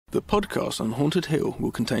The podcast on Haunted Hill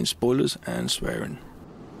will contain spoilers and swearing.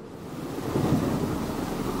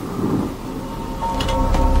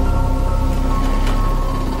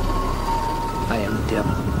 I am the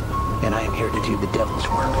devil, and I am here to do the devil's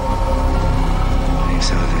work.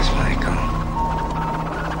 So this Michael.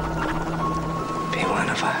 Be one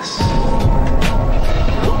of us.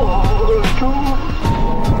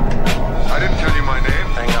 I didn't tell you my name.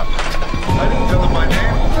 Hang up. I didn't tell them my name.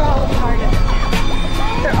 They're all a part of it.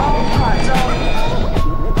 They're all parts of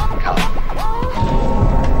Come.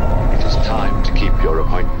 It is time to keep your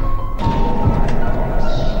appointment.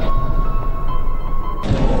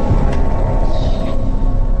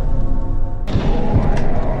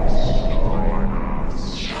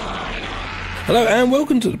 Hello and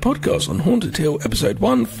welcome to the podcast on Haunted Hill, episode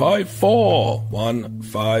 154.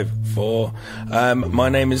 154. My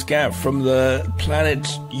name is Gav from the planet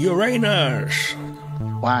Uranus.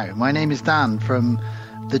 Wow, my name is Dan from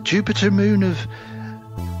the Jupiter moon of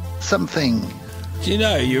something. Do you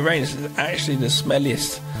know Uranus is actually the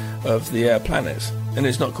smelliest of the planets? And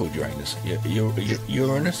it's not called Uranus.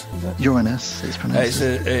 Uranus? Is that? Uranus is pronounced.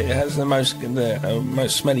 It has the most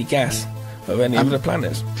smelly gas of any of the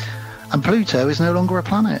planets. And Pluto is no longer a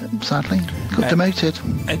planet, sadly. Got demoted.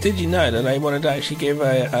 And did you know that they wanted to actually give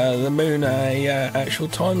the moon a actual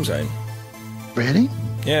time zone? Really?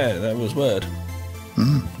 Yeah, that was word.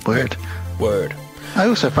 Word. I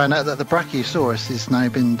also found out that the Brachiosaurus has now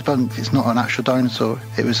been debunked. It's not an actual dinosaur.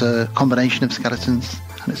 It was a combination of skeletons.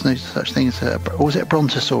 And it's no such thing as or was it a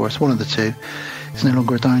Brontosaurus? One of the two. It's no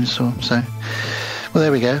longer a dinosaur. So, well,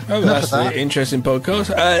 there we go. Oh, that's an interesting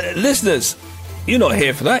podcast. Listeners, you're not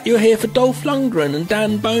here for that. You're here for Dolph Lundgren and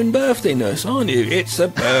Dan Bone birthday nurse, aren't you? It's a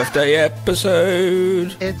birthday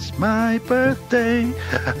episode. It's my birthday,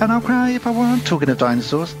 and I'll cry if I want. Talking of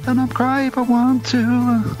dinosaurs, and I'll cry if I want to.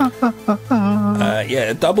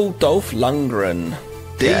 Yeah, double Dolph Lundgren.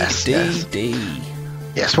 Yes.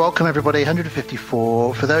 Yes, welcome everybody,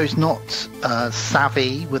 154. For those not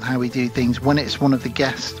savvy with how we do things, when it's one of the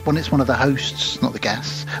hosts, not the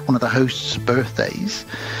guests, one of the hosts' birthdays,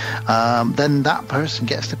 then that person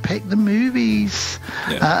gets to pick the movies.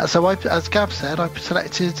 Yeah. So as Gav said, I've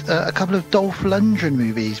selected a couple of Dolph Lundgren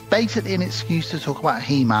movies, basically an excuse to talk about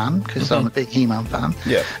He-Man, because I'm a big He-Man fan.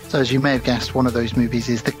 Yeah. So as you may have guessed, one of those movies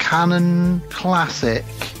is the Canon classic,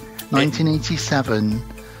 1987.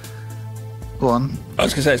 Go on. I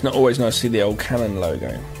was going to say, it's not always nice to see the old Canon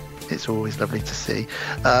logo. It's always lovely to see.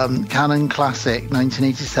 Canon Classic,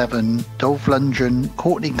 1987, Dolph Lundgren,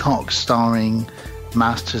 Courtney Cox starring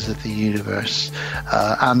Masters of the Universe.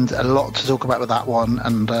 And a lot to talk about with that one,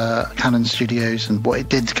 and Canon Studios and what it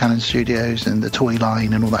did to Canon Studios and the toy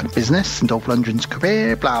line and all that business, and Dolph Lundgren's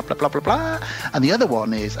career, blah, blah, blah, blah, blah. And the other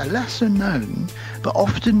one is a lesser known, but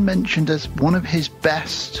often mentioned as one of his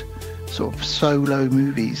best sort of solo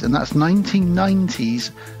movies, and that's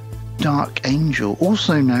 1990's Dark Angel,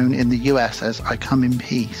 also known in the US as I Come in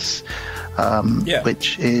Peace,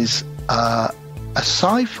 which is a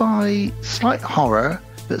sci-fi, slight horror,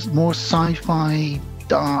 but more sci-fi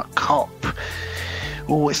dark cop.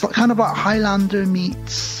 It's like kind of like Highlander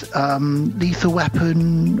meets Lethal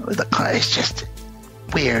Weapon. It's just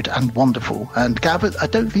weird and wonderful. And Gav, I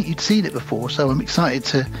don't think you'd seen it before, so I'm excited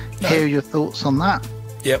to hear your thoughts on that.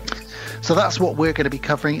 Yep. So that's what we're going to be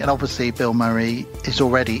covering, and obviously Bill Murray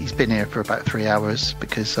he's been here for about 3 hours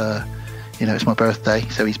because it's my birthday,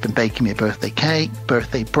 so he's been baking me a birthday cake,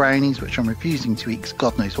 birthday brownies, which I'm refusing to eat because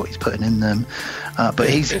God knows what he's putting in them, but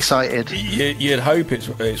he's excited. You'd hope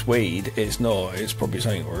it's weed. It's not. It's probably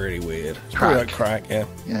something really weird. It's probably like crack. Yeah.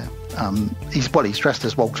 He's dressed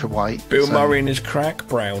as Walter White. Bill Murray and his crack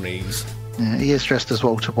brownies. Yeah, he is dressed as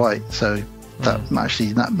Walter White, so that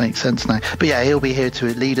makes sense now. But yeah, he'll be here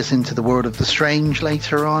to lead us into the world of the strange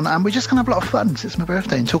later on, and we're just going to have a lot of fun because it's my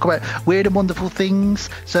birthday and talk about weird and wonderful things.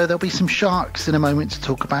 So there'll be some sharks in a moment to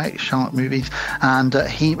talk about, shark movies, and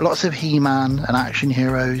lots of He-Man and action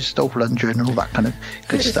heroes, Dolph Lundgren and all that kind of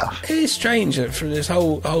good stuff. It is strange that for this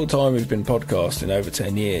whole time we've been podcasting, over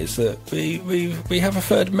 10 years, that we have a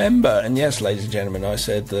third member. And yes, ladies and gentlemen, I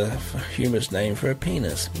said the humorous name for a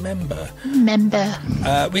penis, member.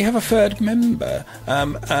 We have a third member.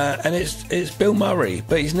 And it's Bill Murray,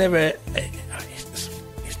 but he's never ever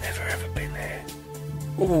been there.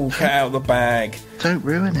 Oh, cat out of the bag. Don't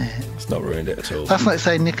ruin it. It's not ruined it at all. That's like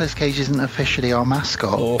saying Nicolas Cage isn't officially our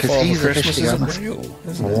mascot, because he's officially our mascot.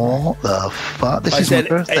 What the fuck? This is my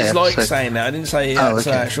birthday It's like episode. saying that. I didn't say it's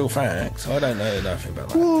an actual fact, so I don't know nothing about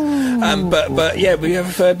that. But yeah, we have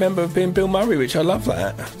a third member of being Bill Murray, which I love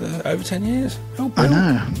that. After over 10 years. Oh, Bill.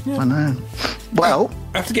 I know. Well,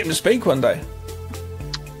 I have to get him to speak one day.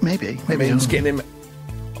 Maybe. Just getting him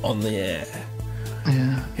on the air.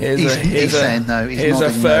 Yeah. Here's saying no. Here's a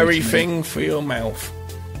furry thing for your mouth.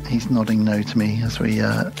 He's nodding no to me as we.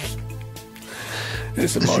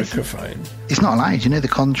 There's a microphone. He's not allowed. You know, the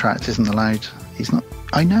contract isn't allowed. He's not.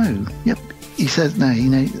 I know. Yep. He says no. You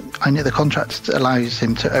know, I know the contract allows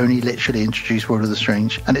him to only literally introduce World of the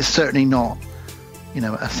Strange, and it's certainly not, you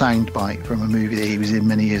know, a sound bite from a movie that he was in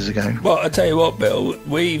many years ago. Well, I tell you what, Bill.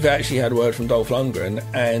 We've actually had word from Dolph Lundgren,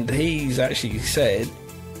 and he's actually said,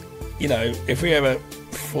 you know, if we ever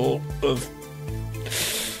thought of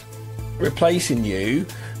replacing you,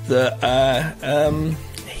 that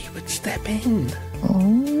he would step in.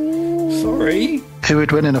 Oh. Sorry. Who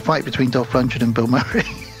would win in a fight between Dolph Lundgren and Bill Murray?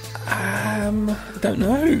 I don't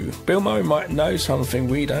know. Bill Murray might know something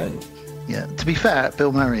we don't. Yeah. To be fair,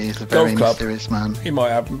 Bill Murray is a very mysterious man. He might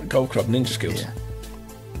have golf club ninja skills. Yeah.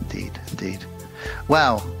 Indeed.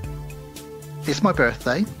 Well, it's my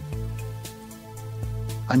birthday.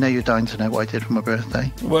 I know you're dying to know what I did for my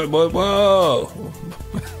birthday. Whoa.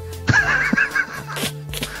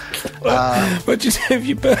 What'd you say for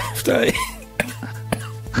your birthday?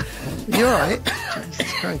 You're alright.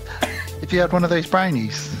 Jesus Christ. If you had one of those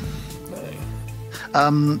brownies.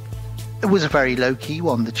 No. It was a very low-key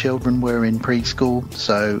one. The children were in preschool,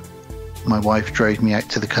 so my wife drove me out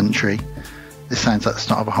to the country. This sounds like the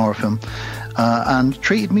start of a horror film. And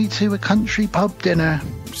treated me to a country pub dinner.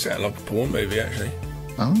 Sound like a porn movie, actually.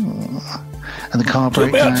 Oh. And the car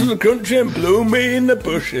broke down. Took me out to the country and blew me in the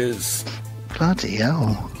bushes. Bloody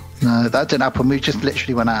hell. No, that didn't happen. We just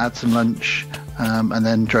literally went out, had some lunch, and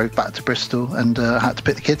then drove back to Bristol and had to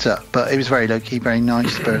pick the kids up. But it was very low-key, very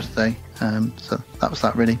nice birthday. So that was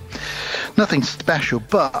that, really. Nothing special,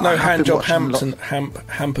 but... No hand-job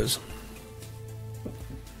hampers.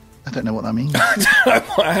 I don't know what that means. I don't know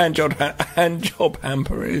what a hand-job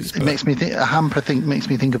hamper is. It makes me think... A hamper makes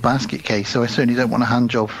me think of basket case, so I certainly don't want a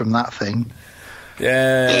hand-job from that thing.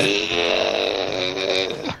 Yeah.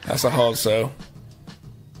 That's a hard sell.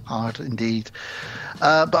 Hard, indeed.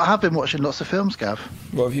 But I have been watching lots of films, Gav.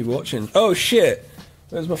 What have you been watching? Oh, shit.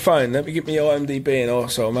 Where's my phone? Let me get my IMDb, and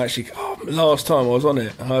also I'm actually... last time I was on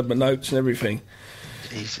it, I had my notes and everything.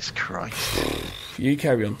 Jesus Christ. You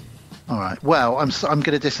carry on. All right. Well, I'm going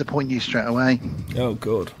to disappoint you straight away. Oh,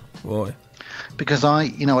 God. Why? Because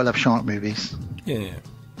I love shark movies. Yeah.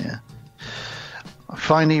 I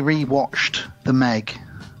finally rewatched The Meg.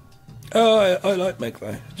 Oh, I like Meg,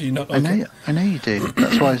 though. Do you not like it? I know you do.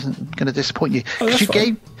 That's why I was going to disappoint you. Oh, that's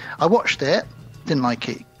fine. I watched it, didn't like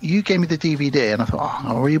it. You gave me the DVD, and I thought,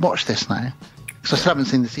 I'll rewatch this now. Because I still haven't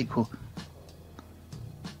seen the sequel.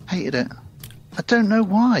 Hated it. I don't know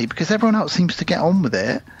why, because everyone else seems to get on with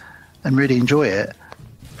it and really enjoy it.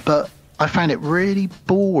 But I found it really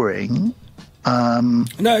boring.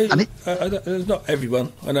 There's not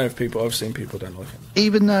everyone. I know I've seen people don't like it.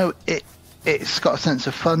 Even though it's got a sense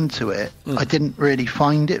of fun to it, I didn't really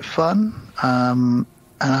find it fun.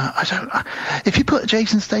 I don't. If you put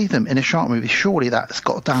Jason Statham in a shark movie, surely that's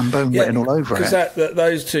got a damn bone written all over it. Because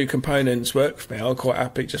those two components work for me. I'm quite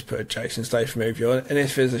happy just put a Jason Statham movie on, and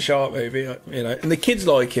if there's a shark movie, and the kids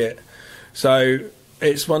like it, so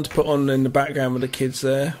it's one to put on in the background with the kids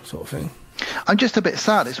there, sort of thing. I'm just a bit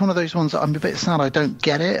sad. It's one of those ones that I'm a bit sad I don't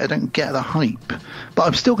get it. I don't get the hype, but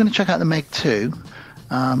I'm still going to check out the Meg 2,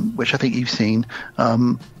 which I think you've seen.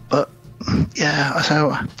 But yeah, so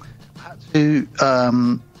I had to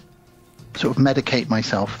sort of medicate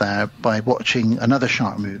myself there by watching another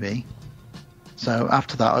shark movie. So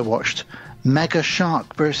after that, I watched Mega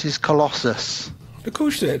Shark vs. Colossus. Of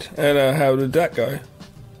course you did. And how did that go?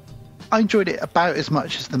 I enjoyed it about as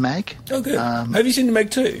much as the Meg. Oh, good. Have you seen the Meg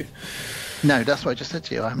 2? No, that's what I just said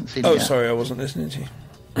to you. I haven't seen it yet. Oh, sorry, I wasn't listening to you.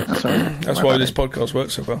 That's all right. That's why this podcast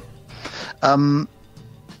works so well.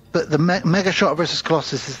 But the Mega Shark vs.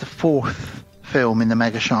 Colossus is the fourth film in the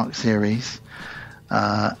Mega Shark series.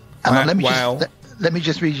 Let me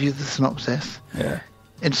just read you the synopsis. Yeah.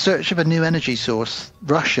 In search of a new energy source,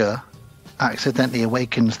 Russia accidentally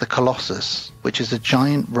awakens the Colossus, which is a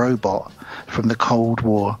giant robot from the Cold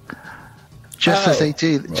War. Just as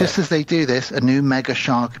they do this, a new mega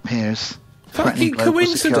shark appears. Fucking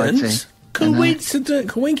coincidence.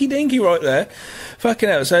 Coinky dinky right there. Fucking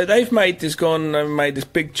hell. So they've made this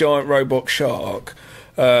big giant robot shark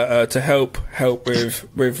to help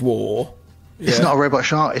with war. Yeah. It's not a robot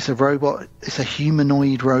shark, it's a robot, it's a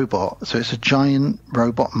humanoid robot. So it's a giant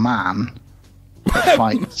robot man that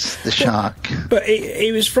fights the shark. But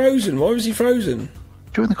he was frozen. Why was he frozen?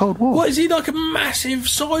 During the Cold War. What, is he like a massive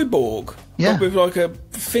cyborg? Yeah. With like a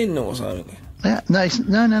fin or something? Yeah, no.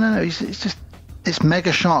 He's just It's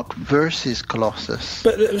Mega Shark versus Colossus.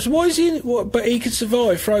 But why is he? But he could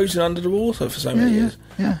survive frozen under the water for so many years.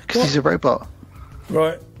 Yeah, because he's a robot.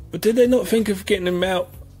 Right. But did they not think of getting him out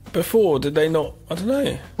before? Did they not? I don't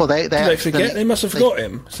know. Well, they did they forget? They must have forgot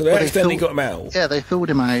him. So they accidentally got him out. Yeah, they thawed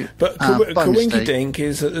him out. But Kawinky Dink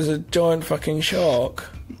is that there's a giant fucking shark.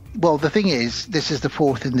 Well, the thing is, this is the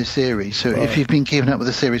 4th in this series. So if you've been keeping up with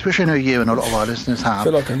the series, which I know you and a lot of our listeners have, I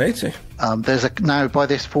feel like I need to. Now by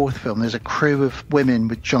this 4th film, there's a crew of women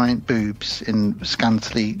with giant boobs in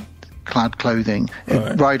scantily clad clothing who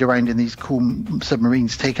ride around in these cool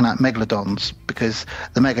submarines taking out megalodons, because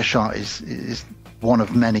the mega shark is one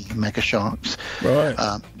of many mega sharks. Right.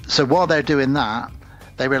 So while they're doing that,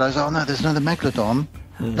 they realise, oh no, there's another megalodon.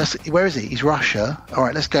 Where is he? He's Russia. All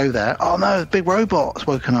right, let's go there. Oh no, the big robot's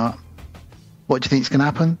woken up. What do you think's going to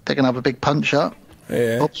happen? They're going to have a big punch up.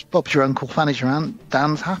 Yeah. Bob's your uncle, Fanny's your aunt.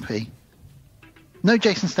 Dan's happy. No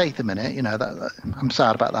Jason Statham in it, you know. That I'm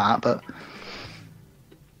sad about that, but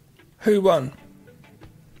who won?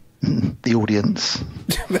 The audience.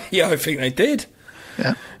 Yeah, I think they did.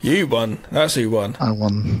 Yeah. You won. That's who won. I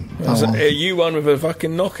won. You won with a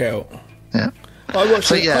fucking knockout. Yeah. I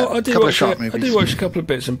watched. I do watch a couple of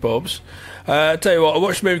bits and bobs. Tell you what, I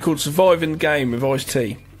watched a movie called Surviving the Game with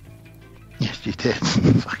Ice-T. Yes, you did.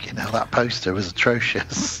 Fucking hell, that poster was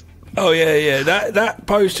atrocious. Oh yeah. That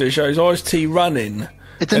poster shows Ice-T running.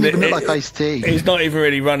 It doesn't even look like Ice-T. He's not even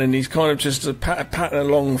really running. He's kind of just patting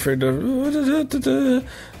along through the,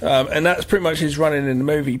 and that's pretty much his running in the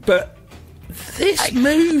movie. But this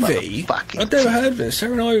movie, I'd never heard of this.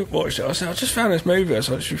 Sarah and I watched it. I said, I just found this movie. I was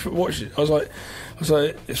like, should we watch it? I was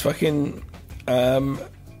like, it's fucking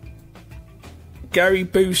Gary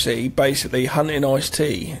Busey basically hunting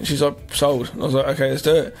Ice-T. And she's like, sold. And I was like, okay, let's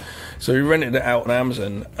do it. So we rented it out on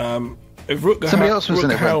Amazon. Somebody else was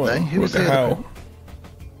in it, weren't they? Who was the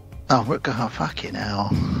Oh, Rutger Hauer, fucking hell.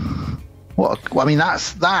 I mean,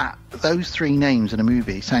 those 3 names in a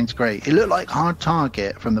movie sounds great. It looked like Hard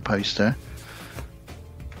Target from the poster.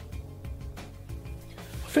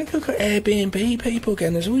 I think I've got Airbnb people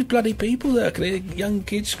again. There's always bloody people there. Young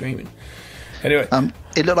kids screaming. Anyway.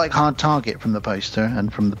 It looked like Hard Target from the poster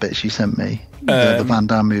and from the bits you sent me. The Van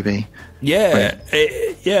Damme movie. Yeah,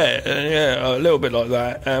 a little bit like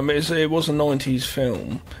that. It was a 90s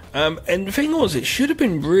film. And the thing was, it should have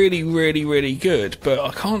been really, really, really good, but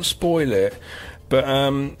I can't spoil it. But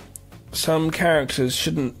some characters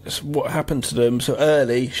what happened to them so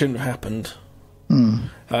early shouldn't have happened.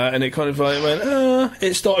 And it kind of like went,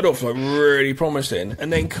 it started off like really promising,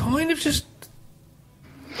 and then kind of just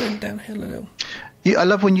went downhill a little. I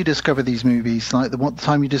love when you discover these movies, like the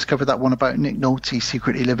time you discovered that one about Nick Nolte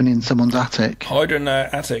secretly living in someone's attic. Hiding in the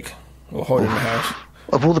attic, or hiding in the house.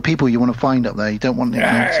 Of all the people you want to find up there, you don't want Nick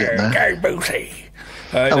Nolte up there. Gary Busey.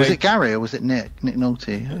 Was it Gary or was it Nick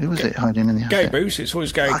Nolte? Who was it hiding in the attic? Gary Busey. It's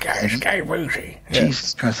always Gary Busey. Yeah.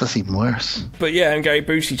 Jesus Christ, that's even worse. But yeah, and Gary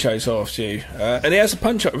Busey chase after you. And he has a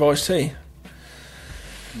punch-up with Ice-T.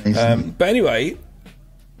 But anyway,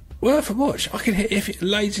 worth a watch. I can hit,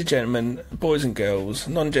 ladies and gentlemen, boys and girls,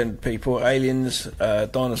 non-gendered people, aliens,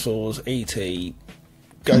 dinosaurs, E.T.,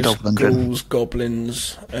 ghosts, ghouls,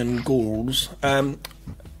 goblins, and ghouls.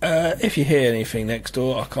 If you hear anything next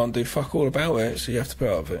door, I can't do fuck all about it, so you have to put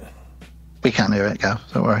up with it. We can't hear it, Gav,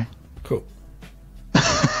 don't worry. Cool.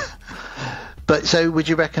 But so, would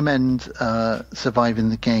you recommend Surviving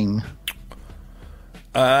the Game?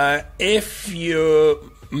 If you're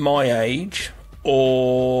my age,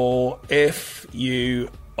 or if you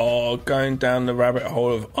are going down the rabbit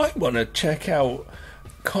hole of, I want to check out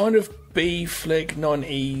kind of B-flick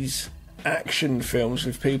 90s action films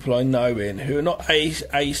with people I know in, who are not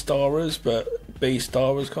A-starers, but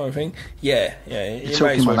B-starers kind of thing. Yeah. You're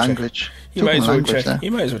talking my language. You may as well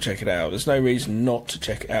check it out. There's no reason not to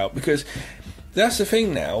check it out, because that's the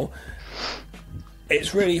thing now.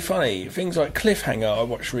 It's really funny. Things like Cliffhanger I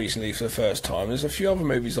watched recently for the first time. There's a few other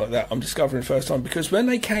movies like that I'm discovering first time, because when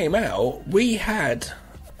they came out, we had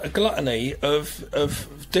a gluttony of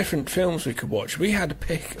different films we could watch. We had a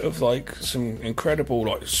pick of like some incredible,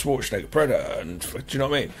 like Schwarzenegger Predator, and do you know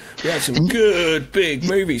what I mean? We had some good big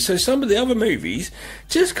movies. So some of the other movies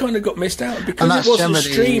just kind of got missed out because it wasn't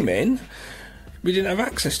streaming. We didn't have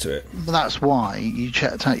access to it. Well, that's why you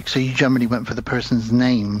checked out. So you generally went for the person's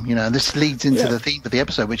name. You know, this leads into the theme of the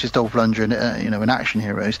episode, which is Dolph Lundgren, in Action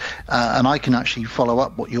Heroes. And I can actually follow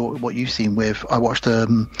up what you've seen with. I watched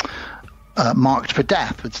Marked for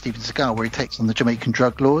Death with Steven Seagal, where he takes on the Jamaican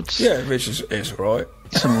drug lords. Yeah, which is right.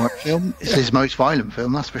 It's an alright film. It's his most violent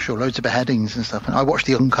film, that's for sure. Loads of beheadings and stuff. And I watched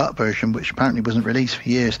the uncut version, which apparently wasn't released for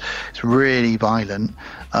years. It's really violent.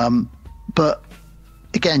 But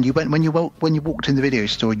again, you went when you walked in the video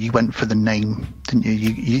store, you went for the name, didn't you?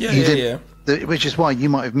 You did. Which is why you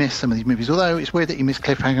might have missed some of these movies. Although it's weird that you missed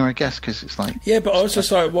Cliffhanger, I guess, because it's like... Yeah, but I was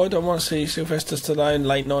just like, why do I want to see Sylvester Stallone,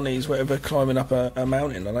 late 90s, whatever, climbing up a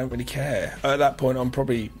mountain? I don't really care. At that point, I'm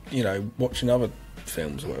probably, watching other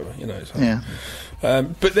films or whatever, So. Yeah.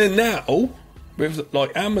 But then now, with,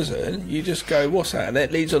 like, Amazon, you just go, what's that? And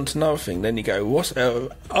it leads on to another thing. Then you go, what's...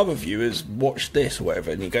 other viewers watch this or whatever,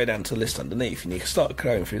 and you go down to the list underneath, and you start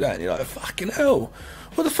going through that, and you're like, fucking hell,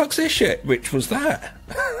 what the fuck's this shit? Which was that?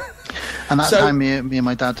 And that's how me and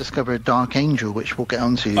my dad discovered Dark Angel, which we'll get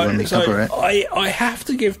onto when we cover it. I have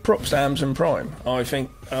to give props to Amazon Prime. I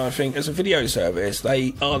think as a video service,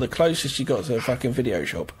 they are the closest you got to a fucking video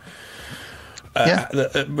shop.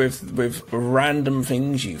 With random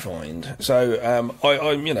things you find. So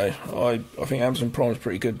I think Amazon Prime is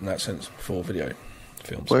pretty good in that sense for video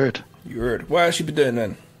films. Word. What else you been doing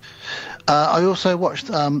then? I also watched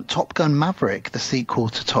Top Gun Maverick, the sequel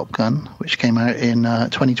to Top Gun, which came out in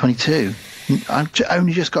 2022. I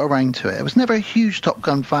only just got around to it. I was never a huge Top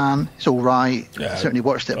Gun fan. It's all right. Yeah, I certainly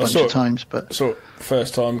watched it a bunch of times. But I saw it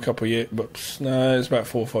first time a couple of years, but no, it's about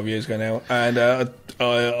 4 or 5 years ago now. And I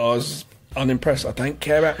was unimpressed. I don't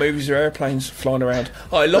care about movies with airplanes flying around.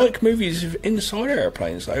 I like movies inside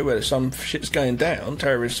airplanes, though, where some shit's going down,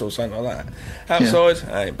 terrorists or something like that. Outside,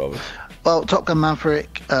 I ain't bothered. Well, Top Gun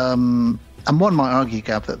Maverick, and one might argue,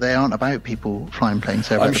 Gav, that they aren't about people flying planes.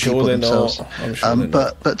 They're about people themselves. I'm sure they're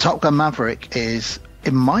not. But Top Gun Maverick is,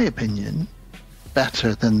 in my opinion,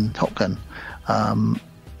 better than Top Gun,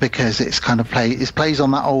 because it's kind of plays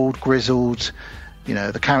on that old grizzled,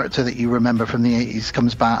 the character that you remember from the 80s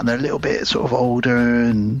comes back, and they're a little bit sort of older,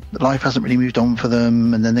 and life hasn't really moved on for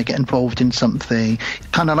them, and then they get involved in something,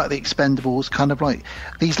 kind of like the Expendables, kind of like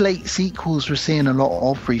these late sequels we're seeing a lot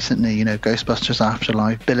of recently, Ghostbusters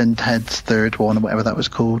Afterlife, Bill and Ted's third one, or whatever that was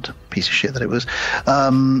called, piece of shit that it was,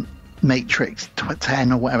 Matrix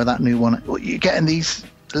 10 or whatever that new one. You're getting these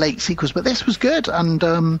late sequels, but this was good, and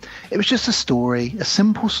it was just a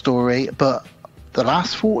simple story, but the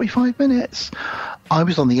last 45 minutes, I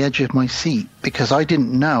was on the edge of my seat because I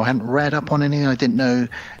didn't know. I hadn't read up on anything. I didn't know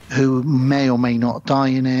who may or may not die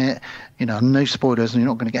in it. No spoilers, and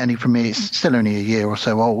you're not going to get any from me. It's still only a year or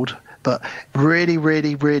so old, but really,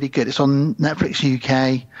 really, really good. It's on Netflix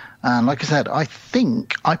UK, and like I said, I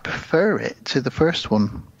think I prefer it to the first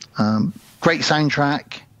one. Great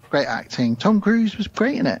soundtrack, great acting. Tom Cruise was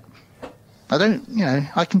great in it.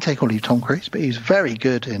 I can take or leave Tom Cruise, but he's very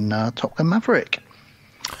good in Top Gun Maverick.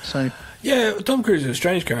 So yeah, Tom Cruise is a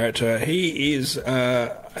strange character. He is,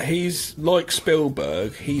 he's like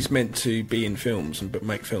Spielberg. He's meant to be in films but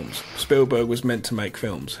make films. Spielberg was meant to make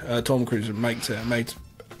films. Tom Cruise made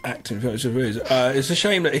acting films. It's a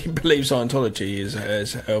shame that he believes Scientology is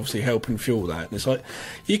obviously helping fuel that. And it's like,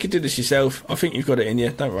 you could do this yourself. I think you've got it in you.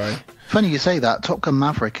 Don't worry. Funny you say that. Top Gun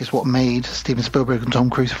Maverick is what made Steven Spielberg and Tom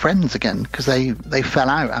Cruise friends again, because they fell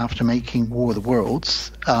out after making War of the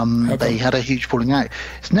Worlds. They had a huge falling out.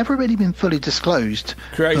 It's never really been fully disclosed.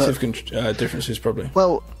 Creative differences, probably.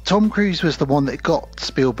 Well, Tom Cruise was the one that got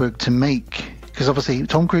Spielberg to make, because obviously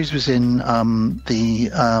Tom Cruise was in the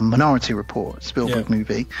Minority Report, Spielberg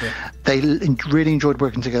movie. Yeah. They really enjoyed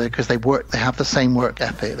working together because they have the same work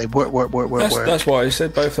ethic. They work. That's why I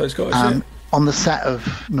said both those guys. On the set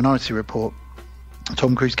of Minority Report,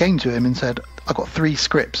 Tom Cruise came to him and said, I've got 3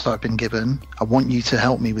 scripts I've been given. I want you to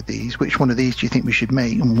help me with these. Which one of these do you think we should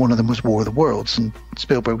make? And one of them was War of the Worlds. And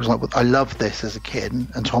Spielberg was like, well, I loved this as a kid.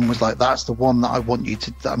 And Tom was like, that's the one that I want you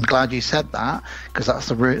to... I'm glad you said that, because that's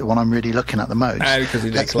the one I'm really looking at the most. Because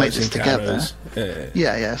let's make this together.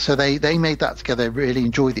 Yeah. So they made that together, really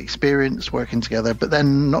enjoyed the experience working together. But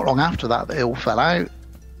then not long after that, they all fell out.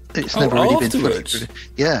 It's never really been...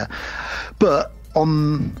 Yeah. But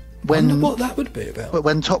when... I wonder what that would be about. But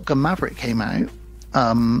when Top Gun Maverick came out,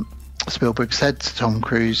 Spielberg said to Tom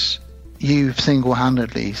Cruise, you've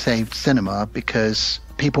single-handedly saved cinema, because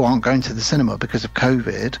people aren't going to the cinema because of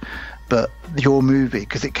COVID, but your movie,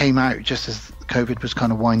 because it came out just as COVID was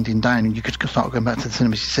kind of winding down and you could start going back to the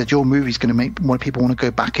cinemas, he said your movie's going to make more people want to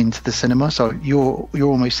go back into the cinema, so you're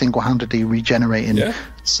almost single-handedly regenerating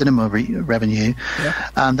cinema revenue.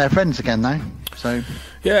 And they're friends again now. So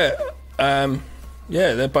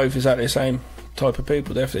they're both exactly the same type of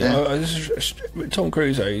people, definitely. Tom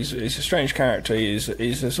Cruise, he's a strange character. He's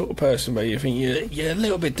the sort of person where you think you're a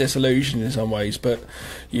little bit disillusioned in some ways, but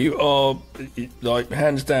you are, like,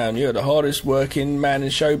 hands down, you're the hardest working man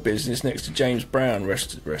in show business next to James Brown.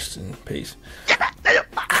 Rest in peace.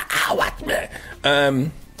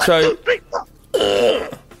 So,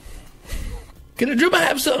 can a drummer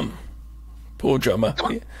have some? Poor drummer.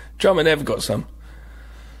 Drummer never got some.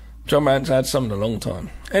 John Mann's had some in a long time.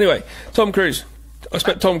 Anyway, Tom Cruise. I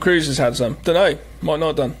expect Tom Cruise has had some. Don't know. Might not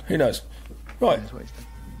have done. Who knows? Right.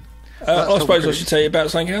 I suppose I should tell you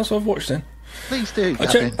about something else I've watched then. Please do. I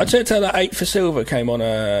checked out that 8 for Silver came on.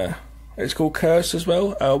 It's called Curse as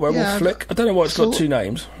well. Werewolf flick. I don't know why it's got two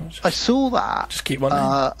names. I saw that. Just keep one name.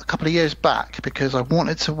 A couple of years back because I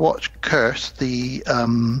wanted to watch Curse, the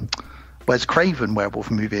Wes Craven werewolf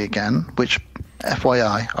movie again, which,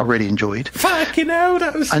 FYI, I really enjoyed. Fucking hell,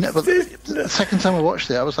 that was... I know, but the second time I watched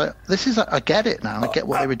it, I was like, this is... I get it now. I get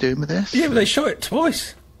what they were doing with this. Yeah, but they shot it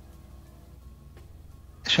twice.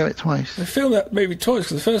 Show it twice. They filmed that movie twice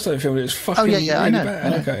because the first time they filmed it was fucking really bad.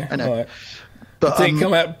 I know. Right. But it didn't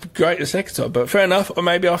come out great the second time. But fair enough. Or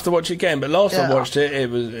maybe I have to watch it again. But last time I watched it, it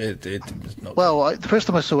was not. Well, the first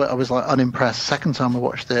time I saw it, I was like unimpressed. The second time I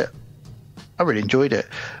watched it, I really enjoyed it.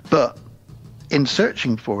 But in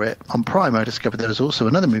searching for it on Prime, I discovered there was also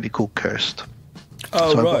another movie called Cursed.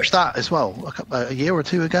 Oh, so right. I watched that as well a year or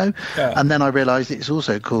two ago. Yeah. And then I realised it's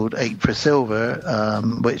also called 8 for Silver,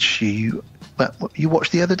 which you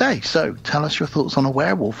watched the other day. So tell us your thoughts on a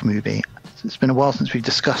werewolf movie. It's been a while since we've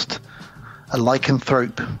discussed a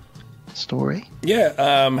lycanthrope story.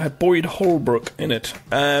 Yeah, had Boyd Holbrook in it.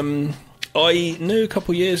 I knew a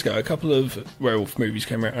couple of years ago, a couple of werewolf movies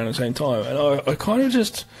came out around the same time, and I kind of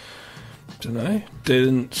just, don't know,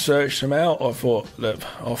 didn't search them out. I thought, look,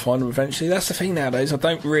 I'll find them eventually. That's the thing nowadays. I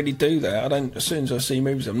don't really do that. As soon as I see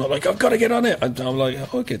movies, I'm not like, I've got to get on it. I'm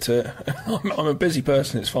like, I'll get to it. I'm a busy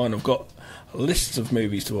person. It's fine. I've got lists of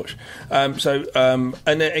movies to watch. And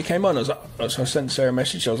then it came on. So I sent Sarah a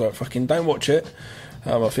message. I was like, fucking don't watch it.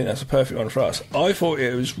 I think that's a perfect one for us. I thought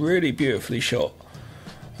it was really beautifully shot.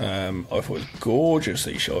 I thought it was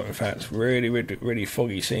gorgeously shot. In fact, really, really, really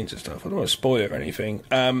foggy scenes and stuff. I don't want to spoil it or anything.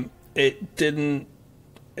 It didn't.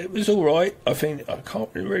 It was all right. I think I can't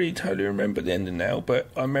really totally remember the ending now, but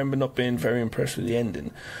I remember not being very impressed with the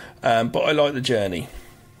ending. But I like the journey.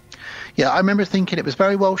 Yeah, I remember thinking it was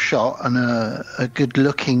very well shot and a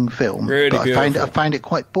good-looking film. Really but beautiful. I find it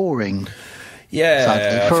quite boring. Yeah,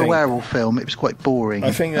 sadly. For a werewolf film, it was quite boring.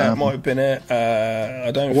 I think that might have been it.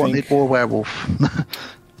 I don't think more werewolf.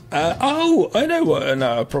 I know what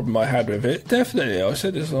another problem I had with it. Definitely, I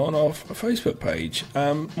said this on our Facebook page.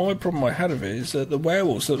 My problem I had with it is that the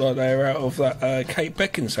werewolves look like they were out of that Kate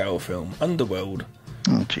Beckinsale film, Underworld.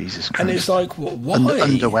 Oh, Jesus Christ. And it's like, why?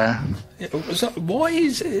 Underwear. Why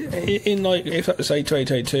is it in, like, if that was, say,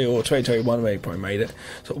 2022 or 2021 when they probably made it,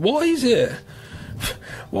 so why is it?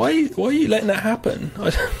 Why are you letting that happen?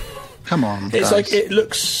 Come on, it's guys. like, it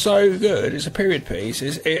looks so good. It's a period piece.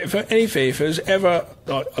 If anything, if it was ever,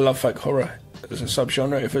 like, I love folk horror as a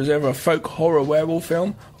subgenre. If there was ever a folk horror werewolf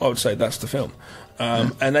film, I would say that's the film.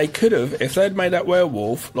 And they could have, if they'd made that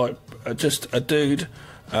werewolf like just a dude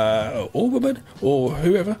or woman or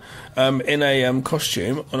whoever in a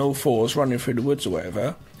costume on all fours running through the woods or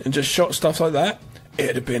whatever, and just shot stuff like that,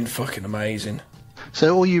 it'd have been fucking amazing.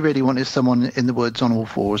 So all you really want is someone in the woods on all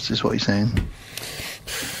fours, is what you're saying?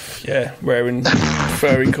 Yeah, wearing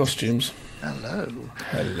furry costumes. Hello.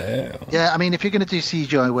 Yeah, I mean, if you're going to do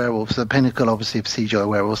CGI werewolves, the pinnacle, obviously, of CGI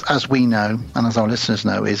werewolves, as we know, and as our listeners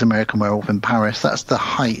know, is American Werewolf in Paris. That's the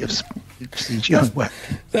height of CGI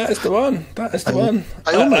werewolf. That is the one.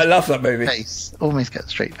 I love that movie. Almost get a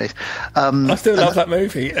straight face. I still love that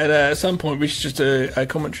movie, and at some point we should just do a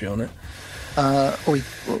commentary on it.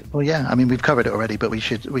 Well, yeah. I mean, we've covered it already, but we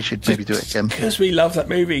should maybe do it again because we love that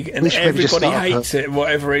movie, and everybody hates it for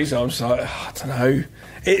whatever reason. I'm just like, I don't know.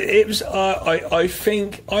 It was.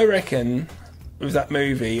 I reckon with that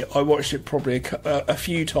movie, I watched it probably a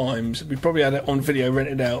few times. We probably had it on video,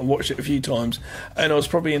 rented out, and watched it a few times. And I was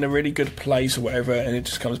probably in a really good place or whatever, and it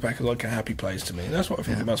just comes back as like a happy place to me. That's what I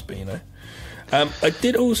think it must be, you know. I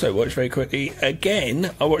did also watch very quickly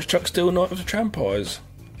again. I watched Chuck Steele, Night of the Trampires.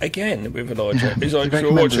 Again with Elijah. He's like, you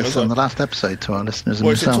recommended this on the last episode to our listeners and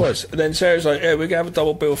watched myself. It twice. And then Sarah's like, yeah, we're going to have a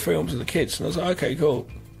double bill of films with the kids. And I was like, okay, cool.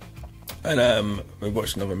 And we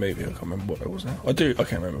watched another movie. I can't remember what it was now. I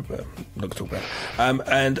can't remember, but I'm not going to talk about it.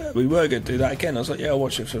 And we were going to do that again. I was like, yeah, I'll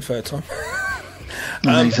watch it for the third time.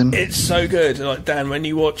 Amazing. It's so good. Like, Dan, when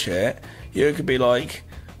you watch it, you could be like,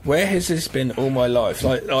 where has this been all my life?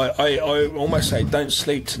 Like, I almost say, don't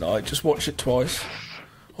sleep tonight. Just watch it twice.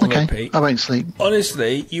 Okay, repeat. I won't sleep.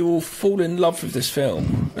 Honestly, you will fall in love with this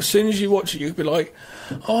film. As soon as you watch it, you'll be like,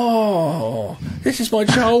 oh, this is my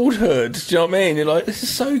childhood. Do you know what I mean? You're like, this is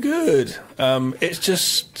so good. It's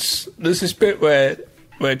just, there's this bit where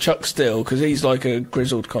Chuck Steele, because he's like a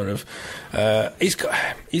grizzled kind of,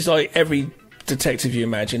 he's like every detective you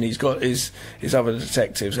imagine. He's got his other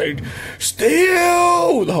detectives saying,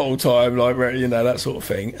 "Steal!" the whole time, like, you know, that sort of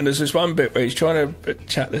thing. And there's this one bit where he's trying to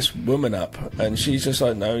chat this woman up, and she's just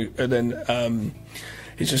like, no. And then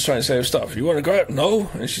he's just trying to say stuff. "You want to go out?" "No."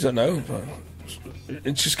 And she's like, "No."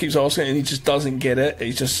 It just keeps asking, and he just doesn't get it.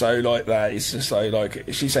 He's just so like that. He's just so like,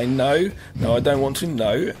 she's saying, no, I don't want to,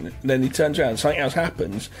 no. And then he turns around, something else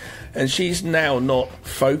happens, and she's now not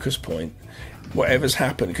focus point. Whatever's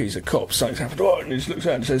happened, because he's a cop, something's happened, and he just looks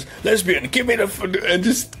around and says, "Lesbian, give me the," and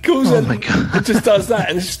just calls her. My God. It just does that,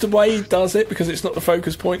 and it's just the way he does it, because it's not the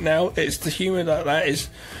focus point now. It's the humour like that is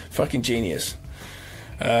fucking genius.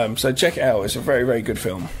 So check it out. It's a very, very good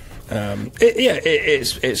film.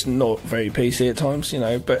 It's not very PC at times, you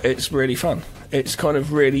know, but it's really fun. It's kind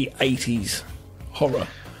of really 80s horror.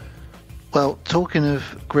 Well, talking of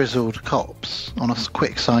grizzled cops, on a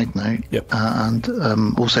quick side note, Yep.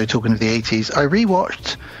 and also talking of the 80s, I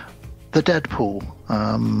rewatched the Deadpool.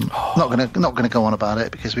 Not gonna go on about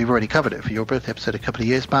it because we've already covered it for your birthday episode a couple of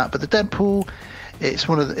years back. But the Deadpool, it's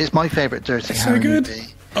my favourite Dirty Harry good.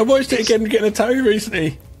 movie. I watched it again getting a tow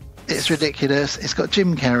recently. It's ridiculous. It's got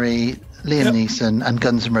Jim Carrey, Liam Neeson, and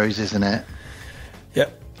Guns N' Roses in it.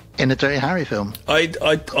 Yep. In a Dirty Harry film. I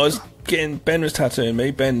was getting, Ben was tattooing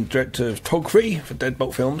me. Ben, director of photography for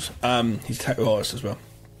Deadbolt Films. He's a tattoo artist as well,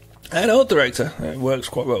 and art director. It works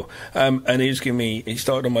quite well. And he was giving me. He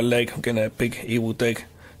started on my leg. I'm getting a big evil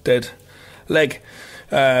dead leg,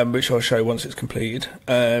 which I'll show once it's completed.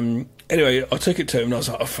 Anyway, I took it to him and I was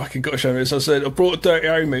like, "I fucking got to show him this." I said, "I brought a Dirty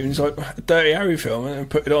Harry movie." He's like, "A Dirty Harry film," and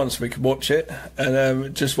put it on so we could watch it.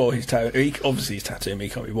 And just while he's obviously he's tattooing me, he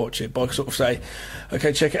can't really watch it, but I could sort of say,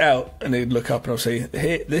 "Okay, check it out," and he'd look up and I'll say,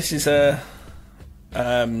 "Here, this is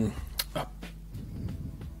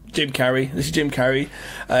Jim Carrey. This is Jim Carrey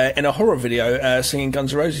in a horror video singing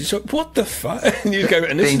Guns N' Roses." So what the fuck? And you go,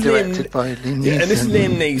 and this is directed by Liam Neeson. Yeah, and this is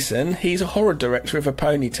Liam Neeson. He's a horror director with a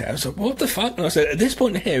ponytail. So what the fuck? And I said, at this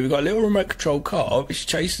point here, we've got a little remote control car which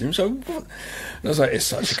chases him. So what? And I was like, it's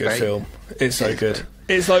such a good film. It's so good.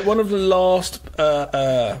 It's like one of the last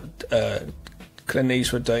Clint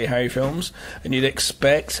Eastwood Dirty Harry films, and you'd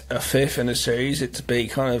expect a fifth in a series it to be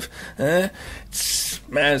kind of it's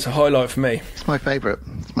a highlight for me. It's my favourite.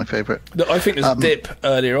 I think there's a dip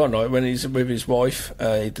earlier on, right, when he's with his wife.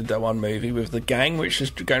 He did that one movie with the gang which is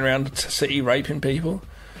going around the city raping people.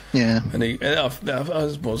 Yeah. And I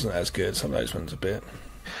wasn't as good. Some of those ones a bit.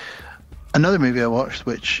 Another movie I watched,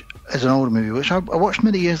 which is an older movie, which I watched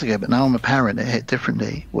many years ago, but now I'm a parent, it hit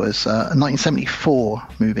differently, was a 1974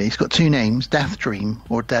 movie. It's got two names, Death Dream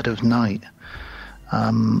or Dead of Night.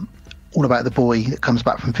 All about the boy that comes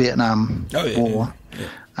back from Vietnam War. Yeah.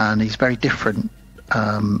 And he's very different.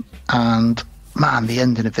 And, man, the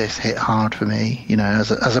ending of this hit hard for me. You know,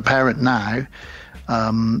 as a parent now,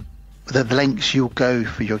 the lengths you'll go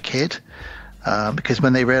for your kid. Because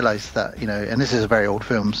when they realise that, you know, and this is a very old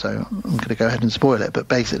film, so I'm going to go ahead and spoil it, but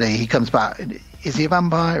basically he comes back. Is he a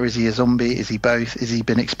vampire? Is he a zombie? Is he both? Is he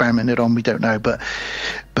been experimented on? We don't know. But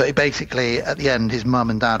basically, at the end, his mum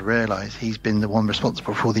and dad realise he's been the one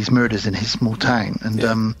responsible for all these murders in his small town.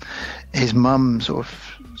 And his mum sort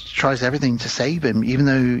of tries everything to save him, even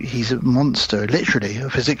though he's a monster, literally,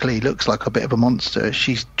 physically looks like a bit of a monster.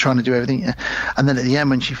 She's trying to do everything. And then at the end,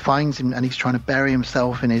 when she finds him and he's trying to bury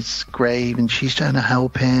himself in his grave and she's trying to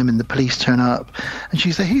help him and the police turn up and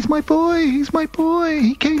she's like, he's my boy,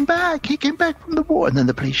 he came back from the war. And then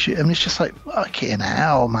the police shoot him. It's just like, fucking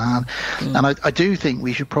hell, man. And I do think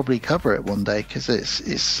we should probably cover it one day, because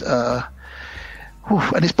it's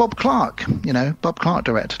and it's Bob Clark, you know. Bob Clark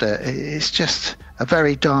directed it. It's just a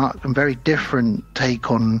very dark and very different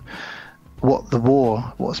take on what the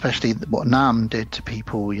war, especially what Nam did to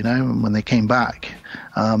people, you know, when they came back.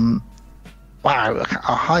 Wow,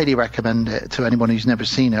 I highly recommend it to anyone who's never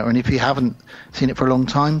seen it, and if you haven't seen it for a long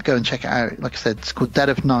time, go and check it out. Like I said, it's called Dead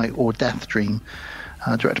of Night or Death Dream,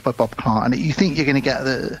 directed by Bob Clark. And you think you're going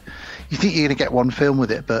to get one film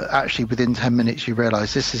with it, but actually within 10 minutes you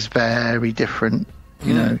realise this is very different,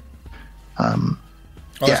 you know.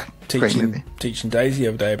 Yeah, teaching Daisy the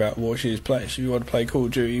other day about what she was playing. She wanted to play Call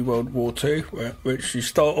of Duty World War II, which you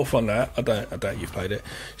start off on that. I doubt you've played it.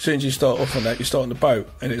 As soon as you start off on that, you start on the boat,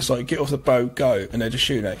 and it's like, get off the boat, go, and they're just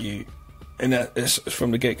shooting at you. And it's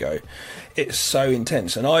from the get-go. It's so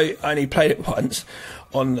intense. And I only played it once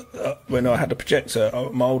on when I had a projector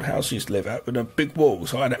at my old house I used to live at with a big wall.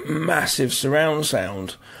 So I had a massive surround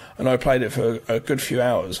sound, and I played it for a good few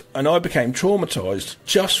hours. And I became traumatised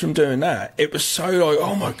just from doing that. It was so like,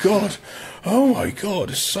 oh my God,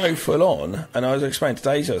 it's so full on. And I was explaining to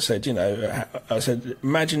Daisy, I said, you know,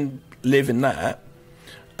 imagine living that,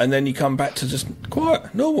 and then you come back to just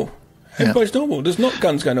quiet, normal. Everybody's normal. There's not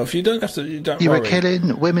guns going off. You don't have to. You were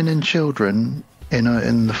killing women and children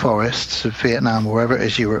in the forests of Vietnam or wherever it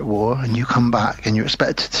is you were at war, and you come back and you're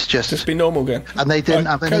expected to just be normal again. And they didn't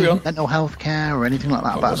have any mental health care or anything like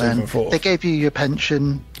that back then. They gave you your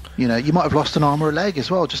pension. You know, you might have lost an arm or a leg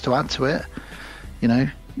as well, just to add to it. You know,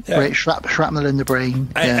 great shrapnel in the brain.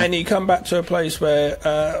 And you come back to a place where,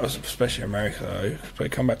 especially America, though, they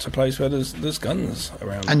come back to a place where there's guns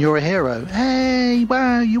around. And you're a hero. Hey,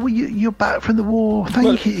 wow, you're back from the war.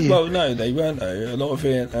 Thank you. Well, no, they weren't, though. A lot of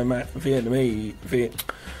Vietnamese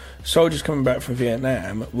soldiers coming back from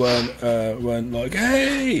Vietnam weren't like,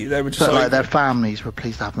 hey, they were just like their families were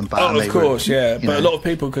pleased to have them back. Oh, of course, but a lot of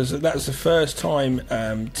people, because that's the first time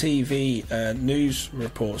TV news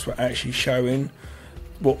reports were actually showing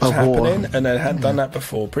what was happening, and they hadn't done that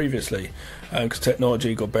before previously, because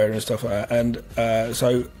technology got better and stuff like that, and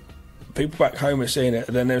so people back home are seeing it,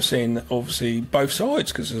 and then they're seeing obviously both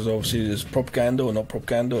sides, because there's propaganda or not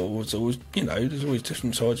propaganda, or there's always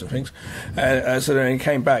different sides and things, and so then they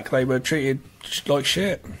came back, they were treated like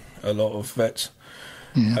shit, a lot of vets,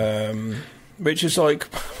 which is like,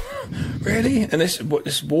 really? And this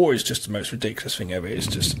war is just the most ridiculous thing ever. It's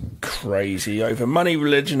just crazy over money,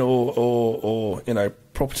 religion, or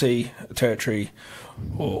property, territory,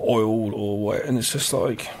 or oil, or what, and it's just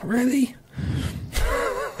like, really?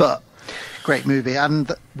 But great movie,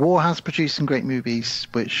 and war has produced some great movies,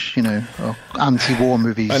 which are anti-war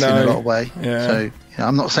movies in a lot of way. Yeah. So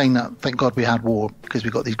I'm not saying that thank God we had war because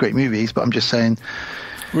we got these great movies, but I'm just saying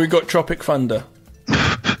we got Tropic Thunder.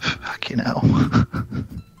 Fucking hell.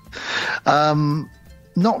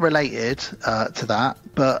 Not related to that,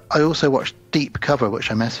 but I also watched Deep Cover,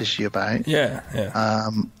 which I messaged you about. Yeah.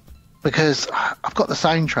 Because I've got the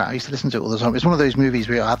soundtrack. I used to listen to it all the time. It's one of those movies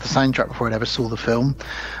where I had the soundtrack before I ever saw the film.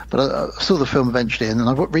 But I saw the film eventually, and then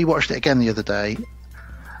I rewatched it again the other day.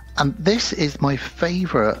 And this is my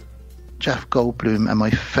favourite Jeff Goldblum and my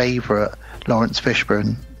favourite Lawrence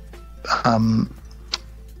Fishburne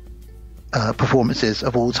performances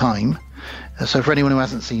of all time. So for anyone who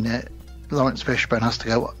hasn't seen it, Lawrence Fishburne has to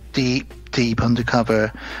go deep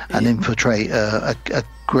undercover and infiltrate a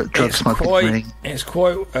drug smuggling ring.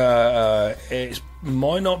 It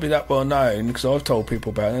might not be that well known, because I've told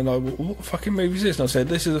people about it, and they're like, what fucking movie is this? And I said,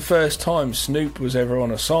 this is the first time Snoop was ever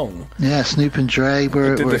on a song. Yeah, Snoop and Dre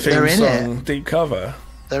they're in it. Deep Cover.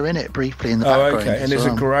 They're in it briefly in the background. Oh, okay, and it's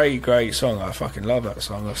a great song. I fucking love that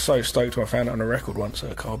song. I was so stoked when I found it on a record once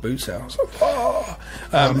at a car boot sale. I was like, oh!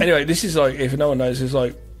 Anyway, this is like, if no one knows, it's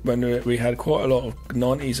like when we had quite a lot of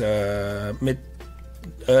 90s,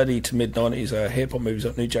 early to mid 90s hip-hop movies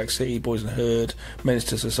like New Jack City, Boys in the Hood, Menace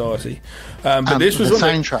to Society, but this was the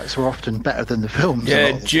soundtracks were often better than the films.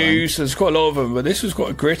 Juice, there's quite a lot of them, but this was quite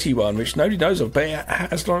a gritty one which nobody knows of, but it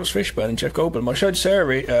has Lawrence Fishburne and Jeff Goldblum. I showed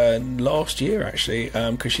Sarah last year actually,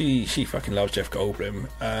 because she fucking loves Jeff Goldblum,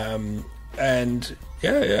 and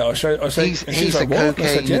I showed he's a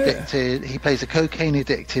cocaine addicted, he plays a cocaine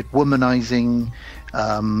addicted womanizing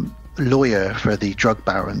lawyer for the drug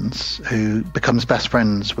barons who becomes best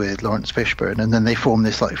friends with Lawrence Fishburne, and then they form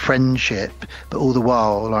this like friendship, but all the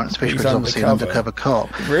while Lawrence Fishburne's obviously an undercover cop.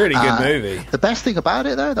 Really good movie. The best thing about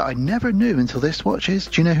it though that I never knew until this watch is,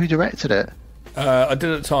 do you know who directed it? I did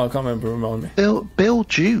at the time, I can't remember, remind me. Bill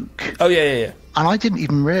Duke. Oh yeah. And I didn't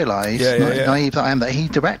even realise, naive that I am, that he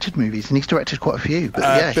directed movies, and he's directed quite a few.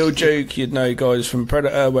 But Bill Duke, you'd know guys from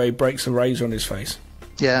Predator, where he breaks a razor on his face.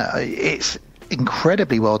 Yeah, it's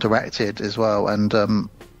incredibly well directed as well, and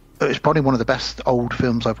it's probably one of the best old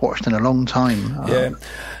films I've watched in a long time.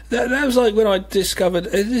 That was like when I discovered,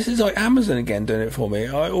 this is like Amazon again doing it for me,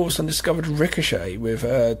 I all of a sudden discovered Ricochet with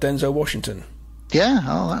Denzel Washington.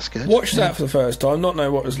 That's good. Watched that for the first time, not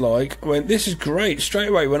knowing what it was like. Went, this is great. Straight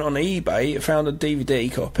away went on eBay, found a DVD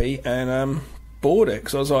copy, and bought it,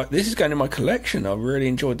 because I was like, this is going in my collection. I really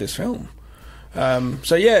enjoyed this film.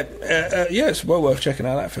 It's well worth checking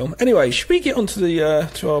out that film. Anyway, should we get on to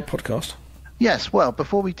to our podcast? Yes, well,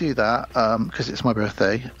 before we do that, because it's my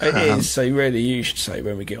birthday. It is, so really you should say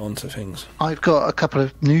when we get on to things. I've got a couple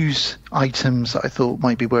of news items that I thought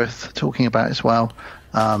might be worth talking about as well,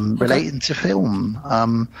 relating to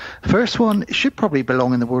film. First one, it should probably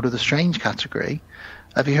belong in the World of the Strange category.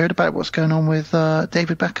 Have you heard about what's going on with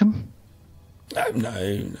David Beckham?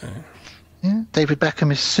 No. Yeah, David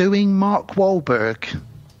Beckham is suing Mark Wahlberg.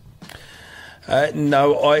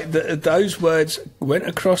 No, those words went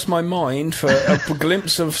across my mind for a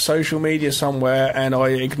glimpse of social media somewhere, and I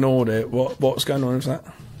ignored it. What's going on with that?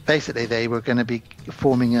 basically they were going to be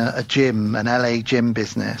forming a gym, an LA gym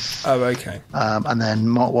business. Oh, okay. And then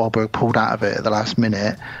Mark Wahlberg pulled out of it at the last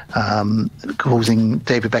minute, causing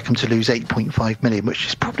David Beckham to lose $8.5 million, which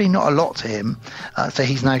is probably not a lot to him. So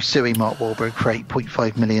he's now suing Mark Wahlberg for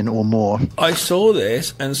 $8.5 million or more. I saw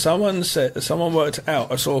this, and someone worked it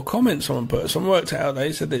out. I saw a comment someone worked it out.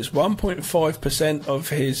 They said it's 1.5% of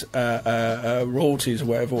his royalties or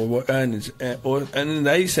whatever, or earnings. And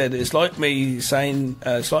they said it's like me saying,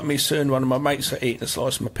 it's like me suing one of my mates for eating a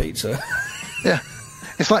slice of my pizza. Yeah.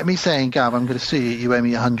 It's like me saying, Gav, I'm going to sue you. You owe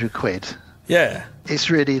me £100. Yeah. It's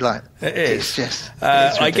really like... It is. It's just...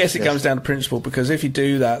 I guess it comes down to principle, because if you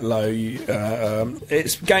do that low,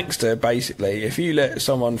 it's gangster, basically. If you let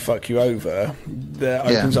someone fuck you over, that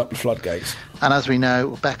opens up the floodgates. And as we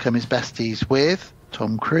know, Beckham is besties with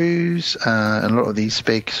Tom Cruise and a lot of these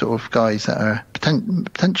big sort of guys that are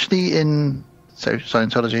potentially in... So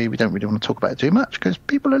Scientology, we don't really want to talk about it too much because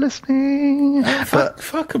people are listening.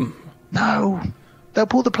 Fuck them. No, they'll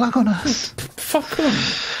pull the plug on us. Fuck them.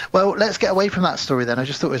 Well, let's get away from that story then. I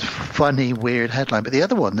just thought it was a funny, weird headline. But the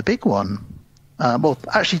other one, the big one, well,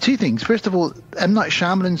 actually two things. First of all, M. Night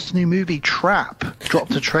Shyamalan's new movie, Trap, dropped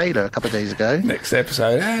a trailer a couple of days ago. Next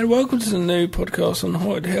episode. And welcome to the new podcast on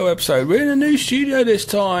Haunted Hill episode. We're in a new studio this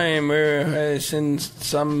time. It's in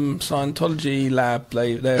some Scientology lab.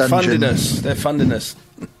 They're funding us. They're funding us.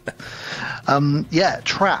 Yeah,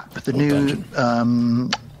 Trap, the new M.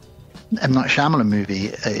 Night Shyamalan movie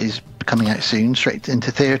is coming out soon, straight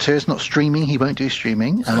into theatres, not streaming. He won't do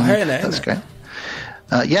streaming. That's great.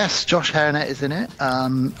 Yes, Josh Hartnett is in it.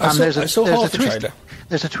 There's a twist.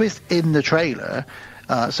 There's a twist in the trailer.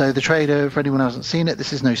 So the trailer, for anyone who hasn't seen it,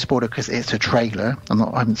 this is no spoiler because it's a trailer.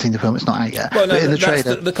 I haven't seen the film; it's not out yet. Well, no, but in the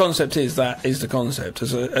trailer, the concept is the concept.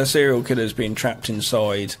 As a serial killer's been trapped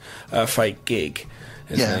inside a fake gig,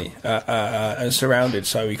 isn't he? And surrounded,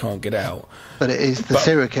 so he can't get out. But it is the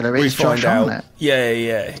serial killer is Josh Hartnett.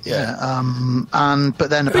 Yeah. But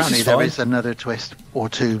then apparently there is another twist or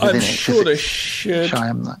two within it. I'm sure there should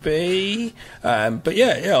be. But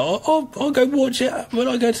yeah, I'll go watch it when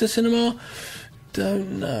I go to the cinema.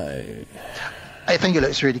 Don't know. I think it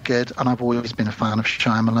looks really good, and I've always been a fan of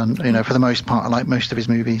Shyamalan. You know, for the most part, I like most of his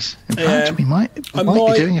movies. In fact, we might be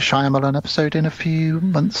doing a Shyamalan episode in a few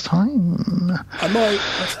months' time. I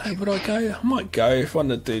might go if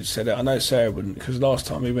one of the dudes said it. I know Sarah wouldn't, because last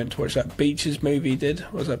time we went to watch that Beaches movie he did.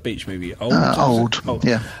 What was that Beach movie? Old.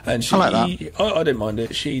 Yeah. And I like that. I didn't mind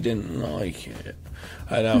it. She didn't like it.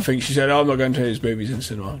 And I think she said, I'm not going to his movies in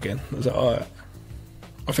cinema again. I was like, all right.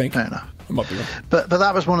 I think. Fair enough. I might be wrong. But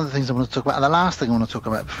that was one of the things I want to talk about. And the last thing I want to talk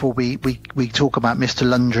about before we talk about Mr.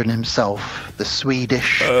 Lundgren himself, the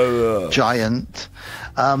Swedish giant,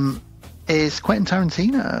 is Quentin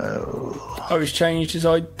Tarantino. Oh, he's changed his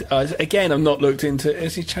idea. Again, I've not looked into it.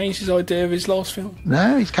 Has he changed his idea of his last film?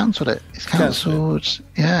 No, he's cancelled it. He's cancelled.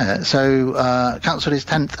 Yeah, so cancelled his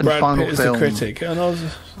 10th and final Pitt film. Brad Pitt is the critic. And I was...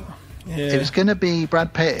 Yeah. It was going to be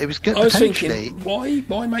Brad Pitt. It was good. I was thinking,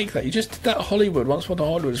 why make that? You just did that at Hollywood. Once upon a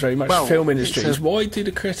Hollywood was very much film industries. Why do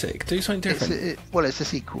the critic? Do something different. It's a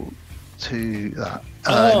sequel to that.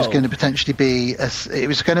 It was going to potentially be. It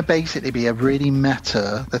was going to basically be a really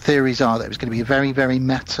meta. The theories are that it was going to be a very, very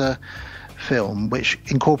meta film, which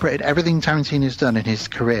incorporated everything Tarantino's done in his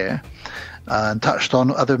career. And touched on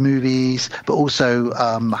other movies, but also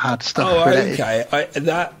had stuff related. Okay,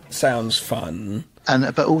 that sounds fun.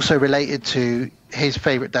 But also related to his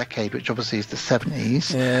favourite decade, which obviously is the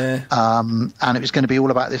 70s. Yeah. And it was going to be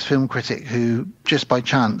all about this film critic who, just by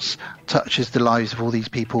chance, touches the lives of all these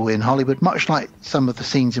people in Hollywood, much like some of the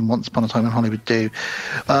scenes in Once Upon a Time in Hollywood do.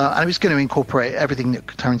 And it was going to incorporate everything that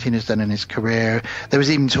Tarantino's done in his career. There was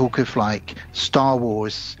even talk of, like, Star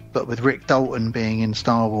Wars, but with Rick Dalton being in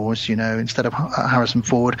Star Wars, you know, instead of Harrison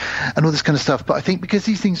Ford, and all this kind of stuff. But I think because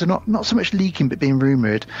these things are not so much leaking but being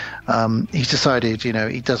rumoured, he's decided, you know,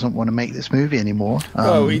 he doesn't want to make this movie anymore.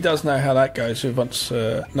 Well, he does know how that goes.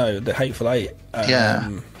 The Hateful Eight.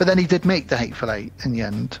 But then he did make The Hateful Eight in the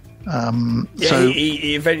end.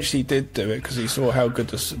 He eventually did do it because he saw how good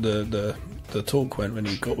the talk went when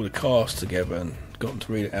he got all the cast together and got them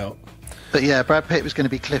to read it out. But yeah, Brad Pitt was going to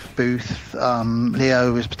be Cliff Booth.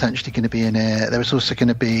 Leo was potentially going to be in it. There was also going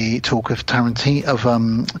to be talk of Travolta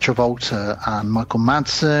and Michael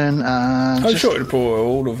Madsen. I'm sure it'd brought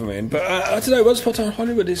all of them in. But I don't know. Once Upon a Time in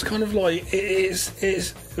Hollywood is kind of like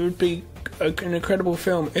it would be an incredible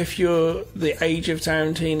film if you're the age of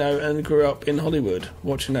Tarantino and grew up in Hollywood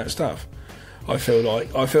watching that stuff. I feel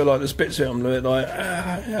like there's bits of it I'm like,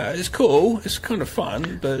 yeah, it's cool. It's kind of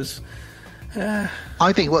fun, but it's.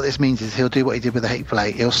 I think what this means is he'll do what he did with The Hateful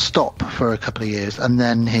Eight. He'll stop for a couple of years, and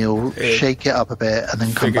then he'll shake it up a bit, and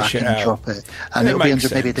then come back and drop it. And it'll be under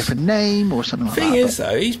maybe a different name or something like that. The thing is,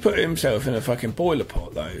 though, he's put himself in a fucking boiler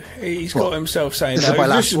pot, though. He's got himself saying, this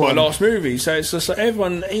is my last movie. So it's just like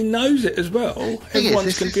everyone, he knows it as well.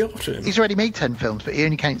 Everyone's going to be after him. He's already made 10 films, but he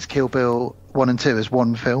only counts Kill Bill 1 and 2 as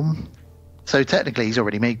one film. So technically, he's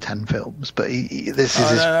already made 10 films, but this is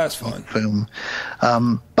his film.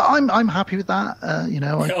 But I'm happy with that.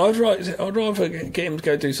 I'd rather get him to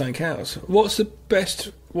go do something else. What's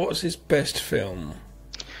his best film?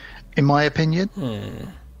 In my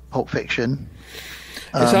opinion, Pulp Fiction.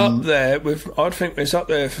 It's up there with. I'd think it's up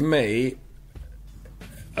there for me.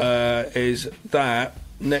 Is that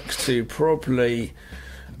next to probably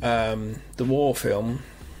the war film?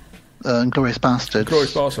 Inglourious Basterds.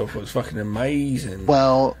 Inglourious Basterds was fucking amazing.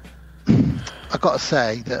 Well, I've got to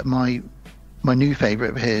say that my new favourite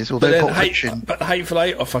of his, although Pulp Fiction... But The Hateful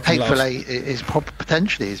Eight I fucking love. Hateful Eight is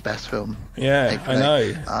potentially his best film. Yeah, I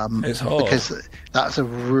know. It's hard. Because that's a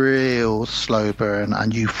real slow burn,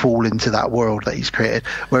 and you fall into that world that he's created.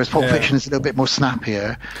 Whereas Pulp Fiction is a little bit more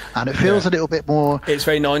snappier, and it feels a little bit more... It's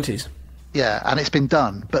very 90s. Yeah, and it's been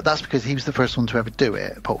done, but that's because he was the first one to ever do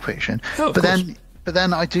it, Pulp Fiction. Oh, But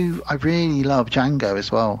then I really love Django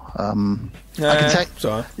as well. I can say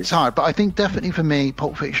it's hard, but I think definitely for me,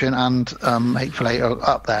 Pulp Fiction and Hateful Eight are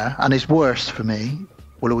up there. And his worst for me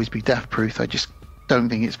will always be Death Proof. I just don't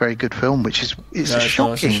think it's a very good film, which is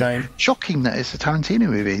shocking. Shocking that it's a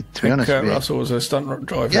Tarantino movie, to be honest with you. Kurt Russell was a stunt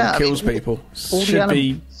driver and kills people. Should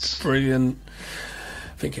be brilliant.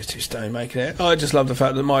 I think it's too stone making it. I just love the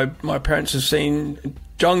fact that my parents have seen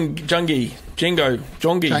Django.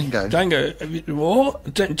 What?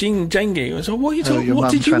 Django. So what are you talking?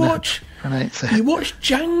 What did you watch? You watched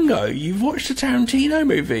Django. You've watched a Tarantino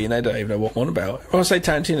movie, and they don't even know what one about. When I say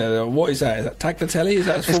Tarantino, what is that? Is that Tagliatelle? Is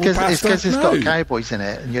that full pasta? It's because it's got cowboys in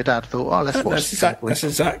it, and your dad thought, "Oh, let's watch Cowboys." That's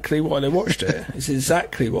exactly why they watched it. It's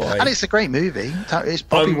exactly why. And it's a great movie. It's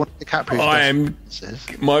probably one of the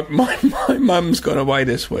DiCaprio's My mum's gone away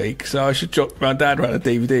this week, so I should drop my dad around a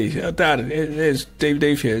DVD. Dad, here's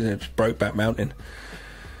DVD for you. It's Brokeback Mountain.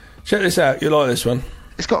 Check this out. You like this one?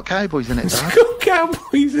 It's got cowboys in it, Dad. It's got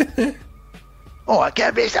cowboys in it. Oh, I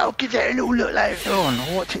get this. I'll give it a little look later on.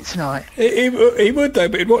 I'll watch it tonight. He would though,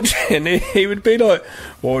 but he'd watch it and he would be like,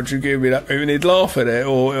 "Why would you give me that?" And he'd laugh at it,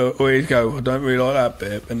 or he'd go, "I don't really like that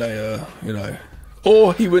bit," and they,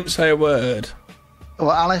 or he wouldn't say a word.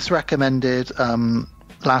 Well, Alice recommended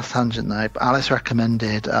last tangent now. But Alice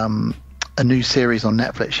recommended a new series on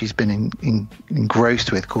Netflix she's been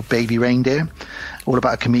engrossed with called Baby Reindeer, all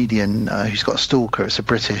about a comedian who's got a stalker. It's a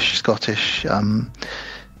British Scottish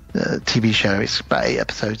TV show. It's about 8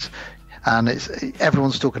 episodes, and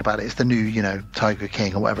everyone's talking about it. It's the new Tiger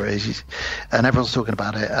King or whatever it is, and everyone's talking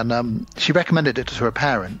about it. And she recommended it to her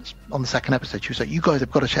parents. On the second episode, she was like, "You guys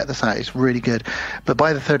have got to check this out. It's really good." But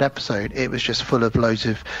by the third episode, it was just full of loads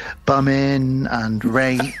of bumming and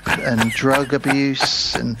rape and drug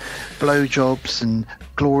abuse and blowjobs and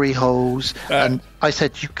glory holes. And I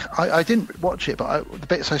said, I didn't watch it, but the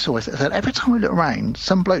bits I saw, I said, every time we look around,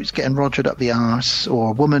 some bloke's getting rogered up the arse,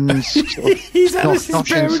 or a woman's sort of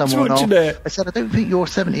knocking someone off. I said, I don't think your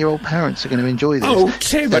 70-year-old parents are going to enjoy this. Oh,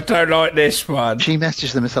 Tim, I don't like this one. She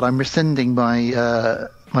messaged them and said, I'm rescinding my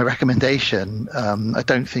recommendation. I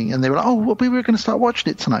don't think, and they were like, "Oh, well, we were going to start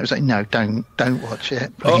watching it tonight." I was like, "No, don't watch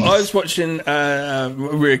it." Please. I was watching.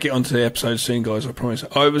 We'll get onto the episode soon, guys. I promise.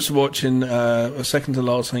 I was watching a second to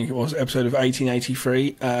last, I think it was, episode of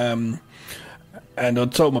 1883. And I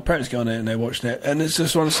told my parents to go on it, and they're watching it. And it's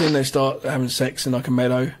just one scene they start having sex in like a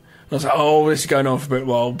meadow. And I was like, "Oh, this is going on for a bit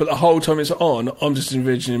while." But the whole time it's on, I'm just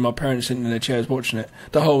envisioning my parents sitting in their chairs watching it.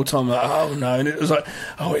 The whole time, like, "Oh no!" And it was like,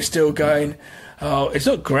 "Oh, it's still going." Oh, it's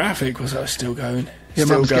not graphic, was that still going? Your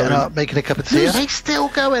mum's getting up, making a cup of tea. Are they still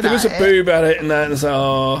going? There was a boob at it and that, and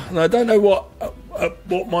so, and I don't know what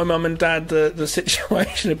my mum and dad the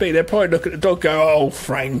situation would be. They'd probably look at the dog, go, "Oh,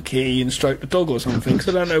 Frankie," and stroke the dog or something.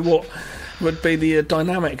 Because I don't know what would be the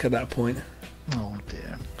dynamic at that point. Oh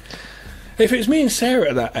dear. If it was me and Sarah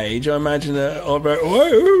at that age, I imagine that I'd go,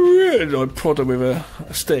 "Oh," and I'd prod her with a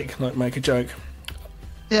stick, like make a joke.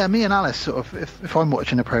 Yeah, me and Alice, sort of, if I'm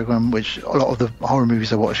watching a programme, which a lot of the horror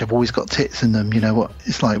movies I watch have always got tits in them, you know what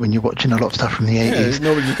it's like when you're watching a lot of stuff from the 80s. Yeah,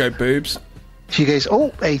 normally you go boobs. she goes,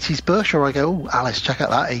 "Oh, 80s bush," or I go, "Oh, Alice, check out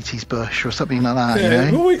that 80s bush," or something like that. Yeah,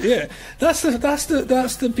 you know? well, yeah. That's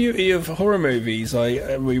the beauty of horror movies.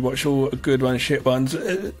 We watch all good ones, shit ones.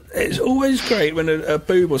 It's always great when a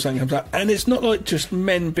boob or something comes out, and it's not like just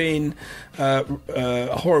men being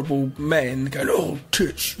horrible men going, "Oh,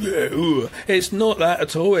 tits, yeah." Ooh. It's not that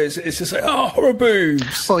at all. It's just like, "Oh, horror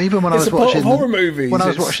boobs." Well, even when it's I was watching horror movies, when I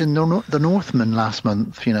was watching The Northman last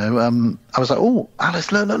month, you know, I was like, "Oh,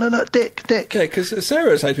 Alice, look, dick." Yeah, because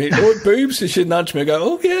Sarah said to me, "Oh, boobs," and she'd nudge me and go,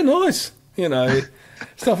 "Oh, yeah, nice." You know,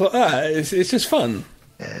 stuff like that. It's just fun.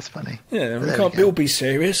 Yeah, it's funny. Yeah, we can't all be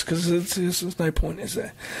serious because there's no point, is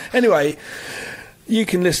there? Anyway, you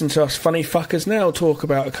can listen to us funny fuckers now talk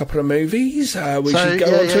about a couple of movies. We should go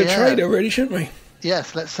on to a trailer, really, shouldn't we?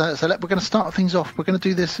 Yes, let's. We're going to start things off. We're going to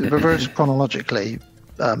do this reverse chronologically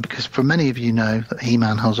because, for many of you know, that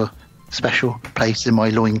He-Man has a special place in my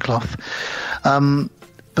loincloth.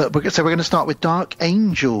 But we're going to start with Dark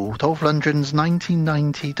Angel, Dolph Lundgren's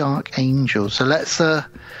 1990 Dark Angel. So let's go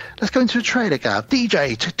into a trailer, Gav.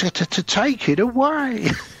 DJ, to take it away.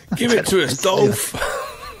 Give it to us, Dolph.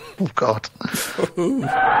 Oh, God.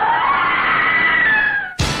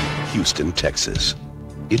 Houston, Texas.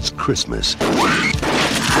 It's Christmas.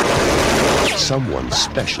 Someone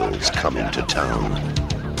special is coming to town.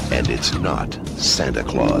 And it's not Santa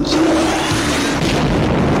Claus.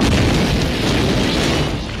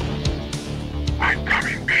 I'm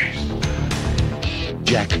coming, Beast.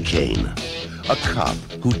 Jack Kane, a cop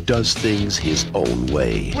who does things his own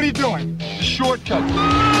way. What are you doing? Shortcut.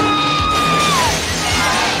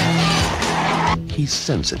 He's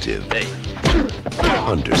sensitive,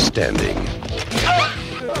 understanding,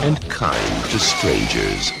 and kind to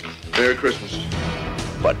strangers. Merry Christmas.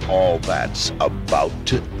 But all that's about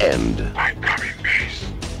to end. I'm coming, Beast.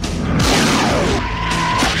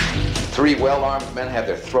 3 well-armed men have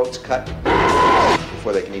their throats cut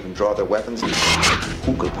before they can even draw their weapons.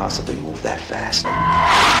 Who could possibly move that fast?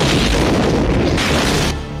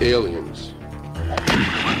 Aliens.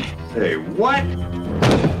 Hey, what?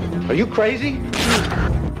 Are you crazy?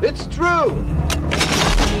 It's true.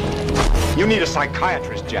 You need a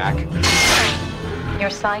psychiatrist, Jack. Your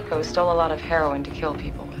psycho stole a lot of heroin to kill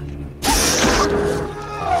people with.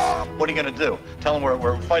 What are you gonna do? Tell them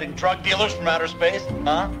we're fighting drug dealers from outer space?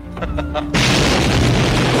 Huh?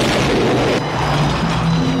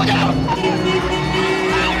 Look out!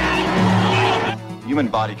 Human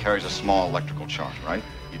body carries a small electrical charge, right?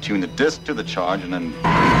 You tune the disc to the charge and then...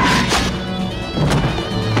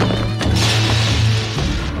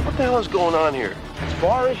 What the hell is going on here? As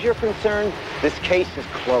far as you're concerned, this case is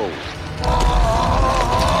closed.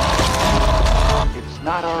 It's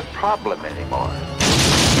not our problem anymore.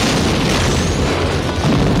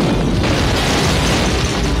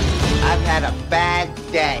 I've had a bad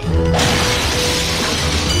day.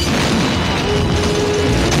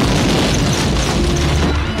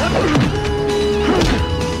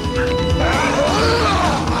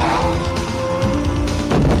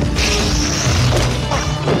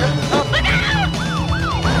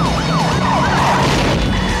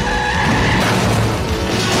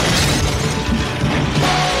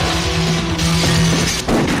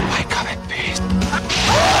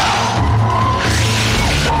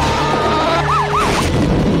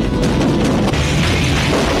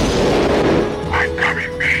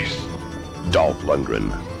 Dolph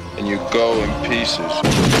Lundgren. And you go in pieces.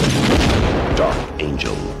 Dark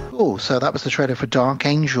Angel. Oh, so that was the trailer for Dark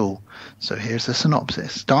Angel. So here's the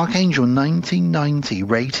synopsis. Dark Angel 1990,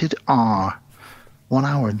 rated R. 1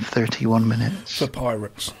 hour and 31 minutes. For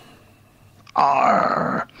pirates.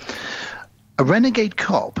 R. A renegade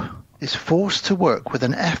cop is forced to work with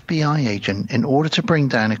an FBI agent in order to bring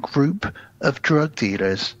down a group of drug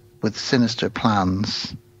dealers with sinister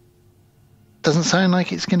plans. Doesn't sound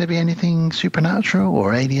like it's going to be anything supernatural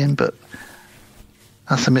or alien, but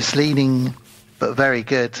that's a misleading but very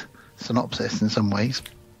good synopsis in some ways.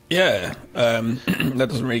 Yeah, that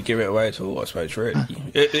doesn't really give it away at all, I suppose, really.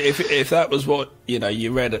 If that was what,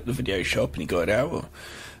 you read at the video shop and you got it out, or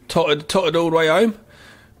totted all the way home,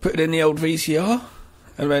 put it in the old VCR,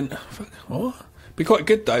 and went, fuck, what? Be quite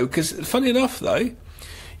good, though, because funny enough, though,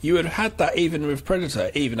 you would have had that even with Predator,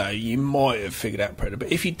 even though you might have figured out Predator.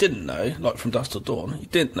 But if you didn't know, like from Dusk Till Dawn, you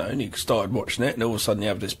didn't know, and you started watching it, and all of a sudden you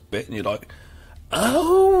have this bit, and you're like,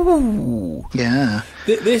 oh! Yeah.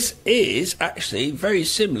 This is actually very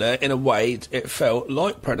similar in a way. It felt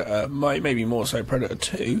like Predator, maybe more so Predator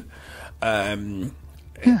 2. Yeah,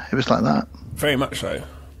 it was like that. Very much so.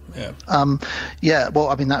 Yeah. Yeah, well,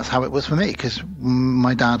 I mean, that's how it was for me, because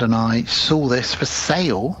my dad and I saw this for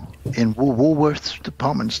sale in Woolworth's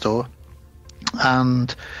department store,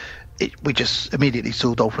 and we just immediately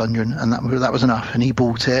saw Dolph Lundgren, and that was enough. And he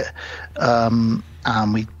bought it, and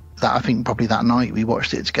I think probably that night we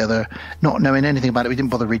watched it together, not knowing anything about it. We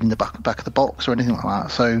didn't bother reading the back of the box or anything like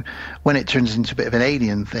that. So when it turns into a bit of an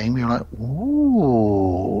Alien thing, we were like,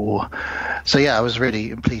 ooh. So yeah, I was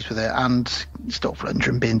really pleased with it. And it's Dolph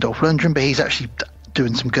Lundgren being Dolph Lundgren, but he's actually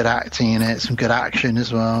doing some good acting in it, some good action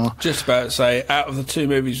as well. Just about to say, out of the two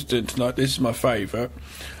movies we're doing tonight, this is my favourite.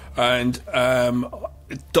 And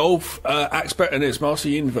Dolph acts better in his Master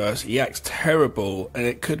Universe. He acts terrible, and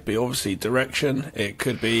it could be obviously direction. It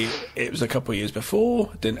could be it was a couple of years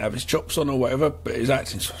before, didn't have his chops on or whatever, but his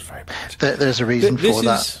acting's just very bad. There's a reason for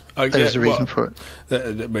that. There's a reason for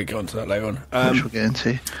it. We'll get on to that later on. Which we'll get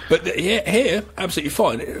into. But here, absolutely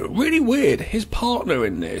fine. Really weird. His partner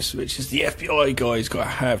in this, which is the FBI guy he's got to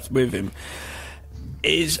have with him,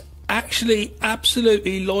 is actually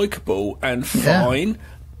absolutely likeable and fine,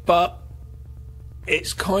 but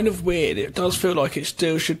it's kind of weird. It does feel like it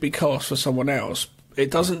still should be cast for someone else.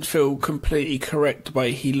 It doesn't feel completely correct the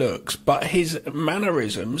way he looks, but his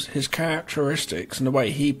mannerisms, his characteristics, and the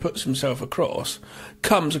way he puts himself across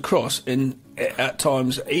comes across in at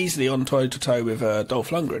times easily on toe-to-toe with Dolph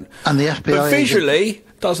Lundgren. And the FBI, but visually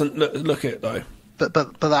doesn't look it though.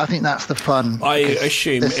 But I think that's the fun. I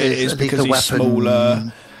assume it is because he's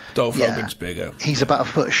smaller. Dolph Lundgren's bigger. He's about a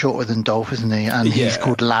foot shorter than Dolph, isn't he? And he's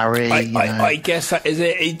called Larry. I guess that is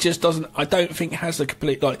it. He just doesn't. I don't think has the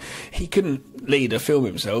complete he couldn't lead a film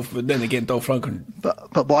himself. But then again, Dolph Lundgren.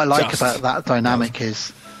 But what I like about that dynamic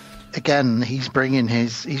is, again, he's bringing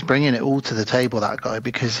it all to the table. That guy,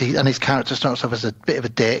 because his character starts off as a bit of a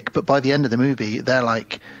dick, but by the end of the movie, they're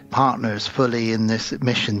like partners fully in this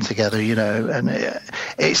mission together, and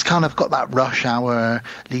it's kind of got that Rush Hour,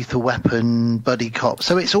 Lethal Weapon, buddy cop.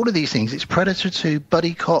 So it's all of these things. It's Predator 2,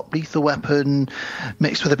 buddy cop, Lethal Weapon,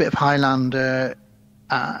 mixed with a bit of Highlander,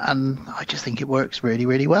 and I just think it works really,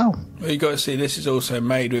 really well. Well, you got to see this is also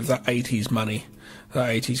made with that 80s money, that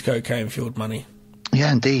 80s cocaine-fueled money.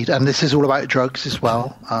 Yeah, indeed. And this is all about drugs as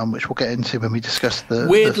well, which we'll get into when we discuss the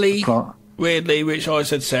plot. Weirdly, which I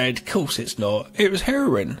said, of course it's not. It was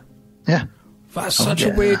heroin. Yeah. That's such a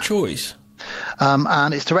weird choice.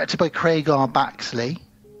 And it's directed by Craig R. Baxley,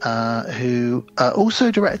 who also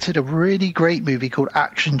directed a really great movie called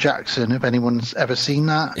Action Jackson, if anyone's ever seen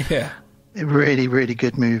that. Yeah. A really, really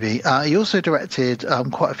good movie. He also directed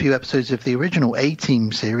quite a few episodes of the original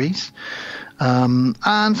A-Team series.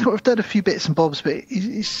 And sort of did a few bits and bobs, but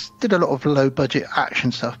he did a lot of low-budget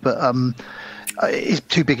action stuff. But his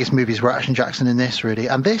two biggest movies were Action Jackson and this, really.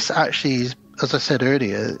 And this actually is, as I said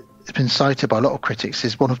earlier, it's been cited by a lot of critics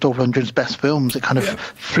as one of Dolph Lundgren's best films. It kind of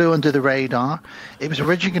flew under the radar. It was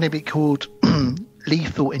originally going to be called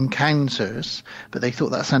Lethal Encounters, but they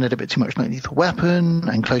thought that sounded a bit too much like Lethal Weapon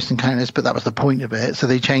and Close Encounters, but that was the point of it. So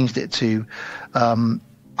they changed it to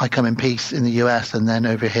I Come in Peace in the US, and then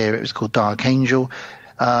over here it was called Dark Angel.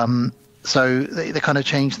 So they kind of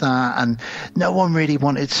changed that, and no one really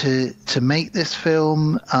wanted to make this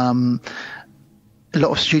film. A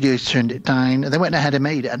lot of studios turned it down, and they went ahead and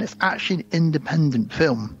made it, and it's actually an independent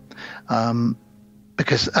film.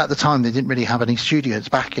 Because at the time they didn't really have any studios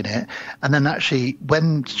backing it, and then actually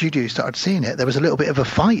when studios started seeing it, there was a little bit of a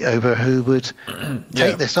fight over who would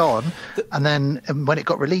take this on. And then when it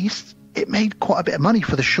got released, it made quite a bit of money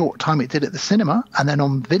for the short time it did at the cinema, and then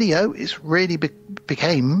on video it's really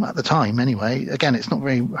became, at the time anyway, again it's not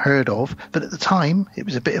very heard of, but at the time it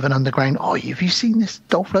was a bit of an underground, have you seen this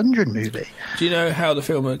Dolph Lundgren movie? Do you know how the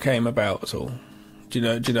film came about at all? Do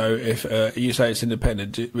you know if you say it's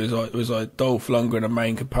independent? Was like Dolph Lundgren a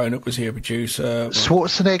main component? Was he a producer?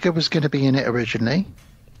 Schwarzenegger was going to be in it originally.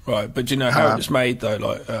 Right, but do you know how it was made though?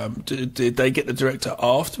 Like, did they get the director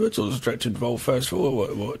afterwards, or was the director involved first of all?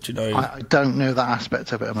 What do you know? I don't know that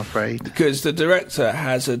aspect of it, I'm afraid. Because the director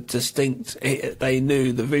has a distinct. They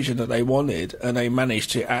knew the vision that they wanted, and they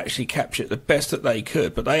managed to actually capture it the best that they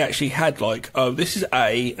could. But they actually had this is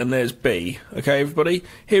A and there's B. Okay, everybody,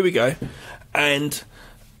 here we go. And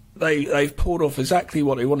they've pulled off exactly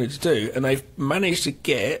what they wanted to do, and they've managed to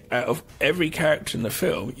get out of every character in the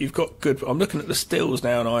film. You've got good. I'm looking at the stills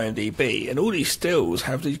now on IMDb, and all these stills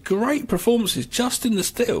have these great performances just in the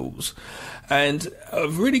stills, and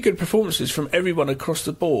really good performances from everyone across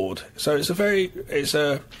the board. So it's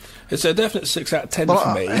a definite 6 out of 10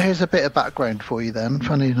 for me. Here's a bit of background for you then.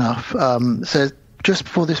 Funny enough, so just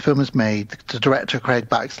before this film was made, the director Craig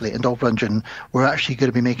Baxley and Dolph Lundgren were actually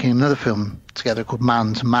going to be making another film together called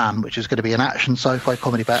Man to Man, which is going to be an action sci-fi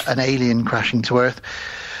comedy about an alien crashing to Earth.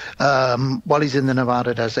 While he's in the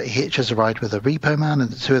Nevada desert, he hitches a ride with a repo man, and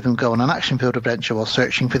the two of them go on an action-filled adventure while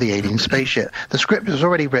searching for the alien spaceship. The script was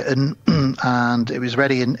already written, and it was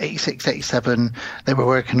ready in 86, 87. They were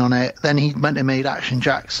working on it. Then he went and made Action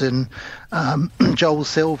Jackson. Joel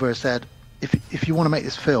Silver said, if you want to make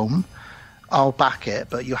this film, I'll back it,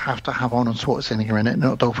 but you have to have Arnold Schwarzenegger in it,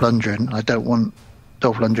 not Dolph Lundgren. I don't want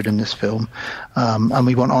Dolph Lundgren in this film. And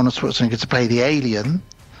we want Arnold Schwarzenegger to play the alien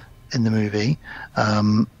in the movie.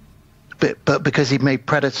 But because he made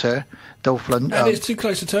Predator, Dolph Lundgren... And it's too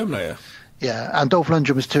close to Terminator. Yeah, and Dolph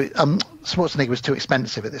Lundgren was too... Schwarzenegger was too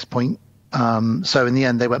expensive at this point. So in the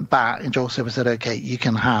end, they went back, and Joel Silver said, okay, you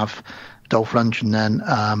can have Dolph Lundgren then.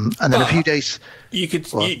 And then a few days... You could,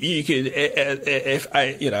 if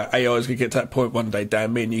AIs could get to that point one day,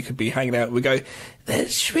 Dan, me and you could be hanging out, we go,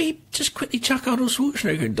 should we just quickly chuck Arnold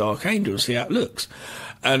Schwarzenegger in Dark Angel and see how it looks?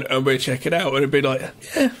 And we'd check it out, and it'd be like,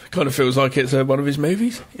 yeah, it kind of feels like it's one of his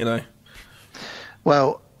movies, you know.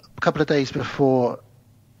 Well, a couple of days before,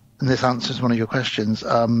 and this answers one of your questions,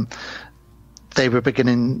 they were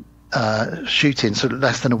beginning shooting, so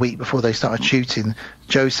less than a week before they started shooting.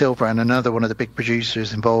 Joe Silver and another one of the big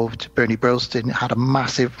producers involved, Bernie Brillstein, had a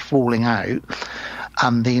massive falling out,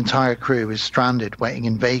 and the entire crew was stranded waiting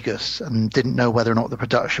in Vegas and didn't know whether or not the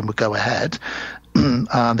production would go ahead.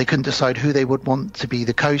 They couldn't decide who they would want to be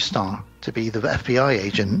the co-star, to be the FBI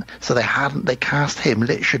agent, so they cast him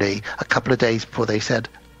literally a couple of days before they said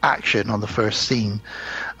action on the first scene,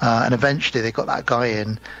 and eventually they got that guy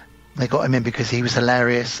in. They got him in because he was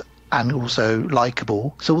hilarious and also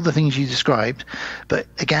likable, so all the things you described. But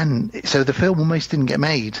again, so the film almost didn't get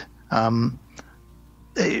made.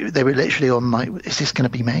 They were literally on like, is this going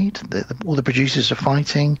to be made? All the producers are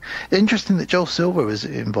fighting. Interesting that Joel Silver was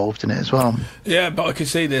involved in it as well. Yeah, but I could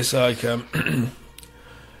see this like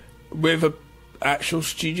with a actual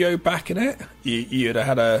studio backing it, you'd have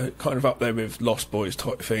had a kind of up there with Lost Boys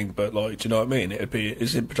type thing. But like, do you know what I mean?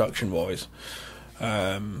 It's in production wise.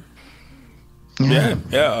 I'm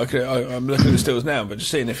looking at the stills now, but just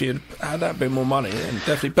seeing if you'd had that bit more money, then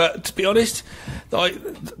definitely. But to be honest, like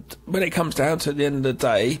when it comes down to it, at the end of the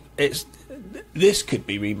day, this could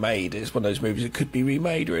be remade. It's one of those movies that could be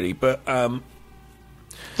remade, really. But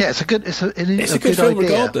it's a good film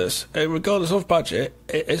idea. regardless of budget.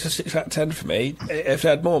 It's a 6 out of 10 for me. If they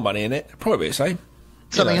had more money in it, it'd probably be the same.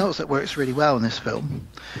 Something else that works really well in this film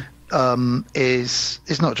is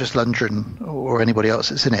not just Lundgren or anybody else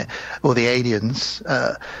that's in it, or the aliens.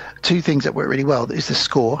 Two things that work really well is the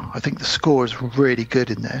score. I think the score is really good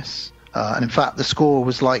in this. And in fact, the score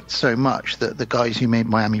was liked so much that the guys who made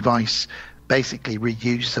Miami Vice basically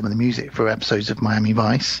reused some of the music for episodes of Miami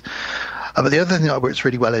Vice. But the other thing that works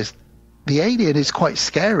really well is the alien is quite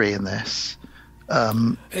scary in this. I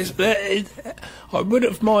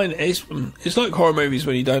wouldn't mind. It's like horror movies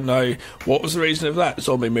when you don't know what was the reason of that.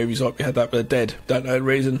 Zombie movies, like we had that with The Dead, don't know the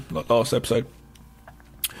reason, like last episode.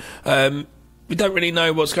 We don't really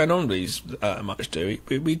know what's going on with these much, do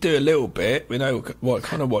we? We do a little bit. We know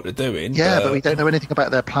what they're doing. Yeah, but we don't know anything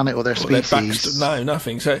about their planet or their species. No,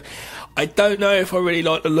 nothing. So I don't know if I really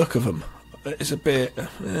like the look of them. It's a bit...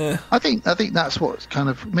 I think that's what's kind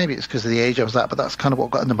of... Maybe it's because of the age I was at, but that's kind of what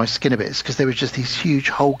got under my skin a bit. It's because they were just these huge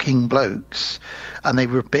hulking blokes, and they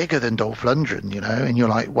were bigger than Dolph Lundgren, you know, and you're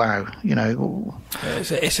like, wow, you know...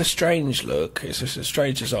 It's a strange look. It's just a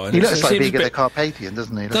strange design. He looks like Vigo the Carpathian,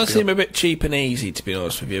 doesn't he? It does seem a bit cheap and easy, to be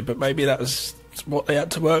honest with you, but maybe that was what they had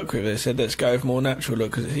to work with. They said, let's go with more natural look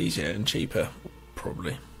because it's easier and cheaper,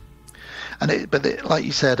 probably. But like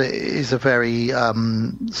you said, it is a very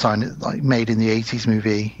made in the 80s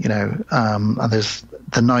movie, you know, and there's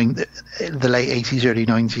the late 80s, early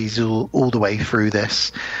 90s all the way through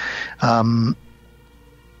this. But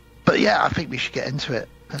yeah, I think we should get into it.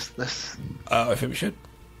 I think we should.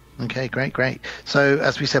 Okay, great. So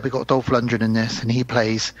as we said, we got Dolph Lundgren in this, and he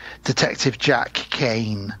plays Detective Jack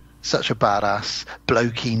Kane. Such a badass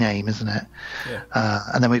blokey name, isn't it? Yeah.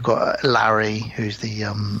 And then we've got Larry, who's the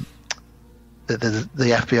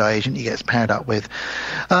FBI agent he gets paired up with.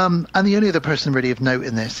 And the only other person really of note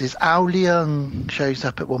in this is Ao Leung shows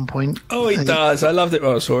up at one point. Oh, he does. I loved it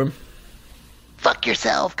when I saw him. Fuck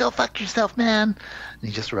yourself. Go fuck yourself, man. And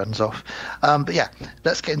he just runs off. But yeah,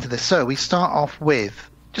 let's get into this. So we start off with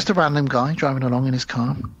just a random guy driving along in his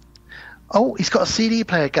car. Oh, he's got a CD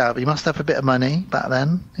player, Gab. He must have a bit of money back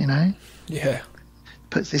then, you know? Yeah.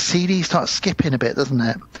 Puts his CD, starts skipping a bit, doesn't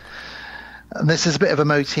it? And this is a bit of a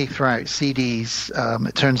motif throughout. CDs,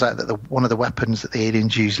 it turns out that one of the weapons that the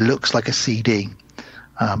aliens use looks like a CD.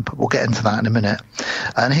 But we'll get into that in a minute.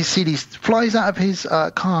 And his CD flies out of his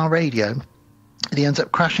car radio, and he ends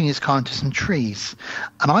up crashing his car into some trees.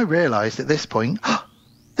 And I realised at this point,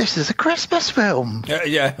 this is a Christmas film.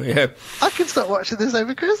 Yeah. I can start watching this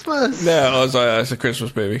over Christmas. No, I was like, it's a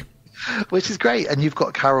Christmas movie. Which is great. And you've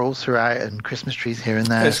got carols throughout and Christmas trees here and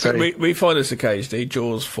there. So we find this occasionally.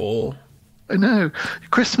 Jaws 4. I know.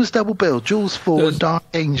 Christmas double bill. Jaws 4 and Dark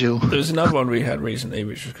Angel. There's another one we had recently,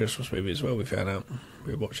 which was a Christmas movie as well. We found out.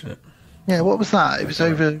 We were watching it. Yeah, what was that? It was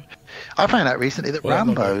over... I found out recently that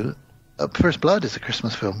Rambo... First Blood is a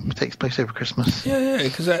Christmas film. It takes place over Christmas. Yeah,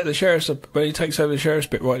 because the sheriff's, when he takes over the sheriff's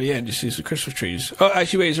bit right at the end, you see the Christmas trees. Oh,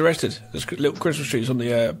 actually, when he's arrested, there's little Christmas trees on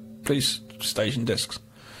the police station desks.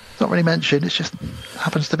 It's not really mentioned. It just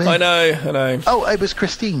happens to be. I know. Oh, it was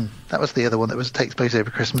Christine. That was the other one that takes place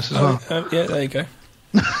over Christmas as well. Yeah, there you go.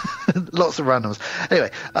 Lots of randoms.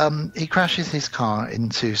 Anyway, he crashes his car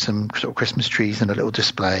into some sort of Christmas trees and a little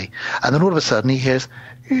display, and then all of a sudden he hears,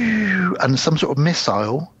 and some sort of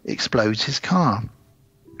missile explodes his car.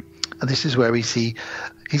 And this is where we see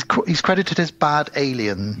he's credited as Bad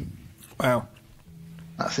Alien. Wow.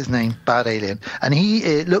 That's his name, Bad Alien. And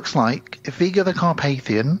it looks like if Viggo the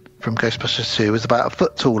Carpathian from Ghostbusters 2 was about a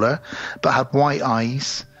foot taller, but had white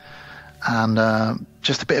eyes and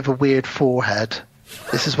just a bit of a weird forehead.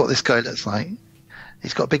 This is what this guy looks like.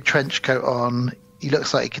 He's got a big trench coat on. He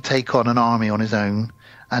looks like he could take on an army on his own.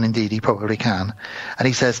 And indeed, he probably can. And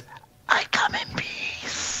he says, I come in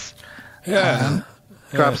peace. Yeah.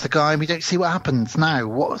 Grabs the guy, and we don't see what happens. Now,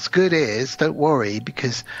 what's good is, don't worry,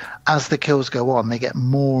 because as the kills go on, they get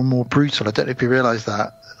more and more brutal. I don't know if you realise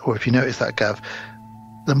that, or if you notice that, Gav.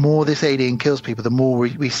 The more this alien kills people, the more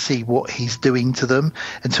we see what he's doing to them,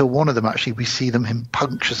 until one of them, actually, we see him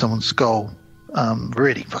puncture someone's skull.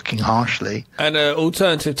 Really fucking harshly. And an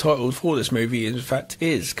alternative title for this movie, in fact,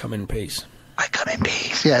 is Come in Peace. I Come in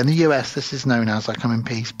Peace. Yeah, in the US, this is known as I Come in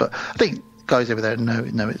Peace, but I think guys over there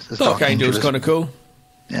know it's Dark Angel's kind of cool.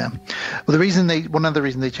 Yeah. Well, one of the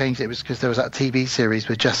reasons they changed it was because there was that TV series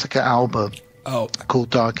with Jessica Alba called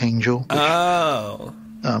Dark Angel,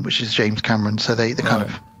 which is James Cameron. So they kind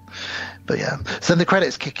of... But yeah. So then the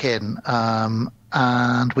credits kick in,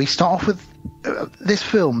 and we start off with... this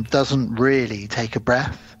film doesn't really take a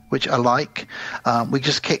breath, which I like. We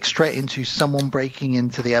just kick straight into someone breaking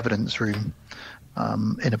into the evidence room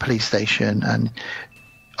in a police station, and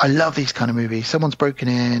I love these kind of movies. Someone's broken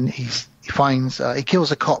in, he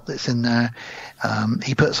kills a cop that's in there,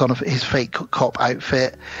 he puts on his fake cop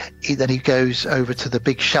outfit, then he goes over to the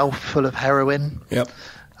big shelf full of heroin,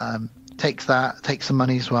 takes some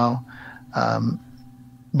money as well.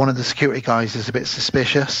 One of the security guys is a bit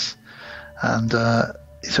suspicious, and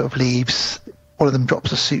he sort of leaves. One of them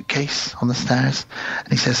drops a suitcase on the stairs,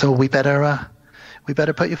 and he says, we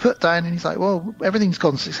better put your foot down. And he's like, well, everything's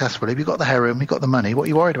gone successfully. We've got the heroin, we've got the money. What are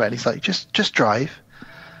you worried about? And he's like, just drive.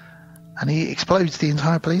 And he explodes the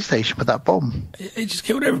entire police station with that bomb. He just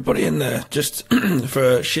killed everybody in there, just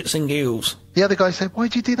for shits and giggles. The other guy said,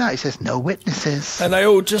 why'd you do that? He says, no witnesses. And they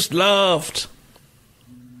all just laughed.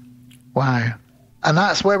 Wow. And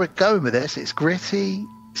that's where we're going with this. It's gritty.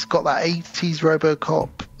 It's got that 80s RoboCop,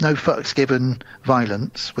 no fucks given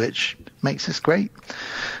violence, which makes this great.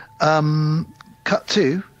 Cut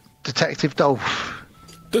to Detective Dolph.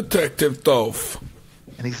 Detective Dolph.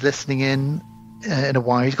 And he's listening in a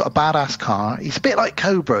wire. He's got a badass car. He's a bit like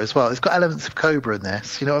Cobra as well. It's got elements of Cobra in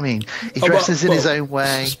this. You know what I mean? He dresses in his own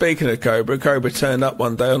way. Speaking of Cobra turned up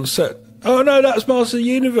one day on the set. Oh no, that's Master of the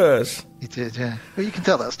Universe. He did, yeah. Well, you can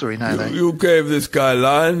tell that story now, though. You gave this guy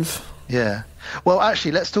lines. Yeah. Well,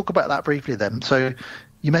 actually, let's talk about that briefly then. So,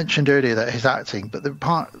 you mentioned earlier that his acting, but the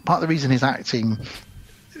part of the reason his acting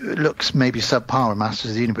looks maybe subpar in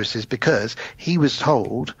Masters of the Universe is because he was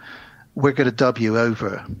told, we're going to dub you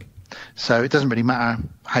over. So it doesn't really matter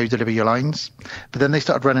how you deliver your lines. But then they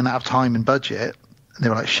started running out of time and budget, and they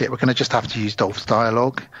were like, shit, we're going to just have to use Dolph's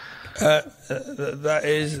dialogue. That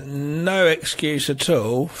is no excuse at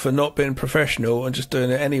all for not being professional and just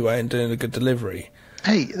doing it anyway and doing a good delivery.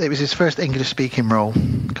 Hey, it was his first English-speaking role.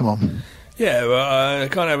 Come on. Yeah, well, I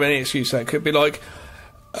can't have any excuse. That could be like,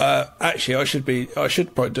 actually, I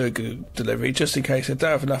should probably do a good delivery just in case they don't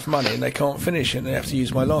have enough money and they can't finish it and they have to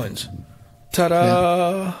use my lines.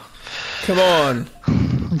 Ta-da! Yeah. Come on.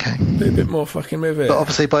 Okay. Be a bit more fucking movie. But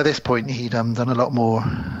obviously, by this point, he'd done a lot more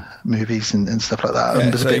movies and stuff like that.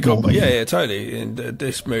 Yeah, so totally. And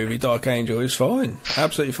this movie, Dark Angel, is fine.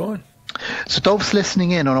 Absolutely fine. So Dolph's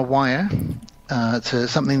listening in on a wire to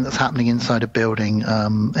something that's happening inside a building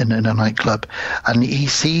in a nightclub, and he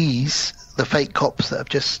sees the fake cops that have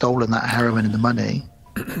just stolen that heroin and the money.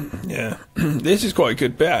 Yeah, this is quite a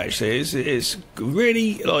good bit actually. It's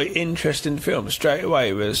really like interesting film straight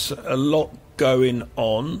away. There's a lot going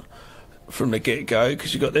on from the get-go,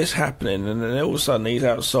 because you've got this happening, and then all of a sudden he's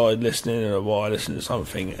outside listening in a wire, listening to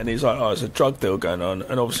something, and he's like, oh, there's a drug deal going on,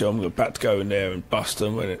 and obviously I'm about to go in there and bust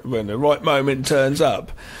them when the right moment turns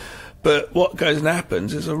up. But what goes and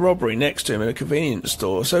happens is a robbery next to him in a convenience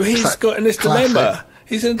store, so he's got in this dilemma.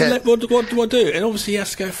 He's in a what do I do? And obviously he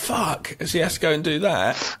has to go, fuck, as he has to go and do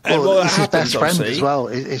that. And well, what it's happens, his best friend as well,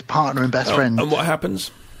 his partner and best friend. And what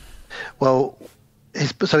happens? Well,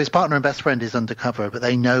 his partner and best friend is undercover, but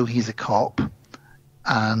they know he's a cop,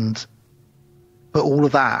 but all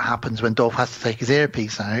of that happens when Dolph has to take his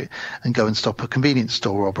earpiece out and go and stop a convenience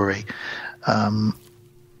store robbery.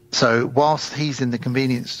 So whilst he's in the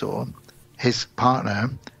convenience store, his partner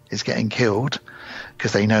is getting killed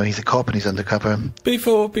because they know he's a cop and he's undercover.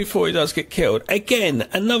 Before he does get killed, again,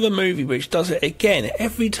 another movie which does it again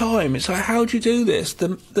every time. It's like, how do you do this?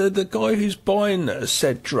 The guy who's buying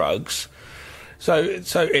said drugs, so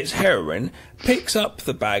it's heroin, picks up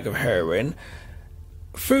the bag of heroin,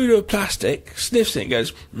 through the plastic, sniffs it, and goes,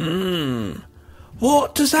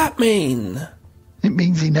 what does that mean? It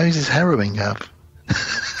means he knows his heroin, Gav.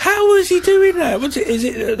 How is he doing that? Is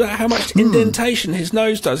it how much indentation his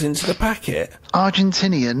nose does into the packet?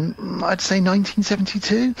 Argentinian, I'd say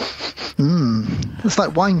 1972. It's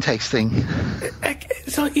like wine tasting.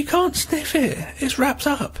 It's like you can't sniff it. It's wrapped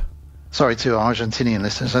up. Sorry to our Argentinian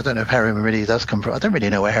listeners. I don't know if heroin really does come from. I don't really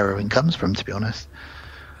know where heroin comes from, to be honest.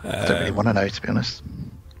 I don't really want to know, to be honest.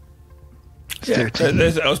 I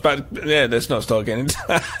was about to, let's not start getting into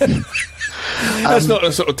that. That's not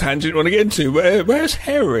a sort of tangent you want to get into. Where's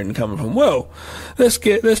heroin coming from? Well, let's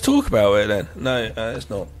talk about it then. No,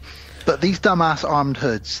 it's not. But these dumbass armed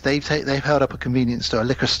hoods, they've held up a convenience store, a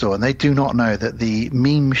liquor store, and they do not know that the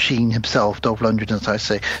meme machine himself, Dolph Lundgren, as I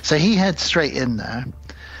say. So he heads straight in there.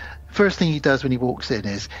 First thing he does when he walks in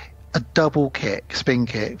is a double kick, spin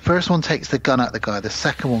kick. First one takes the gun at the guy, the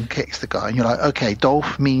second one kicks the guy, and you're like, okay,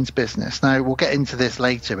 Dolph means business. Now, we'll get into this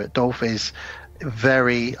later, but Dolph is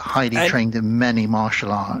very highly trained in many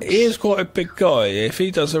martial arts. He is quite a big guy. If he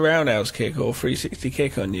does a roundhouse kick or 360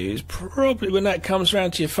 kick on you, it's probably, when that comes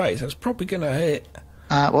round to your face, that's probably going to hit.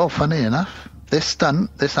 Well, funny enough, this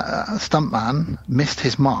stuntman missed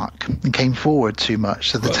his mark and came forward too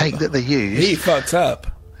much, so the take that they used... He fucked up.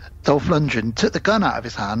 Dolph Lundgren took the gun out of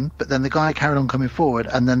his hand, but then the guy carried on coming forward,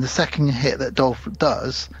 and then the second hit that Dolph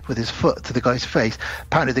does with his foot to the guy's face,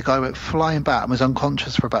 apparently the guy went flying back and was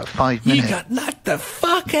unconscious for about 5 minutes. You got knocked the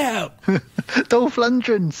fuck out! Dolph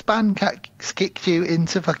Lundgren kicked you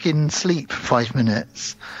into fucking sleep for 5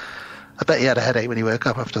 minutes. I bet he had a headache when he woke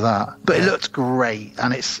up after that. But it looked great,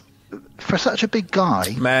 and it's... For such a big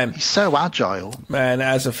guy, man, he's so agile. Man,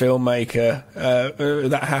 as a filmmaker,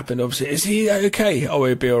 that happened, obviously. Is he okay? Oh,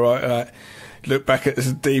 he'll be all right. Look back at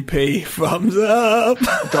this DP, thumbs up.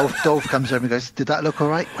 Dolph comes over and goes, did that look all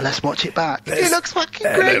right? Well, let's watch it back. It looks fucking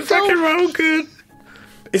great, it looks fucking real good.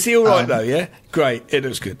 Is he all right, though, yeah? Great, it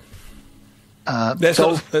looks good. Let's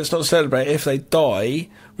not celebrate. If they die,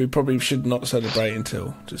 we probably should not celebrate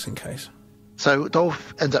until, just in case. So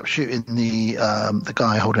Dolph ends up shooting the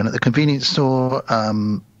guy holding at the convenience store,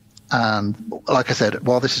 and like I said,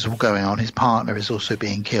 while this is all going on, his partner is also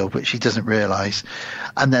being killed, which he doesn't realise.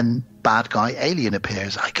 And then bad guy Alien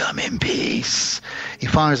appears. I come in peace. He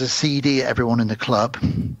fires a CD at everyone in the club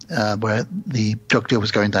where the drug deal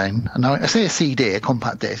was going down. And now I say a CD, a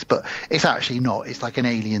compact disc, but it's actually not. It's like an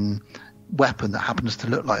alien weapon that happens to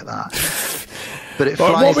look like that. But it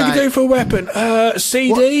flies what we can do for a weapon?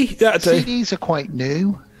 CD? CDs are quite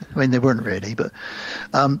new. I mean, they weren't really, but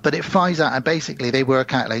it flies out, and basically they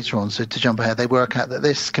work out later on. So to jump ahead, they work out that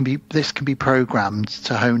this can be programmed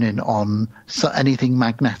to hone in on anything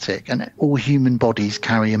magnetic, and all human bodies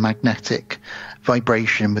carry a magnetic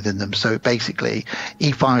vibration within them. So basically,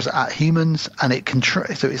 he fires it at humans, and it can.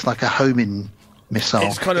 So it's like a homing missile.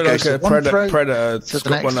 It's kind of like a predator. It's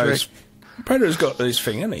got one of those. Predator's got this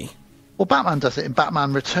thing, hasn't he? Well, Batman does it in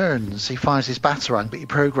Batman Returns. He fires his Batarang, but he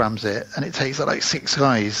programs it, and it takes like 6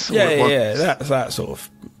 guys. Yeah, that's that sort of,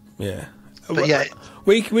 yeah. But yeah,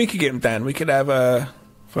 we could get them, Dan. We could have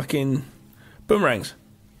fucking boomerangs.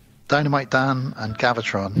 Dynamite Dan and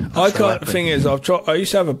Gavatron. I can't. The thing is, I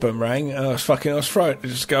used to have a boomerang, and I was throwing it to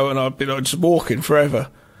just go, and I'd be like just walking forever,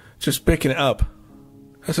 just picking it up.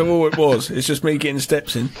 That's all it was. It's just me getting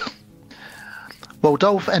steps in. Well,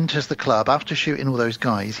 Dolph enters the club after shooting all those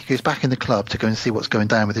guys. He goes back in the club to go and see what's going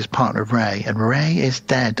down with his partner Ray, and Ray is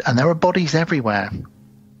dead, and there are bodies everywhere.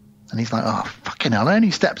 And he's like, oh, fucking hell, I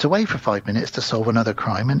only stepped away for 5 minutes to solve another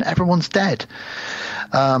crime, and everyone's dead.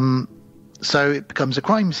 So it becomes a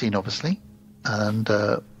crime scene, obviously, and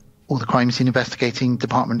all the crime scene investigating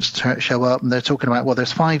departments show up, and they're talking about, well,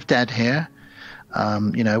 there's 5 dead here.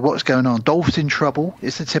 What's going on? Dolph's in trouble.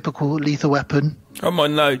 It's a typical Lethal Weapon. On my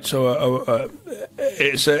notes,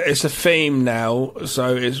 it's a theme now,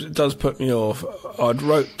 so it does put me off. I'd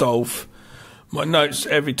wrote Dolph. My notes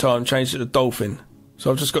every time changed it to Dolphin.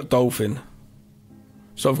 So I've just got Dolphin.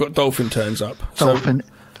 So I've got Dolphin turns up. Dolphin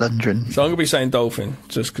Lundgren. So I'm going to be saying Dolphin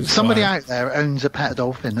just because somebody out there owns a pet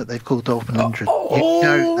dolphin that they've called Dolphin Lundgren.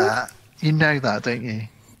 You know that, don't you?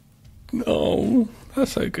 Oh,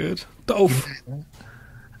 that's so good. Dolph.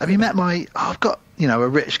 Have you met I've got, a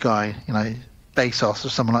rich guy, Bezos or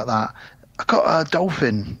someone like that. I've got a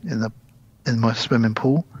dolphin in my swimming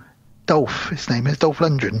pool. Dolph, his name is Dolph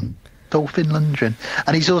Lundgren. Dolphin Lundgren.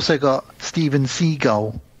 And he's also got Steven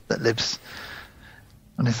Seagull that lives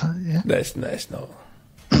on his side. Yeah? That's not.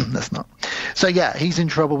 That's not. So, yeah, he's in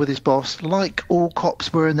trouble with his boss, like all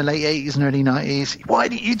cops were in the late 80s and early 90s. Why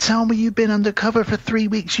didn't you tell me you've been undercover for 3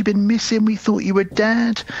 weeks? You've been missing. We thought you were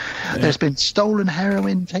dead. Yeah. There's been stolen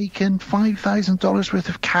heroin taken. $5,000 worth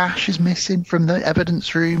of cash is missing from the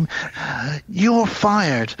evidence room. You're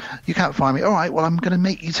fired. You can't fire me. All right, well, I'm going to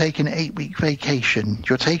make you take an 8-week vacation.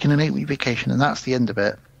 You're taking an 8-week vacation, and that's the end of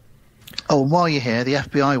it. Oh, and while you're here, the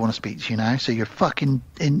FBI want to speak to you now, so you're fucking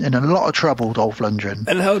in a lot of trouble, Dolph Lundgren.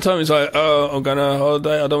 And the whole time he's like, oh, I'm going on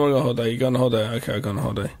holiday. I don't want to go on holiday. You're going on holiday. Okay, I'm going on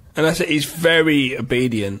holiday. And that's it. He's very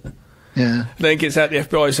obedient. Yeah. Then gets out, the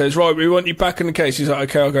FBI says, right, we want you back on the case. He's like,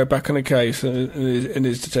 okay, I'll go back on the case. And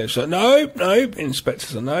his detective's like, no.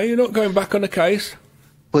 Inspector's like, no, you're not going back on the case.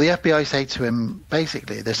 Well, the FBI say to him,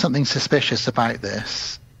 basically, there's something suspicious about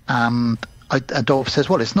this. And Dolph says,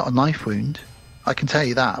 well, it's not a knife wound. I can tell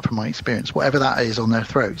you that from my experience. Whatever that is on their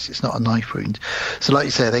throats, it's not a knife wound. So, like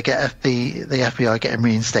you say, they get the FBI get him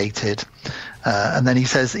reinstated, and then he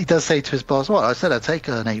does say to his boss, "Well, I said I'd take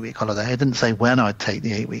an 8-week holiday. I didn't say when I'd take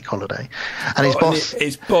the 8-week holiday." And his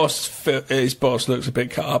boss looks a bit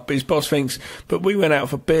cut up. His boss thinks, "But we went out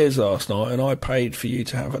for beers last night, and I paid for you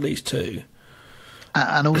to have at least 2."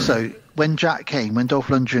 And also, when Dolph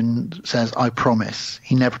Lundgren says, I promise,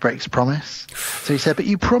 he never breaks a promise. So he said, but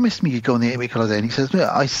you promised me you'd go on the 8-week holiday. And he says, yeah,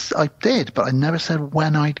 I did, but I never said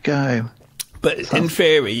when I'd go. But in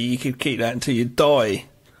theory, you could keep that until you die.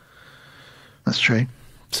 That's true.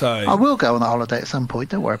 So I will go on that holiday at some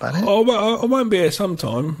point, don't worry about it. Oh, well, I won't be here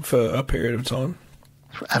sometime for a period of time.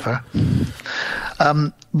 Forever.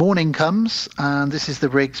 Morning comes, and this is the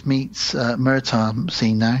Riggs meets Murtaugh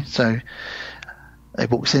scene now. So he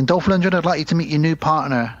walks in. Dolph Lundgren, I'd like you to meet your new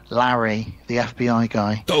partner, Larry, the FBI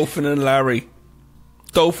guy. Dolphin and Larry.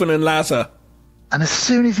 Dolphin and Lazar. And as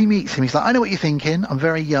soon as he meets him, he's like, I know what you're thinking. I'm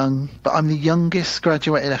very young, but I'm the youngest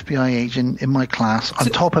graduated FBI agent in my class. I'm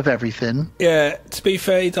top of everything. Yeah, to be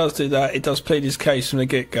fair, he does do that. He does plead his case from the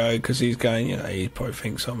get-go, because he's going, he probably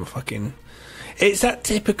thinks I'm a fucking... It's that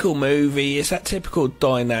typical movie, it's that typical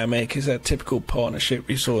dynamic, it's that typical partnership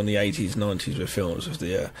we saw in the 80s, 90s with films of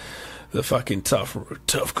the fucking tough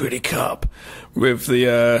gritty cop with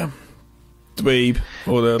the dweeb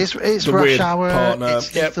or the it's the Rush weird Hour, partner.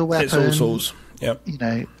 It's the weapon. It's all sorts. Yep.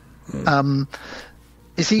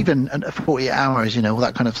 It's even 48 hours, all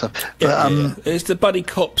that kind of stuff. But, it's the buddy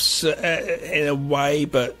cops in a way,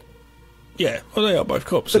 but yeah, well, they are both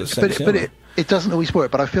cops. But it doesn't always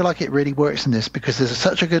work. But I feel like it really works in this because there's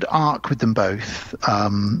such a good arc with them both.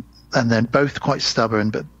 And then both quite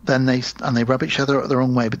stubborn, but then they rub each other up the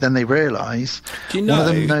wrong way. But then they realise one of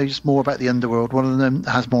them knows more about the underworld, one of them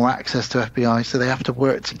has more access to FBI, so they have to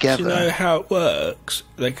work together. Do you know how it works?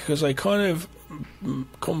 Because they kind of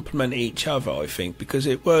complement each other, I think. Because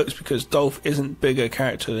it works because Dolph isn't bigger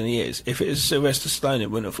character than he is. If it is Sylvester Stallone, it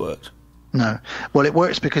wouldn't have worked. No. Well, it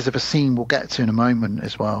works because of a scene we'll get to in a moment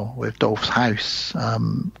as well with Dolph's house,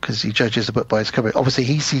 because he judges a book by its cover. Obviously,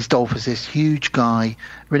 he sees Dolph as this huge guy,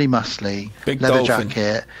 really muscly, big leather dolphin.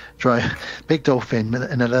 Jacket, big dolphin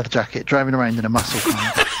in a leather jacket, driving around in a muscle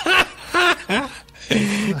car.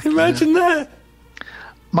 Imagine that.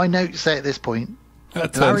 My notes say at this point,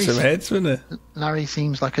 that turns some heads, wouldn't it? Larry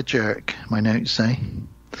seems like a jerk, my notes say.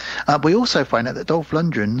 We also find out that Dolph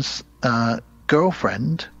Lundgren's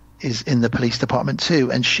girlfriend is in the police department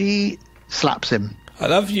too, and she slaps him. I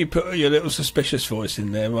love you put your little suspicious voice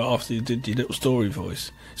in there after you did your little story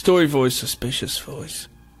voice. Story voice, suspicious voice.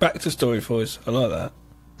 Back to story voice. I like that.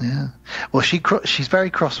 Yeah. Well, she's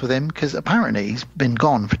very cross with him because apparently he's been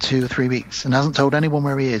gone for 2 or 3 weeks and hasn't told anyone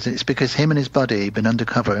where he is. It's because him and his buddy have been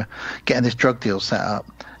undercover getting this drug deal set up,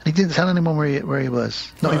 and he didn't tell anyone where he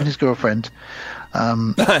was. Not even his girlfriend.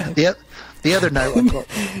 The other note I've got.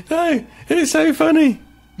 No, it's so funny.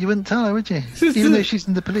 You wouldn't tell her, would you? Even though she's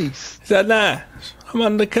in the police. He said, nah, I'm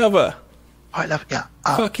undercover. I love yeah.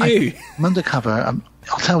 Fuck you. I'm undercover.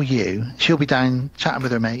 I'll tell you. She'll be down chatting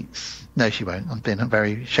with her mates. No, she won't. I'm being a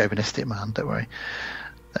very chauvinistic man. Don't worry.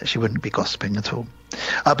 She wouldn't be gossiping at all.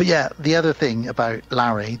 But yeah, the other thing about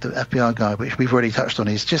Larry, the FBI guy, which we've already touched on,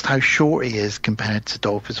 is just how short he is compared to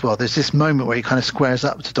Dolph as well. There's this moment where he kind of squares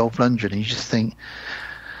up to Dolph Lundgren, and you just think,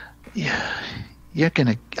 yeah, you're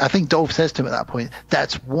gonna. I think Dolph says to him at that point,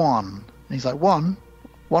 "That's one." And he's like, "One?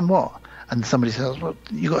 One what?" And somebody says, "Well,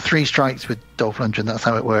 you got 3 strikes with Dolph Lundgren. That's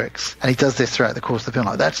how it works." And he does this throughout the course of the film.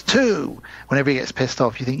 Like, "That's 2." Whenever he gets pissed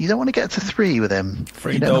off, you think you don't want to get to 3 with him.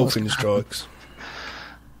 3 dolphin strikes.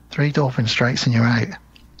 3 dolphin strikes and you're out.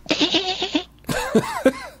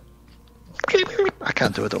 I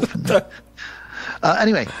can't do a dolphin.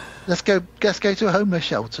 Anyway, let's go to a homeless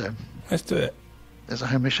shelter. Let's do it. There's a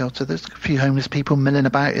homeless shelter. There's a few homeless people milling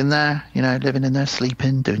about in there, you know, living in there,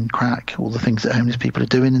 sleeping, doing crack, all the things that homeless people are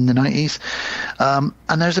doing in the 90s.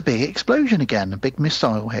 And there's a big explosion again. A big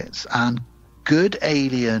missile hits, and Good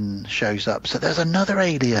Alien shows up. So there's another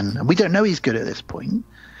alien, and we don't know he's good at this point,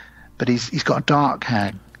 but he's got a dark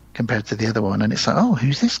hair compared to the other one, and it's like, oh,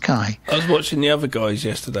 who's this guy? I was watching The Other Guys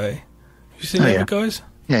yesterday. Have you seen The Other Guys?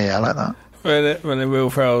 Yeah, I like that. When the Will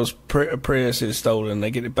Ferrell's Prius is stolen,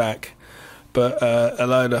 they get it back. But a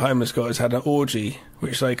load of homeless guys had an orgy,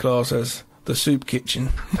 which they class as the soup kitchen.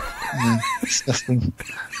 Disgusting.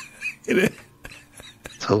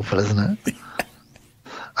 It's awful, isn't it?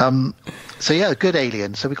 So yeah, Good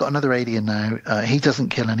Alien. So we've got another alien now. He doesn't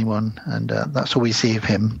kill anyone, and that's all we see of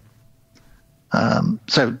him.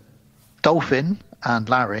 So Dolphin and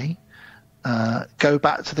Larry go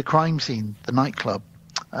back to the crime scene, the nightclub,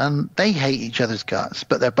 and they hate each other's guts,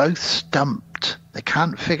 but they're both stumped. They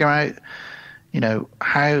can't figure out, you know,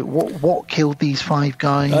 what killed these 5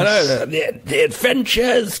 guys. I know, the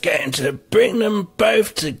adventure's going to bring them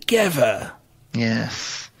both together.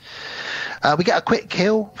 Yes. We get a quick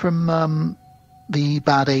kill from the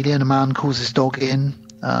bad alien. A man calls his dog in,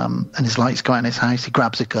 and his lights go out in his house. He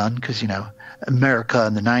grabs a gun because, you know, America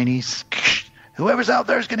in the 90s. Whoever's out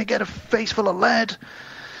there is going to get a face full of lead.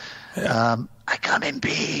 Yeah. I come in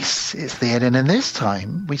peace. It's the alien, and this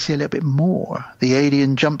time we see a little bit more. The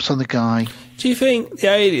alien jumps on the guy. Do you think the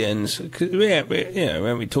aliens? Cause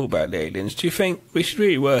when we talk about the aliens, do you think we should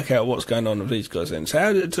really work out what's going on with these guys? Then, so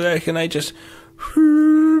how can they just?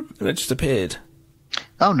 And they just appeared.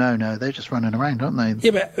 Oh no, they're just running around, aren't they?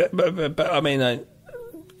 Yeah, but I mean,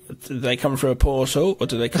 did they come through a portal or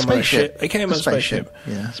did they come on a ship? They came on a spaceship.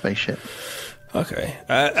 Yeah, spaceship. Okay,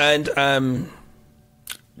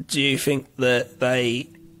 do you think that they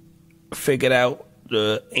figured out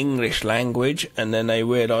the English language and then they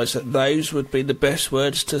realised that those would be the best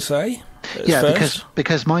words to say? Yeah,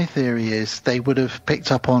 because my theory is they would have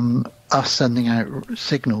picked up on us sending out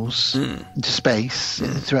signals into space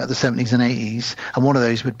throughout the 70s and 80s, and one of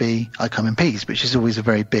those would be "I come in peace," which is always a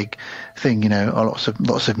very big thing. You know, lots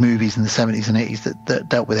of movies in the 70s and 80s that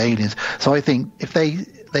dealt with aliens. So I think if they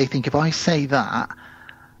think if I say that,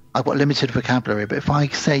 I've got limited vocabulary, but if I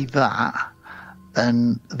say that,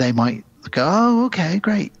 then they might go, "Oh, okay,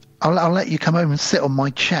 great. I'll let you come over and sit on my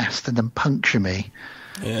chest and then puncture me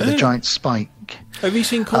with a giant spike." Have you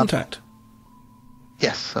seen Contact?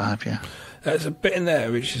 Yes, I have. Yeah. There's a bit in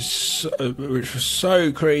there which was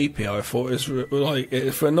so creepy. I thought it's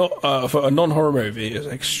like for a non-horror movie, it's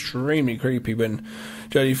extremely creepy when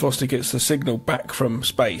Jodie Foster gets the signal back from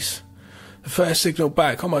space. The first signal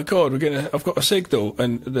back. Oh my God, I've got a signal,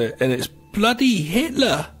 and it's bloody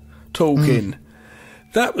Hitler talking.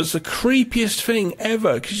 That was the creepiest thing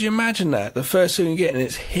ever. Could you imagine that? The first thing you get, and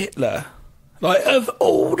it's Hitler. Like, of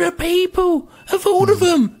all the people, of all of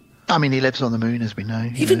them. I mean, he lives on the moon, as we know.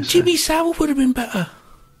 Even Jimmy Savile would have been better.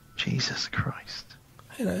 Jesus Christ.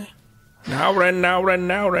 You know. Now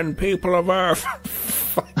then, people of Earth.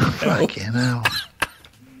 Fucking hell.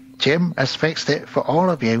 Jim has fixed it for all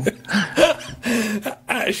of you.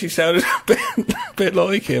 Actually sounded a bit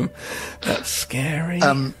like him. That's scary.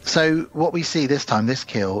 So what we see this time, this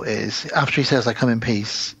kill, is after he says, "I come in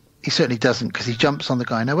peace," he certainly doesn't, because he jumps on the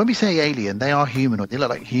guy. Now, when we say alien, they are humanoid. They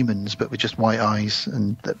look like humans, but with just white eyes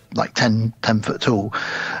and like 10 foot tall.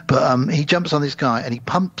 But he jumps on this guy and he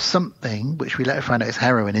pumps something, which we later find out is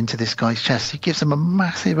heroin, into this guy's chest. He gives him a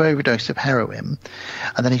massive overdose of heroin,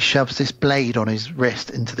 and then he shoves this blade on his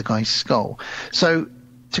wrist into the guy's skull. So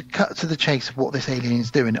to cut to the chase of what this alien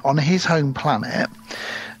is doing, on his home planet,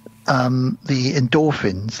 the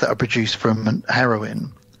endorphins that are produced from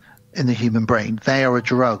heroin in the human brain, they are a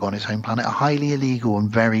drug on his home planet, a highly illegal and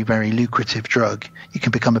very, very lucrative drug. You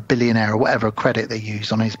can become a billionaire or whatever credit they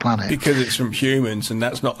use on his planet. Because it's from humans, and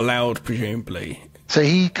that's not allowed, presumably. So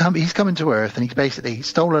he's coming to Earth, and he's basically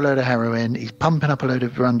stole a load of heroin. He's pumping up a load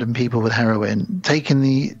of random people with heroin, taking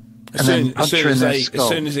the as soon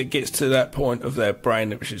as it gets to that point of their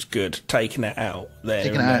brain, which is good, taking it out there.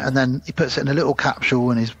 And then he puts it in a little capsule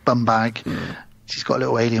in his bum bag. He's got a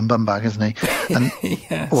little alien bum bag, hasn't he? And,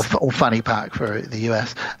 yes. or fanny pack for the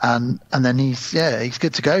US. And then he's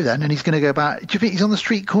good to go then, and he's going to go back. Do you think he's on the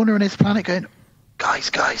street corner on his planet going, guys,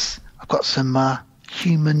 I've got some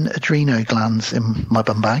human adrenal glands in my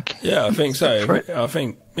bum bag? Yeah, I think so. I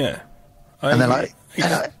think, yeah. And they're like... He's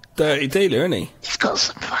a dirty dealer, isn't he? He's got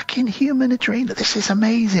some fucking human adrenal. This is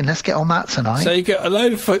amazing. Let's get on that tonight. So you get a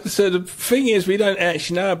load of... So the thing is we don't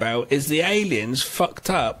actually know about is the aliens fucked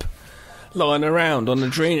up lying around on the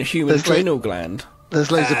human adrenal gland. There's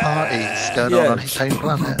loads of parties going on his home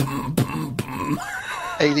planet.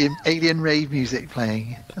 alien rave music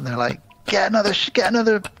playing, and they're like, get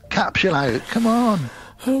another capsule out. Come on.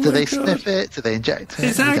 Do they sniff it? Do they inject it?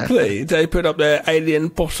 Exactly. They put up their alien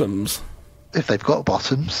bottoms. If they've got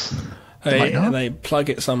bottoms. They plug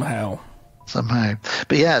it somehow.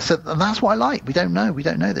 But yeah, so that's what I like. We don't know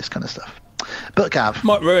this kind of stuff. But Gav.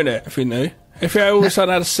 Might ruin it if we knew. If we all of a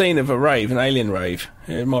sudden had a scene of a rave, an alien rave,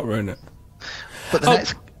 it might ruin it. But the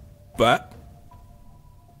next... But...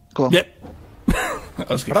 Go on. Yep. I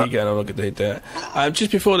was going to keep going, I'm not going to do that.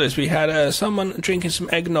 Just before this, we had someone drinking some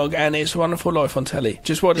eggnog, and It's a Wonderful Life on telly.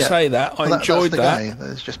 Just want to say that. I enjoyed that's that. The guy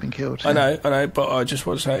that's just been killed. I know, but I just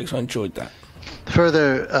want to say it because I enjoyed that.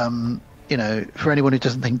 Further, for anyone who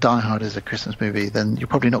doesn't think Die Hard is a Christmas movie, then you're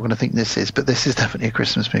probably not going to think this is, but this is definitely a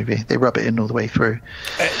Christmas movie. They rub it in all the way through.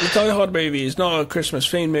 The Die Hard movie is not a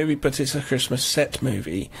Christmas-themed movie, but it's a Christmas set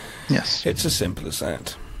movie. Yes. It's as simple as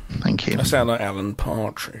that. Thank you. I sound like Alan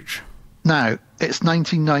Partridge. Now, it's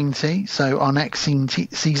 1990, so our next scene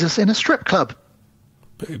sees us in a strip club.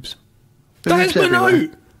 Boobs. That's my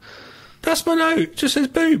note! That's my note. It just says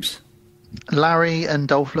boobs. Larry and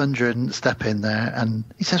Dolph Lundgren step in there, and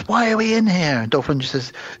he says, "Why are we in here?" And Dolph Lundgren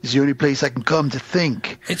says, "It's the only place I can come to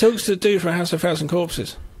think." He talks to the dude from House of Thousand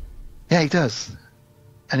Corpses. Yeah, he does.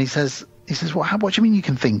 And he says, what do you mean you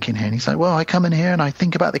can think in here? And he's like, "Well, I come in here and I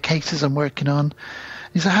think about the cases I'm working on."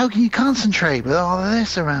 He's like, "How can you concentrate with all of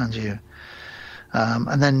this around you?"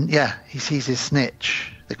 And then, he sees his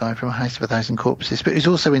snitch, the guy from House of a Thousand Corpses, but he's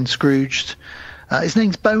also in Scrooged. His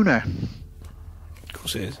name's Boner. Of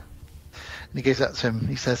course he is. And he goes up to him.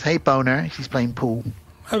 He says, "Hey, Boner." He's playing pool.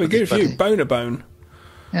 Have a good for you, Boner Bone.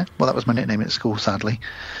 Yeah, well, that was my nickname at school, sadly.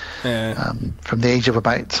 Yeah. From the age of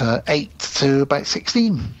about 8 to about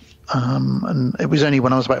 16. And it was only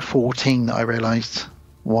when I was about 14 that I realised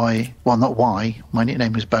why. Well, not why. My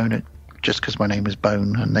nickname was Boner, just because my name was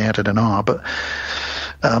Bone, and they added an R. But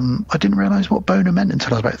I didn't realise what Boner meant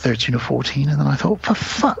until I was about 13 or 14, and then I thought, for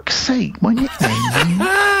fuck's sake, my nickname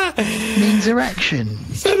means erection.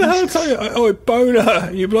 So the whole time,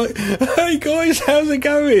 Boner, you're like, "Hey guys, how's it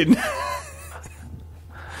going?"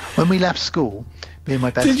 When we left school, me and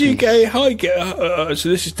my besties... Did you go, "Hi, so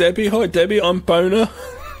this is Debbie. Hi, Debbie, I'm Boner"?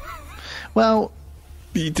 Well...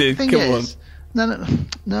 You did, come on.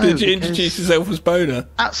 No. Did you introduce yourself as Boner?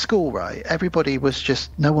 At school, right, everybody was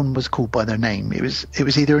just... No one was called by their name. It was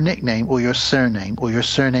either a nickname or your surname,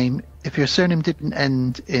 If your surname didn't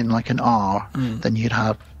end in like an R, then you'd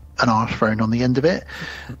have an R thrown on the end of it.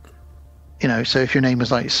 So if your name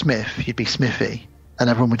was like Smith, you'd be Smithy, and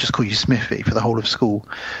everyone would just call you Smithy for the whole of school.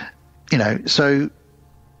 So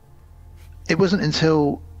it wasn't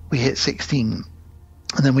until we hit 16,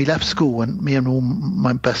 and then we left school, and me and all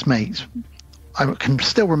my best mates, I can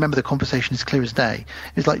still remember the conversation as clear as day.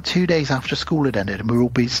 It was like 2 days after school had ended, and we were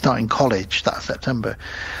all starting college that September,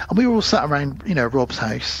 and we were all sat around, Rob's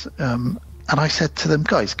house, and I said to them,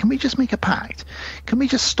 "Guys, can we just make a pact? Can we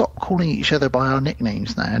just stop calling each other by our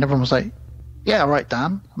nicknames now?" And everyone was like, "Yeah, all right,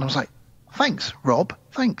 Dan." And I was like, "Thanks, Rob.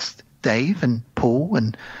 Thanks, Dave and Paul."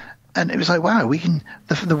 And it was like, wow, we can...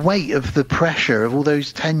 The weight of the pressure of all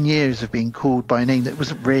those 10 years of being called by a name that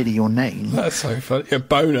wasn't really your name. That's so funny. Yeah,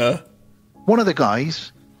 Boner. One of the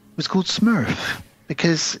guys was called Smurf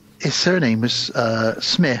because his surname was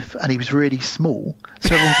Smith, and he was really small.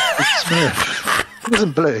 So everyone called Smurf. He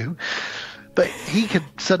wasn't blue. But he could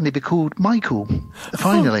suddenly be called Michael.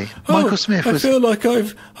 Finally, Michael Smith was... I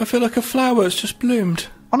feel like a flower has just bloomed.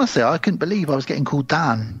 Honestly, I couldn't believe I was getting called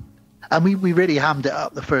Dan. And we really hammed it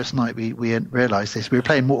up the first night we realised this. We were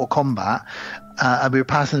playing Mortal Kombat, and we were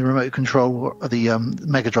passing the remote control of the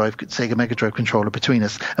Sega Mega Drive controller between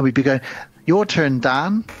us, and we'd be going, "Your turn,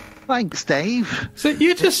 Dan." "Thanks, Dave." So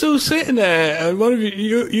you're just all sitting there, and one of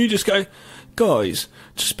you just go, "Guys,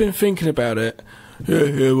 just been thinking about it."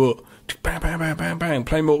 Yeah, what? bang, bang, bang, bang, bang,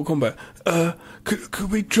 play Mortal Kombat.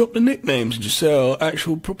 Could we drop the nicknames and just say our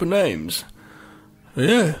actual proper names?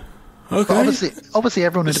 Yeah, okay. But obviously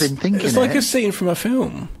everyone had been thinking it's like a scene from a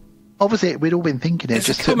film. Obviously, we'd all been thinking it. It's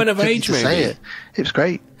just a coming of age to movie. Say it. It was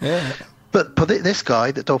great. Yeah. But this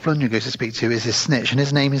guy that Dolph Lundgren goes to speak to is his snitch, and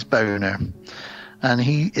his name is Boner. And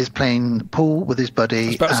he is playing pool with his buddy. I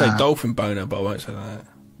was about to say Dolphin Boner, but I won't say that.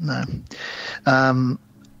 No.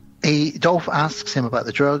 Dolph asks him about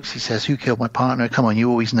the drugs. He says, "Who killed my partner? Come on, you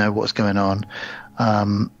always know what's going on."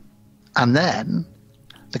 And then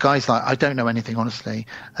the guy's like, "I don't know anything, honestly."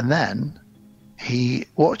 And then he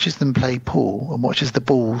watches them play pool and watches the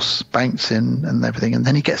balls bouncing and everything. And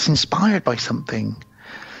then he gets inspired by something.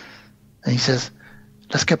 And he says,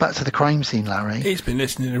 "Let's go back to the crime scene, Larry." He's been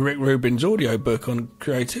listening to Rick Rubin's audiobook on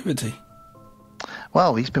creativity.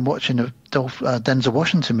 Well, he's been watching a Denzel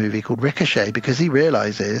Washington movie called Ricochet because he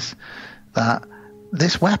realizes that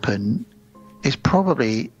this weapon is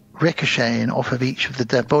probably ricocheting off of each of the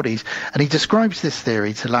dead bodies. And he describes this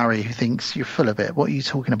theory to Larry, who thinks, "You're full of it. What are you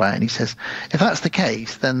talking about?" And he says, "If that's the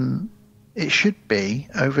case, then it should be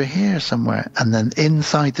over here somewhere." And then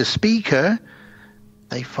inside the speaker,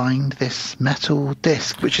 they find this metal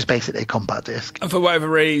disc, which is basically a compact disc. And for whatever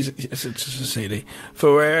reason, it's just a CD.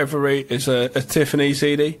 For whatever reason, it's a Tiffany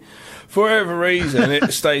CD. For whatever reason,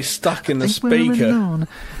 it stays stuck in the speaker.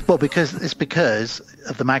 Well, because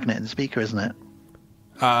of the magnet in the speaker, isn't it?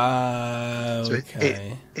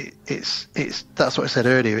 Okay. So it's that's what I said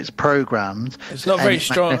earlier. It's programmed. It's not very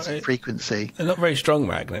strong. Frequency. They're not very strong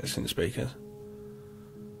magnets in the speakers.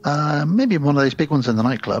 Maybe one of those big ones in the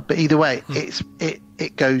nightclub, but either way,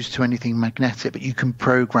 it goes to anything magnetic, but you can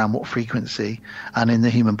program what frequency, and in the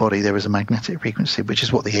human body there is a magnetic frequency, which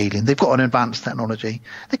is what the alien, they've got an advanced technology.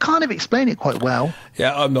 They kind of explain it quite well.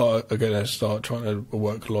 Yeah, I'm not going to start trying to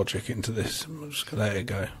work logic into this. I'm just going to let it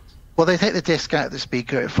go. Well, they take the disc out of the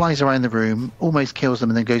speaker, it flies around the room, almost kills them,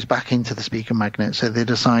 and then goes back into the speaker magnet. So they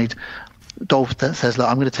decide, Dolph says, "Look,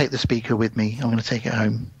 I'm going to take the speaker with me, I'm going to take it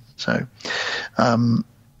home." So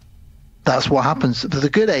that's what happens. The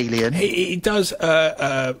good alien... He does...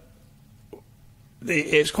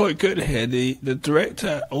 it's quite good here. The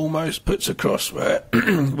director almost puts across where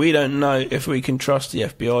we don't know if we can trust the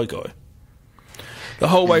FBI guy. The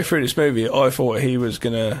whole way through this movie, I thought he was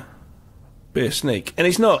going to be a sneak. And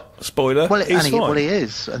he's not. Spoiler. Well, he's fine. He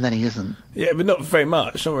is, and then he isn't. Yeah, but not very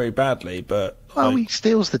much. Not very badly, but... Well, he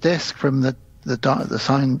steals the disc from the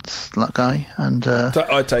science guy, and...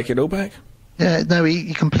 I take it all back. Yeah, no,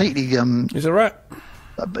 he completely... he's a rat.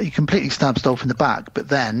 He completely stabs Dolph in the back, but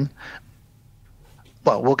then...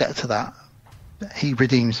 Well, we'll get to that. He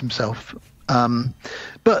redeems himself.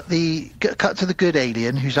 But cut to the good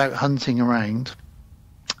alien who's out hunting around,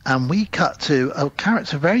 and we cut to a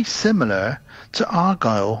character very similar to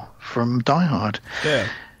Argyle from Die Hard. Yeah.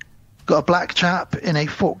 Got a black chap in a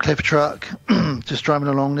forklift truck, just driving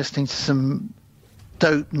along, listening to some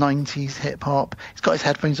dope 90s hip-hop. He's got his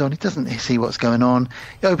headphones on. He doesn't see what's going on.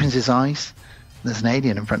 He opens his eyes. There's an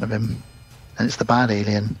alien in front of him, and it's the bad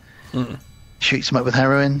alien. Shoots him up with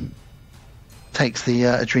heroin, takes the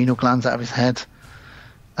adrenal glands out of his head,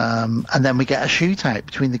 and then we get a shootout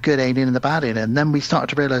between the good alien and the bad alien. And then we start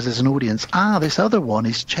to realise as an audience, this other one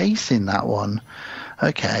is chasing that one.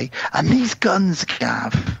 Okay, and these guns,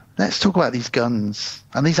 Gav. Let's talk about these guns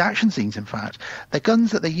and these action scenes. In fact, the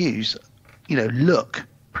guns that they use, look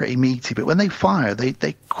pretty meaty, but when they fire,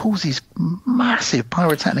 they cause these massive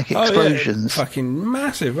pyrotechnic explosions. Yeah, fucking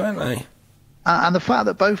massive, aren't they? And the fact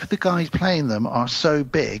that both of the guys playing them are so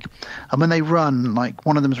big, and when they run, like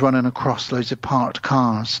one of them's running across loads of parked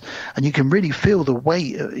cars, and you can really feel the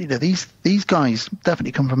weight. These guys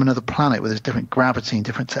definitely come from another planet where there's different gravity and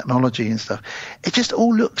different technology and stuff. It just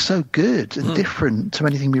all looks so good and different to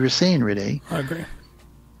anything we were seeing, really. I agree.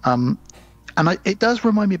 And it does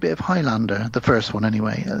remind me a bit of Highlander, the first one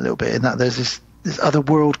anyway, a little bit, in that there's this other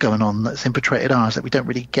world going on that's infiltrated ours that we don't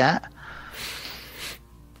really get.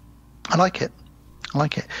 I like it.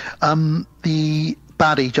 The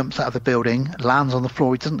baddie jumps out of the building, lands on the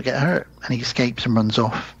floor. He doesn't get hurt, and he escapes and runs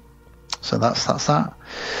off. So that's that.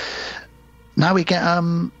 Now we get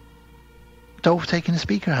Dolph taking the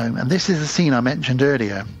speaker home, and this is the scene I mentioned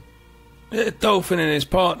earlier. Dolphin and his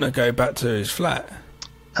partner go back to his flat.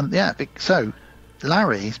 So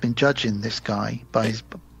Larry's been judging this guy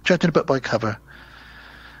judging a book by cover,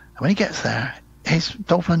 and when he gets there,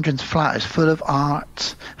 Dolph Lundgren's flat is full of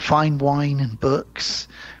art, fine wine and books,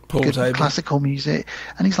 good classical music,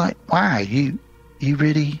 and he's like, "Wow, you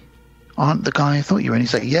really aren't the guy I thought you were." And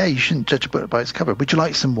he's like, "Yeah, you shouldn't judge a book by its cover. Would you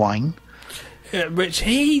like some wine?" Yeah, which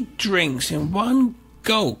he drinks in one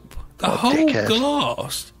gulp, the whole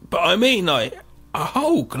glass, But I mean, like, a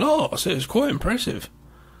whole glass. It was quite impressive.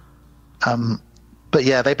 But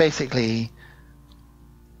yeah, they basically...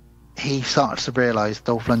 He starts to realise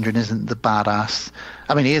Dolph Lundgren isn't the badass.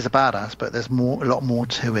 I mean, he is a badass, but there's a lot more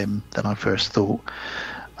to him than I first thought.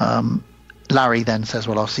 Larry then says,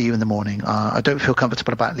 well, I'll see you in the morning. I don't feel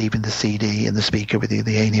comfortable about leaving the CD and the speaker with you,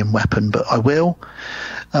 the alien weapon, but I will.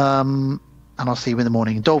 And I'll see you in the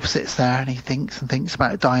morning. And Dolph sits there and he thinks and thinks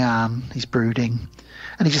about Diane. He's brooding.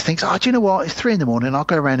 And he just thinks, do you know what? It's 3 a.m. I'll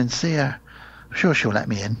go around and see her. I'm sure she'll let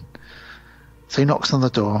me in. So he knocks on the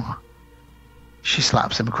door. She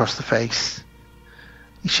slaps him across the face.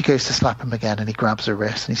 She goes to slap him again and he grabs her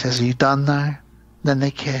wrist and he says, are you done now? Then they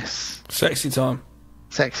kiss. Sexy time.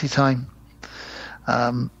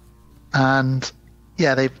 And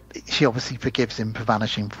yeah, she obviously forgives him for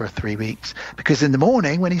vanishing for 3 weeks, because in the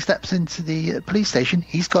morning when he steps into the police station,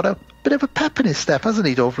 he's got a bit of a pep in his step, hasn't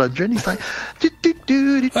he, Dolph Lundgren? He's like,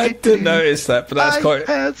 I didn't notice that, but that's quite.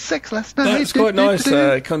 I had sex last night. That's quite nice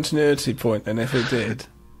continuity point. Then if it did.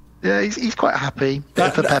 Yeah, he's quite happy.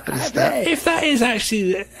 Bit of a pep in his step. If that is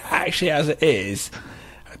actually as it is,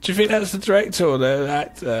 do you think that's the director or the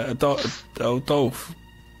actor, Dolph?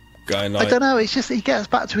 Going like... I don't know. It's just he gets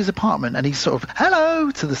back to his apartment and he's sort of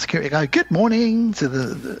hello to the security guy, good morning to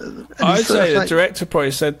the. I'd say the director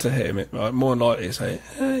probably said to him, more than likely, say,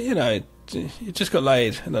 you know, you just got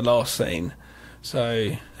laid in the last scene,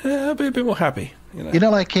 so I'll be a bit more happy. You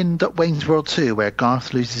know, like in Wayne's World 2, where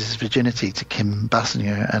Garth loses his virginity to Kim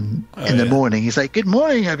Basinger, and in the morning he's like, "Good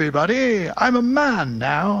morning, everybody. I'm a man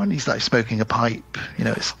now," and he's like smoking a pipe. You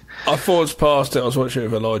know, it's. I thought past it. I was watching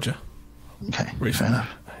it with Elijah. Okay, recently. Fair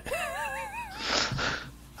enough.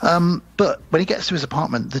 But when he gets to his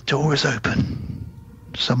apartment, the door is open.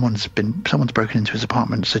 Someone's broken into his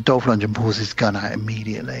apartment. So Dolph Lundgren pulls his gun out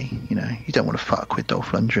immediately. You know, you don't want to fuck with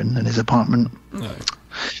Dolph Lundgren in his apartment. No.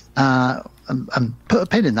 And put a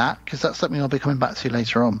pin in that, because that's something I'll be coming back to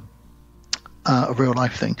later on. A real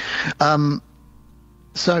life thing.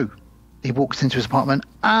 So he walks into his apartment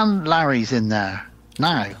and Larry's in there.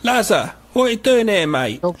 Now, Lazar, what are you doing here,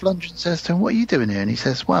 mate? Dolph Lundgren says to him, what are you doing here? And he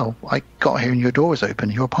says, well, I got here and your door was open.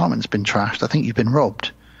 Your apartment's been trashed. I think you've been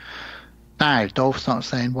robbed. Now, Dolph starts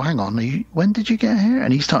saying, well, hang on, when did you get here?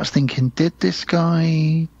 And he starts thinking, did this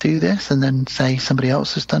guy do this? And then say somebody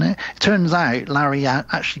else has done it? It turns out Larry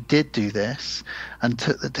actually did do this and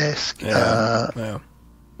took the disc. Yeah.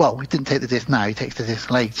 Well, he didn't take the disc now. He takes the disc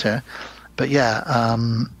later. But yeah,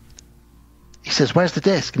 he says, where's the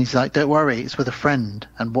disc? And he's like, don't worry, it's with a friend.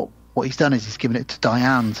 And what he's done is he's given it to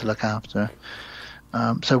Diane to look after.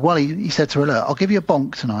 So while he said to her, look, I'll give you a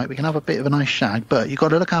bonk tonight. We can have a bit of a nice shag, but you've got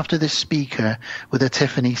to look after this speaker with a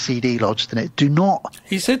Tiffany CD lodged in it. Do not...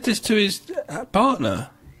 He said this to his partner.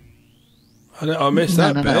 I missed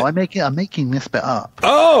that bit. No, I'm making this bit up.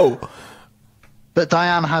 Oh! But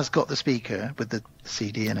Diane has got the speaker with the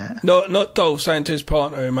CD in it. Not Dolph saying to his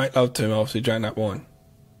partner who made love to him after he drank that wine.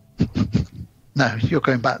 No, you're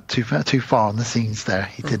going back too far on the scenes there.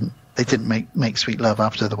 They didn't make sweet love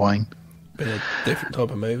after the wine. Been a different type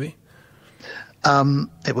of movie.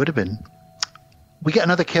 It would have been. We get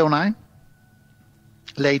another kill now.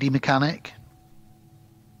 Lady Mechanic.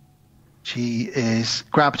 She is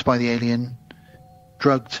grabbed by the alien,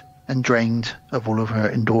 drugged and drained of all of her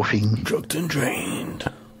endorphin. Drugged and drained.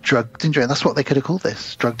 That's what they could have called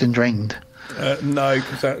this. Drugged and drained. No,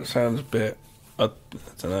 because that sounds a bit... I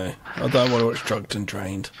don't know. I don't want to watch Drugged and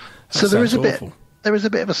Drained. So there is a bit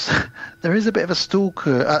of a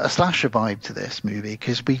stalker, a slasher vibe to this movie,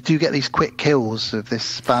 because we do get these quick kills of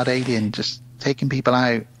this bad alien just taking people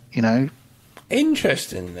out. You know.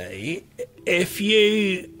 Interestingly, if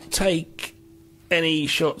you take any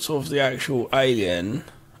shots of the actual alien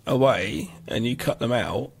away and you cut them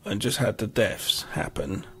out and just had the deaths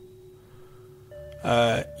happen,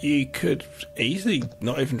 you could easily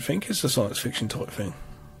not even think it's a science fiction type thing.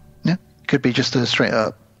 Yeah, could be just a straight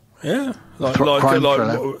up. Yeah, like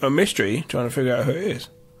a mystery, trying to figure out who it is.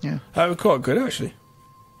 Yeah, that would be quite good actually.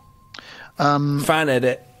 Fan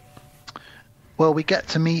edit. Well, we get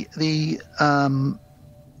to meet the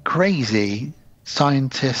crazy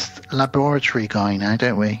scientist laboratory guy now,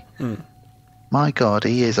 don't we? My God,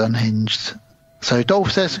 he is unhinged. So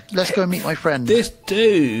Dolph says, "Let's go and meet my friend." This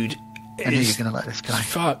dude. I knew you were going to like this guy.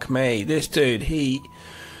 Fuck me. This dude, he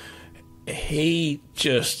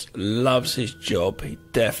just loves his job. He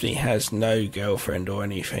definitely has no girlfriend or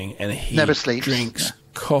anything. And he never sleeps. Drinks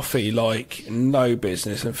coffee like no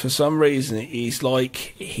business. And for some reason, he's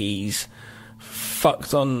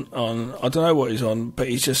fucked on I don't know what he's on, but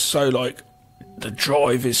he's just so like, the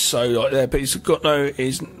drive is so like there, but he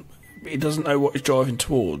doesn't know what he's driving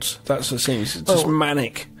towards. That's the thing. He's just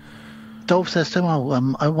manic. Dolph says to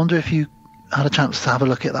him, I wonder if you had a chance to have a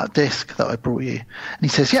look at that disc that I brought you. And he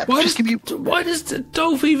says, yeah, why does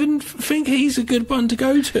Dolph even think he's a good one to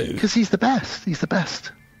go to? Because he's the best. He's the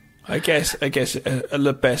best. I guess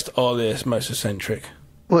the best are the most eccentric.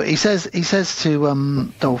 Well, he says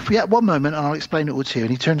to Dolph, yeah, one moment and I'll explain it all to you.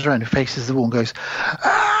 And he turns around and faces the wall and goes,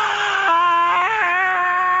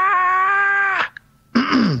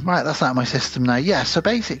 right, that's out of my system now. Yeah, so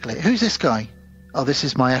basically, who's this guy? Oh, this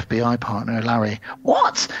is my FBI partner, Larry.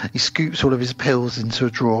 What? He scoops all of his pills into a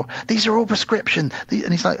drawer. These are all prescription.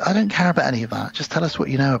 And he's like, I don't care about any of that. Just tell us what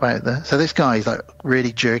you know about this. So this guy's like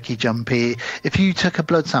really jerky, jumpy. If you took a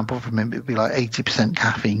blood sample from him, it would be like 80%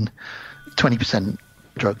 caffeine, 20%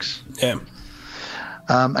 drugs. Yeah.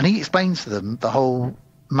 And he explains to them the whole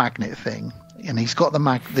magnet thing. And he's got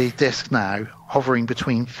the disc now hovering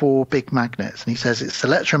between 4 big magnets. And he says it's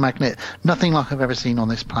electromagnet, nothing like I've ever seen on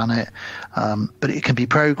this planet. But it can be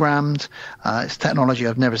programmed. It's technology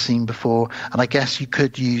I've never seen before. And I guess you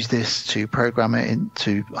could use this to program it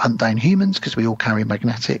to hunt down humans, because we all carry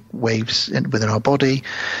magnetic waves within our body.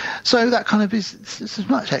 So that kind of is as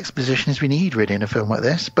much exposition as we need really in a film like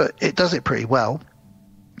this. But it does it pretty well.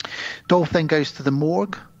 Dolph then goes to the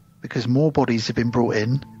morgue, because more bodies have been brought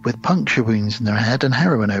in with puncture wounds in their head and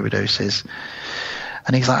heroin overdoses.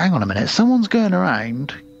 And he's like, hang on a minute, someone's going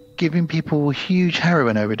around giving people huge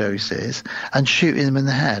heroin overdoses and shooting them in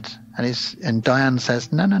the head. And Diane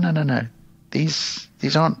says, no. These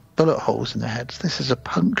aren't bullet holes in their heads. This is a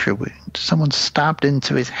puncture wound. Someone stabbed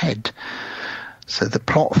into his head. So the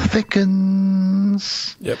plot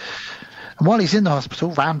thickens. Yep. And while he's in the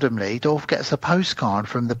hospital, randomly, Dolph gets a postcard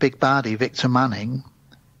from the big baddie, Victor Manning,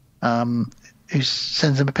 who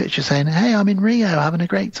sends him a picture saying, hey, I'm in Rio having a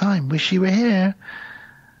great time, wish you were here.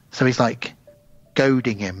 So he's like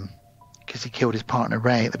goading him because he killed his partner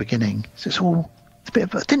Ray at the beginning. So it's a bit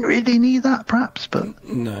of I didn't really need that perhaps, but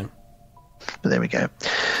no, but there we go.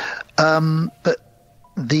 But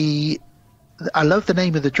I love the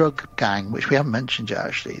name of the drug gang, which we haven't mentioned yet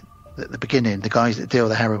actually. At the beginning, the guys that deal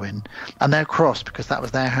the heroin, and they're crossed because that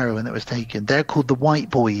was their heroin that was taken. They're called the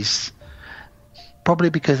White Boys.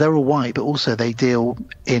 Probably because they're all white, but also they deal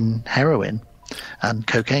in heroin and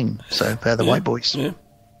cocaine. So they're the White Boys. Yeah.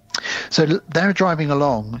 So they're driving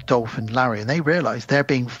along, Dolph and Larry, and they realise they're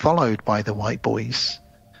being followed by the White Boys.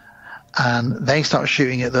 And they start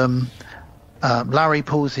shooting at them. Larry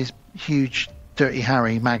pulls his huge Dirty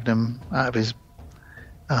Harry Magnum out of his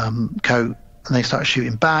coat, and they start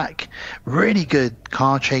shooting back. Really good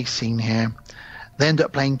car chase scene here. They end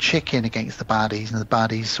up playing chicken against the baddies, and the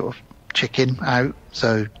baddies sort of chicken out,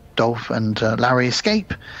 so Dolph and Larry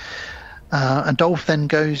escape, and Dolph then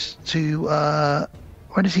goes to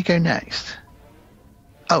where does he go next?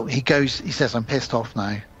 He says, I'm pissed off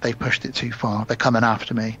now, they've pushed it too far, they're coming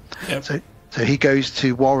after me. Yep. So he goes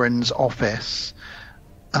to Warren's office.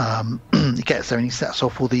 He gets there and he sets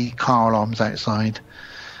off all the car alarms outside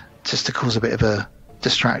just to cause a bit of a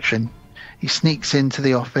distraction. He sneaks into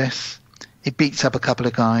the office, he beats up a couple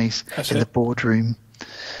of guys in the boardroom.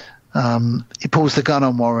 He pulls the gun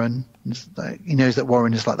on Warren. He knows that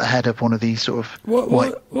Warren is like the head of one of these sort of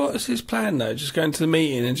what is his plan though? Just go into the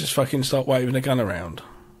meeting and just fucking start waving a gun around?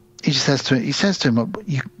 He just says to him,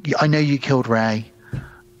 I know you killed Ray.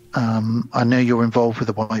 I know you're involved with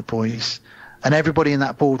the White Boys. And everybody in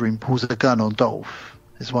that boardroom pulls a gun on Dolph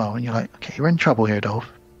as well. And you're like, okay, you're in trouble here, Dolph.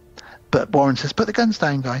 But Warren says, put the guns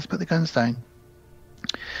down, guys, put the guns down.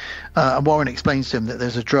 And Warren explains to him that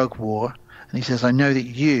there's a drug war. And he says, I know that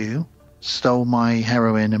you stole my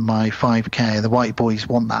heroin and my 5K. The White Boys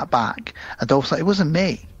want that back. And Dolph's like, it wasn't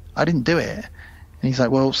me. I didn't do it. And he's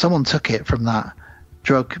like, well, someone took it from that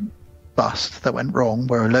drug bust that went wrong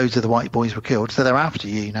where loads of the White Boys were killed. So they're after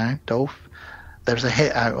you now, Dolph. There's a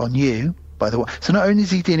hit out on you by the way. So not only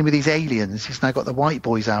is he dealing with these aliens, he's now got the White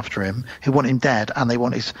Boys after him who want him dead, and they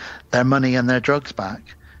want their money and their drugs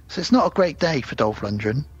back. So it's not a great day for Dolph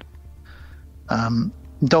Lundgren.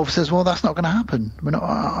 Dolph says, well, that's not going to happen.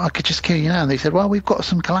 I could just kill you now. And they said, well, we've got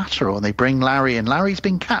some collateral. And they bring Larry in. Larry's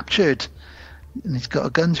been captured. And he's got a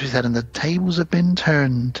gun to his head and the tables have been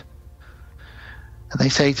turned. And they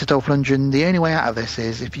say to Dolph Lundgren, the only way out of this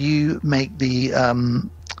is if you make the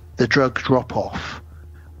drug drop off,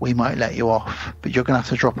 we might let you off. But you're going to have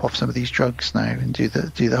to drop off some of these drugs now and do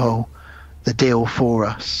the deal for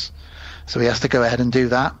us. So he has to go ahead and do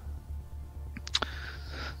that.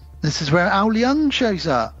 This is where Ao Leung shows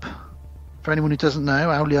up. For anyone who doesn't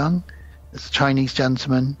know, Ao Leung is a Chinese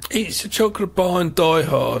gentleman. Eats a chocolate bar and Die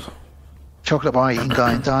Hard. Chocolate bar eating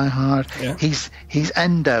guy in Die Hard. Yeah. He's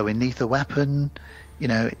Endo in Lethal Weapon. You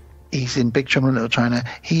know, he's in Big Trouble in Little China.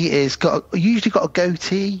 He is usually got a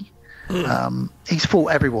goatee. He's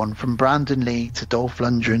fought everyone from Brandon Lee to Dolph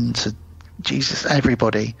Lundgren to Jesus,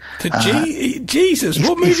 everybody. Jesus,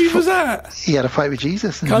 what movie was that? He had a fight with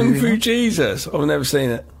Jesus. Kung Fu Jesus. I've never seen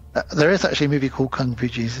it. There is actually a movie called Kung Fu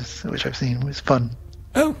Jesus, which I've seen. It was fun.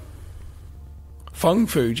 Oh. Fung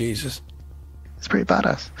Fu Jesus. It's pretty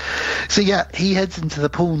badass. So yeah, he heads into the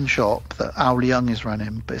pawn shop that Ao Leung is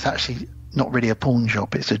running, but it's actually not really a pawn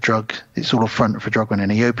shop. It's a drug. It's all a front for drug running.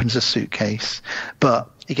 He opens a suitcase, but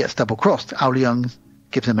he gets double-crossed. Ao Leung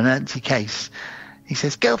gives him an empty case. He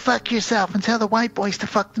says, "Go fuck yourself and tell the white boys to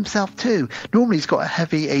fuck themselves too." Normally he's got a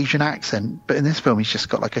heavy Asian accent, but in this film he's just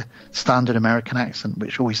got like a standard American accent,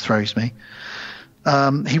 which always throws me.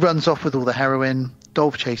 He runs off with all the heroin.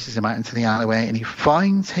 Dolph chases him out into the alleyway, and he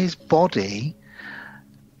finds his body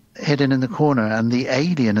hidden in the corner, and the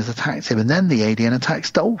alien has attacked him, and then the alien attacks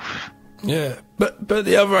Dolph. Yeah, but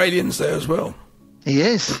the other alien's there as well. He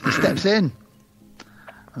is. He steps in,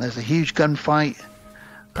 and there's a huge gunfight.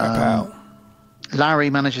 Larry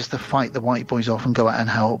manages to fight the white boys off and go out and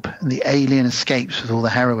help, and the alien escapes with all the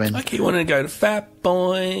heroin. I keep wanting to go to Fat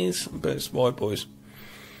Boys, but it's white boys.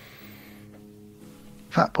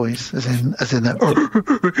 Fat boys, as in that.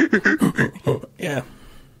 Yeah.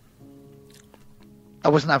 I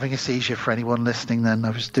wasn't having a seizure for anyone listening then. I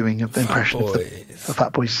was doing an impression of the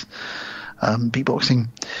Fat Boys beatboxing.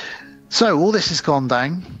 So all this has gone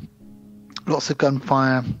down. Lots of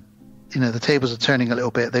gunfire. You know, the tables are turning a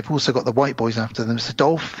little bit. They've also got the white boys after them. So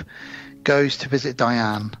Dolph goes to visit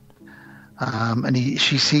Diane. And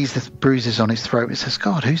she sees the bruises on his throat and says,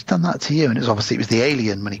 "God, who's done that to you?" And it was the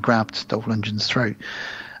alien when he grabbed Dolph Lundgren's throat.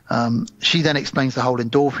 She then explains the whole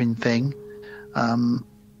endorphin thing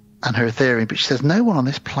and her theory, but she says no one on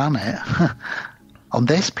this planet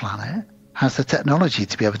has the technology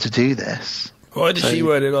to be able to do this. Why did she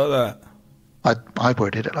word it like that? I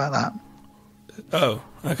worded it like that. Oh,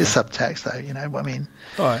 okay. It's subtext, though, you know what I mean?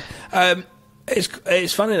 All right.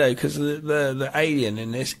 It's funny, though, because the alien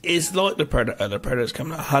in this is like the Predator. The Predator's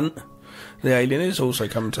coming to hunt. The alien is also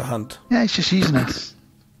coming to hunt. Yeah, it's just using us.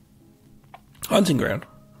 Hunting ground,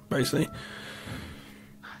 basically.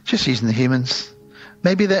 Just using the humans.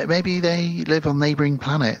 Maybe they live on neighbouring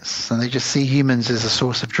planets and they just see humans as a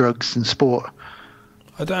source of drugs and sport.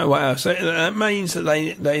 I don't know what else. That means that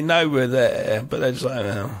they know we're there, but they're just like,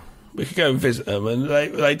 oh, we could go and visit them, and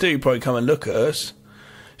they do probably come and look at us.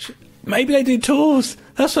 Maybe they do tours.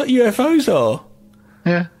 That's what UFOs are.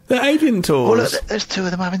 Yeah. They're alien tours. Well, look, there's two of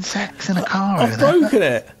them having sex in a car. I've broken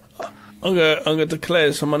it. I'm gonna declare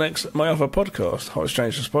this on my other podcast, Hot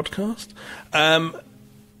Strangers podcast.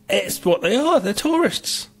 It's what they are. They're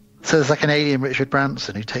tourists. So there's like an alien Richard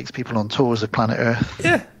Branson who takes people on tours of planet Earth.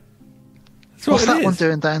 Yeah. What's that one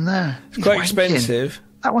doing down there? It's quite expensive.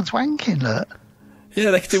 That one's wanking, look.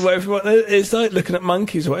 Yeah, they can do whatever. It's like looking at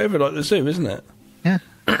monkeys or whatever, like the zoo, isn't it? Yeah.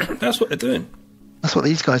 That's what they're doing. That's what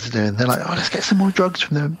these guys are doing. They're like, oh, let's get some more drugs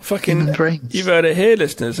from them fucking brains. You've heard it here,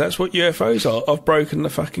 listeners. That's what UFOs are. I've broken the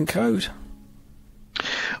fucking code.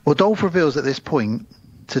 Well, Dolph reveals at this point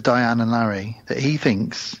to Diane and Larry that he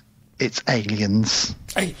thinks it's aliens.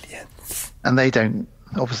 Aliens. And they don't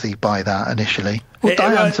obviously buy that initially. Well,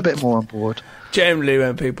 Diane's a bit more on board. Generally,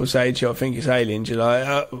 when people say to you, I think it's aliens, you're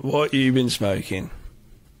like, what have you been smoking?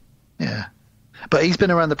 Yeah. But he's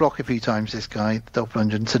been around the block a few times, this guy, Dolph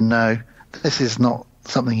Lundgren, to know this is not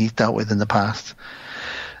something he's dealt with in the past.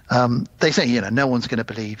 They say, no one's going to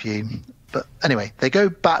believe you. But anyway, they go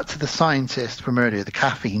back to the scientist from earlier, the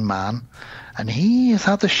caffeine man, and he has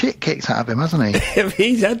had the shit kicked out of him, hasn't he?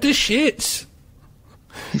 He's had the shits.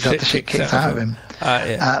 He's had the shit kicked out of him.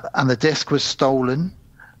 Yeah. And the disc was stolen.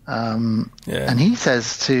 And he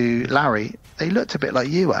says to Larry, they looked a bit like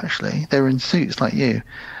you, actually. They were in suits like you.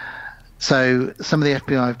 So some of the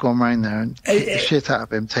FBI have gone round there and kicked the shit out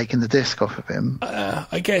of him, taking the disc off of him.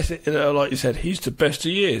 I guess, like you said, he's the best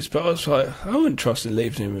he is. But I was like, I wouldn't trust him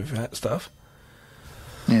leaving him with that stuff.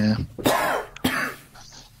 Yeah.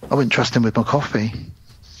 I wouldn't trust him with my coffee.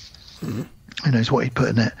 Mm-hmm. Who knows what he'd put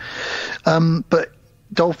in it. But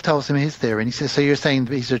Dolph tells him his theory, and he says, so you're saying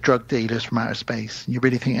that these are drug dealers from outer space? You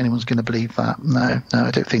really think anyone's going to believe that? No,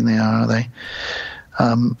 I don't think they are they?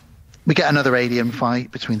 We get another alien fight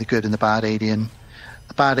between the good and the bad alien.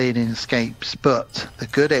 The bad alien escapes, but the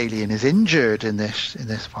good alien is injured in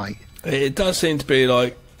this fight. It does seem to be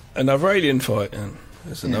like another alien fight.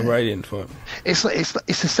 It's another alien fight. It's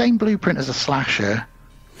the same blueprint as a slasher.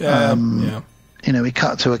 Yeah. We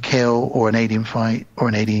cut to a kill or an alien fight or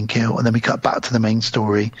an alien kill, and then we cut back to the main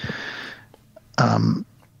story. But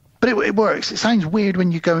it works. It sounds weird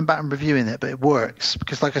when you're going back and reviewing it, but it works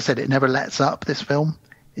because, like I said, it never lets up, this film.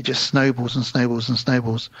 It just snowballs and snowballs and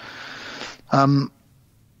snowballs.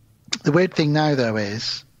 The weird thing now, though,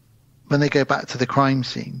 is when they go back to the crime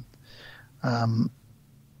scene,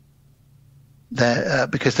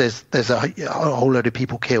 because there's a whole load of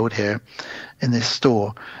people killed here in this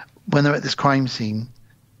store. When they're at this crime scene,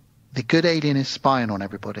 the good alien is spying on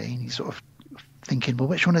everybody, and he's sort of thinking, well,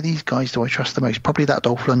 which one of these guys do I trust the most? Probably that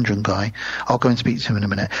Dolph Lundgren guy. I'll go and speak to him in a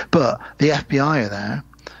minute. But the FBI are there,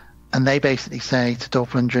 and they basically say to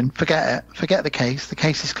Dolph Lundgren, forget it. Forget the case. The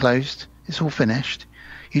case is closed. It's all finished.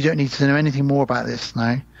 You don't need to know anything more about this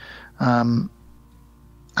now.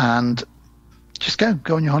 And just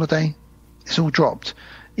go on your holiday. It's all dropped.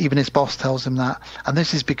 Even his boss tells him that. And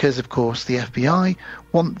this is because, of course, the FBI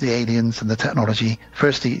want the aliens and the technology,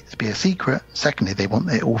 firstly, to be a secret. Secondly, they want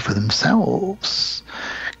it all for themselves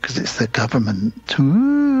because it's the government.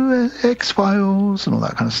 Ooh, X-Files and all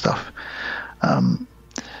that kind of stuff.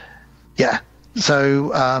 Yeah.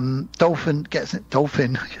 So Dolphin gets it.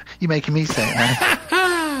 Dolphin, you're making me say it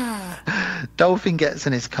now. Dolphin gets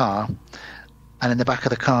in his car, and in the back of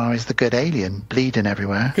the car is the good alien bleeding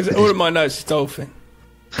everywhere. Because all of my notes is Dolphin.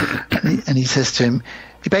 And he says to him,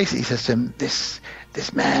 he basically says to him, this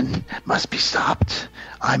man must be stopped.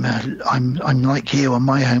 I'm like you on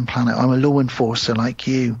my home planet. I'm a law enforcer like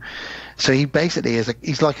you. So he basically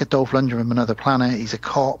he's like a Dolph Lundgren from another planet. He's a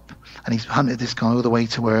cop, and he's hunted this guy all the way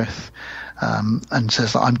to Earth, and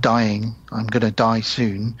says, I'm dying. I'm going to die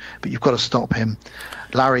soon, but you've got to stop him.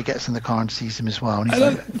 Larry gets in the car and sees him as well. And he's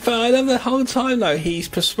I love the whole time, though, he's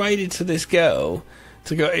persuaded to this girl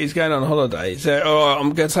to go. He's going on holiday. So, all right,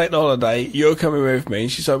 I'm going to take the holiday. You're coming with me.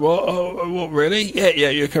 She's like, what? Oh, what, really? Yeah,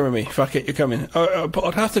 you're coming with me. Fuck it, you're coming. But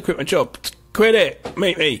I'd have to quit my job. Quit it.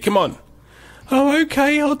 Meet me. Come on. Oh,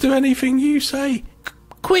 okay, I'll do anything you say.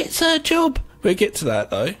 Quit's her job. We'll get to that,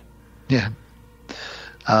 though. Yeah.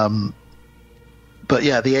 But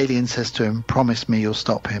yeah, the alien says to him, promise me you'll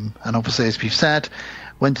stop him. And obviously, as we've said,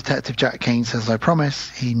 when Detective Jack Kane says, I promise,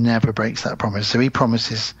 he never breaks that promise. So he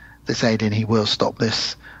promises this alien he will stop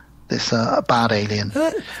this bad alien.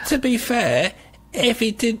 To be fair, if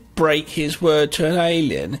he did break his word to an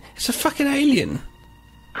alien, it's a fucking alien.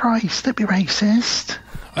 Christ, don't be racist.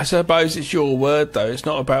 I suppose it's your word, though. It's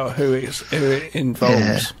not about who it involves.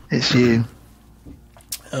 Yeah, it's you.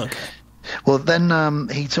 Okay. Well, then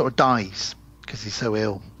he sort of dies because he's so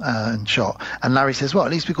ill and shot. And Larry says, well,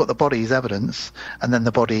 at least we've got the body as evidence. And then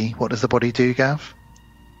the body, what does the body do, Gav?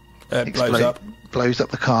 Blows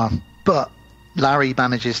up the car. But Larry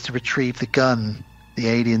manages to retrieve the gun, the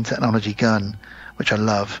alien technology gun, which I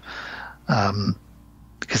love,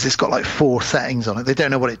 because it's got like 4 settings on it. They don't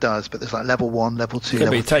know what it does, but there's like level 1, level 2,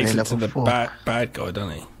 level 3, takes level it to 4. the bad guy,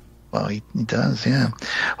 doesn't he? Well, he does, yeah.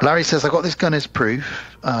 Well, Larry says, I got this gun as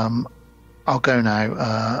proof. I'll go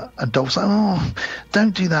now. And Dolph's like, oh,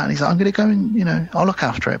 don't do that. And he's like, I'm going to go and, I'll look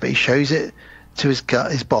after it. But he shows it to his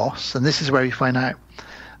boss. And this is where we find out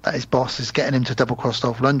that his boss is getting him to double-cross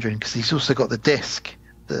Dolph Lundgren because he's also got the disc,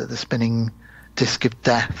 the spinning disc of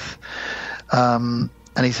death. And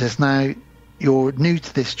he says, now, you're new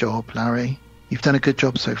to this job, Larry. You've done a good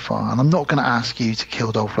job so far, and I'm not going to ask you to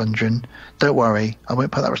kill Dolph Lundgren. Don't worry, I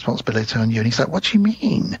won't put that responsibility on you. And he's like, what do you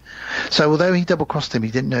mean? So although he double-crossed him,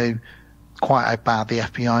 he didn't know quite how bad the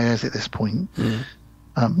FBI is at this point.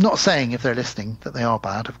 Not saying, if they're listening, that they are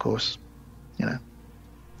bad, of course.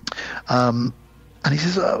 And he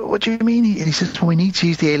says, what do you mean? And he says, well, we need to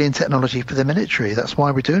use the alien technology for the military. That's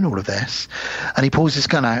why we're doing all of this. And he pulls his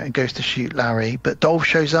gun out and goes to shoot Larry. But Dolph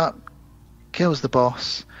shows up, kills the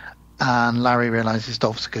boss, and Larry realizes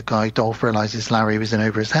Dolph's a good guy. Dolph realizes Larry was in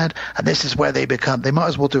over his head. And this is where they might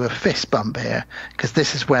as well do a fist bump here, because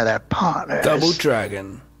this is where they're partners. Double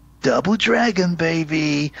Dragon. Double Dragon,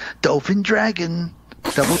 baby. Dolphin Dragon.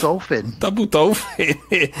 Double Dolphin. Double Dolphin.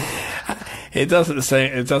 It doesn't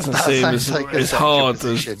seem as hard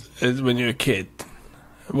as when you're a kid.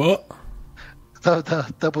 What?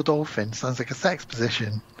 The double dolphin sounds like a sex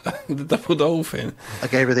position. The double dolphin. I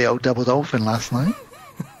gave her the old double dolphin last night.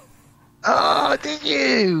 Oh, did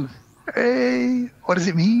you? Hey, what does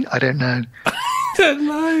it mean? I don't know.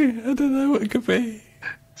 I don't know what it could be.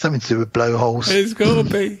 Something to do with blowholes. It's got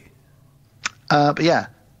to be. But yeah,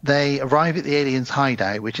 they arrive at the alien's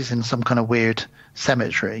hideout, which is in some kind of weird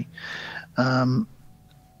cemetery. And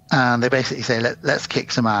they basically say, let's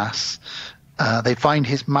kick some ass. They find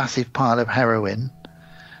his massive pile of heroin.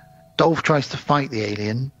 Dolph tries to fight the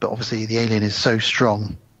alien, but obviously the alien is so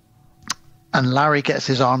strong. And Larry gets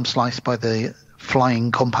his arm sliced by the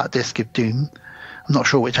flying compact disc of Doom. I'm not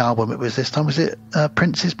sure which album it was this time. Was it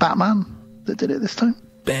Prince's Batman that did it this time?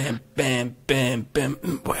 Bam, bam, bam, bam.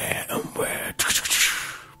 Where?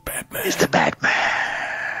 Batman. It's the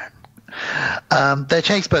Batman. They're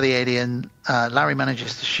chased by the alien. Larry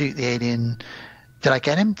manages to shoot the alien. Did I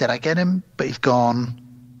get him? But he's gone.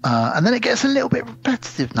 And then it gets a little bit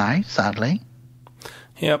repetitive now, sadly.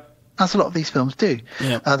 Yep. As a lot of these films do.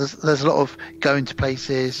 Yep. There's a lot of going to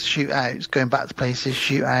places, shootouts, going back to places,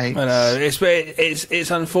 shootouts. I know.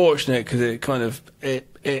 It's unfortunate because it kind of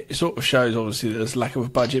it sort of shows obviously there's lack of a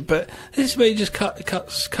budget, but this is where you just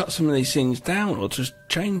cut some of these things down or just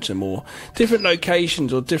change them, or different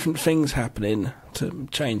locations or different things happening to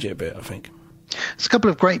change it a bit, I think. There's a couple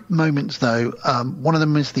of great moments though. One of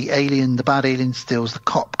them is the bad alien steals the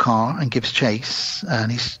cop car and gives chase,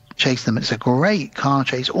 and he's chased them. It's a great car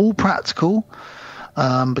chase, all practical,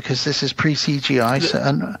 because this is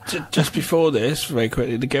pre-CGI. Just before this, very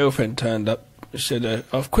quickly, the girlfriend turned up and said,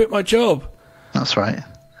 I've quit my job. That's right.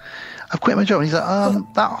 I've quit my job. And he's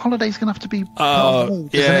like, that holiday's going to have to be...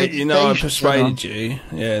 yeah, I persuaded you.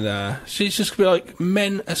 Yeah, nah. She's just going to be like,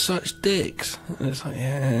 men are such dicks. And it's like,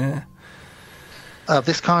 yeah.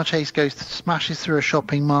 This car chase smashes through a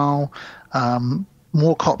shopping mall.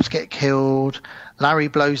 More cops get killed. Larry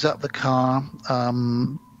blows up the car.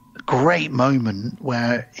 Great moment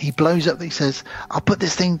where he blows up. He says, "I'll put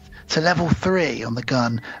this thing to level 3 on the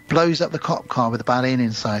gun." Blows up the cop car with the bad alien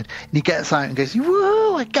inside, and he gets out and goes,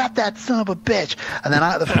 "Whoa! I got that son of a bitch!" And then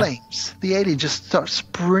out of the flames, the alien just starts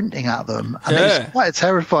sprinting at them, and it's quite a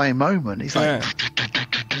terrifying moment. He's like,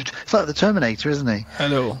 it's like the Terminator, isn't he?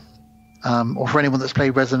 Hello. Or for anyone that's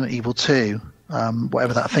played Resident Evil 2,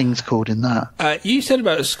 whatever that thing's called in that. You said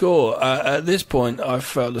about the score. At this point, I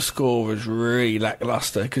felt the score was really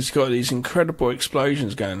lackluster because you've got these incredible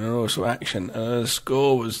explosions going and also action. And the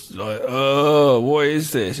score was like, oh, what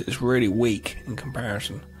is this? It's really weak in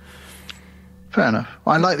comparison. Fair enough.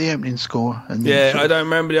 I like the opening score. And I don't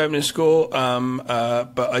remember the opening score,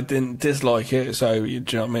 but I didn't dislike it, so you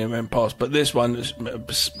know what I mean, it went past. But this one,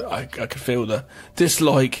 I could feel the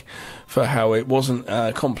dislike for how it wasn't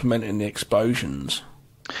complementing the explosions.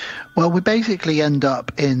 Well, we basically end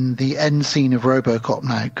up in the end scene of RoboCop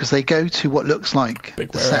now, because they go to what looks like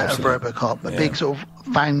the set of RoboCop, a big sort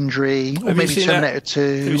of foundry, or maybe Terminator 2.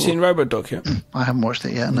 Have you seen RoboDoc yet? I haven't watched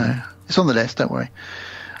it yet, no. It's on the list, don't worry.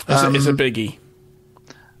 It's a biggie.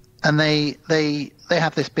 And they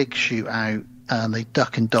have this big shootout, and they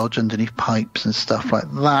duck and dodge underneath pipes and stuff like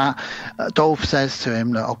that. Dolph says to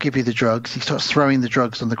him, "Look, I'll give you the drugs." He starts throwing the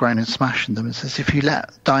drugs on the ground and smashing them, and says, "If you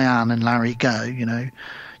let Diane and Larry go,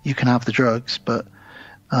 you can have the drugs." But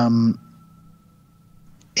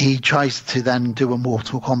he tries to then do a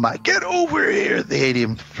Mortal Kombat, "Get over here!" The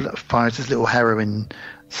alien fires his little heroin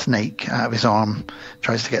snake out of his arm,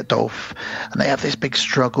 tries to get Dolph, and they have this big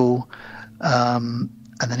struggle.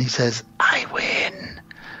 And then he says, "I win."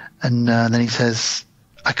 And then he says,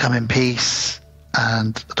 "I come in peace."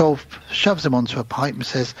 And Dolph shoves him onto a pipe and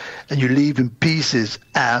says, "And you leave in pieces,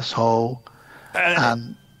 asshole."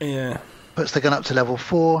 And puts the gun up to level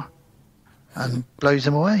 4 and blows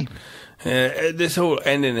him away. Yeah, this whole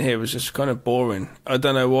ending here was just kind of boring. I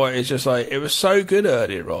don't know why. It's just like, it was so good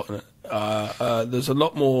earlier on. There's a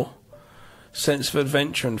lot more sense of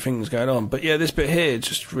adventure and things going on. But yeah, this bit here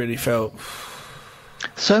just really felt...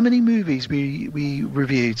 So many movies we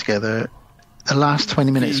review together, the last 20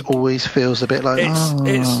 minutes always feels a bit like...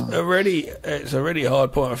 It's a really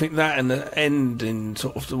hard point. I think that and the ending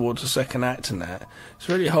sort of towards the second act and that, it's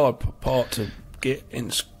a really hard part to get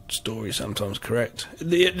in story sometimes correct.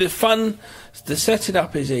 The fun, the setting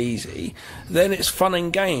up is easy, then it's fun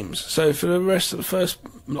and games. So for the rest of the first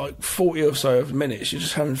 40 or so of minutes, you're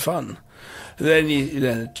just having fun.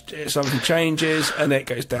 Then something changes and it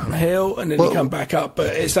goes downhill, and then you come back up.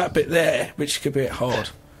 But it's that bit there which could be a bit hard.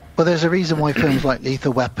 Well, there's a reason why films like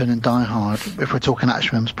Lethal Weapon and Die Hard, if we're talking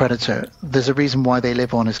action films, Predator, there's a reason why they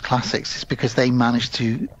live on as classics. It's because they managed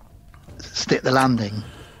to stick the landing.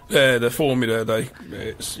 The formula,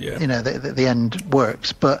 the end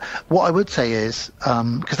works. But what I would say is,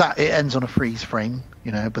 because it ends on a freeze frame,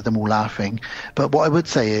 with them all laughing. But what I would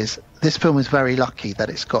say is, this film is very lucky that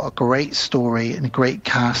it's got a great story and a great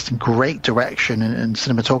cast and great direction and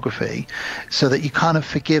cinematography, so that you kind of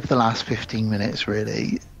forgive the last 15 minutes,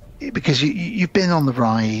 really. Because you've been on the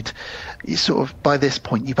ride, you sort of, by this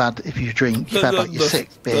point, you've had, if you drink, you've had like your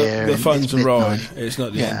sixth beer. The fun's a ride, it's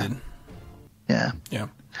not the ending. Yeah. Yeah.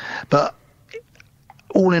 But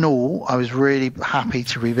all in all, I was really happy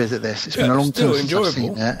to revisit this. It's been a long time since I've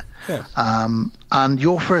seen it. Yeah. And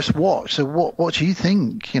your first watch, so what do you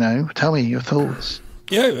think? Tell me your thoughts.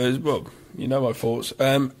 Yeah, well, my thoughts.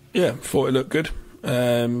 I thought it looked good.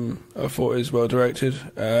 I thought it was well directed.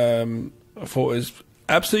 I thought it was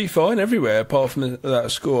absolutely fine everywhere, apart from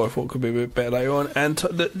that score I thought could be a bit better later on. And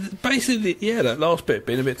basically, that last bit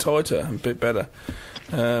being a bit tighter and a bit better,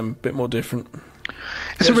 a bit more different.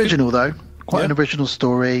 It's original, though. Quite an original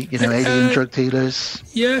story, alien drug dealers.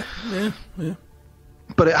 Yeah.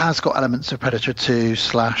 But it has got elements of Predator 2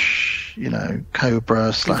 /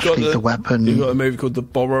 Cobra / Lethal Weapon. You've got a movie called The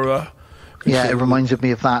Borrower. Yeah, it reminded me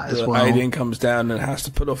of that as well. The alien comes down and has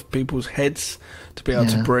to put off people's heads to be able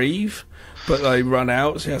to breathe, but they run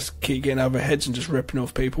out, so he has to keep getting over heads and just ripping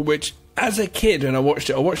off people, which, as a kid, when I watched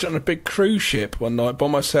it on a big cruise ship one night by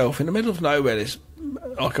myself in the middle of nowhere.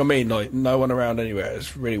 No one around anywhere.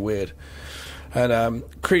 It's really weird. And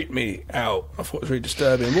creeped me out. I thought it was really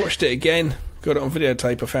disturbing. Watched it again, got it on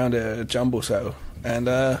videotape. I found it at a jumble sale, and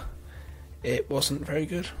it wasn't very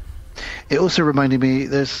good. It also reminded me,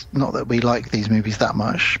 there's not that we like these movies that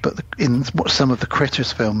much, but in some of the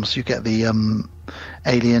Critters films, you get the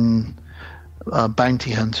alien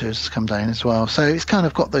bounty hunters come down as well. So it's kind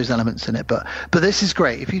of got those elements in it. But this is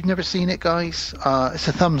great. If you've never seen it, guys, it's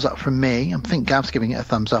a thumbs up from me. I think Gav's giving it a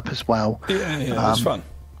thumbs up as well. Yeah, it's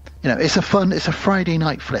fun. It's a Friday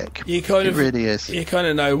night flick. It really is. You kind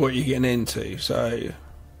of know what you're getting into, so...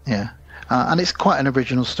 Yeah. And it's quite an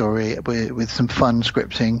original story with some fun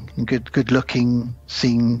scripting and good looking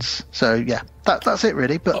scenes. So yeah, that's it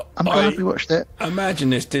really. But I'm glad we watched it. I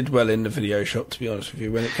imagine this did well in the video shop. To be honest with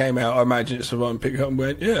you, when it came out, I imagine it's someone picked up and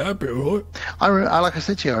went, "Yeah, that'd be alright." Like I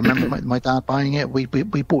said to you, I remember my dad buying it. We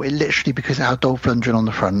bought it literally because it had Dolph Lundgren on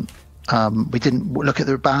the front. We didn't look at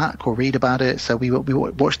the back or read about it, so we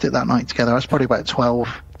watched it that night together. I was probably about 12,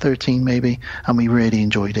 13 maybe, and we really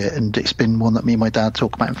enjoyed it. And it's been one that me and my dad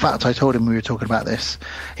talk about. In fact, I told him we were talking about this.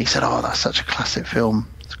 He said, "Oh, that's such a classic film.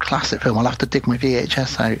 It's a classic film. I'll have to dig my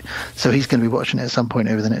VHS out." So he's going to be watching it at some point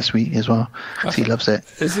over the next week as well, because he loves it.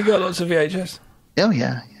 Has he got lots of VHS? Oh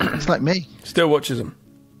yeah, it's like me. Still watches them?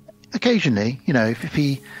 Occasionally, if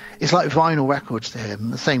he, it's like vinyl records to him.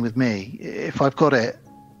 The same with me. If I've got it,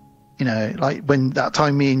 like when that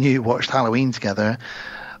time me and you watched Halloween together,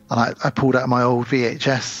 and I pulled out my old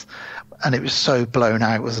VHS, and it was so blown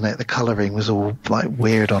out, wasn't it? The colouring was all like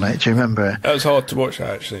weird on it. Do you remember? That was hard to watch,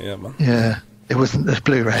 actually. Yeah, man. Yeah, it wasn't the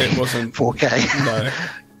Blu-ray. It wasn't 4K. No.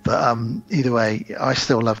 But either way, I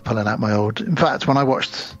still love pulling out my old. In fact, when I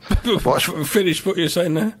watched finish what you're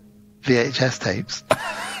saying there. VHS tapes.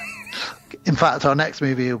 In fact, our next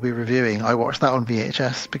movie we'll be reviewing, I watched that on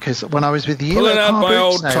VHS because when I was with you pulling at a out my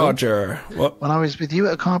old sale, charger. What? When I was with you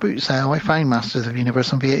at a car boot sale, I found Masters of the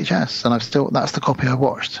Universe on VHS, and that's the copy I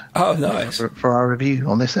watched. Oh, nice. For our review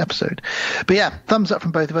on this episode. But yeah, thumbs up from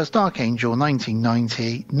both of us. Dark Angel,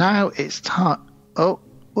 1990. Now it's time. Oh,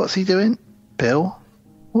 what's he doing? Bill?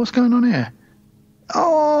 What's going on here?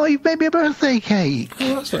 Oh, you've made me a birthday cake.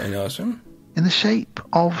 Oh, that's very nice of him. In the shape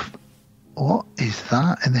of... What is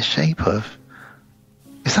that in the shape of?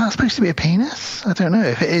 Is that supposed to be a penis? I don't know.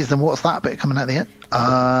 If it is, then what's that bit coming out the end? It's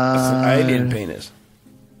an alien penis.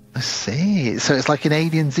 I see. So it's like an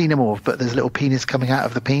alien xenomorph, but there's a little penis coming out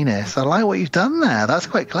of the penis. I like what you've done there. That's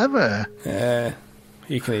quite clever. Yeah,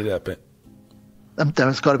 you can eat that bit.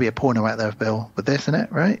 There's got to be a porno out there, Bill, with this in it,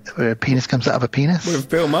 right? Where a penis comes out of a penis. With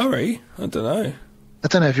Bill Murray? I don't know. I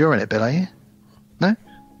don't know if you're in it, Bill, are you? No?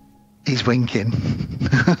 He's winking.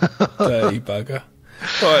 Dirty bugger.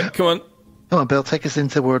 All right, come on. Come on, Bill, take us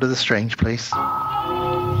into World of the Strange, please.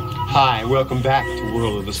 Hi, welcome back to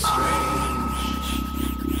World of the Strange.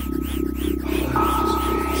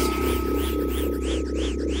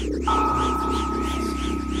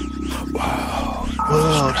 Wow.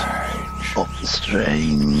 World of the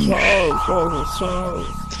Strange. So.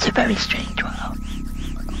 It's a very strange world.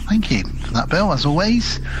 Thank you for that, Bill, as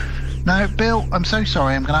always. Now, Bill, I'm so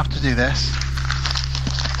sorry. I'm going to have to do this.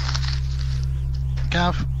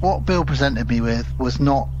 Gav, what Bill presented me with was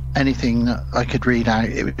not anything that I could read out.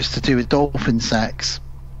 It was to do with dolphin sex.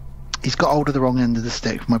 He's got hold of the wrong end of the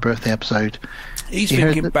stick for my birthday episode. He's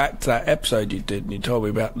thinking back to that episode you did, and you told me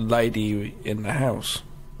about the lady in the house.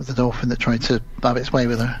 With the dolphin that tried to have its way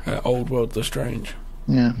with her. Old World of the Strange.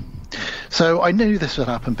 Yeah. So I knew this would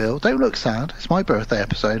happen, Bill. Don't look sad. It's my birthday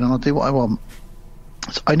episode, and I'll do what I want.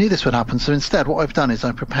 So I knew this would happen, so instead what I've done is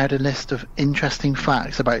I've prepared a list of interesting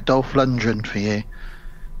facts about Dolph Lundgren for you.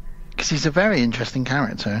 Because he's a very interesting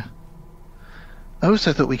character. I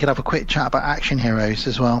also thought we could have a quick chat about action heroes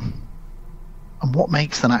as well. And what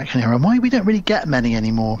makes an action hero, and why we don't really get many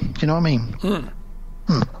anymore. Do you know what I mean?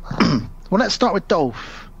 Well, let's start with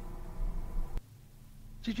Dolph.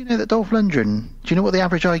 Did you know that Dolph Lundgren, do you know what the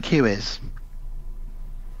average IQ is?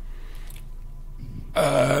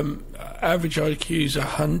 Average IQ is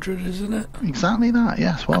 100, isn't it? Exactly that,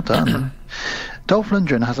 yes, well done. Dolph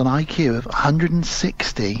Lundgren has an IQ of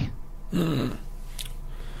 160.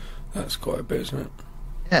 That's quite a bit, isn't it?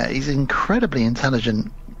 Yeah, he's an incredibly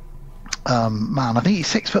intelligent man. I think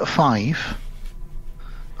he's 6'5".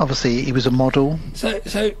 Obviously, he was a model. So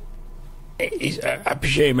I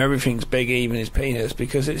presume everything's big, even his penis,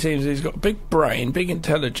 because it seems he's got a big brain, big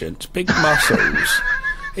intelligence, big muscles.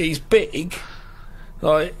 He's big.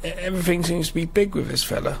 Like, everything seems to be big with this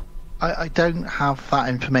fella. I don't have that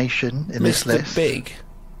information in this list. Mr. Big.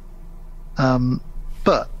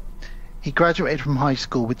 But he graduated from high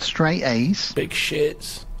school with straight A's. Big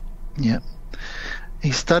shits. Yeah.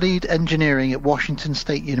 He studied engineering at Washington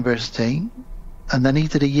State University, and then he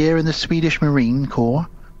did a year in the Swedish Marine Corps.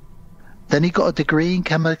 Then he got a degree in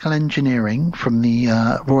chemical engineering from the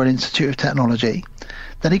Royal Institute of Technology.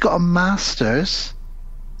 Then he got a master's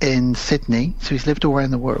in Sydney, so he's lived all around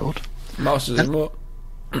the world. Master's in what?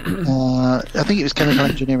 I think it was chemical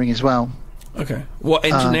engineering as well. Okay. What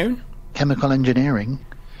engineering? Chemical engineering.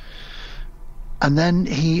 And then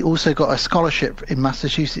he also got a scholarship in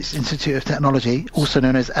Massachusetts Institute of Technology, also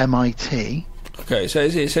known as MIT. Okay, so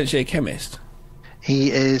is he essentially a chemist?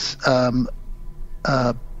 He is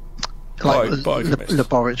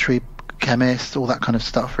laboratory chemist, all that kind of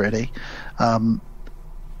stuff, really.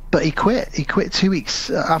 But he quit. He quit 2 weeks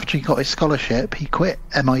after he got his scholarship. He quit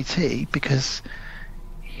MIT because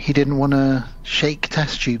he didn't want to shake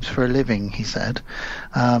test tubes for a living, he said.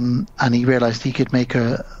 And he realised he could make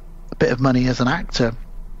a bit of money as an actor.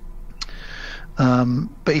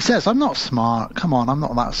 But he says, I'm not smart. Come on, I'm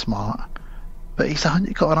not that smart. But he's got an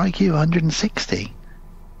IQ of 160.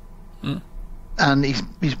 And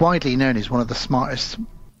he's widely known as one of the smartest,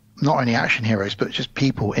 not only action heroes, but just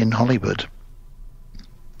people in Hollywood.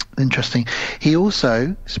 Interesting. He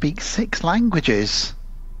also speaks 6 languages.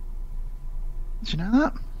 Did you know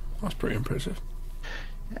that? That's pretty impressive.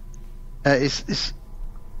 His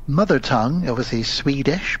mother tongue, obviously, is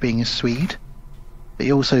Swedish, being a Swede. But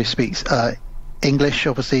he also speaks English,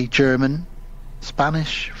 obviously, German,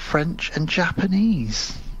 Spanish, French, and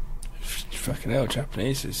Japanese. Fucking hell,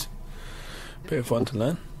 Japanese is a bit of fun to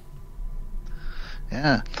learn.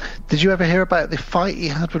 Yeah. Did you ever hear about the fight he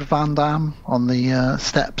had with Van Damme on the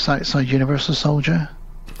steps outside Universal Soldier?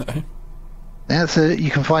 No. Yeah, so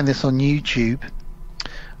you can find this on YouTube.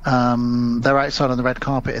 They're outside on the red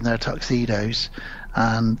carpet in their tuxedos,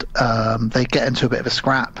 and they get into a bit of a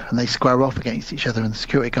scrap, and they square off against each other, and the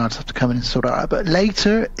security guards have to come in and sort it out. But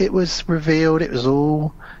later, it was revealed it was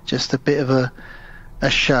all just a bit of a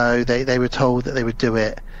show. They were told that they would do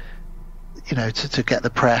it, to get the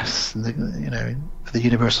press and for the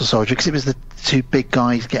Universal Soldier, because it was the 2 big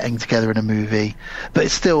guys getting together in a movie. But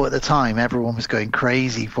it's still, at the time, everyone was going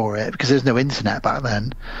crazy for it because there's no internet back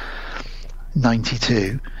then,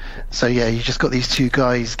 92. So yeah, you just got these 2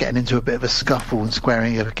 guys getting into a bit of a scuffle and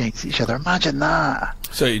squaring up against each other. Imagine that.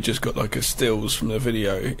 So you just got like a stills from the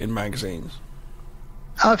video in magazines?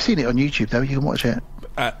 I've seen it on YouTube though. You can watch it.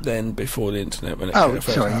 Before the internet, when it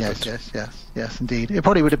first sorry, happened. yes, indeed. It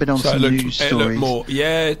probably would have been on some news stories. It looked more,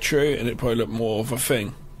 yeah, true, and it probably looked more of a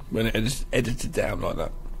thing when it is edited down like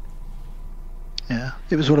that. Yeah,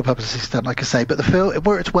 it was all a publicity stunt, like I say. But the film, it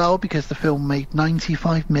worked well because the film made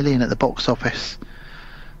 95 million at the box office.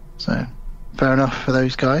 So, fair enough for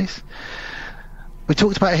those guys. We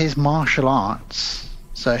talked about his martial arts.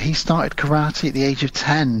 So he started karate at the age of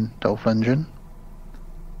 10, Dolph Lundgren.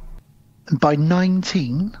 And by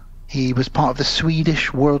 19, he was part of the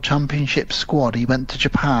Swedish World Championship squad. He went to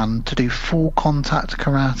Japan to do full contact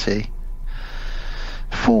karate.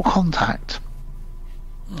 Full contact.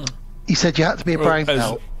 He said you had to be a brown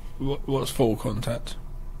belt. What's full contact?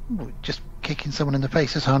 Just kicking someone in the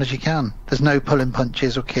face as hard as you can. There's no pulling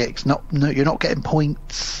punches or kicks. You're not getting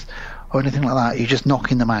points or anything like that. You're just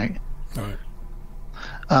knocking them out. Right.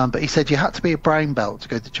 But he said you had to be a brown belt to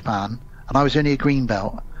go to Japan, and I was only a green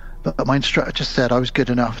belt. But my instructor just said I was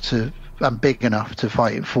good enough and big enough to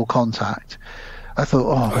fight in full contact. I thought,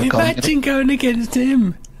 oh my God. Imagine going against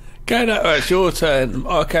him. It's your turn.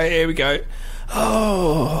 Okay, here we go.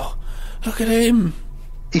 Oh, look at him.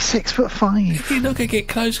 He's 6'5". You're not going to get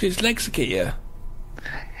close because his legs will get you.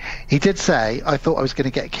 He did say, I thought I was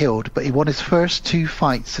going to get killed, but he won his first 2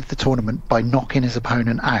 fights of the tournament by knocking his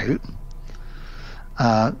opponent out.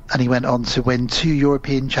 And he went on to win 2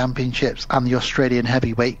 European Championships and the Australian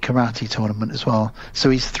Heavyweight Karate Tournament as well. So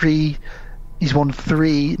he's won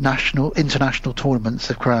 3 international tournaments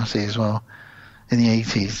of karate as well in the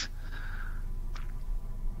 80s.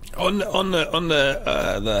 On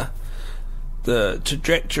the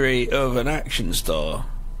trajectory of an action star.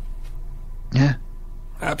 Yeah,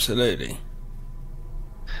 absolutely.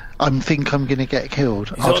 I think I'm going to get killed.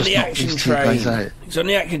 He's I'll on just the knock action these two guys train. out. He's on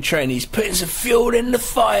the action train. He's putting some fuel in the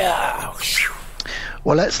fire.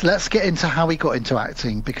 Well, let's get into how he got into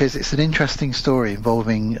acting, because it's an interesting story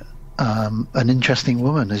involving an interesting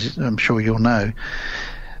woman, as I'm sure you'll know.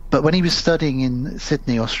 But when he was studying in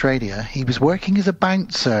Sydney, Australia, he was working as a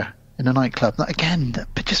bouncer in a nightclub. Now, again,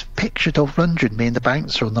 just picture Dolph Lundgren being the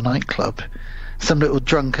bouncer on the nightclub. Some little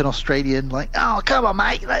drunken Australian like, "Oh, come on,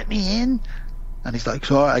 mate, let me in." And he's like,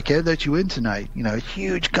 "Sorry, I can't let you in tonight." You know, a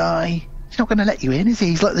huge guy. He's not going to let you in, is he?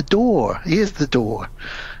 He's like the door. He is the door.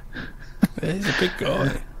 He's a big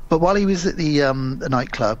guy. But while he was at the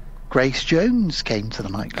nightclub, Grace Jones came to the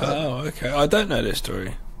nightclub. Oh, okay. I don't know this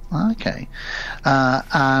story. Okay.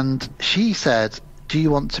 And she said, "Do you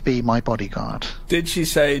want to be my bodyguard?" Did she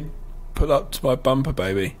say, "Pull up to my bumper,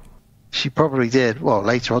 baby"? She probably did. Well,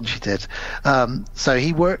 later on she did. So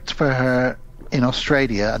he worked for her in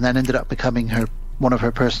Australia and then ended up becoming one of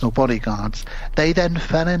her personal bodyguards. They then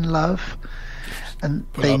fell in love.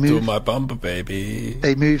 And Pull up to my bumper, baby.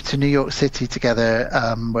 They moved to New York City together,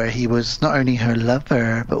 where he was not only her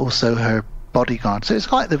lover, but also her bodyguard. So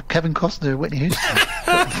it's like the Kevin Costner, Whitney Houston.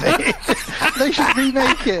 They should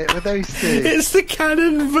remake it with those two. It's the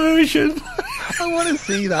canon version. I want to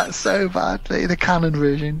see that so badly. The canon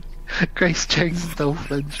version. Grace Jones and Dolph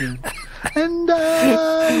Lundgren. And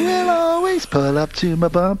I will always pull up to my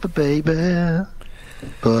bumper, baby.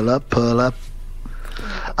 Pull up, pull up.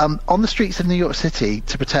 On the streets of New York City,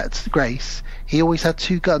 to protect Grace, he always had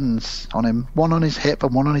two guns on him, one on his hip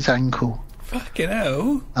and one on his ankle. Fucking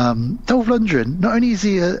hell. Dolph Lundgren, not only is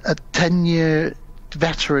he a 10-year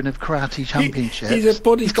veteran of karate championships, he's a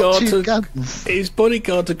bodyguard. He's got two guns. He's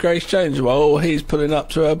bodyguard to Grace Jones while he's pulling up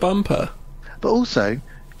to her bumper. But also,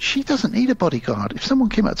 she doesn't need a bodyguard. If someone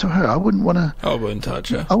came up to her, I wouldn't want to... I wouldn't touch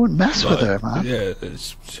her. I wouldn't mess with her, man. Yeah,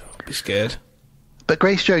 I'd be scared. But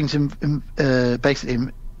Grace Jones basically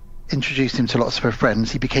introduced him to lots of her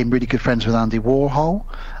friends. He became really good friends with Andy Warhol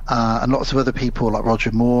and lots of other people like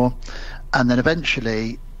Roger Moore. And then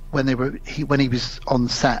eventually, when he was on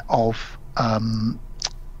set of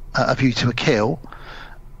A View to a Kill,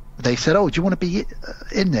 they said, "Oh, do you want to be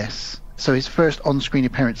in this?" So his first on-screen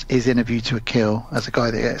appearance is in A View to a Kill as a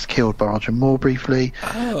guy that gets killed by Roger Moore briefly.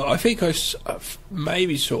 Oh, I think I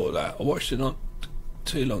maybe saw that. I watched it not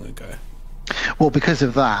too long ago. Well, because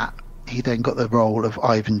of that, he then got the role of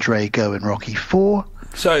Ivan Drago in Rocky IV.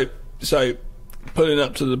 So pulling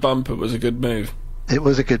up to the bumper was a good move. It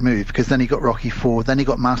was a good move, because then he got Rocky IV, then he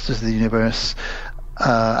got Masters of the Universe,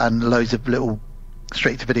 and loads of little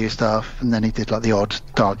straight-to-video stuff, and then he did like the odd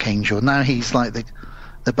Dark Angel. Now he's like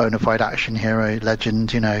the bona fide action hero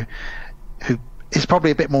legend, you know, who is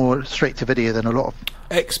probably a bit more straight-to-video than a lot of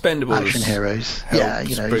Expendables action heroes. Yeah,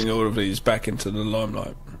 you know, bring all of these back into the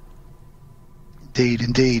limelight.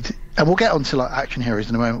 Indeed. And we'll get on to like action heroes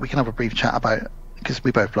in a moment. We can have a brief chat about it, because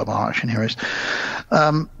we both love our action heroes.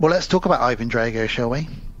 Well, let's talk about Ivan Drago, shall we?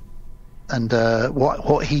 And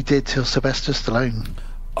what he did to Sylvester Stallone.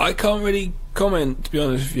 I can't really comment, to be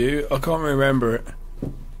honest with you. I can't remember it.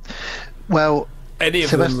 Well, any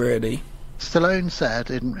of them really. Stallone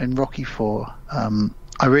said in Rocky IV,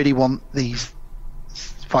 "I really want these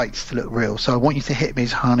fights to look real, so I want you to hit me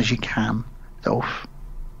as hard as you can, Dolph."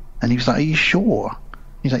 And he was like, "Are you sure?"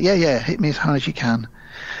 He's like, yeah, hit me as hard as you can.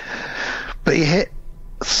 But he hit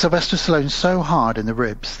Sylvester Stallone so hard in the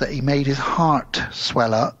ribs that he made his heart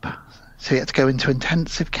swell up, so he had to go into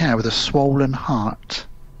intensive care with a swollen heart.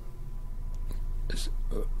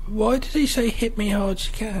 Why did he say hit me hard as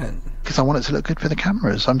you can? Because I want it to look good for the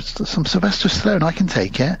cameras. I'm Sylvester Stallone, I can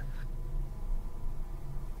take it.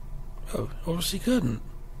 Oh, obviously couldn't.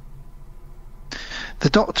 The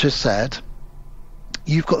doctor said,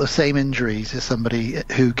 "You've got the same injuries as somebody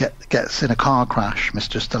who gets in a car crash,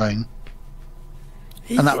 Mr. Stallone."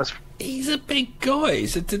 He's a big guy.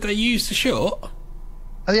 So did they use the shot?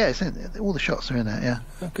 Oh yeah, all the shots are in it. Yeah.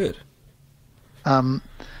 Oh, good.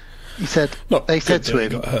 He said. They said to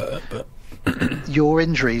him, got hurt, but "Your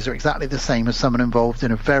injuries are exactly the same as someone involved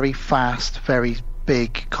in a very fast, very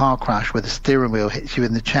big car crash where the steering wheel hits you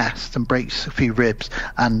in the chest and breaks a few ribs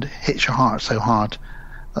and hits your heart so hard.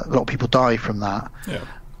 A lot of people die from that." Yeah.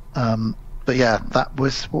 But yeah, that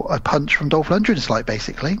was what a punch from Dolph Lundgren is like,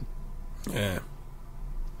 basically. Yeah.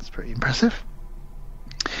 It's pretty impressive.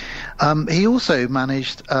 He also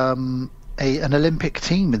managed an Olympic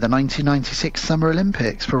team in the 1996 Summer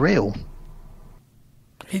Olympics for real.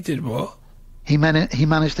 He did what? He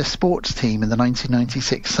managed a sports team in the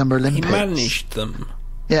 1996 Summer Olympics. He managed them?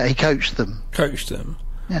 Yeah, he coached them. Coached them?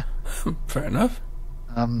 Yeah. Fair enough.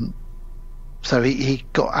 So he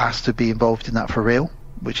got asked to be involved in that for real.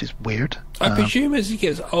 which is weird. I presume as he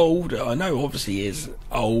gets older, I know obviously he is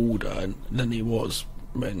older than he was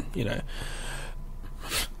when he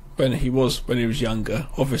was younger.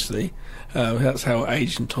 Obviously, that's how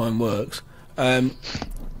age and time works.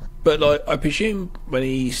 But like, I presume when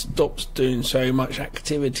he stops doing so much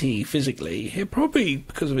activity physically, he'll probably,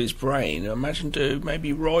 because of his brain, I imagine do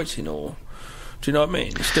maybe writing or, do you know what I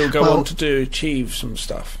mean? Still go on to achieve some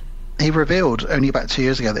stuff. He revealed only about 2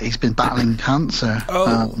 years ago that he's been battling cancer.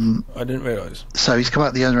 Oh, I didn't realise. So he's come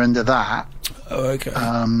out the other end of that. Oh, okay.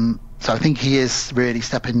 So I think he is really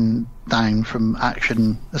stepping down from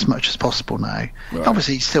action as much as possible now. Right.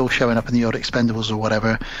 Obviously, he's still showing up in the odd Expendables or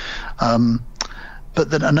whatever. But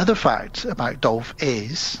then another fact about Dolph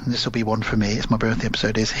is, and this will be one for me, it's my birthday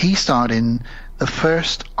episode, is he starred in the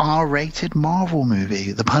first R-rated Marvel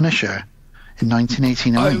movie, The Punisher, in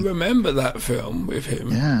 1989. I remember that film with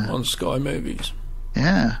him on Sky Movies.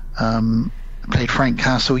 Yeah. Played Frank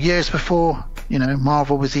Castle years before,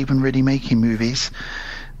 Marvel was even really making movies,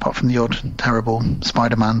 apart from the odd terrible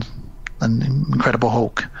Spider-Man and Incredible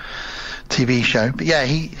Hulk TV show. But yeah,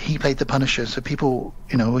 he played the Punisher, so people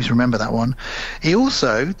always remember that one. He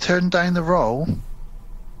also turned down the role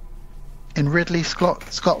in Ridley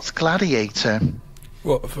Scott's Gladiator.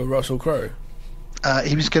 What, for Russell Crowe?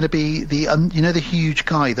 He was going to be the huge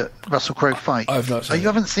guy that Russell Crowe fights. I've not seen it. You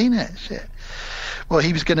haven't seen it? Shit. Well,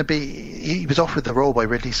 he was offered the role by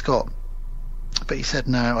Ridley Scott, but he said,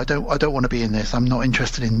 no, I don't want to be in this. I'm not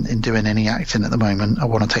interested in doing any acting at the moment. I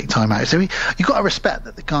want to take time out. So you got to respect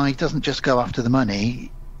that the guy doesn't just go after the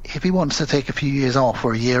money. If he wants to take a few years off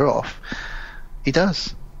or a year off, he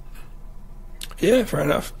does. Yeah, fair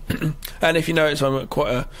enough. And if you notice, I'm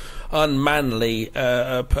quite a unmanly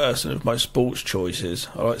person of my sports choices.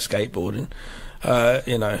 I like skateboarding,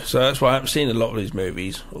 so that's why I haven't seen a lot of these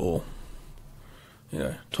movies or,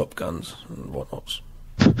 Top Guns and whatnots.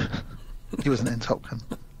 He wasn't in Top Gun.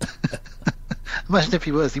 Imagine if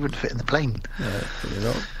he was, he wouldn't fit in the plane. No,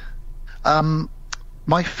 probably not.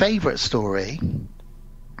 My favourite story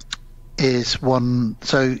is one.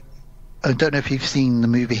 So I don't know if you've seen the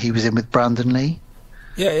movie he was in with Brandon Lee.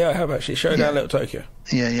 Yeah, I have actually. Showdown Little Tokyo.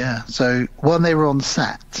 Yeah. So when they were on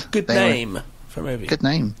set, good name for a movie. Good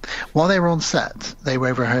name. While they were on set, they were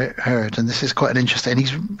overheard, and this is quite an interesting. And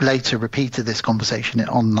he's later repeated this conversation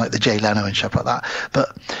on like the Jay Leno and stuff like that.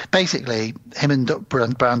 But basically, him and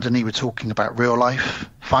Brandon Lee were talking about real life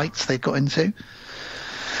fights they'd got into.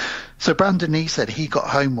 So Brandon Lee said he got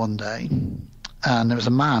home one day, and there was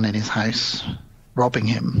a man in his house robbing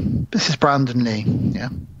him. This is Brandon Lee. Yeah.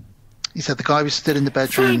 He said the guy was stood in the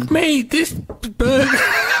bedroom. Fuck me, this burglar.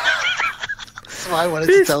 That's why I wanted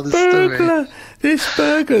to tell this story. This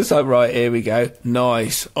burglar's like, right, here we go.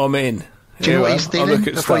 Nice, I'm in. Do you know what he's stealing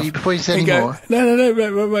before you say any more?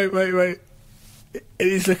 No, wait.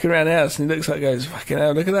 He's looking around the house and he looks like, goes, fucking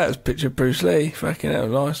hell, look at that. It's a picture of Bruce Lee. Fucking hell,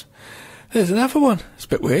 nice. There's another one. It's a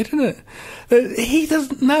bit weird, isn't it? He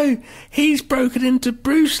doesn't know. He's broken into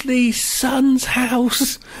Bruce Lee's son's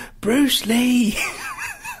house. Bruce Lee.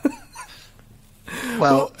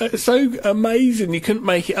 Well, it's so amazing. You couldn't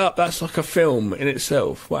make it up. That's like a film in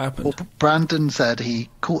itself. What happened? Well, Brandon said he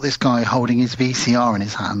caught this guy holding his VCR in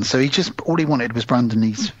his hand. So all he wanted was Brandon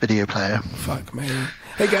Lee's video player. Fuck me.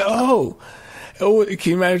 They go, oh,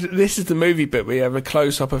 can you imagine? This is the movie bit where you have a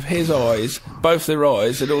close-up of his eyes, both their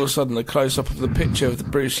eyes, and all of a sudden a close-up of the picture of the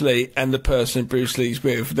Bruce Lee and the person Bruce Lee's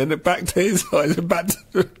with. Then back to his eyes and back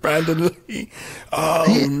to Brandon Lee.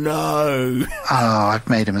 Oh, no. Oh, I've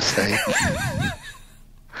made a mistake.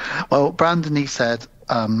 Well, Brandon Lee said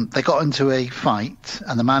they got into a fight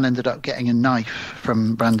and the man ended up getting a knife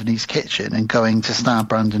from Brandon Lee's kitchen and going to stab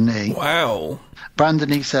Brandon Lee. Wow. Brandon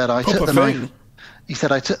Lee said, I took the knife. He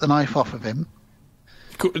said, I took the knife off of him.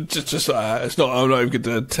 Just like that. It's not. I'm not even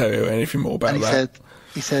going to tell you anything more about that.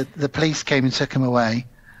 He said the police came and took him away.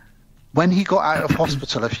 When he got out of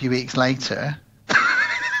hospital a few weeks later,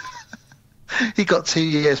 he got 2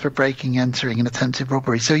 years for breaking, entering, and attempted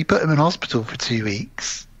robbery. So he put him in hospital for 2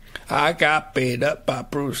 weeks. I got beat up by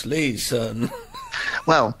Bruce Lee, son.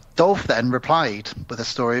 Well, Dolph then replied with a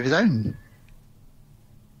story of his own.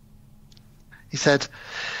 He said,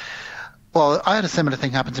 well, I had a similar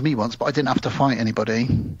thing happen to me once, but I didn't have to fight anybody.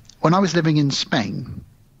 When I was living in Spain,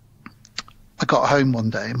 I got home one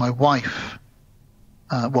day. My wife,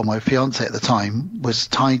 my fiancée at the time, was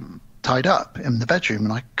tied up in the bedroom,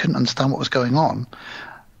 and I couldn't understand what was going on.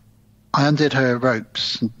 I undid her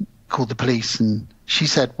ropes and called the police, and she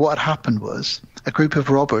said what had happened was a group of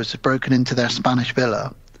robbers had broken into their Spanish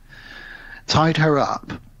villa, tied her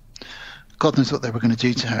up. God knows what they were going to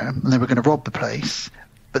do to her, and they were going to rob the place.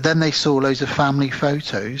 But then they saw loads of family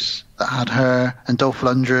photos that had her and Dolph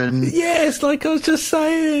Lundgren. Yes, like I was just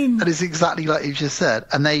saying. And it's exactly like you just said.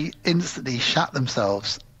 And they instantly shat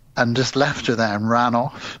themselves and just left her there and ran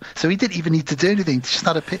off. So he didn't even need to do anything. He just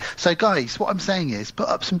had a So, guys, what I'm saying is put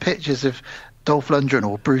up some pictures of Dolph Lundgren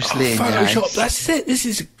or Bruce Lee in your house. Photoshop, that's it. This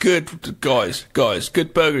is good, guys,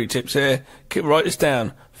 good burglary tips here. Write this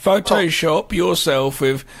down. Photoshop yourself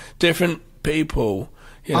with different people.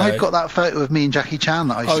 You know. I've got that photo of me and Jackie Chan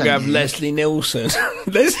that I sent you. I'll have Leslie Nielsen.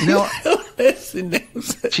 Leslie Nielsen. Do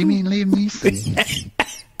you mean Liam Neeson?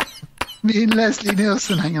 Me and Leslie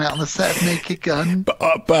Nielsen hanging out on the set of Naked Gun.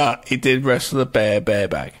 But he did wrestle the bear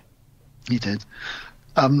bareback. He did.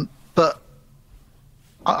 But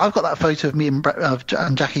I've got that photo of me and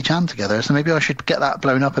Jackie Chan together, so maybe I should get that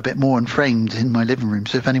blown up a bit more and framed in my living room,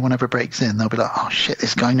 so if anyone ever breaks in, they'll be like, oh shit,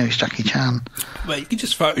 this guy knows Jackie Chan. Mate, you can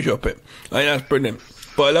just Photoshop it. I think that's brilliant.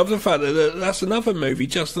 But I love the fact that that's another movie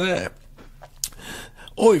just there.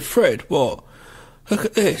 Oi, Fred, what? Look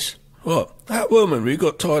at this. What? That woman we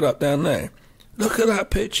got tied up down there. Look at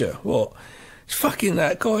that picture. What? It's fucking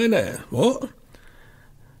that guy in there. What?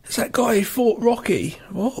 It's that guy who fought Rocky.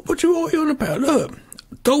 What? What are you on about? Look.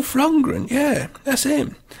 Dolph Lundgren. Yeah, that's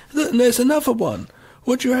him. Look, and there's another one.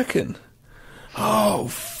 What do you reckon? Oh,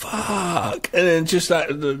 fuck. And then just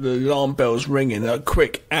that, the alarm bell's ringing. Like,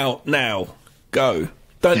 quick, out now. Go.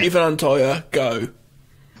 Don't even untie her. Go.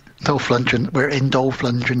 Dolph Lundgren. We're in Dolph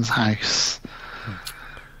Lundgren's house.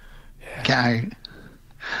 Yeah. Get out.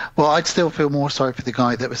 Well, I'd still feel more sorry for the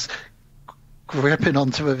guy that was gripping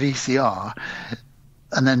onto a VCR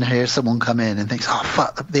and then hears someone come in and thinks, oh,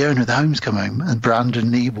 fuck, the owner of the home's come home, and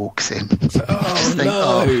Brandon Lee walks in. Oh,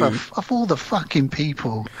 no. Of all the fucking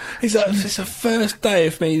people. It's the first day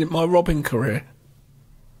of my robbing career.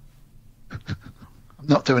 I'm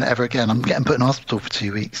not doing it ever again. I'm getting put in hospital for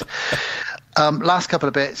 2 weeks. Last couple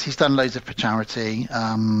of bits, he's done loads for charity.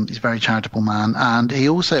 He's a very charitable man, and he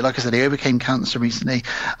also, like I said, he overcame cancer recently,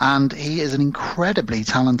 and he is an incredibly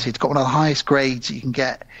talented, got one of the highest grades you can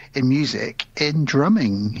get in music in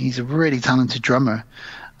drumming. He's a really talented drummer.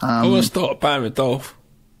 I want to start a band with Dolph.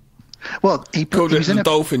 Well, he was in the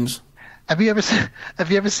Dolphins. Have you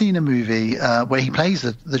ever seen a movie where he plays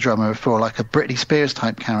the drummer for like a Britney Spears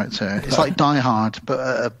type character? It's like Die Hard, but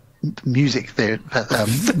a music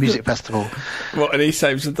festival. What, and he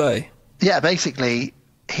saves the day? Yeah, basically,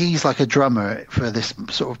 he's like a drummer for this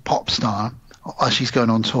sort of pop star as she's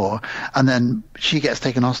going on tour, and then she gets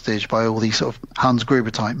taken hostage by all these sort of Hans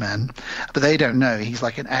Gruber type men, but they don't know he's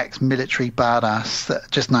like an ex-military badass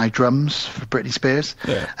that just now drums for Britney Spears.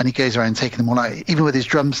 Yeah. And he goes around taking them all out. Even with his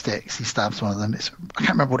drumsticks, he stabs one of them. I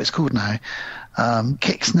can't remember what it's called now.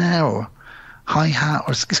 Kick snare or hi-hat,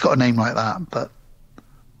 or it's got a name like that, but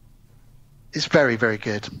it's very, very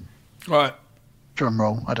good. Right. Drum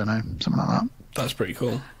roll, I don't know, something like that. That's pretty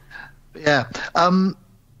cool. But yeah.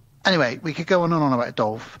 Anyway, we could go on and on about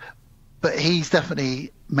Dolph, but he's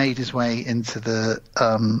definitely made his way into the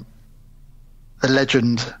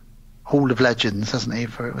legend Hall of Legends, hasn't he?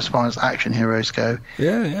 For as far as action heroes go.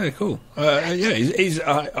 Yeah, cool. He's.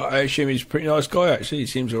 I assume he's a pretty nice guy. Actually, he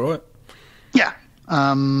seems all right. Yeah.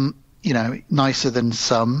 Nicer than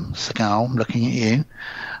some. Seagal, looking at you.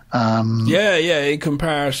 Yeah. In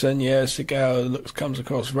comparison, Seagal comes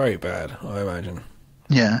across very bad, I imagine.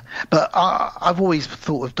 Yeah, but I've always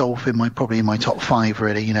thought of Dolph probably in my top 5,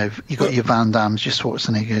 really. You know, you got your Van Dammes, your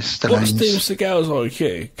Schwarzeneggers, Stallones. What's Steven Seagal's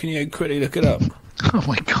IQ? Can you quickly look it up? Oh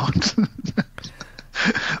my god.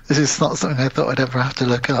 This is not something I thought I'd ever have to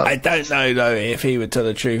look up. I don't know, though, if he would tell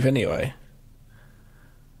the truth anyway.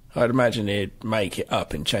 I'd imagine he'd make it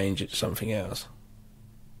up and change it to something else.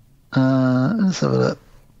 Let's have a look.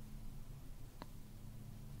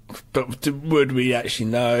 But would we actually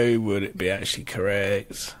know? Would it be actually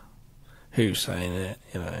correct? Who's saying it,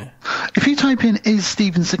 you know? If you type in, is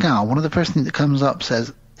Steven Seagal, one of the first things that comes up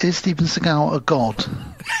says, is Steven Seagal a god?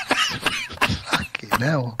 Fucking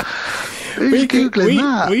hell. Who's Googling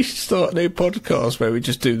that? We should start a new podcast where we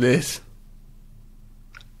just do this.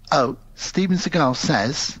 Oh, Steven Seagal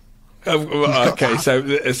says... okay,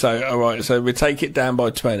 so all right, so we take it down by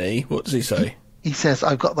 20. What does he say? He says,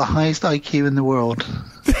 I've got the highest IQ in the world.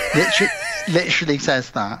 Literally says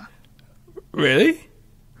that. Really?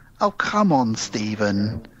 Oh, come on,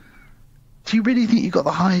 Stephen. Do you really think you've got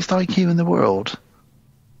the highest IQ in the world?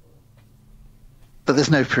 But there's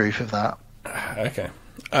no proof of that. Okay.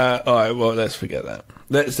 All right, well, let's forget that.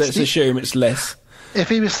 Let's assume it's less. If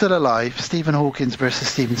he was still alive, Stephen Hawkins versus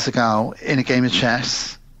Steven Seagal in a game of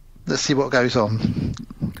chess, let's see what goes on.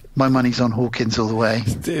 My money's on Hawkins all the way.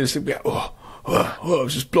 I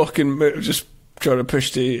was just blocking, just trying to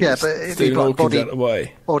push the but if Stephen you've got Hawkins out of the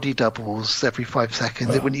way. Body doubles every 5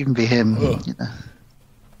 seconds, it wouldn't even be him. You know.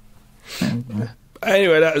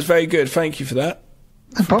 Anyway, that was very good. Thank you for that.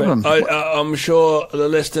 No problem. I'm sure the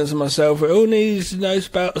listeners and myself, we all need to know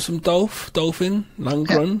about some Dolphin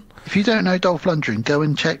Lundgren. Yeah. If you don't know Dolph Lundgren, go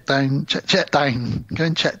and check down. Go and check down.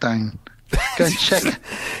 Go and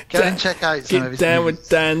check out some of his down movies. with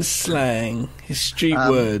Dan's slang, his street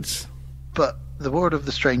words. But the World of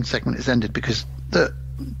the Strange segment is ended because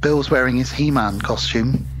Bill's wearing his He-Man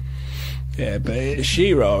costume. Yeah, but it's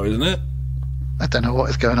She-Ra, isn't it? I don't know what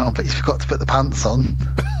is going on, but he's forgot to put the pants on.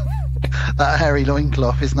 That hairy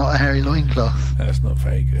loincloth is not a hairy loincloth. That's not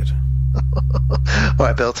very good. All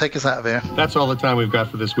right, Bill, take us out of here. That's all the time we've got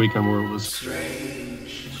for this week on World of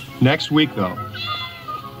Strange. Next week, though,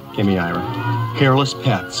 gimme Ira. Hairless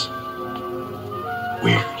pets.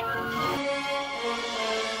 Weird.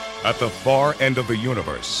 At the far end of the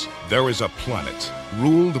universe, there is a planet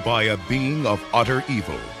ruled by a being of utter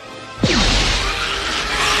evil.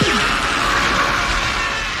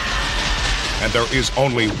 And there is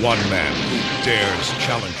only one man who dares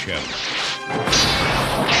challenge him.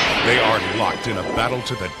 They are locked in a battle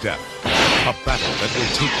to the death. A battle that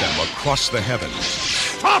will take them across the heavens.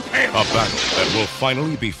 Stop him! A battle that will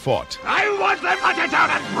finally be fought. I want them hunted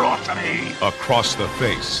down and brought to me! Across the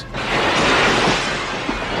face.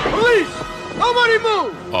 Police! Nobody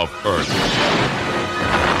move! Of Earth.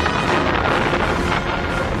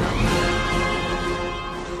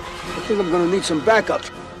 I think I'm gonna need some backup.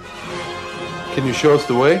 Can you show us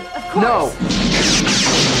the way? Of course. No.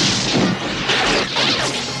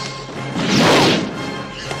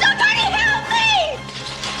 Somebody help me!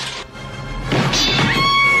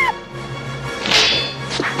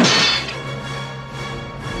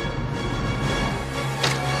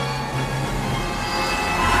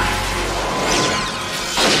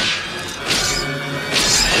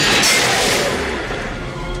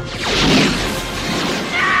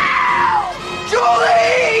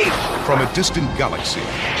 From a distant galaxy,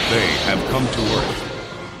 they have come to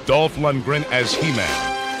Earth. Dolph Lundgren as He-Man.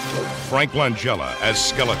 Frank Langella as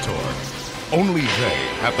Skeletor. Only they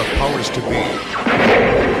have the powers to be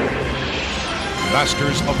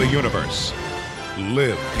Masters of the Universe.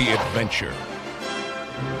 Live the adventure.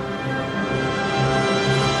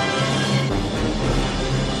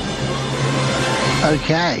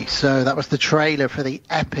 Okay, so that was the trailer for the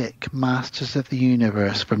epic Masters of the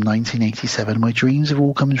Universe from 1987. My dreams have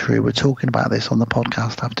all come true. We're talking about this on the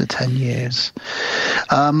podcast after 10 years.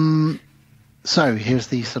 So here's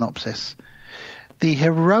the synopsis. The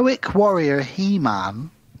heroic warrior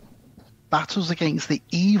He-Man battles against the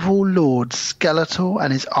evil Lord Skeletor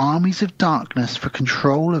and his armies of darkness for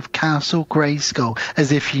control of Castle Grayskull.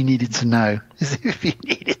 As if you needed to know. As if you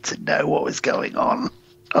needed to know what was going on.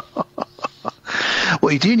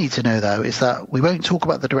 What you do need to know, though, is that we won't talk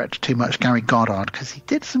about the director too much, Gary Goddard, because he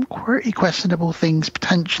did some pretty questionable things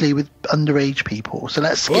potentially with underage people. So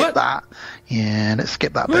let's skip that. Yeah, let's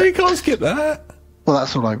skip that bit. No, you can't skip that. Well,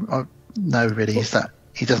 that's all I know, really, is that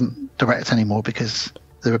he doesn't direct anymore because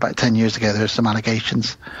there were about 10 years ago there were some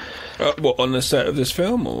allegations. What, on the set of this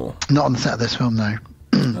film, or? Not on the set of this film, no.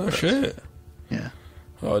 Oh, shit. Yeah.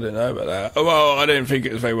 Oh, I didn't know about that. Oh, well, I didn't think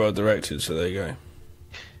it was very well directed, so there you go.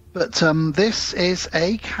 But this is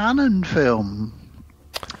a Canon film.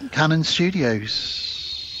 Canon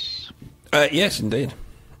Studios. Yes, indeed.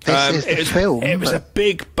 This is the film. It was a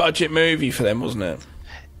big budget movie for them, wasn't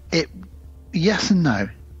it? Yes and no.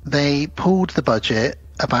 They pulled the budget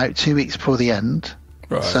about 2 weeks before the end.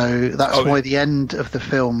 Right. So that's why the end of the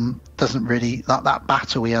film doesn't really... That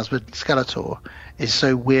battle he has with Skeletor is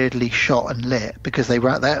so weirdly shot and lit because they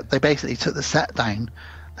basically took the set down.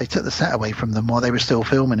 They took the set away from them while they were still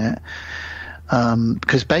filming it.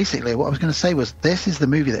 Because basically what I was going to say was this is the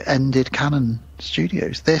movie that ended Canon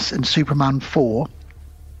Studios. This and Superman 4,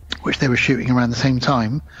 which they were shooting around the same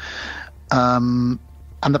time. And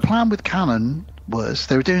the plan with Canon was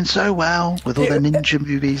they were doing so well with all their ninja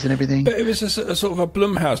movies and everything. But it was a sort of a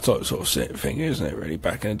Blumhouse type sort of thing, isn't it, really,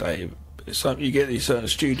 back in the day? It's like you get these certain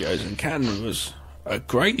studios, and Canon was a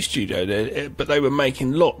great studio, but they were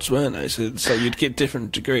making lots, weren't they? So you'd get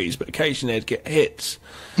different degrees, but occasionally they'd get hits.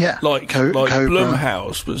 Yeah, like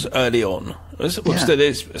Blumhouse was early on. Still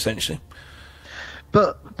is, essentially.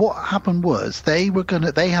 But what happened was they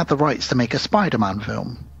had the rights to make a Spider-Man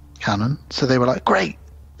film, Canon. So they were like, great,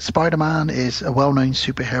 Spider-Man is a well-known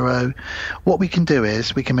superhero. What we can do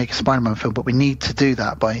is we can make a Spider-Man film, but we need to do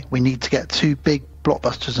that we need to get 2 big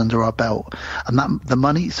blockbusters under our belt, and the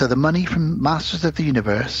money from Masters of the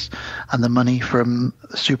Universe and the money from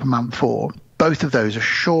Superman 4, both of those are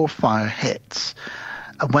surefire hits,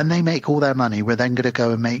 And when they make all their money, we're then going to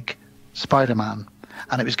go and make Spider-Man.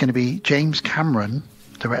 And it was going to be James Cameron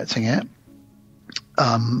directing it.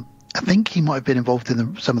 I think he might have been involved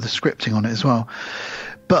in some of the scripting on it as well.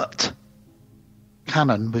 But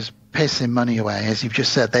Canon was pissing money away, as you've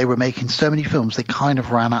just said. They were making so many films, they kind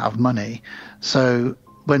of ran out of money. So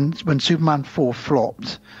when Superman 4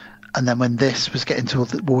 flopped, and then when this was getting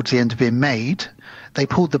towards the end of being made, they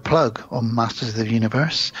pulled the plug on Masters of the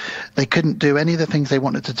Universe. They couldn't do any of the things they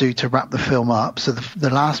wanted to do to wrap the film up. So the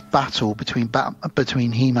last battle between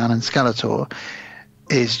He-Man and Skeletor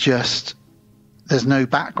is just, there's no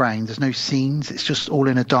background, there's no scenes. It's just all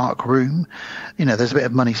in a dark room. You know, there's a bit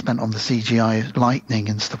of money spent on the CGI lightning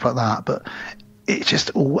and stuff like that, but it just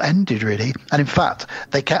all ended, really. And in fact,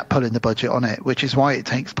 they kept pulling the budget on it, which is why it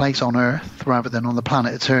takes place on Earth rather than on the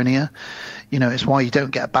planet Eternia. You know, it's why you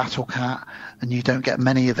don't get Battle Cat and you don't get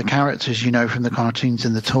many of the characters you know from the cartoons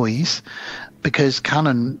and the toys, because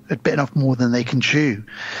Canon had bitten off more than they can chew.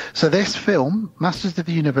 So this film, Masters of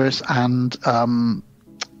the Universe and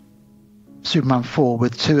Superman 4, were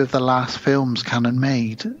two of the last films Canon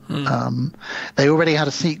made. They already had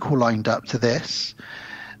a sequel lined up to this,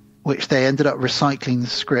 which they ended up recycling the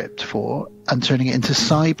script for and turning it into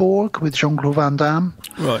Cyborg with Jean-Claude Van Damme.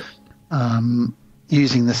 Right.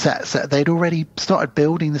 Using the sets that they'd already started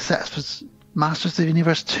building the sets for Masters of the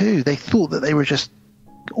Universe 2. They thought that they were just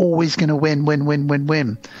always going to win.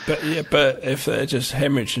 But if they're just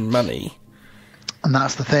hemorrhaging money. And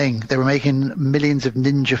that's the thing. They were making millions of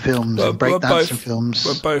ninja films and breakdancing films.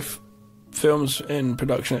 Were both films in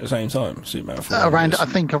production at the same time? Superman 4? I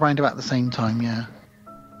think around about the same time, yeah.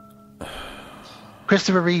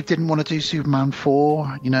 Christopher Reeve didn't want to do Superman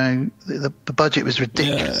 4. You know, the budget was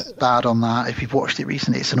ridiculous bad on that. If you've watched it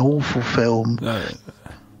recently, it's an awful film. No.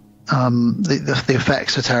 The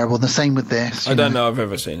effects are terrible. The same with this. I don't know I've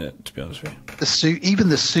ever seen it, to be honest with you. Even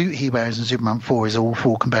the suit he wears in Superman 4 is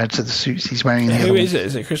awful compared to the suits he's wearing in the other Who is it?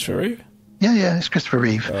 Is it Christopher Reeve? Yeah, it's Christopher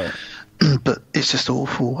Reeve. Right. But it's just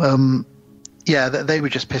awful. They were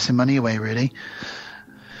just pissing money away, really.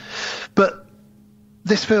 But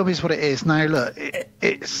this film is what it is. Now, look, it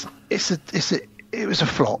was a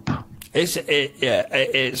flop. It's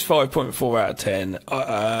 5.4 out of 10.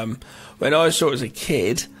 When I saw it as a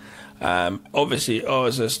kid, obviously I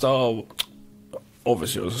was a Star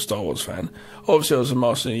Wars fan. Obviously I was a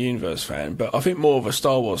Master of the Universe fan, but I think more of a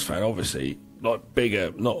Star Wars fan, obviously. Like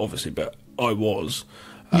bigger, not obviously, but I was.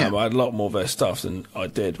 I had a lot more of their stuff than I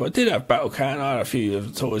did. But I did have Battle Cat, and I had a few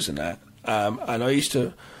of the toys in that. And I used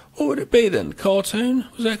to... What would it be then? Cartoon?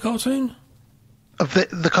 Was that a cartoon?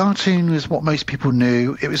 The cartoon was what most people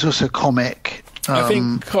knew. It was also comic. I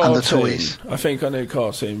think cartoon. And the toys. I think I knew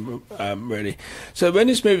cartoon, really. So when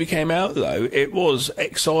this movie came out, though, it was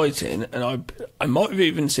exciting, and I might have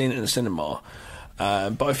even seen it in the cinema.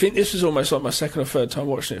 But I think this was almost like my second or third time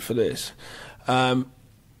watching it for this. And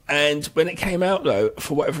when it came out, though,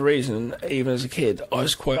 for whatever reason, even as a kid, I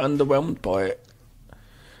was quite underwhelmed by it.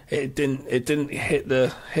 It didn't hit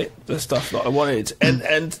the stuff that I wanted,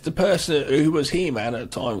 and the person who was He-Man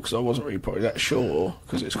at the time, because I wasn't really probably that sure,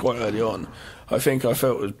 because it's quite early on. I think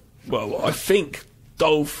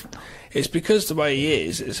Dolph. It's because the way he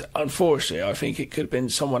is unfortunately. I think it could have been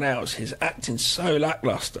someone else. His acting's so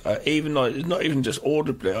lackluster, even like not even just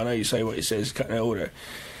audibly. I know you say what he says, cutting out order.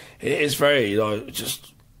 It is very like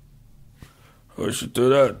just. I should do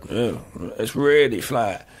that. Yeah, it's really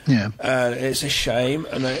flat. Yeah, and it's a shame.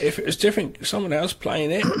 And if it was different, someone else playing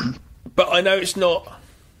it. But I know it's not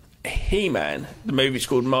He-Man. The movie's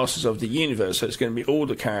called Masters of the Universe, so it's going to be all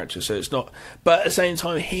the characters. So it's not. But at the same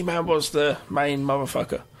time, He-Man was the main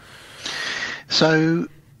motherfucker. So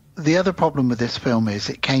the other problem with this film is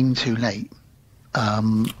it came too late.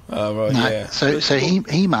 Yeah. So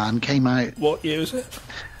He-Man came out. What year was it?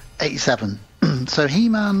 87. So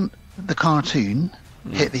He-Man, the cartoon,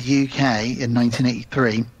 hit the UK in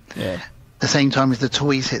 1983. Yeah. The same time as the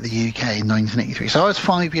toys hit the UK in 1983. So I was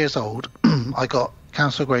 5 years old. I got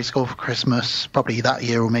Castle Grayskull for Christmas, probably that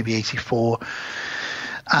year or maybe 84.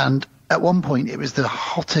 And at one point, it was the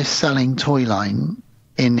hottest selling toy line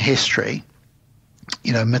in history.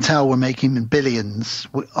 You know, Mattel were making billions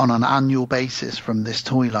on an annual basis from this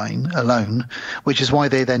toy line alone, which is why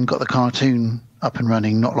they then got the cartoon up and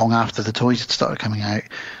running not long after the toys had started coming out.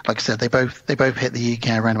 Like I said, they both hit the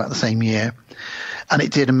UK around about the same year, and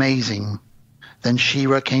it did amazing. Then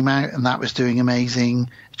She-Ra came out, and that was doing amazing.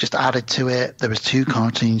 Just added to it. There was 2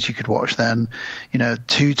 cartoons you could watch then,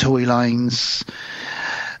 2 toy lines.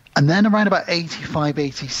 And then around about 85,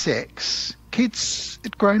 86, kids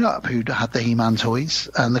had grown up who'd had the He-Man toys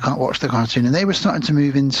and they can't watch the cartoon, and they were starting to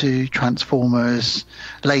move into Transformers,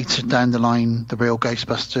 later down the line the real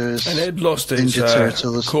Ghostbusters, and it lost its Ninja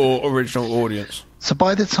Turtles. core original audience. So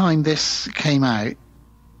by the time this came out,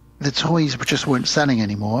 the toys just weren't selling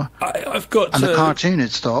anymore. I've got and to, the cartoon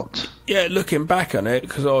had stopped. Yeah, looking back on it,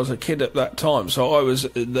 because I was a kid at that time, so I was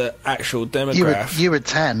the actual demographic. You were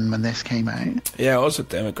 10 when this came out. Yeah, I was a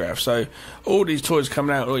demographic. So all these toys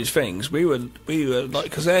coming out, all these things, we were like,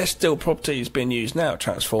 because they're still properties being used now,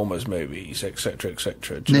 Transformers movies, etc.,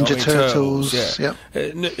 etc. Ninja Turtles, yeah.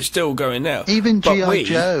 It's still going now. Even G.I.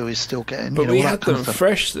 Joe is still getting. But we had them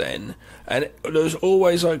fresh then, and there was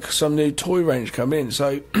always like some new toy range come in.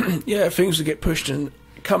 So yeah, things would get pushed and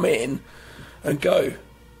come in and go.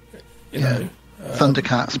 You know,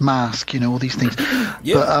 Thundercats, Mask, all these things.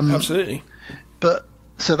 Yeah, but, absolutely. But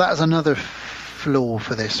so that's another flaw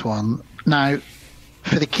for this one. Now,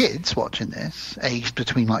 for the kids watching this, aged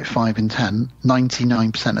between like 5 and 10,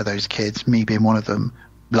 99% of those kids, me being one of them,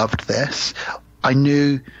 loved this. I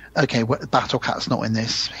knew, okay, Battle Cat's not in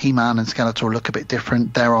this. He-Man and Skeletor look a bit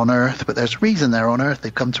different. They're on Earth, but there's a reason they're on Earth.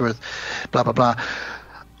 They've come to Earth, blah, blah, blah.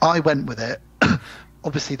 I went with it.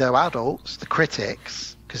 Obviously, they're adults, the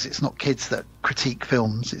critics, because it's not kids that critique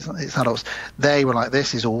films, it's adults. They were like,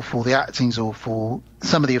 this is awful, the acting's awful,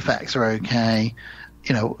 some of the effects are okay,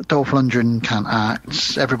 Dolph Lundgren can't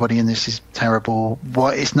act, everybody in this is terrible,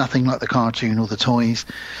 it's nothing like the cartoon or the toys.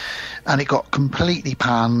 And it got completely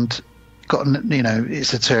panned,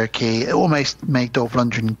 it's a turkey. It almost made Dolph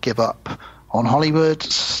Lundgren give up on Hollywood.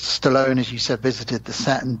 Stallone, as you said, visited the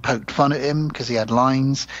set and poked fun at him because he had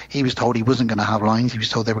lines. He was told he wasn't going to have lines. He was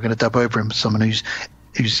told they were going to dub over him for someone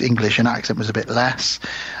whose English and accent was a bit less.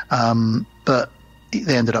 But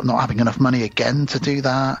they ended up not having enough money again to do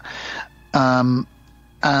that.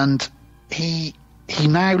 And he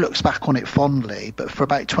now looks back on it fondly, but for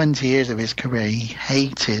about 20 years of his career, he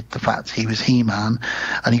hated the fact he was He-Man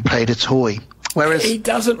and he played a toy. Whereas he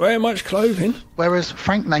doesn't wear much clothing. Whereas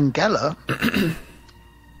Frank Langella,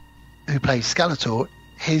 who plays Skeletor,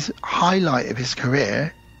 his highlight of his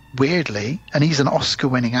career, weirdly, and he's an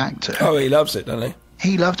Oscar-winning actor. Oh, he loves it, doesn't he?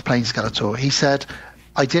 He loved playing Skeletor. He said,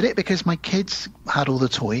 I did it because my kids had all the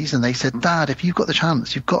toys, and they said, Dad, if you've got the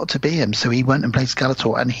chance, you've got to be him. So he went and played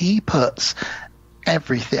Skeletor, and he puts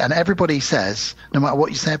everything, and everybody says, no matter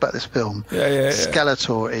what you say about this film,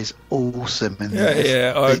 Skeletor is awesome in this.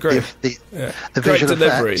 Yeah, I agree. The visual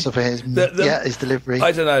effects of his delivery.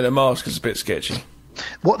 I don't know, the mask is a bit sketchy.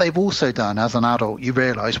 What they've also done as an adult, you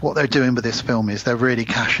realise what they're doing with this film is they're really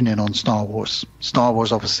cashing in on Star Wars. Star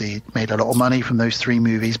Wars obviously made a lot of money from those 3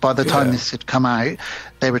 movies. By the time this had come out,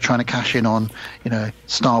 they were trying to cash in on,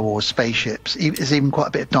 Star Wars spaceships. There's even quite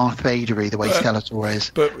a bit of Darth Vader-y the way Skeletor is.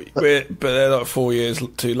 But they're like 4 years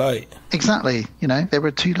too late. Exactly. They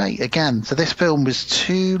were too late again. So this film was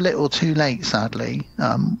too little too late, sadly.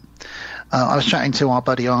 I was chatting to our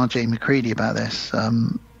buddy R.J. McCready about this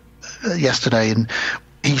yesterday, and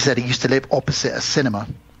he said he used to live opposite a cinema,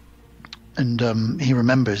 and he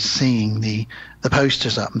remembers seeing the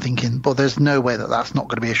posters up and thinking, well, there's no way that's not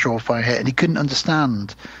going to be a surefire hit, and he couldn't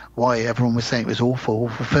understand why everyone was saying it was awful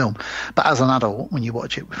film. But as an adult, when you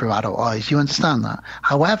watch it through adult eyes, you understand that.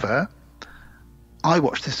 However, I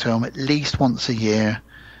watch this film at least once a year.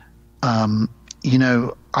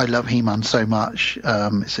 I love He-Man so much.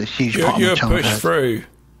 It's a huge part of my childhood. You're pushed through.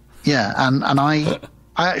 Yeah, and I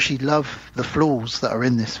actually love the flaws that are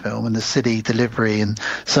in this film and the silly delivery and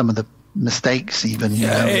some of the mistakes even.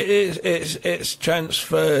 Yeah, it's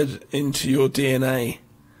transferred into your DNA.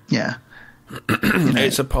 Yeah.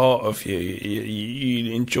 It's a part of you.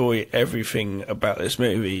 You enjoy everything about this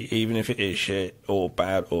movie, even if it is shit or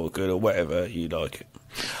bad or good or whatever, you like it.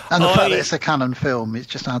 And the fact that it's a canon film, it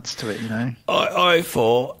just adds to it, I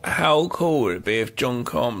thought, how cool would it be if John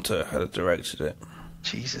Carpenter had directed it?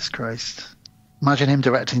 Jesus Christ. Imagine him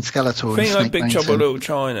directing Skeletor. Think like Big Trouble in Little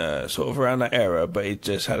China, sort of around that era, but he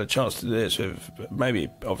just had a chance to do this with maybe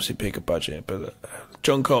obviously bigger budget, but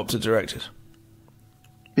John Carpenter directed.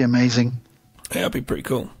 Be amazing. Yeah, that'd be pretty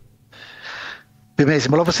cool. Be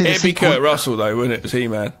amazing. Well, obviously it'd be Kurt Russell though, wouldn't it? It was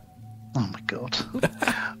He-Man. Oh my god.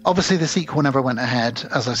 Obviously the sequel never went ahead.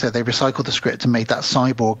 As I said, they recycled the script and made that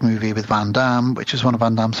Cyborg movie with Van Damme, which was one of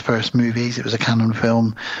Van Damme's first movies. It was a canon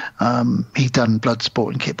film. He'd done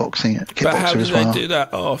Bloodsport and kickboxer as well. But how did they do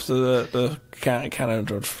that after the canon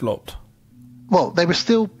had flopped? Well, they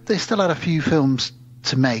still had a few films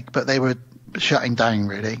to make, but they were shutting down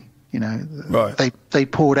really. Right. They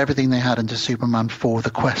poured everything they had into Superman 4, The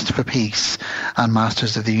Quest for Peace, and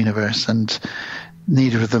Masters of the Universe, and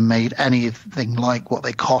neither of them made anything like what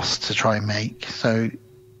they cost to try and make. So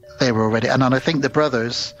they were already, and I think the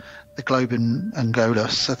brothers, the Globe and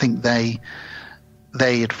Golos, I think they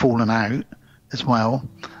had fallen out as well,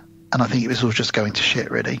 and I think it was all just going to shit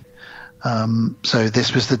really. So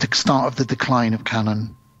this was the start of the decline of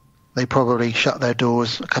Cannon. They probably shut their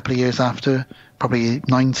doors a couple of years after, probably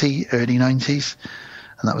early 90s,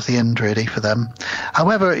 and that was the end really for them.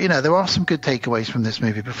 However, there are some good takeaways from this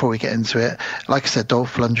movie before we get into it. Like I said,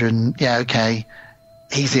 Dolph Lundgren, yeah, okay,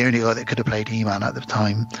 he's the only guy that could have played He-Man at the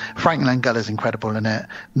time. Frank Langella's incredible in it.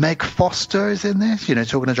 Meg Foster is in this,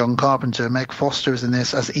 talking to John Carpenter. Meg Foster is in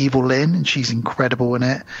this as Evil Lynn, and she's incredible in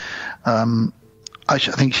it. I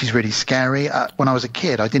think she's really scary. When I was a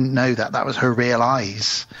kid, I didn't know that was her real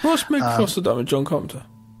eyes. What's Meg Foster done with John Carpenter?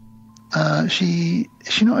 Is she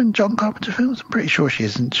not in John Carpenter films? I'm pretty sure she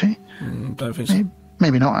isn't she? Don't think so.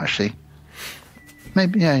 Maybe not, actually.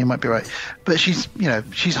 Maybe, yeah, you might be right. But she's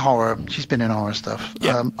horror. She's been in horror stuff.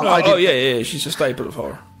 Yeah. She's a staple of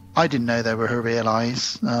horror. I didn't know they were her real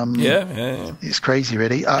eyes. Yeah. It's crazy,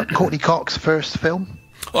 really. Courtney Cox's first film.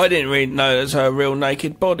 I didn't really know that's her real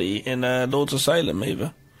naked body in Lords of Salem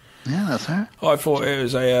either. Yeah, that's her. I thought it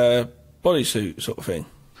was a bodysuit sort of thing.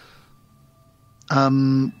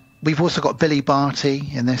 We've also got Billy Barty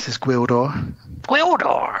in this as Gwildor.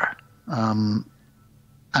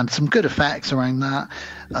 And some good effects around that.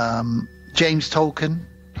 James Tolkien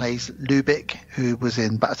plays Lubick, who was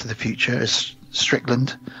in Back to the Future as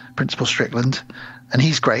Principal Strickland, and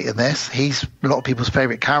he's great in this. He's a lot of people's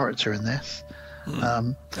favourite character in this.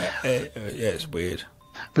 It's weird.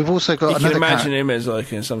 We've also got you can imagine him as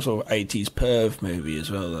like in some sort of 80s perv movie as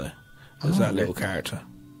well, though. There's that little character.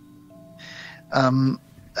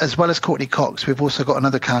 As well as Courtney Cox, we've also got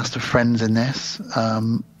another cast of friends in this.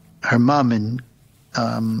 Her mum in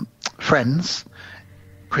Friends,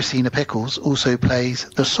 Christina Pickles, also plays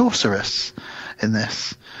the Sorceress in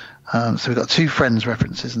this. So we've got two Friends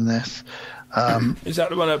references in this. Is that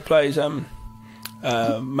the one that plays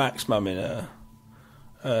Mac's mum in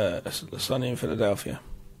Sunny in Philadelphia?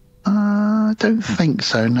 I don't think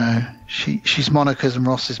so, no. She's Monica's and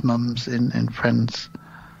Ross's mums in Friends.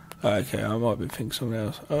 Okay, I might be thinking something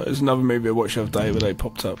else. There's another movie I watched the other day where they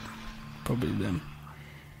popped up. Probably them.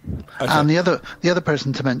 Okay. And the other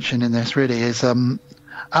person to mention in this really is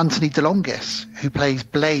Anthony DeLongis, who plays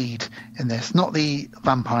Blade in this. Not the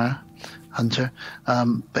vampire hunter,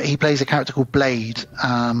 but he plays a character called Blade,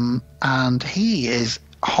 and he is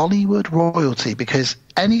Hollywood royalty, because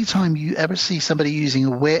anytime you ever see somebody using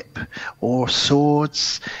a whip or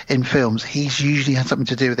swords in films, he's usually had something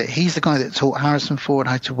to do with it. He's the guy that taught Harrison Ford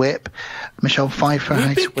how to whip, Michelle Pfeiffer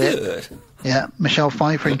how to whip. Yeah, Michelle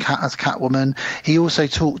Pfeiffer as Catwoman. He also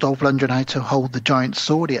taught Dolph Lundgren how to hold the giant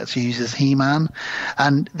sword he had to use as He-Man.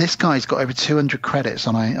 And this guy's got over 200 credits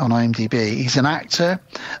on IMDb. He's an actor,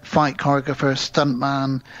 fight choreographer,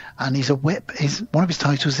 stuntman, and he's a whip. One of his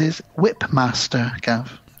titles is Whip Master,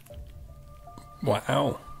 Gav.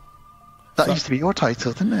 Wow. That used to be your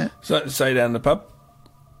title, didn't it? So say down the pub.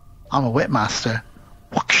 I'm a Whip Master.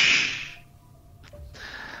 Whoosh.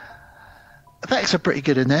 Effects are pretty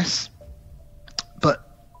good in this, but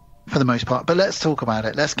for the most part. But let's talk about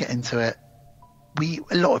it. Let's get into it.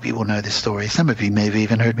 A lot of you will know this story. Some of you may have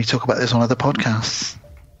even heard me talk about this on other podcasts.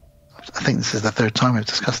 I think this is the third time we've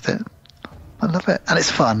discussed it. I love it, and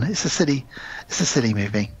it's fun. It's a silly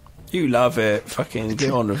movie. You love it. Fucking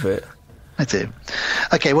get on with it. I do.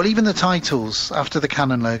 Okay, well, even the titles after the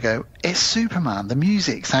Canon logo, it's Superman. The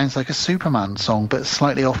music sounds like a Superman song, but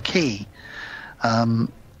slightly off key.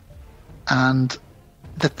 And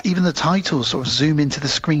even the titles sort of zoom into the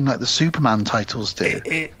screen like the Superman titles do.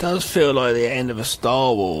 It does feel like the end of a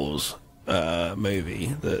Star Wars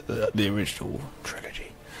movie, the original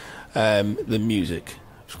trilogy. The music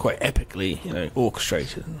is quite epically,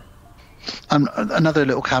 orchestrated. Another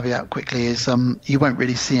little caveat quickly is you won't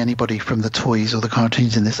really see anybody from the toys or the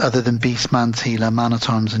cartoons in this other than Beastman, Teela,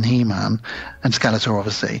 Man-at-Arms and He-Man, and Skeletor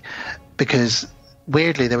obviously, because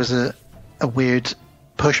weirdly there was a weird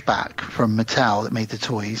pushback from Mattel that made the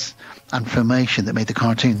toys and Filmation that made the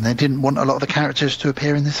cartoon. They didn't want a lot of the characters to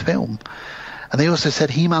appear in this film, and they also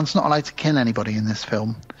said He-Man's not allowed to kill anybody in this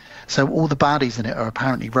film, so all the baddies in it are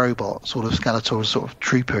apparently robots. All of Skeletor's sort of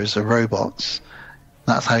troopers are robots.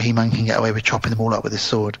 That's how He-Man can get away with chopping them all up with his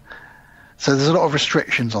sword. So there's a lot of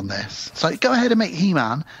restrictions on this. So go ahead and make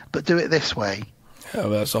He-Man, but do it this way. Oh,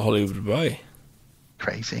 that's a Hollywood way.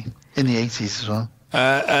 Crazy. In the 80s as well.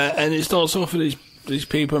 And it starts off with these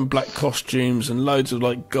people in black costumes and loads of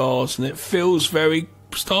guards, and it feels very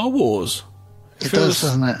Star Wars. It does,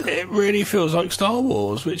 doesn't it? It really feels like Star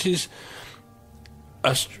Wars, which is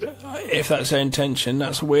if that's their intention,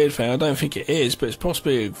 that's a weird thing. I don't think it is, but it's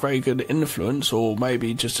possibly a very good influence, or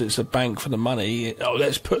maybe just it's a bank for the money. Oh,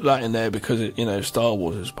 let's put that in there because Star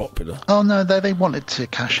Wars is popular. Oh no, they wanted to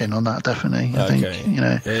cash in on that, definitely. I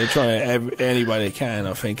think they're trying any way they can.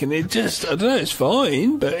 I think, and it just I don't know, it's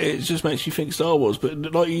fine, but it just makes you think Star Wars.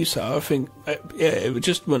 But like you say, I think it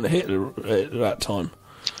just wouldn't hit at that time.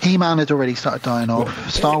 He-Man had already started dying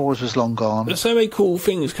off. Star Wars was long gone. There's so many cool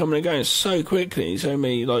things coming and going so quickly. So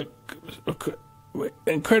many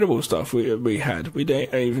incredible stuff we had. We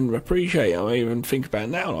don't even appreciate. I even think about it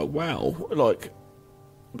now. Like wow, like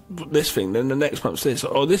this thing. Then the next month's this.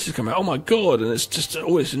 Oh, this is coming out. Oh my god! And it's just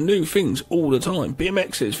always new things all the time.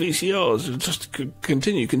 BMXs, VCRs, just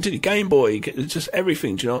continue. Game Boy, just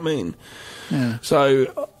everything. Do you know what I mean? Yeah.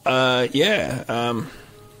 So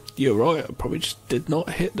you're right, I probably just did not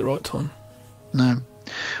hit the right time. No.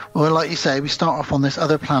 Well, like you say, we start off on this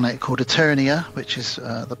other planet called Eternia, which is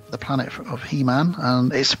the planet of He-Man,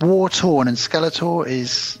 and it's war-torn, and Skeletor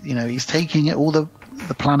is, he's taking all the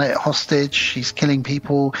planet hostage, he's killing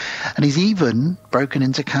people, and he's even broken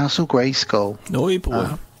into Castle Grayskull. Naughty boy.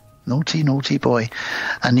 Naughty boy.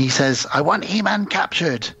 And he says, I want He-Man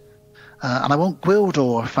captured, and I want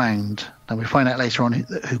Gwildor found. And we find out later on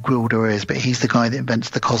who Gwildor is, but he's the guy that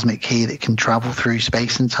invents the cosmic key that can travel through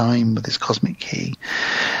space and time with his cosmic key.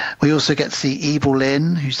 We also get to see Evil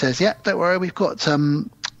Lyn, who says, yeah, don't worry, we've got the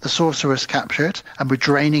sorceress captured, and we're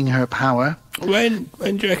draining her power. When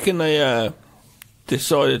do you reckon they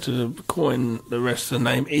decided to coin the rest of the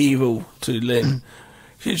name Evil to Lyn?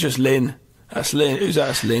 She's just Lyn. That's Lyn. Who's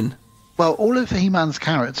that's Lyn? Well, all of He-Man's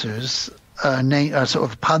characters are sort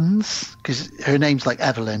of puns, because her name's like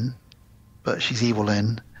Evelyn, but she's Evil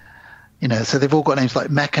Lyn. So they've all got names like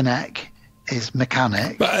Mechanic is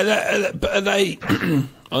mechanic. But are they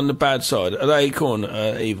on the bad side? Are they calling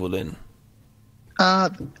Evil Lyn?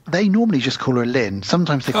 They normally just call her Lyn.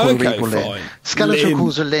 Sometimes they call her Evil Lyn. Skeletor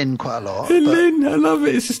calls her Lyn quite a lot. Lyn, I love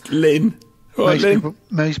it. It's just Lyn. Right,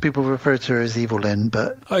 most people refer to her as Evil Lyn,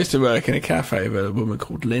 but I used to work in a cafe with a woman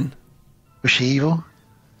called Lyn. Was she evil?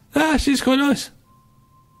 She's quite nice.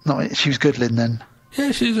 No, she was good Lyn then.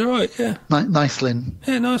 Yeah, she's alright, yeah. Nice Lyn.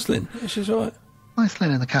 Yeah, nice Lyn. Yeah, she's alright. Nice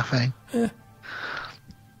Lyn in the cafe. Yeah.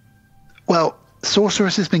 Well,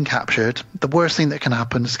 Sorceress has been captured. The worst thing that can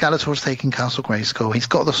happen, Skeletor's taking Castle Grayskull. He's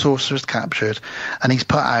got the Sorceress captured, and he's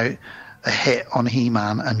put out a hit on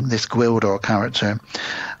He-Man and this Gwildor character.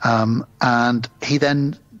 And he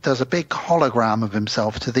then does a big hologram of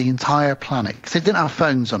himself to the entire planet. Because they didn't have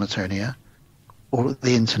phones on Eternia, or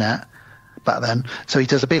the internet back then. So he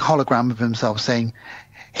does a big hologram of himself saying,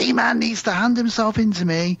 He-Man needs to hand himself in to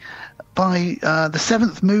me by the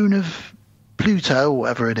 7th moon of Pluto, or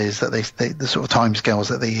whatever it is that the sort of time scales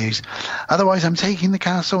that they use. Otherwise, I'm taking the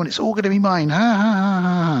castle and it's all going to be mine. Ha, ha, ha,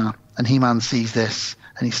 ha. And He-Man sees this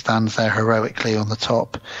and he stands there heroically on the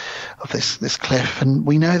top of this cliff. And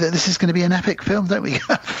we know that this is going to be an epic film, don't we?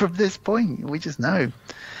 From this point, we just know.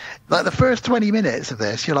 Like the first 20 minutes of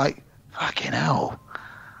this, you're like, fucking hell.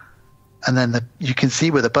 And then you can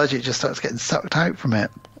see where the budget just starts getting sucked out from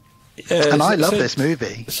it. Yeah, and I love this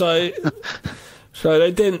movie. So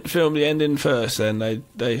they didn't film the ending first then?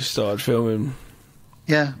 They started filming...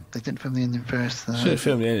 Yeah, they didn't film the ending first. Should have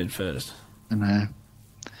filmed the ending first. I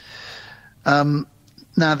know.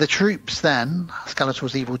 Now, the troops then,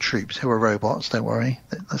 Skeletor's evil troops, who are robots, don't worry.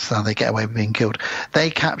 That's how they get away with being killed. They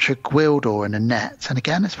capture Gwildor in a net. And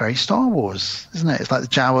again, it's very Star Wars, isn't it? It's like the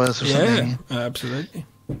Jawas or something. Yeah, absolutely.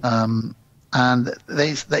 And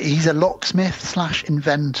he's a locksmith /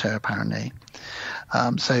 inventor, apparently.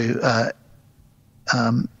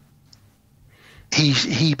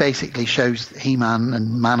 He basically shows He-Man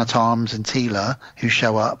and Man-at-Arms and Teela, who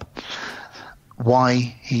show up, why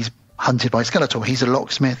he's hunted by Skeletor. He's a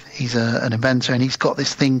locksmith, he's an inventor, and he's got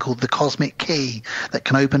this thing called the Cosmic Key that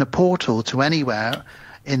can open a portal to anywhere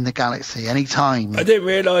in the galaxy, any time. I didn't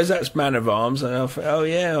realise that's Man-at-Arms, and I thought, oh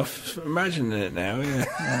yeah, I'm imagining it now,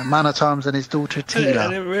 yeah. Man-at-Arms and his daughter Teela. I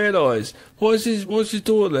didn't realise. What's his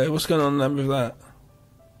daughter there? What's going on with that?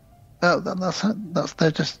 That's they're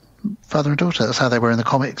just father and daughter. That's how they were in the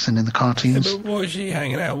comics and in the cartoons. Yeah, but why is she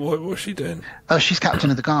hanging out? What's she doing? She's captain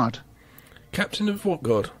of the guard. Captain of what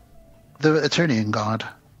guard? The Eternian Guard.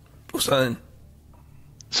 What's that then?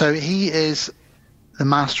 So he is the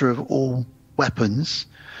master of all weapons,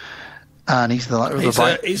 and he's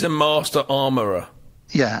he's a master armourer.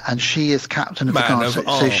 Yeah, and she is captain of the guard.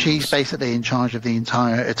 So she's basically in charge of the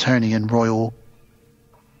entire Eternian royal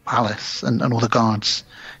palace and all the guards.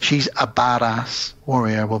 She's a badass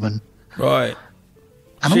warrior woman. Right.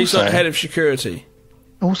 And she's also, like head of security.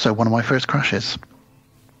 Also one of my first crushes.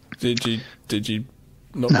 Did you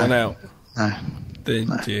not gone out? No.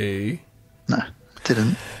 Did you? No,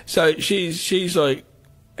 didn't. So she's like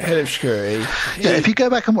head of security. Yeah, if you go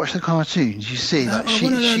back and watch the cartoons, you see that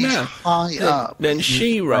she's high up. Then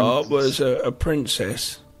She-Ra was a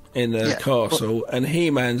princess in the castle, and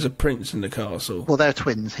He-Man's a prince in the castle. Well, they're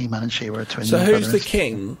twins. He-Man and She-Ra are twins. So who's the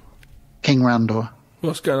king? King Randor.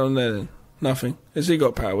 What's going on there then? Nothing. Has he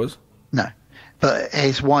got powers? No, but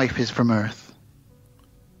his wife is from Earth.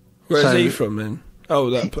 Where's he from then?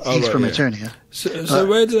 He's from Eternia. So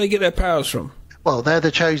where do they get their powers from? Well, they're the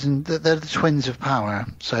chosen. They're the twins of power.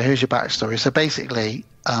 So here's your backstory. So basically,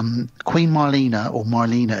 Queen Marlena, or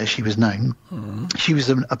Marlena as she was known, she was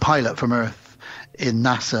a pilot from Earth in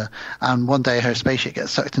NASA, and one day her spaceship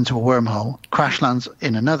gets sucked into a wormhole, crash lands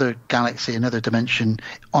in another galaxy, another dimension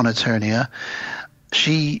on Eternia.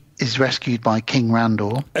 She is rescued by King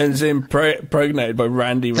Randor. And is impregnated by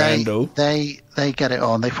Randy Randall. They get it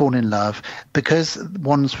on. They fall in love. Because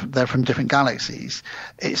they're from different galaxies,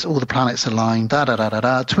 it's all the planets align.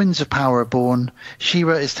 Twins of power are born.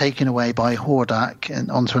 She-Ra is taken away by Hordak and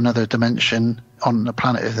onto another dimension on the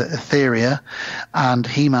planet of Etheria. And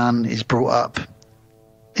He-Man is brought up,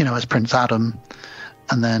 as Prince Adam.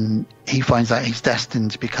 And then he finds out he's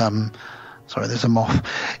destined to become... Sorry, there's a moth.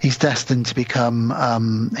 He's destined to become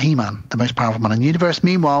He-Man, the most powerful man in the universe.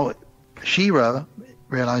 Meanwhile, She-Ra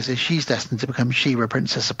realizes she's destined to become She-Ra,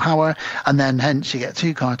 Princess of Power, and then hence you get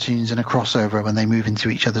two cartoons and a crossover when they move into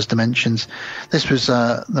each other's dimensions. This was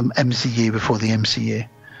the MCU before the MCU.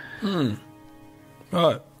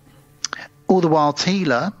 Right. All the while,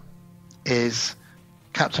 Teela is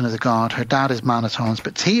Captain of the Guard. Her dad is Man-at-Arms,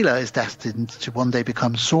 but Teela is destined to one day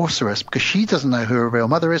become Sorceress because she doesn't know who her real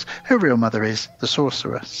mother is. Her real mother is the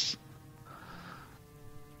Sorceress.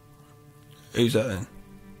 Who's that then?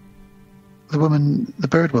 The woman, the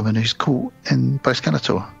bird woman who's caught by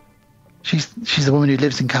Skeletor. She's the woman who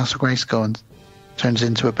lives in Castle Grayskull and turns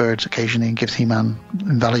into a bird occasionally and gives He-Man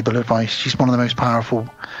invaluable advice. She's one of the most powerful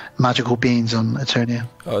magical beings on Eternia.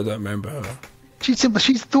 I don't remember her. She's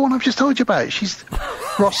the one I've just told you about. She's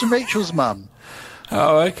Ross and Rachel's mum.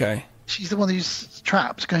 Oh, okay. She's the one who's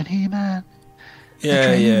trapped, going, He-Man, yeah,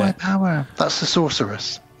 draining my power. That's the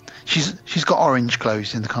Sorceress. She's got orange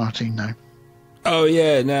clothes in the cartoon now. Oh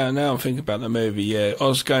yeah, now I'm thinking about the movie. Yeah, I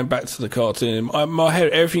was going back to the cartoon. My head,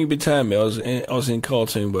 everything you've been telling me, I was in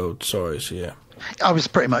cartoon world. Sorry, so yeah. I was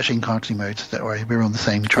pretty much in cartoon mode. Don't worry, we were on the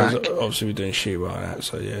same track. Obviously, we're doing She-Ra and that,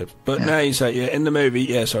 so yeah. But now you say in the movie,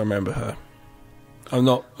 yes, I remember her. I'm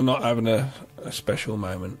not having a special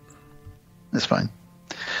moment. That's fine.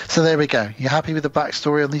 So there we go. You happy with the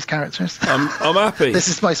backstory on these characters? I'm happy. This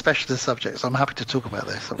is my specialist subject, so I'm happy to talk about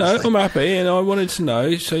this. Obviously. No, I'm happy, and I wanted to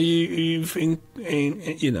know. So you've given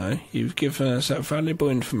us that valuable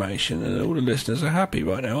information, and all the listeners are happy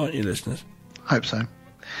right now, aren't you, listeners? Hope so.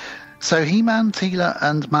 So He-Man, Teela,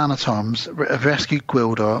 and Man-at-Arms have rescued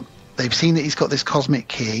Gwildor. They've seen that he's got this cosmic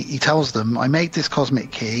key. He tells them, "I made this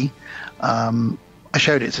cosmic key. I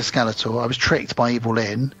showed it to Skeletor. I was tricked by Evil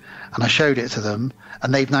Lyn, and I showed it to them,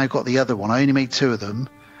 and they've now got the other one. I only made two of them,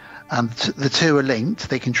 and the two are linked.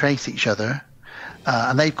 They can trace each other,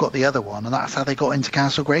 and they've got the other one, and that's how they got into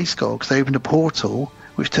Castle Grayskull, because they opened a portal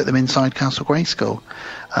which took them inside Castle Grayskull.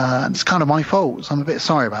 And it's kind of my fault, so I'm a bit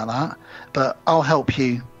sorry about that, but I'll help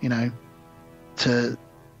you, to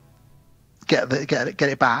get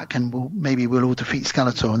it back, and maybe we'll all defeat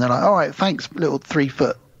Skeletor." And they're like, "All right, thanks, little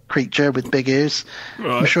 3-foot creature with big ears.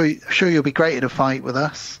 Right. I'm sure you'll be great at a fight with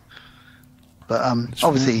us." But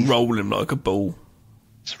obviously, roll him like a ball.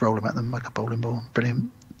 Just roll him at them like a bowling ball.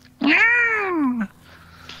 Brilliant. I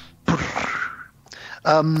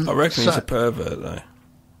reckon he's a pervert, though.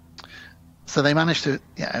 So they managed to,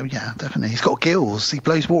 yeah, definitely. He's got gills. He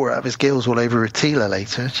blows water out of his gills all over Teela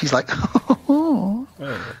later. She's like, "Oh,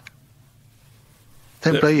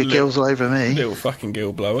 don't blow your gills all over me, little fucking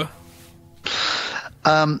gill blower."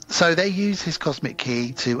 So they use his cosmic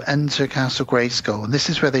key to enter Castle Grayskull, and this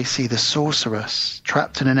is where they see the Sorceress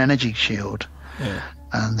trapped in an energy shield. Yeah.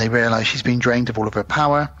 And they realise she's been drained of all of her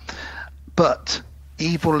power. But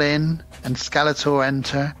Evil Lyn and Skeletor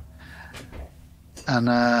enter,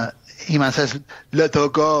 and He-Man says, "Let her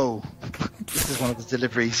go." This is one of the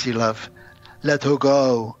deliveries you love. "Let her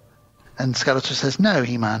go." And Skeletor says, "No,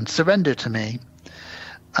 He-Man, surrender to me."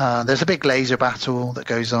 There's a big laser battle that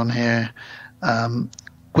goes on here.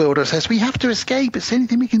 Gwildor says, "We have to escape. It's the only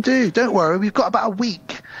thing we can do. Don't worry, we've got about a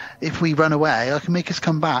week. If we run away, I can make us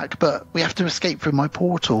come back, but we have to escape through my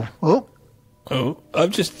portal." Oh,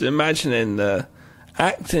 I'm just imagining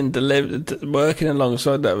acting, working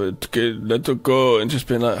alongside that with "let her go," and just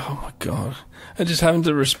being like, "Oh my god," and just having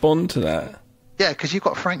to respond to that. Yeah, because you've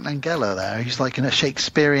got Frank Langella there, who's like a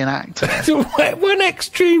Shakespearean actor. One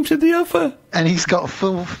extreme to the other. And he's got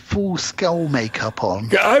full skull makeup on.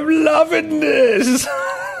 I'm loving this.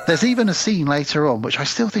 There's even a scene later on, which I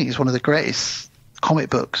still think is one of the greatest comic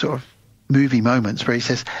book sort of movie moments, where he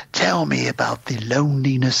says, "Tell me about the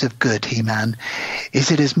loneliness of good, He-Man. Is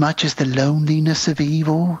it as much as the loneliness of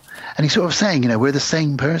evil?" And he's sort of saying, we're the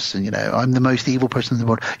same person. I'm the most evil person in the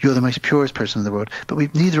world. You're the most purest person in the world. But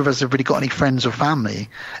neither of us have really got any friends or family.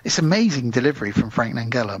 It's amazing delivery from Frank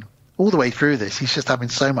Langella. All the way through this, he's just having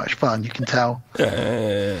so much fun. You can tell.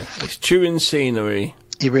 He's chewing scenery.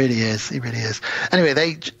 He really is. He really is. Anyway,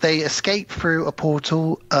 they escape through a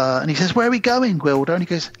portal, and he says, "Where are we going, Gwilder?" And he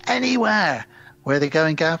goes, "Anywhere." Where are they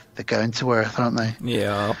going, Gav? They're going to Earth, aren't they?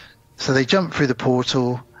 Yeah. So they jump through the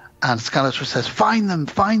portal, and Skeletor says, "Find them,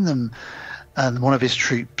 find them." And one of his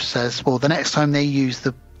troops says, "Well, the next time they use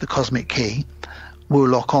the cosmic key, we'll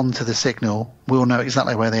lock on to the signal. We'll know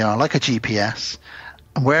exactly where they are, like a GPS.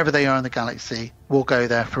 And wherever they are in the galaxy, we'll go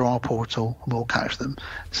there through our portal and we'll catch them."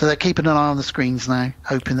 So they're keeping an eye on the screens now,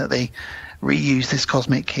 hoping that they reuse this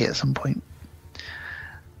cosmic key at some point.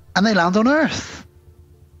 And they land on Earth.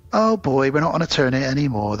 Oh boy, we're not on Eternia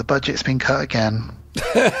anymore. The budget's been cut again.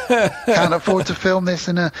 Can't afford to film this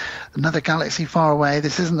in another galaxy far away.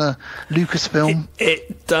 This isn't a Lucasfilm.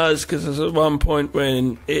 It does, because there's at one point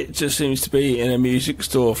when it just seems to be in a music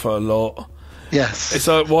store for a lot. Yes. It's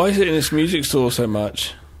like, why is it in this music store so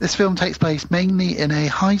much? This film takes place mainly in a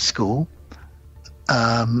high school,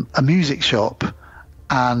 a music shop,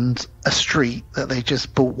 and a street that they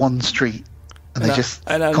just bought one street.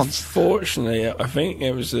 And unfortunately, I think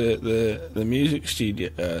it was the music studio,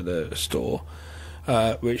 the store,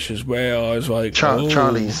 which is where I was like,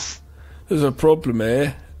 Charlie's. There's a problem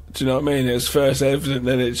here. Do you know what I mean? It was first evident,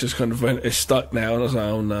 then it just kind of it's stuck now, and I was like,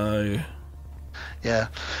 oh no. Yeah.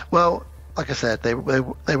 Well, like I said, they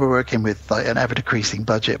were working with like an ever-decreasing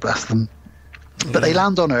budget, bless them. But they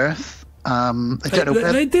land on Earth. They don't know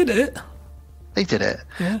where they did it. They did it.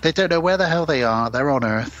 Yeah. They don't know where the hell they are. They're on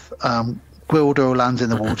Earth. Gwilder lands in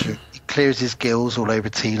the water. He clears his gills all over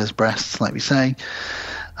Teela's breasts, like we say.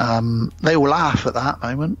 They all laugh at that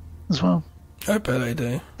moment as well. I bet they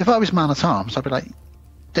do. If I was Man-at-Arms, I'd be like,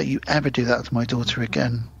 "Don't you ever do that to my daughter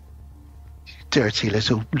again. You dirty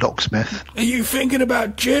little locksmith." Are you thinking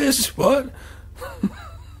about jizz? What?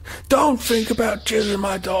 Don't think about jizz in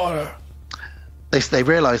my daughter. They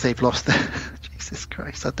realise they've lost their... Jesus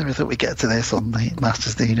Christ, I'd never thought we'd get to this on the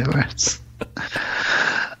Masters of the Universe.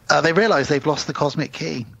 They realise they've lost the cosmic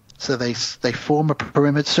key. So they form a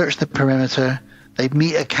perimeter, search the perimeter. They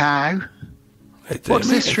meet a cow. What's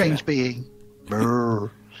this strange being?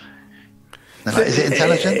 Brrr. Like, is it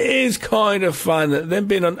intelligent? It is kind of fun. Them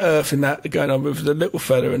being on Earth and that going on with the little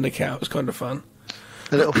fella and the cow is kind of fun.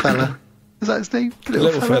 The little fella. Is that his name? The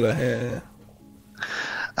little fella, yeah.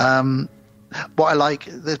 What I like,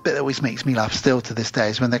 the bit that always makes me laugh still to this day,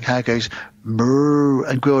 is when the cow goes moo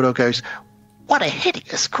and Gwilder goes, "What a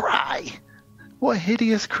hideous cry!" What a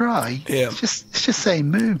hideous cry! Yeah, it's just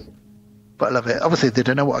saying moo. But I love it. Obviously, they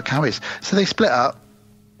don't know what a cow is, so they split up.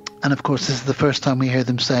 And of course, this is the first time we hear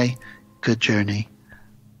them say "good journey."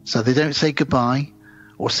 So they don't say goodbye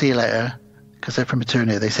or see you later because they're from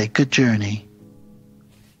Eternia. They say "good journey."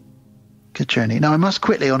 Good journey. Now, I must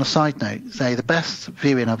quickly, on a side note, say the best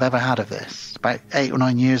viewing I've ever had of this, about 8 or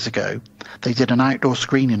 9 years ago, they did an outdoor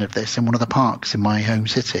screening of this in one of the parks in my home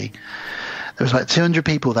city. There was like 200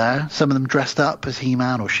 people there, some of them dressed up as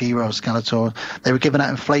He-Man or She-Ra or Skeletor. They were giving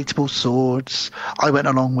out inflatable swords. I went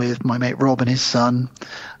along with my mate Rob and his son,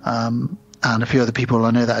 and a few other people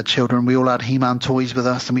I know that had children. We all had He-Man toys with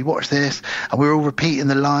us, and we watched this, and we were all repeating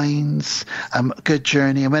the lines, "good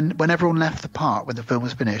journey." And when everyone left the park, when the film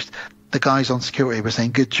was finished, the guys on security were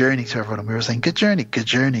saying "good journey" to everyone, and we were saying "good journey, good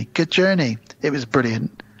journey, good journey." It was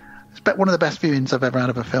brilliant. It's one of the best viewings I've ever had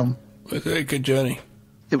of a film. Was it a good journey?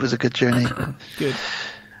 It was a good journey. Good.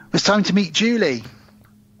 It was time to meet Julie,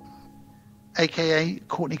 a.k.a.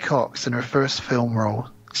 Courtney Cox, in her first film role.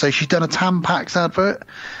 So she'd done a Tampax advert,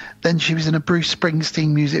 then she was in a Bruce Springsteen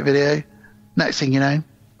music video. Next thing you know,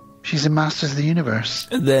 she's in Masters of the Universe.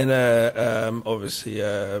 And then, obviously,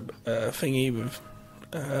 thingy with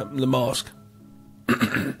the mask.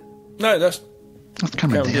 No, that's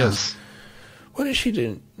Cameron Diaz. What did she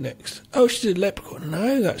do next? Oh, she did Leprechaun.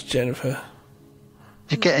 No, that's Jennifer.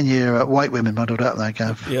 You're getting your white women muddled up there,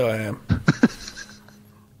 Gav. Yeah, I am.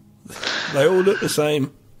 They all look the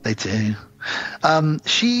same. They do.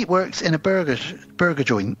 She works in a burger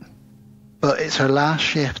joint, but it's her last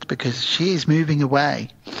shift because she is moving away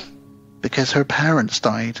because her parents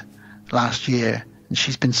died last year, and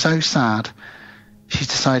she's been so sad. she's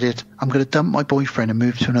decided, I'm going to dump my boyfriend and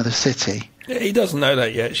move to another city. Yeah, he doesn't know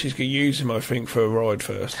that yet. She's going to use him, I think, for a ride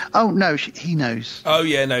first. Oh, no, he knows. Oh,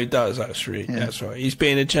 yeah, no, he does, actually. Yeah. That's right. He's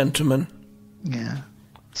being a gentleman. Yeah.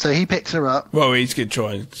 So he picks her up. Well, he's going to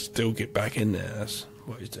try and still get back in there. That's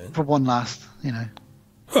what he's doing. For one last,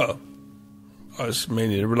 Well, I was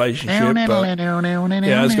meaning a relationship, but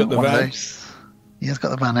yeah, he's got the van. He has got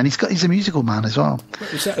the van, and he's a musical man as well.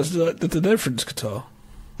 Is that like the Deliverance guitar?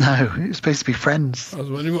 No, it was supposed to be Friends. I was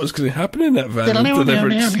wondering what's going to happen in that van.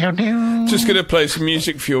 Deliverance. Just going to play some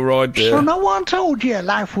music for your ride there. So no one told you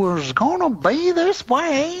life was going to be this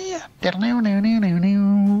way.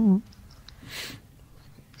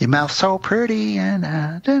 Your mouth's so pretty, and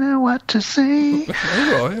I don't know what to say.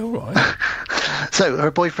 All right. So her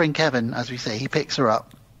boyfriend Kevin, as we say, he picks her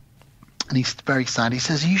up, and he's very sad. He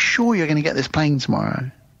says, "Are you sure you're going to get this plane tomorrow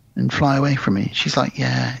and fly away from me?" She's like,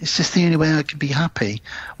 "Yeah, it's just the only way I can be happy."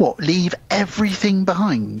 What? Leave everything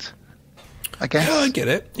behind? I guess. Yeah, I get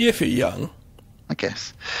it. Yeah, if you're young, I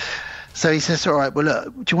guess. So he says, "All right, well,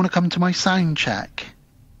 look, do you want to come to my sound check?"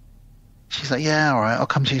 She's like, "Yeah, all right, I'll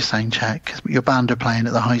come to your sound check, 'cause your band are playing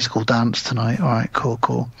at the high school dance tonight." All right, cool.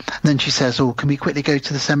 And then she says, "Oh, can we quickly go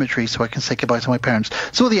to the cemetery so I can say goodbye to my parents?"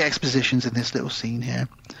 So all the expositions in this little scene here.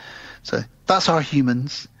 So that's our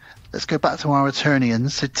humans. Let's go back to our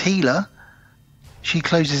Eternians. So Teela, she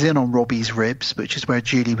closes in on Robbie's ribs, which is where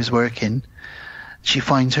Julie was working. She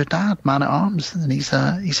finds her dad, man-at-arms, and he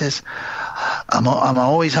says, I'm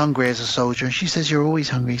always hungry as a soldier. And she says, "You're always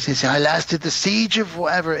hungry." He says, "I lasted the siege of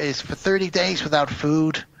whatever it is for 30 days without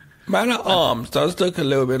food." Man-at-arms does look a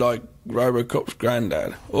little bit like Robocop's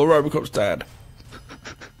granddad, or Robocop's dad.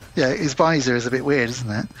 Yeah, his visor is a bit weird,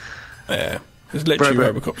 isn't it? Yeah, it's literally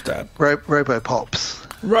Robocop's dad. Robopops.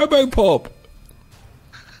 Robopop!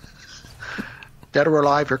 Dead or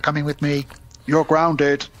alive, you're coming with me. You're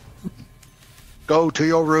grounded. Go to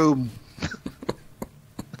your room.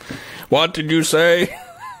 What did you say?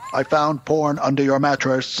 I found porn under your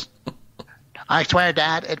mattress. I swear,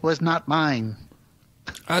 Dad, it was not mine.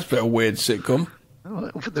 That's a bit of a weird sitcom.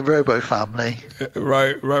 The Robo family.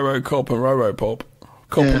 Robocop and Robopop.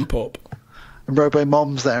 Cop and Pop. And Robo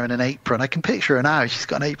Mom's there in an apron. I can picture her now. She's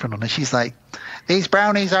got an apron on and she's like, "These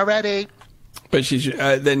brownies are ready." But she's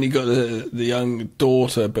then you got the young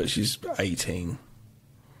daughter, but she's 18.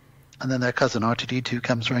 And then their cousin R2D2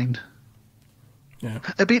 comes round. Yeah.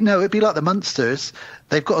 It'd be like the Munsters.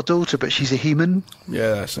 They've got a daughter, but she's a human.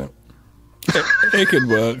 Yeah, that's it. It could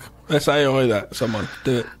work. Let's AI that. Someone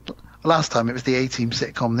do it. Last time it was the A-Team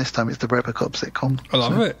sitcom. This time it's the Robocop sitcom. I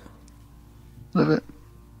love it. Love it.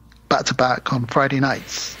 Back to back on Friday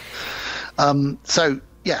nights. So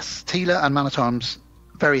yes, Teela and Man-at-Arms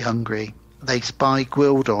very hungry. They spy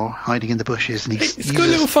Gwildor hiding in the bushes, and he's got a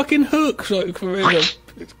little fucking hook, like for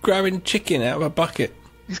grabbing chicken out of a bucket.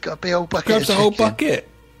 He's got a big old bucket. Grabs the whole bucket.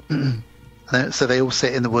 So they all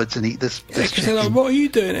sit in the woods and eat this chicken. They're like, "What are you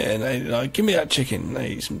doing here?" And they like, "Give me that chicken." And they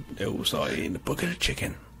eat some. They all start eating a bucket of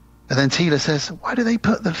chicken. And then Teela says, "Why do they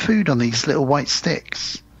put the food on these little white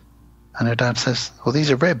sticks?" And her dad says, "Well, these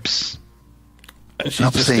are ribs." And she's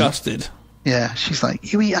disgusted. Yeah, she's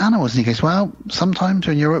like, "You eat animals?" And he goes, "Well, sometimes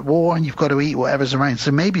when you're at war and you've got to eat whatever's around."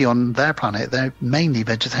 So maybe on their planet they're mainly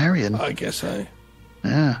vegetarian. I guess so.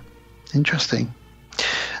 Yeah, interesting.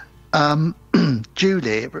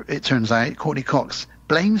 Julie, it turns out, Courtney Cox,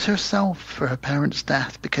 blames herself for her parents'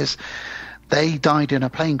 death because they died in a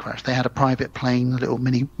plane crash. They had a private plane, a little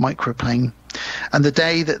mini microplane. And the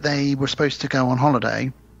day that they were supposed to go on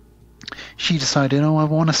holiday, she decided, "Oh, I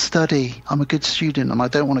want to study. I'm a good student and I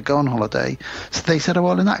don't want to go on holiday." So they said, "Oh,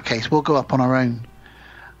 well, in that case, we'll go up on our own."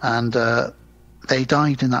 And they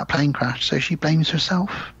died in that plane crash. So she blames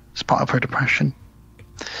herself as part of her depression.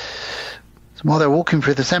 So while they're walking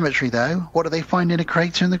through the cemetery, though, what do they find in a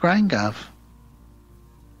crater in the ground, Gav?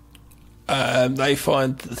 They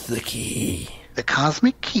find the key. The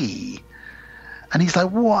cosmic key. And he's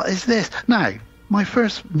like, "What is this?" Now, my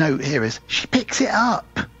first note here is she picks it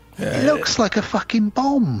up. Yeah, it looks like a fucking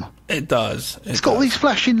bomb. It does. It's got all these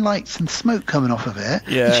flashing lights and smoke coming off of it.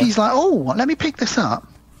 Yeah. And she's like, "Oh, let me pick this up."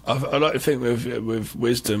 I like to think with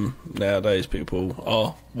wisdom nowadays, people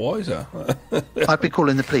are wiser. I'd be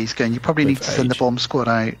calling the police, going, "You probably need to send the bomb squad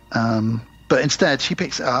out." But instead, she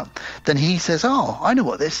picks it up. Then he says, "Oh, I know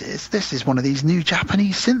what this is. This is one of these new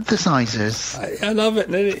Japanese synthesizers." I love it.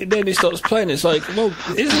 And then he starts playing. It's like, well,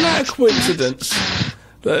 isn't that a coincidence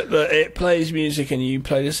that it plays music and you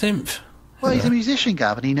play the synth? Well, he's a musician,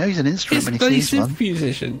 Gavin. He knows an instrument when he sees one. He's a synth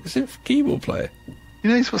musician, synth keyboard player. He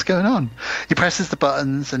knows what's going on. He presses the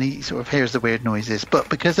buttons and he sort of hears the weird noises. But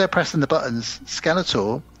because they're pressing the buttons,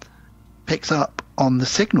 Skeletor picks up on the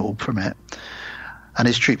signal from it. and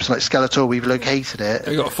his troops are like, Skeletor, we've located it.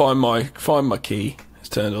 I got to find my key. It's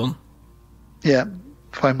turned on. Yeah,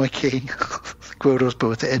 find my key. Gwildor's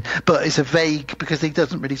brought it in, but it's a vague, because he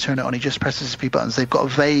doesn't really turn it on. He just presses a few buttons. They've got a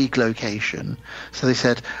vague location, so they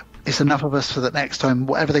said it's enough of us so that next time,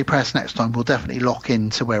 whatever they press next time, we'll definitely lock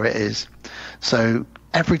into where it is. So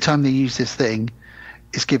every time they use this thing,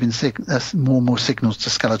 it's giving more and more signals to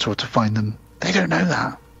Skeletor to find them. They don't know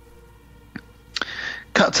that.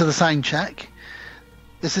 Cut to the sound check.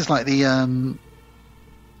 This is like you don't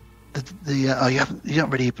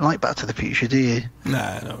really like Back to the Future, do you?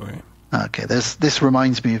 Nah, not really. Okay, this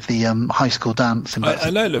reminds me of the high school dance. I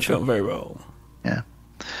know the film very well. Yeah.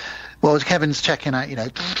 Well, Kevin's checking out,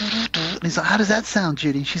 and he's like, how does that sound,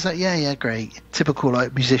 Judy? And she's like, yeah, great. Typical,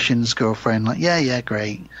 like, musician's girlfriend, like, yeah,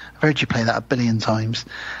 great. I've heard you play that a billion times.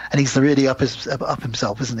 And he's really up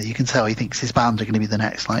himself, isn't he? You can tell he thinks his band are going to be the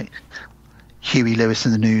next, like, Huey Lewis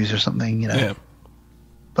in the News or something, Yeah.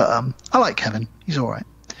 But I like Kevin. He's all right.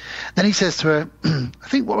 Then he says to her, I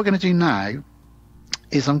think what we're going to do now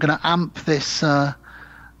is I'm going to amp this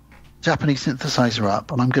Japanese synthesizer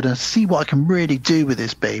up, and I'm going to see what I can really do with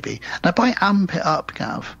this baby. Now, by amp it up,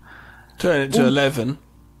 Gav, turn it to 11.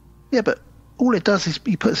 Yeah, but all it does is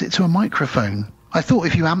he puts it to a microphone. I thought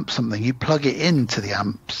if you amp something, you plug it into the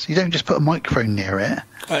amps. You don't just put a microphone near it.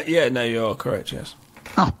 Yeah, no, you are correct, yes.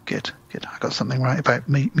 Oh, good. I got something right about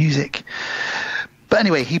music. But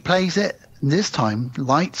anyway, he plays it. And this time,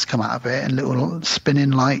 lights come out of it, and little spinning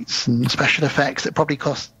lights and special effects that probably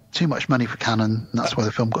cost too much money for Canon, and that's why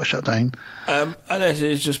the film got shut down. Unless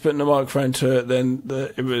it's just putting the microphone to it, then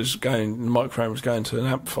the microphone was going to an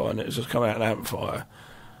amplifier, and it was just coming out an amplifier.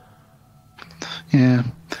 Yeah.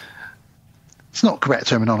 It's not correct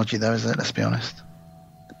terminology, though, is it? Let's be honest.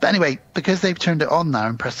 But anyway, because they've turned it on now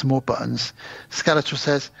and pressed some more buttons, Skeletor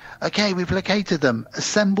says, okay, we've located them.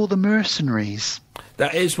 Assemble the mercenaries.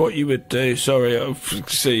 That is what you would do. Sorry, I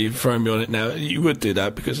see you throwing me on it now. You would do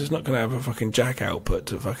that because it's not going to have a fucking jack output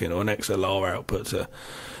to fucking, or an XLR output to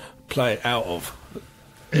play it out of.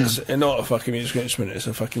 It's not a fucking musical instrument. It's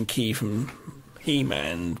a fucking key from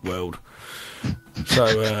He-Man world.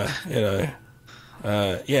 So,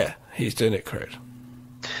 yeah, he's doing it correct.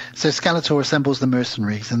 So Skeletor assembles the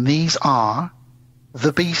mercenaries, and these are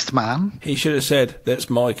the Beast Man. He should have said, let's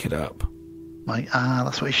mic it up.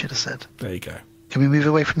 That's what he should have said. There you go. Can we move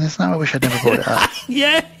away from this now? I wish I'd never brought it up.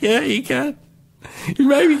 Yeah, you can. You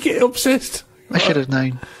made me get obsessed. I should have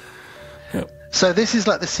known. Yep. So this is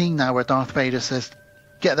like the scene now where Darth Vader says,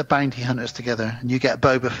 get the bounty hunters together, and you get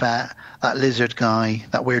Boba Fett, that lizard guy,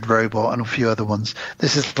 that weird robot, and a few other ones.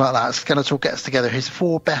 This is like that. Skeletor gets together his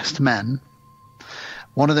 4 best men.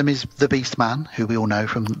 One of them is the Beast Man, who we all know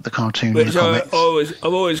from the cartoon and the comics.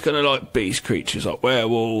 I'm always going to like beast creatures, like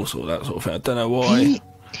werewolves or that sort of thing. I don't know why.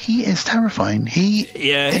 He is terrifying.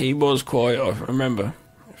 He was quite. I remember.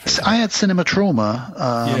 I had cinema trauma.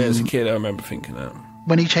 As a kid, I remember thinking that.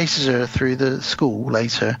 When he chases her through the school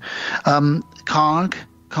later, Karg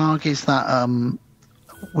is that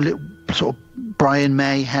sort of Brian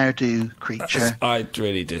May hairdo creature. I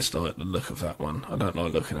really dislike the look of that one. I don't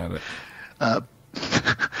like looking at it.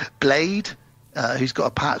 Blade, who's got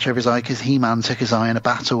a patch over his eye because He-Man took his eye in a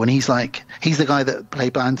battle, and he's the guy that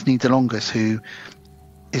played by Anthony DeLongis, who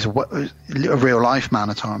is a real life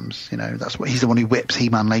man-at-arms. That's what he's the one who whips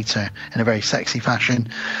He-Man later in a very sexy fashion,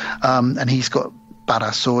 and he's got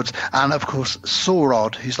badass swords. And of course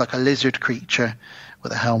Saurod, who's like a lizard creature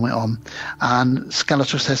with a helmet on. And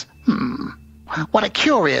Skeletor says, what a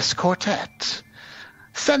curious quartet.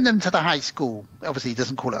 Send them to the high school. Obviously, he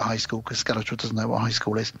doesn't call it a high school because Skeletor doesn't know what high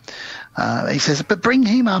school is. He says, but bring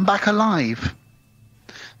He-Man back alive.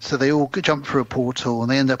 So they all jump through a portal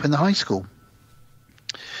and they end up in the high school.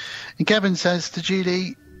 And Kevin says to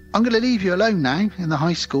Julie, I'm going to leave you alone now in the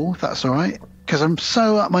high school, if that's all right, because I'm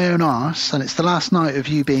so up my own arse and it's the last night of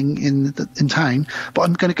you being in town, but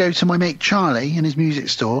I'm going to go to my mate Charlie in his music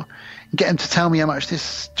store and get him to tell me how much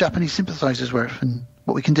this Japanese synthesizer's worth and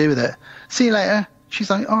what we can do with it. See you later. She's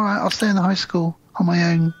like, all right, I'll stay in the high school on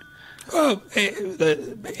my own. Well,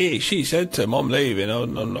 she said to him, I'm leaving. I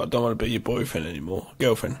don't want to be your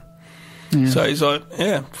girlfriend. Yeah. So he's like,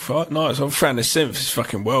 yeah, nice. I've found this synth. It's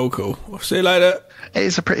fucking well cool. I'll see you later. It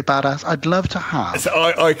is a pretty badass. I'd love to have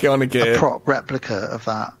I kind of get a prop replica of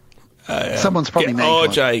that. Someone's probably made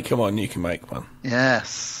RJ, one. Come on, you can make one.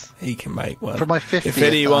 Yes. He can make one. For my 50th, if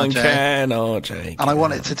anyone RJ. can, RJ. And I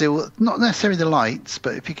want it to do, not necessarily the lights,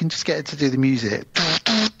 but if you can just get it to do the music.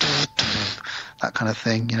 That kind of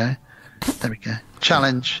thing, There we go.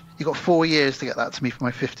 Challenge. You've got 4 years to get that to me for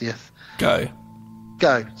my 50th. Go.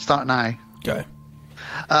 Start now. Go.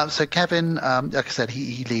 So Kevin, like I said,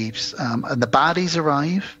 he leaves, and the baddies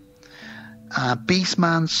arrive.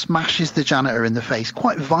 Beastman smashes the janitor in the face,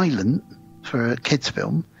 quite violent for a kids'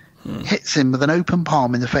 film. Hits him with an open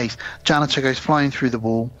palm in the face. Janitor goes flying through the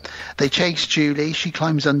wall. They chase Julie. She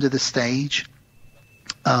climbs under the stage.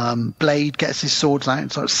 Blade gets his swords out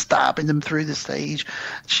and starts stabbing them through the stage.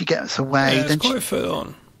 She gets away. Yeah, it's quite full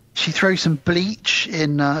on. She throws some bleach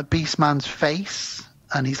in Beastman's face,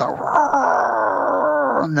 and he's like,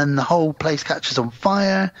 "Roar!" And then the whole place catches on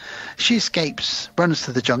fire. She escapes, runs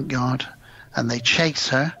to the junkyard, and they chase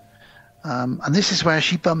her. And this is where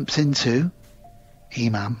she bumps into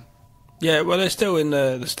He-Man. Yeah, well, they're still in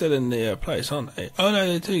the place, aren't they? Oh no,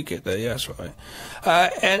 they do get there. Yeah, that's right.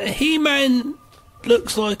 And He-Man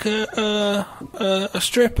looks like a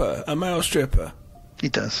stripper, a male stripper. He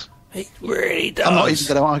does. He really does. I'm not even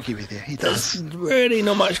going to argue with you. He does. There's really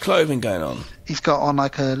not much clothing going on. He's got on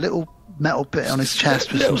like a little metal bit on his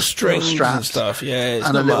chest with little some strings straps and stuff. Yeah, it's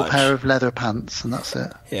and not a little much. pair of leather pants, and that's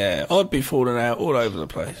it. Yeah, I'd be falling out all over the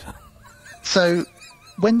place. So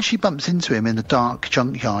when she bumps into him in the dark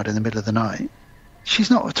junkyard in the middle of the night, she's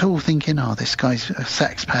not at all thinking, "Oh, this guy's a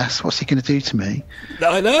sex pest. What's he going to do to me?"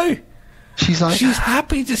 I know. She's like, she's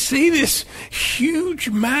happy to see this huge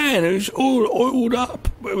man who's all oiled up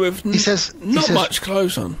with not much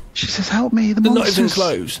clothes on. She says, "Help me, the They're monsters." not even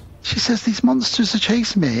clothes. She says, "These monsters are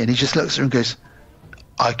chasing me," and he just looks at her and goes,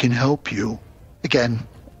 "I can help you." Again,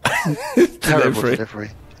 terrible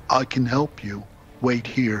delivery. "I can help you. Wait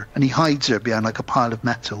here." And he hides her behind like a pile of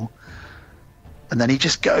metal. And then he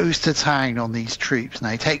just goes to town on these troops.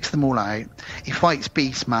 Now he takes them all out. He fights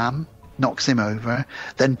Beastman, knocks him over.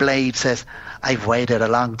 Then Blade says, "I've waited a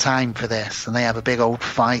long time for this," and they have a big old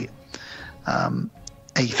fight.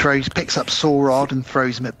 He picks up Saw Rod and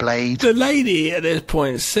throws him at Blade. The lady at this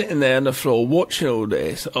point is sitting there on the floor watching all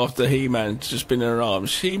this after He-Man's just been in her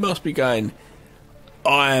arms. She must be going,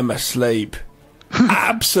 "I am asleep."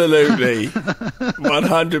 Absolutely.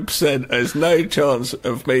 100%. There's no chance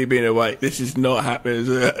of me being awake. This is not happening.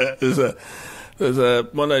 There's a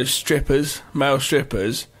one of those strippers, male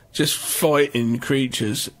strippers, just fighting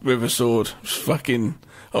creatures with a sword. Just fucking,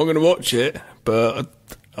 I'm going to watch it, but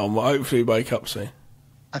I'll hopefully wake up soon.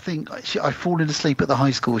 I think I've fallen asleep at the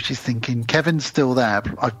high school. She's thinking, Kevin's still there.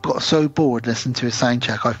 But I've got so bored listening to his sound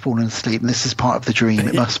check, I've fallen asleep, and this is part of the dream.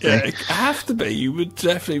 It must be. Yeah, it have to be. You would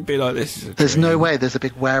definitely be like, this is a There's dream. no way there's a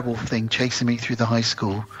big werewolf thing chasing me through the high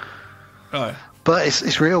school. Right. But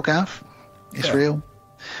it's real, Gav. It's real.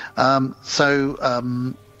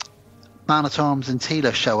 Man-at-Arms and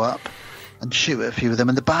Teela show up and shoot at a few of them,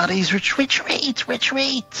 and the baddies retreat.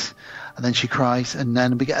 And then she cries, and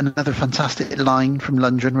then we get another fantastic line from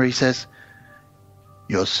Lundgren where he says,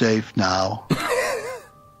 "You're safe now."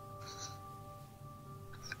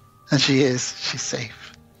 And she is. She's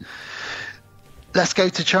safe. Let's go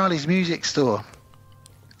to Charlie's music store.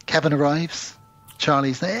 Kevin arrives.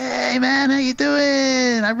 Charlie's like, "Hey, man, how you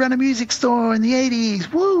doing? I run a music store in the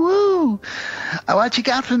 80s. Woo, woo. Oh, what you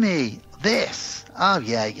got for me? This." "Oh,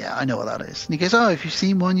 yeah, I know what that is." And he goes, "Oh, if you've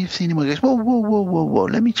seen one, you've seen him." He goes, whoa,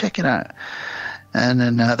 let me check it out. And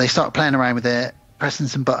then they start playing around with it, pressing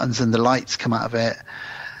some buttons, and the lights come out of it.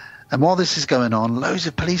 And while this is going on, loads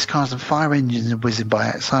of police cars and fire engines are whizzing by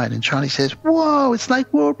outside. And Charlie says, "Whoa, it's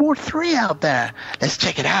like World War III out there. Let's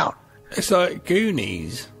check it out." It's like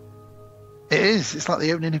Goonies. It is. It's like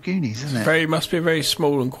the opening of Goonies, isn't it? Must be a very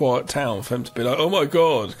small and quiet town for them to be like, "Oh my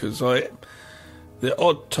God," because like the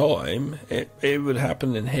odd time it would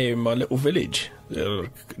happen in here in my little village. The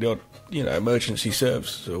odd, emergency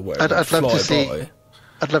services or whatever. I'd love to see.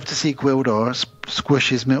 I'd love to see Gwildor squish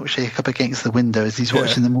his milkshake up against the window as he's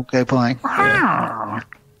watching them all go by.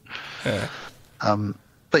 Yeah.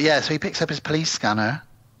 But yeah, so he picks up his police scanner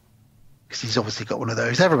because he's obviously got one of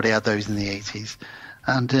those. Everybody had those in the 80s.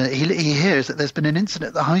 And he hears that there's been an incident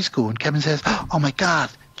at the high school, and Kevin says, "Oh my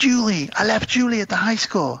God, Julie! I left Julie at the high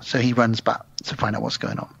school." So he runs back to find out what's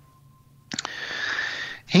going on.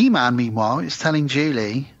 He-Man, meanwhile, is telling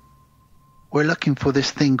Julie, "We're looking for this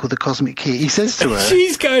thing called the Cosmic Key." He says to her...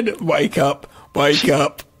 She's going, wake up.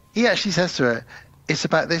 He actually says to her, "It's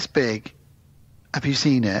about this big. Have you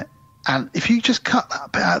seen it?" And if you just cut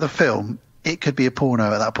that bit out of the film, it could be a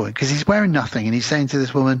porno at that point, because he's wearing nothing, and he's saying to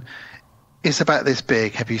this woman, "It's about this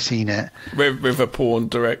big. Have you seen it?" With a porn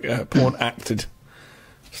acted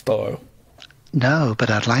style. No, but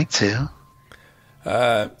I'd like to.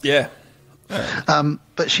 Yeah.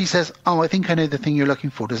 But she says, "Oh, I think I know the thing you're looking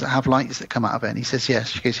for. Does it have lights that come out of it?" And he says, "Yes."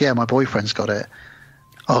 She goes, "Yeah, my boyfriend's got it."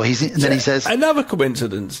 Oh, and then he says... Another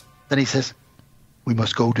coincidence. Then he says, "We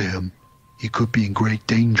must go to him. He could be in great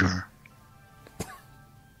danger."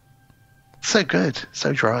 So good,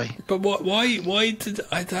 so dry. But why did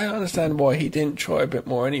I don't understand why he didn't try a bit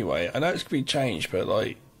more anyway. I know it's going to be changed, but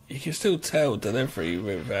like you can still tell delivery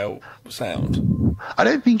without sound. I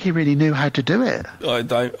don't think he really knew how to do it. I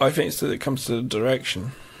don't. I think it comes to the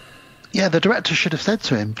direction. Yeah, the director should have said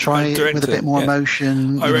to him, try it with a bit more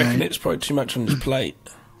emotion. I reckon it's probably too much on his plate.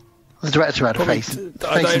 The director had a face on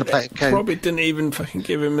the plate. Probably didn't even fucking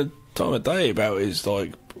give him a time of day about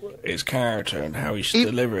his character and how he should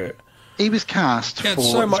deliver it. He was cast He had for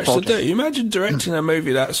so much to project. do. You imagine directing a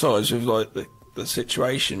movie that size with like the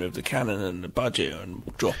situation with the cannon and the budget and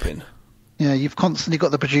dropping. Yeah, you've constantly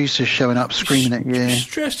got the producers showing up screaming at you.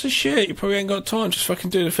 Stressed as shit. You probably ain't got time. Just fucking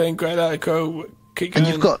do the thing. Great out. Go. Keep going.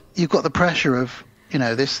 And you've got the pressure of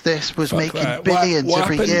this was making billions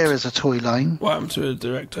every year as a toy line. What happened to the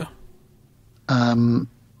director? Well,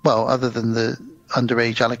 other than the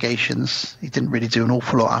underage allegations, he didn't really do an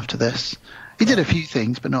awful lot after this. He did a few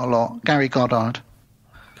things, but not a lot. Gary Goddard.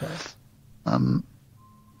 Okay.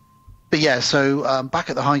 But yeah, so back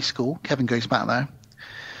at the high school, Kevin goes back there,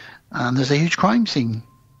 and there's a huge crime scene.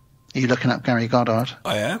 Are you looking up Gary Goddard?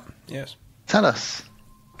 I am. Yes. Tell us.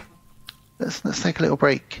 Let's take a little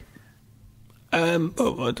break. Well,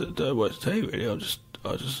 I don't know what to tell you really. I was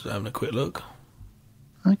just having a quick look.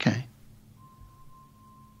 Okay.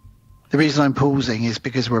 The reason I'm pausing is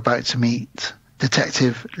because we're about to meet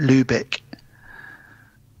Detective Lubick.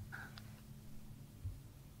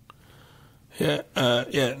 Yeah,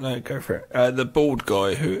 no, go for it. The bald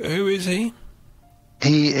guy, who is he?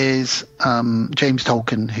 He is James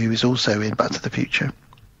Tolkien, who is also in Back to the Future.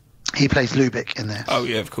 He plays Lubick in this. Oh,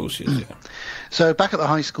 yeah, of course he is, yeah. So back at the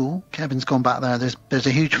high school, Kevin's gone back there. There's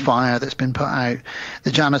a huge fire that's been put out.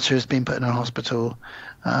 The janitor has been put in a hospital.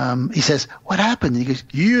 He says, "What happened?" And he goes,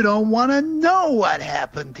 "You don't want to know what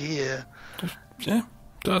happened here." Yeah,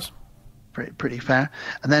 does. Pretty fair.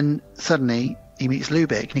 And then suddenly he meets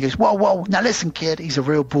Lubick, and he goes, "Whoa, now listen, kid." He's a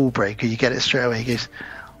real ball breaker. You get it straight away. He goes,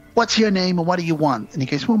 "What's your name and what do you want?" And he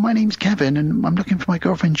goes, "Well, my name's Kevin and I'm looking for my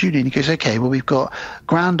girlfriend Julie." And he goes, "Okay, well, we've got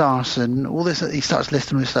grand arson, all this." He starts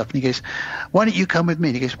listing all this stuff, and he goes, "Why don't you come with me?"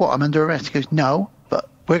 And he goes, "What, I'm under arrest?" He goes, "No, but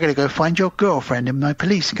we're going to go find your girlfriend in my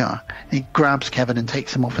police car." And he grabs Kevin and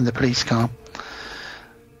takes him off in the police car.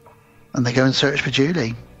 And they go and search for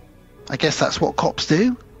Julie. I guess that's what cops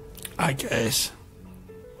do. I guess.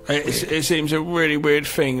 It seems a really weird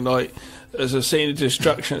thing, like, there's a scene of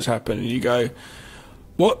destruction that's happened, and you go,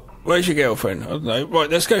 "What? Where's your girlfriend?" I don't know. Right,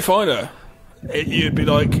 let's go find her. You'd be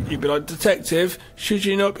like, "Detective, should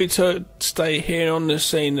you not be to stay here on the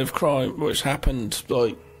scene of crime, which happened?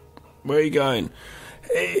 Like, where are you going?"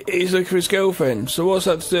 He's looking for his girlfriend. So what's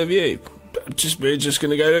that to do with you? We're just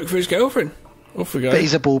going to go look for his girlfriend. Off we go. But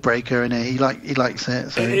he's a ball breaker, and he likes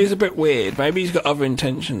it. So. It is a bit weird. Maybe he's got other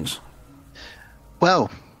intentions.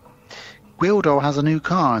 Well, Gwildor has a new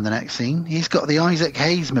car in the next scene. He's got the Isaac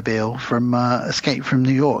Hayes mobile from Escape from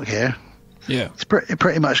New York here. Yeah. He's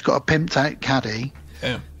pretty much got a pimped out caddy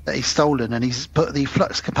that he's stolen, and he's put the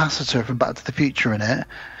flux capacitor from Back to the Future in it.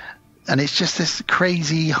 And it's just this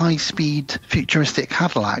crazy high-speed futuristic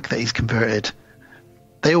Cadillac that he's converted.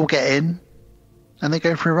 They all get in, and they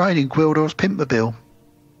go for a ride in Gwildor's pimpmobile.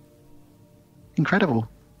 Incredible.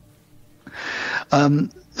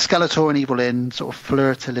 Skeletor and Evil Lyn sort of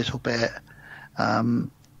flirt a little bit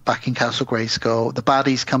back in Castle Grayskull. The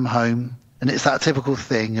baddies come home, and it's that typical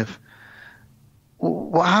thing of,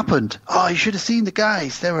 "What happened?" "Oh, you should have seen the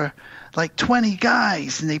guys. There were like 20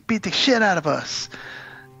 guys, and they beat the shit out of us."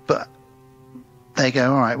 But they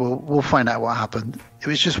go, "All right, we'll find out what happened. It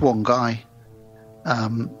was just one guy."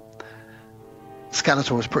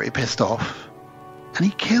 Skeletor was pretty pissed off, and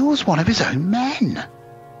he kills one of his own men.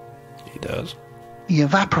 He does. He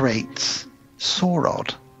evaporates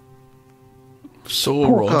Saw-Rod.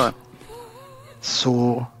 Saw-Rod?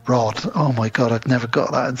 Saw-Rod. Oh my god, I've never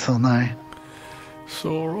got that until now.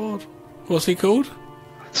 Saw-Rod? What's he called?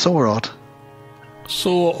 Saw-Rod.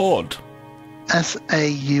 Saw-Rod?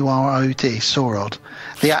 S-A-U-R-O-D. Saw-Rod.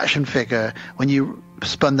 The action figure, when you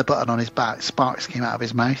spun the button on his back, sparks came out of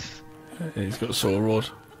his mouth. He's got Saw-Rod.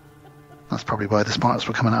 That's probably why the sparks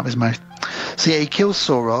were coming out of his mouth. So yeah, he kills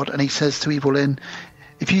Saw-Rod, and he says to Evil Lyn,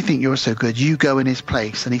 "If you think you're so good, you go in his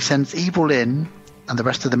place." And he sends Evil Lyn and the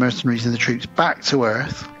rest of the mercenaries and the troops back to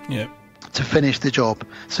Earth to finish the job.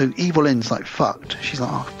 So Evil Lyn's like fucked. She's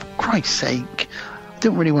like, "Oh, for Christ's sake, I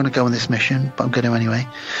don't really want to go on this mission, but I'm going to anyway."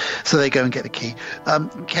 So they go and get the key.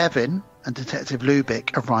 Kevin and Detective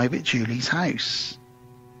Lubick arrive at Julie's house,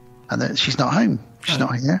 and then she's not home. She's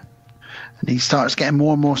not here. And he starts getting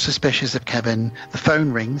more and more suspicious of Kevin. The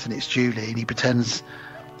phone rings, and it's Julie, and he pretends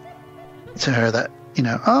to her that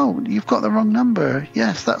oh, you've got the wrong number.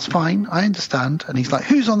 Yes, that's fine. I understand. And he's like,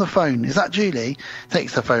 who's on the phone? Is that Julie?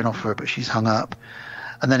 Takes the phone off her, but she's hung up.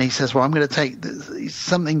 And then he says, well, I'm going to take this.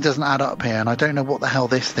 Something doesn't add up here, and I don't know what the hell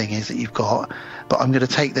this thing is that you've got, but I'm going to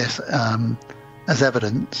take this as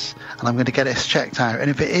evidence, and I'm going to get it checked out. And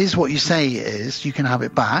if it is what you say it is, you can have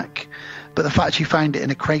it back. But the fact you found it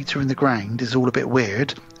in a crater in the ground is all a bit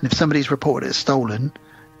weird. And if somebody's reported it stolen,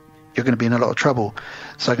 you're going to be in a lot of trouble.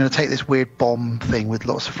 So I'm going to take this weird bomb thing with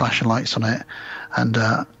lots of flashing lights on it, and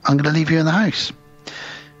I'm going to leave you in the house.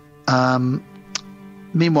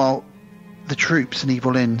 Meanwhile, the troops in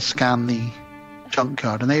Evil Lynn scan the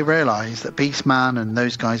junkyard, and they realise that Beastman and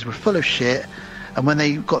those guys were full of shit. And when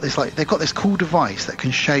they've got this cool device that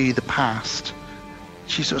can show you the past,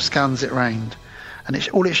 she sort of scans it around, and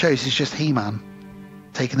all it shows is just He-Man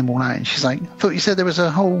taking them all out. And she's like, I thought you said there was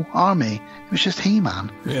a whole army. It was just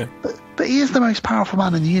He-Man. Yeah. But he is the most powerful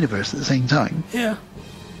man in the universe at the same time. Yeah.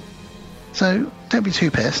 So don't be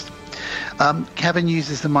too pissed. Kevin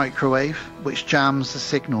uses the microwave, which jams the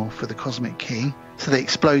signal for the cosmic key. So they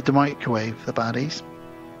explode the microwave, the baddies.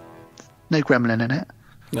 No gremlin in it.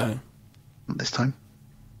 No. Not this time.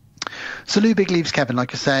 So Lubig leaves Kevin,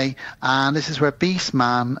 like I say, and this is where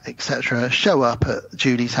Beastman, etc., show up at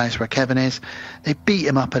Julie's house where Kevin is. They beat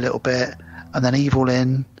him up a little bit, and then Evil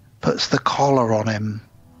Lynn puts the collar on him.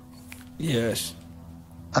 Yes.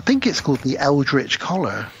 I think it's called the Eldritch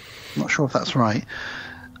collar. I'm not sure if that's right.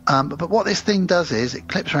 But what this thing does is it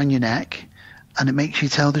clips around your neck, and it makes you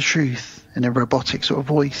tell the truth in a robotic sort of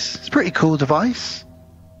voice. It's a pretty cool device.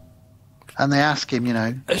 And they ask him,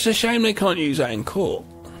 It's a shame they can't use that in court.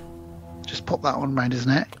 Just pop that one around his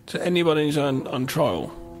neck. To anybody who's on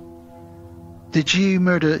trial. Did you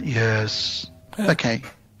murder? Yes. Yeah. Okay.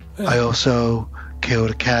 Yeah. I also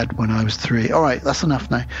killed a cat when I was 3. All right, that's enough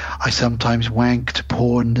now. I sometimes wanked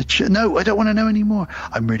porn. No, I don't want to know anymore.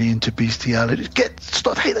 I'm really into bestiality. Take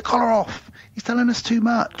the collar off. He's telling us too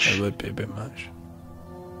much. It would be a bit much.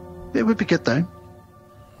 It would be good though.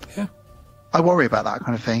 Yeah. I worry about that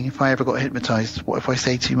kind of thing. If I ever got hypnotised, what if I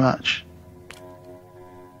say too much?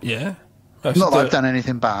 Yeah. Not that I've done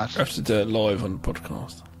anything bad. I have to do it live on the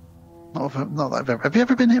podcast. Not that I've ever. Have you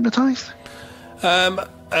ever been hypnotised? I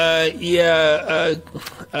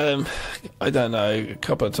don't know. A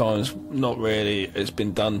couple of times, not really. It's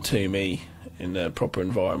been done to me in a proper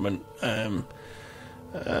environment.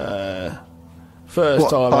 First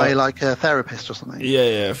time by like a therapist or something.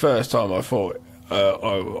 Yeah. First time I thought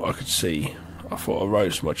I could see. I thought I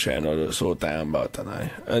rose from my chair and I saw down, but I don't know.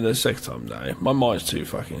 And the second time, no. My mind's too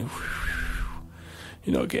fucking...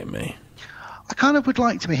 You're not getting me. I kind of would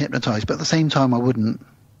like to be hypnotised, but at the same time I wouldn't.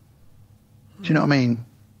 Do you know what I mean?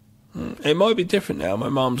 It might be different now. My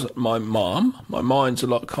mind's a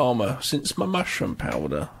lot calmer since my mushroom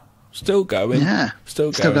powder. Still going. Yeah.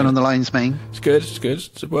 Still going on the lion's mane. It's good.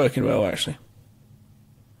 It's working well, actually.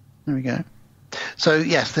 There we go. So,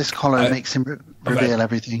 yes, this collar makes him reveal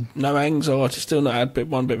everything. No anxiety. Still not had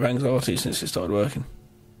one bit of anxiety since it started working.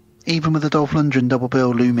 Even with the Dolph Lundgren double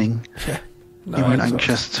bill looming, yeah, no you weren't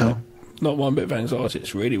anxious at all? Not one bit of anxiety.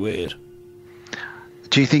 It's really weird.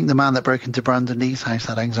 Do you think the man that broke into Brandon Lee's house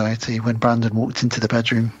had anxiety when Brandon walked into the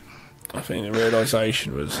bedroom? I think the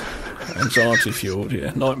realisation was anxiety-fuelled,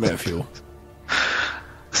 yeah. Nightmare-fuelled.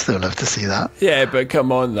 Still love to see that. Yeah, but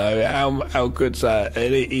come on, though. How good's that?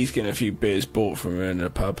 He's getting a few beers bought from her in the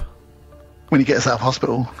pub. When he gets out of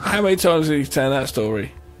hospital. How many times did he tell that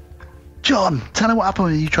story? John, tell him what happened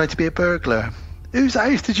when you tried to be a burglar. Whose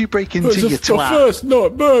house did you break into, you twat? It was my first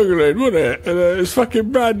night burgling, wasn't it? And it was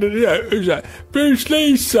fucking Brandon, who's that? Bruce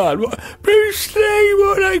Lee's son. Bruce Lee,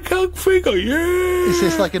 what a kung fu guy, yeah! Is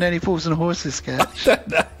this like an Any Fools and Horses sketch? I don't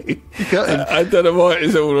know. You got him. I don't know why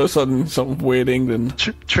it's all of a sudden some weird England.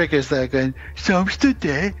 Triggers there going, so I'm stood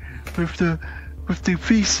there with the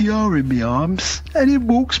VCR in my arms, and in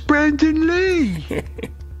walks Brandon Lee.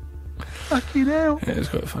 Fucking hell. Yeah, it's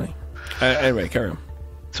quite funny. Anyway, carry on.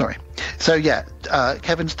 Sorry. So, yeah,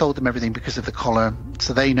 Kevin's told them everything because of the collar,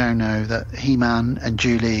 so they now know that He-Man and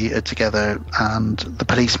Julie are together and the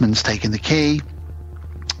policeman's taken the key.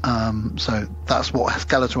 So that's what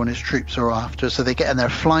Skeletor and his troops are after. So they get in their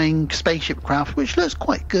flying spaceship craft, which looks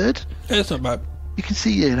quite good. Yeah, it's not bad. You can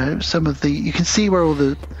see, some of the... You can see where all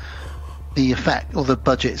the effect, or the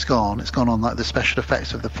budget's gone. It's gone on like the special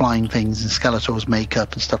effects of the flying things and Skeletor's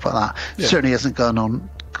makeup and stuff like that. Yeah. Certainly hasn't gone on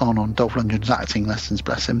Dolph Lundgren's acting lessons,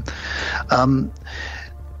 bless him.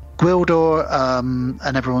 Gwildor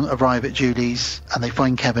and everyone arrive at Julie's, and they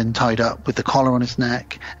find Kevin tied up with the collar on his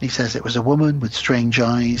neck. And he says it was a woman with strange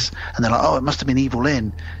eyes. And they're like, oh, it must have been Evil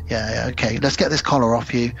Lynn. Yeah, okay, let's get this collar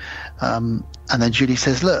off you. And then Julie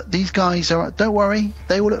says, look, these guys are, don't worry,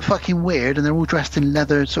 they all look fucking weird, and they're all dressed in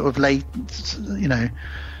leather, sort of you know,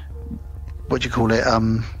 what do you call it?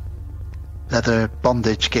 Leather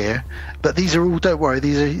bondage gear. But these are all, don't worry,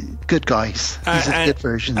 these are good guys. These are good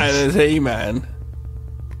versions. And there's He-Man.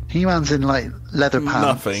 He-Man's in like leather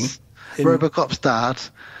pants. Nothing. Robocop's dad,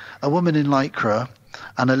 a woman in lycra,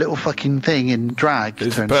 and a little fucking thing in drag.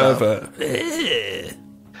 It's pervert.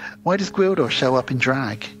 Why does Gwildor show up in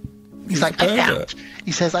drag? He's like,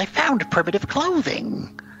 he says, I found primitive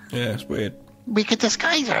clothing. Yeah, it's weird. We could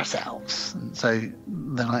disguise ourselves. And so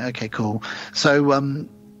they're like, okay, cool. So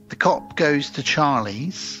the cop goes to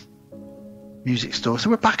Charlie's music store. So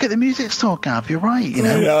we're back at the music store, Gav. You're right, you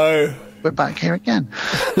know. No. We're back here again.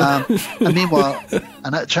 And meanwhile,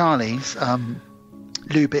 and at Charlie's,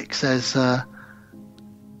 Lubick says,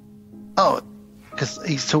 because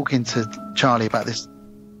he's talking to Charlie about this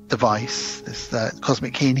device, this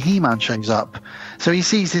cosmic key, and He-Man shows up. So he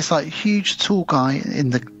sees this like huge tall guy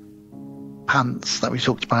in the pants that we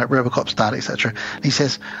talked about, Robocop's dad, etc. And he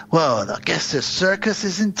says, well, I guess the circus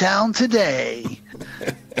is in town today.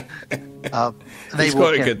 He's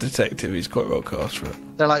quite a good detective. He's quite well cast for it.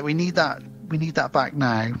 They're like, we need that back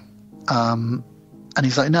now. And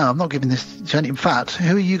he's like, no, I'm not giving this to any. In fact,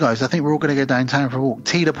 who are you guys? I think we're all going to go downtown for a walk.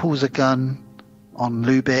 Tila pulls a gun on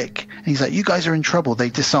Lubick, and he's like, you guys are in trouble. They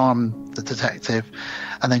disarm the detective,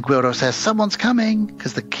 and then Gwildor says, someone's coming,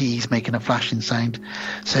 because the key's making a flashing sound.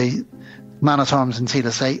 So Man-at-Arms and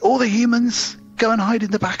Tila say, all the humans go and hide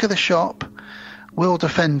in the back of the shop. We'll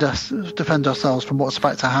defend ourselves from what's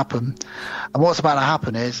about to happen. And what's about to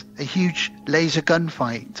happen is a huge laser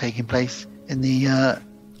gunfight taking place in the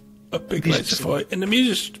a big laser fight in the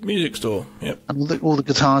music store. Yep. And all the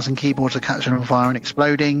guitars and keyboards are catching on fire and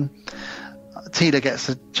exploding. Tila gets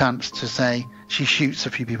a chance to say, she shoots a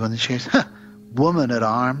few people, and then she goes, woman at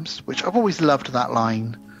arms, which I've always loved that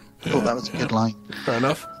line. I thought that was a good line. Fair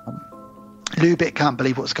enough. Lubick can't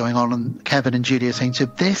believe what's going on, and Kevin and Julie are saying to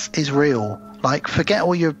him, this is real. Like, forget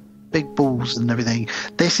all your big balls and everything.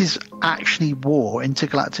 This is actually war,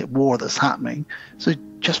 intergalactic war that's happening. So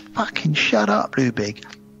just fucking shut up, Lubick.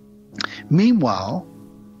 Meanwhile,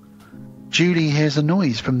 Julie hears a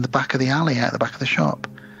noise from the back of the alley out the back of the shop.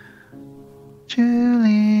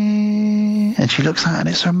 Julie. And she looks out, and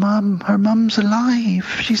it's her mum. Her mum's alive.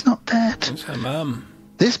 She's not dead. It's her mum.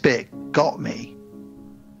 This bit got me.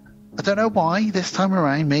 I don't know why this time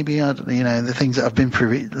around. Maybe, the things that I've been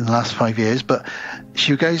through in the last 5 years. But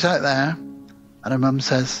she goes out there, and her mum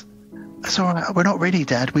says, it's all right, we're not really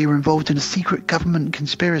dead. We were involved in a secret government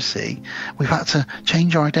conspiracy. We've had to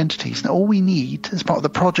change our identities. Now, all we need, as part of the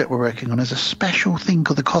project we're working on, is a special thing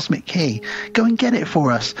called the Cosmic Key. Go and get it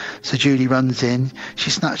for us. So Julie runs in.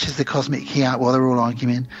 She snatches the Cosmic Key out while they're all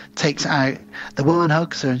arguing, takes it out. The woman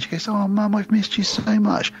hugs her, and she goes, oh, Mum, I've missed you so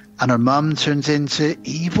much. And her mum turns into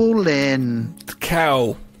Evil Lynn. The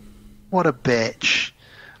cow. What a bitch.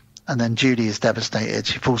 And then Julie is devastated.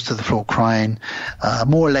 She falls to the floor crying.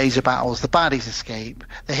 More laser battles. The baddies escape.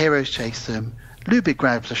 The heroes chase them. Lubick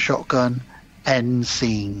grabs a shotgun. End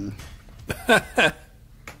scene.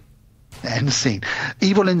 End scene.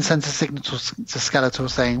 Evil Lynn sends a signal to Skeletor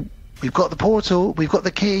saying, we've got the portal. We've got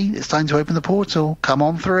the key. It's time to open the portal. Come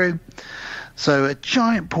on through. So a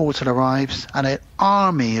giant portal arrives, and an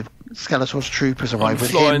army of Skeletor's troopers arrive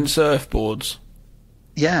with flying him. Surfboards.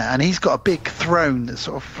 Yeah, and he's got a big throne that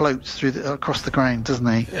sort of floats through across the ground, doesn't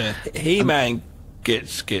he? Yeah. He-Man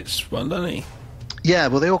gets one, doesn't he? Yeah,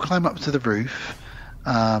 well, they all climb up to the roof.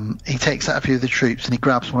 He takes out a few of the troops, and he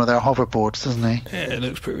grabs one of their hoverboards, doesn't he? Yeah, it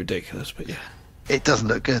looks pretty ridiculous, but yeah. It doesn't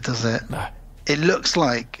look good, does it? No. It looks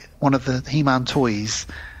like one of the He-Man toys,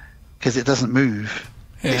 because it doesn't move.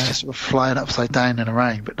 Yeah. It's just sort of flying upside down and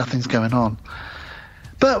around, but nothing's going on.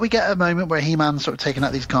 But we get a moment where He-Man's sort of taking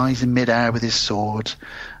out these guys in midair with his sword.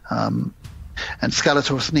 And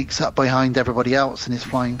Skeletor sneaks up behind everybody else in his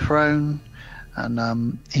flying throne.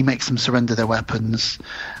 And he makes them surrender their weapons.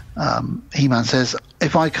 He-Man says,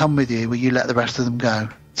 if I come with you, will you let the rest of them go?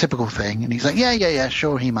 Typical thing. And he's like, yeah,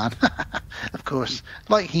 sure, He-Man. Of course.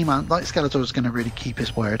 Like He-Man, like Skeletor's going to really keep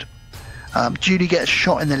his word. Judy gets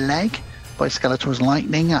shot in the leg by Skeletor's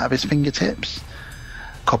lightning out of his fingertips.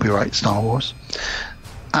 Copyright Star Wars.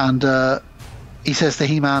 And he says to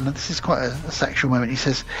He-Man, and this is quite a sexual moment, he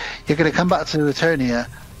says, you're going to come back to Eternia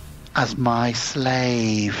as my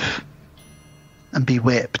slave and be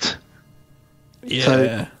whipped. Yeah.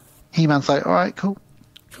 So He-Man's like, all right, cool.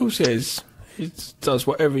 Of course he is. He does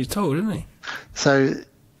whatever he's told, isn't he? So,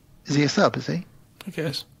 is he a sub, is he? I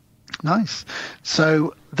guess. Nice.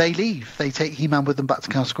 So they leave. They take He-Man with them back to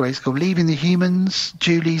Castle Grayskull, leaving the humans.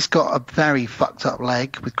 Julie's got a very fucked up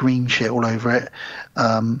leg with green shit all over it.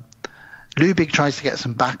 Lubig tries to get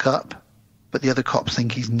some backup, but the other cops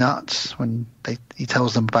think he's nuts when he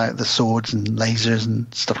tells them about the swords and lasers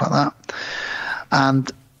and stuff like that.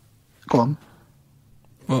 And go on.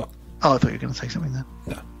 What? Oh, I thought you were going to say something then.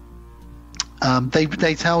 No.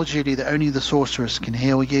 They tell Julie that only the sorceress can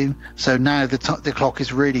heal you. So now the clock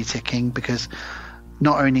is really ticking, because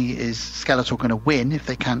not only is Skeletor going to win if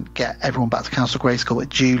they can't get everyone back to Castle Grayskull, but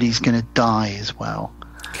Julie's going to die as well.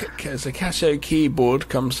 As the Casio keyboard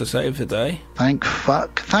comes to save the day. Thank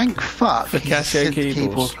fuck. The Casio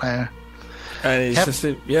keyboard player. And it's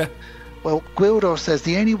yeah. Well, Gwildor says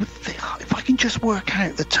the only thing, if I can just work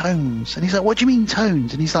out the tones. And he's like, what do you mean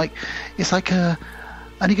tones? And he's like, it's like a...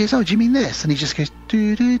 And he goes, oh, do you mean this? And he just goes,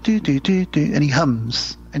 do, do, do, do, do, do. And he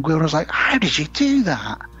hums. And Gwildor's like, how did you do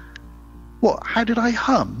that? What, how did I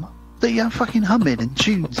hum? That you're fucking humming and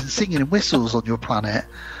tunes and singing and whistles on your planet.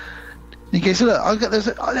 And he goes, look,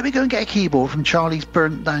 let me go and get a keyboard from Charlie's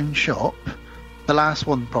burnt down shop. The last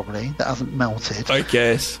one, probably, that hasn't melted. I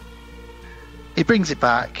guess. He brings it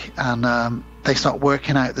back, and they start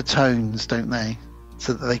working out the tones, don't they?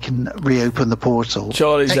 So that they can reopen the portal.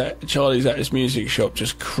 Charlie's at his music shop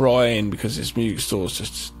just crying because his music store's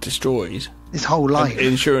just destroyed. His whole life. And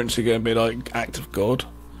insurance are going to be like, act of God.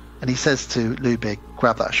 And he says to Lubig,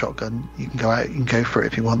 grab that shotgun. You can go out, you can go for it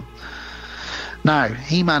if you want. Now,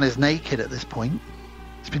 He-Man is naked at this point.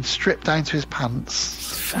 He's been stripped down to his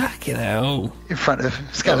pants. Fucking hell. In front of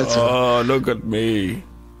Skeletor. Oh, look at me.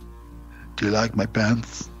 Do you like my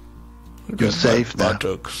pants? You're safe now.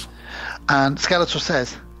 Buttocks. And Skeletor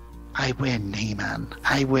says, I win, He-Man.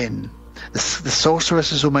 I win. The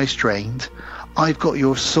sorceress is almost drained. I've got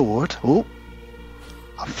your sword. Oh,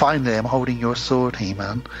 finally I'm holding your sword,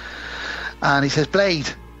 He-Man. And he says, Blade,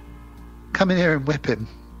 come in here and whip him.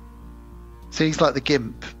 So he's like the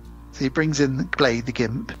gimp. So he brings in Blade, the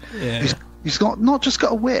gimp. Yeah. He's got not just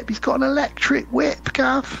got a whip, he's got an electric whip,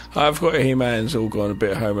 Gav. I've got He-Man's all gone a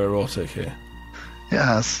bit homoerotic here. It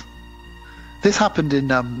has. This happened in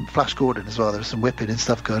Flash Gordon as well. There was some whipping and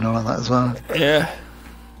stuff going on that as well. Yeah.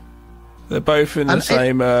 They're both in the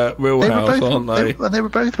same wheelhouse, aren't they? And they were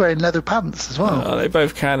both wearing leather pants as well. Are they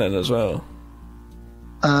both canon as well?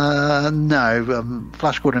 No,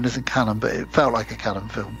 Flash Gordon isn't canon, but it felt like a canon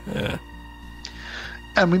film. Yeah.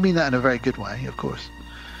 And we mean that in a very good way, of course.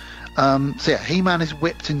 So yeah, He-Man is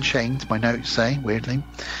whipped and chained, my notes say, weirdly.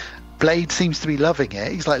 Blade seems to be loving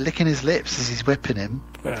it. He's like licking his lips as he's whipping him.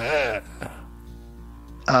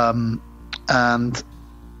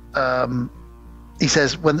 He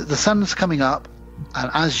says, when the sun's coming up,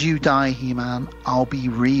 and as you die, He-Man, I'll be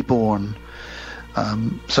reborn.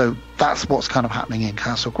 So that's what's kind of happening in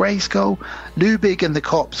Castle Grayskull. Lubig and the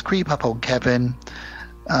cops creep up on Kevin,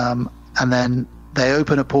 and then they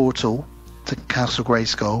open a portal to Castle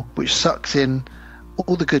Grayskull, which sucks in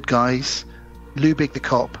all the good guys, Lubig the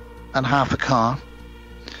cop, and half a car,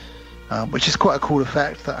 which is quite a cool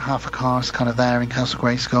effect, that half a car is kind of there in Castle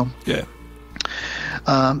Grayskull. Yeah.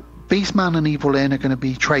 Beastman and Evil Lyn are going to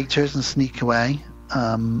be traitors and sneak away,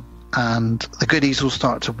 and the goodies will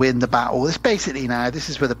start to win the battle. It's basically now, this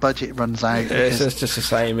is where the budget runs out. Yeah, it's just the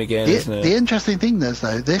same again, isn't it? The interesting thing is,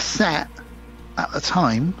 though, this set, at the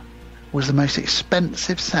time, was the most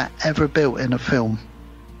expensive set ever built in a film.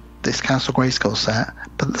 This Castle Grayskull set,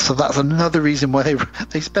 so that's another reason why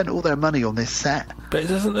they spent all their money on this set. But it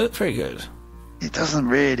doesn't look very good. It doesn't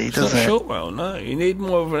really, it's does not it? Shot well, no. You need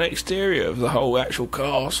more of an exterior of the whole actual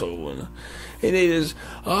castle, and it needs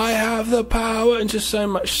I have the power and just so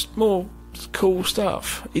much more cool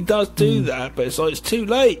stuff. He does do that, but it's like it's too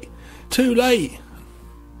late. Too late.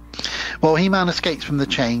 Well, He-Man escapes from the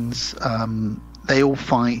chains. They all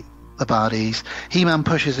fight the baddies. He-Man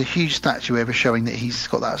pushes a huge statue over, showing that he's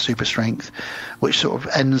got that super strength, which sort of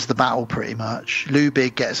ends the battle pretty much.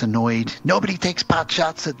 Lubig gets annoyed. Nobody takes bad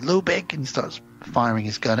shots at Lubig, and starts firing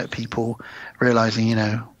his gun at people, realizing,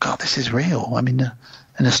 God, this is real. I'm in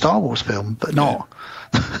a Star Wars film, but not.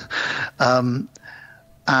 And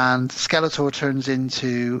Skeletor turns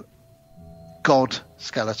into God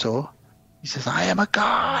Skeletor. He says, I am a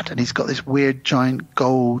god, and he's got this weird giant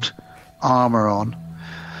gold armor on.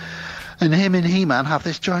 And him and He-Man have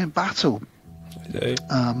this giant battle,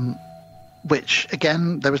 which,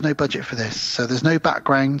 again, there was no budget for this. So there's no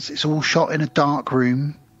backgrounds. It's all shot in a dark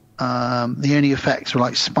room. The only effects are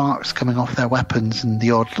like sparks coming off their weapons and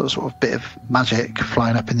the odd sort of bit of magic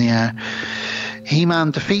flying up in the air.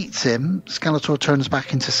 He-Man defeats him. Skeletor turns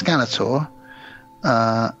back into Skeletor.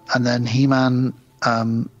 And then He-Man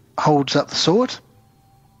holds up the sword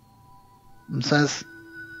and says,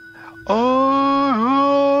 "Oh!"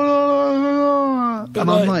 But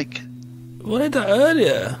and I'm like, wanted that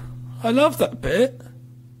earlier. I love that bit.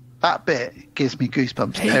 That bit gives me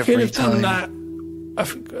goosebumps He every could have time. done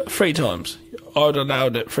that 3 times. I'd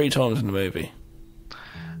allowed it 3 times in the movie.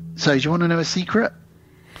 So, do you want to know a secret?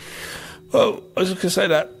 Well, I was going to say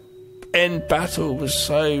that end battle was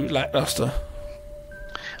so lackluster.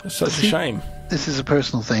 It's such a shame. This is a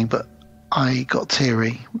personal thing, but I got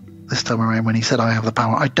teary this time around when he said, "I have the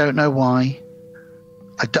power." I don't know why.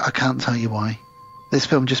 I can't tell you why. This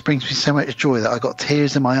film just brings me so much joy that I got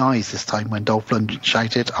tears in my eyes this time when Dolph Lundgren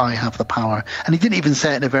shouted, "I have the power." And he didn't even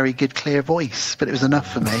say it in a very good, clear voice, but it was enough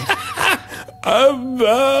for me.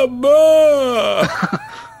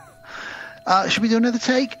 Should we do another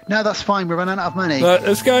take? No, that's fine. We're running out of money.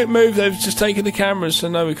 Let's go. Move. They've just taken the cameras, so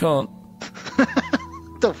no, we can't.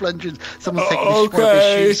 Dolph Lundgren, someone's taking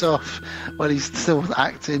his shoes off while he's still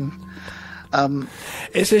acting.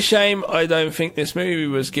 It's a shame. I don't think this movie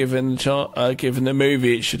was given the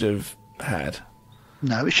movie it should have had.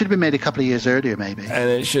 No, it should have been made a couple of years earlier, maybe. And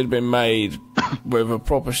it should have been made with a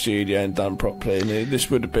proper studio and done properly. And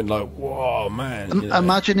this would have been like, whoa, man.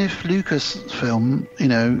 Imagine if Lucasfilm,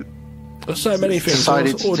 there's so many things.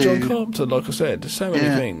 Or John Carpenter, like I said. There's so many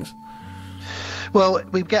things. Well,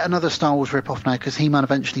 we get another Star Wars rip-off now because He-Man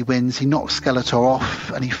eventually wins. He knocks Skeletor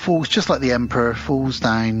off and he falls, just like the Emperor, falls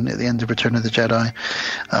down at the end of Return of the Jedi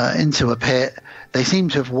into a pit. They seem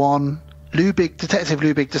to have won. Detective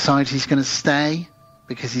Lubig decides he's going to stay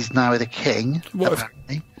because he's now the king. What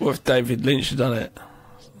if David Lynch had done it?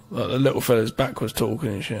 Like the little fella's back was talking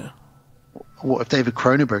and shit. What if David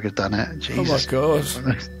Cronenberg had done it? Jesus. Oh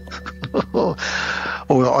my God.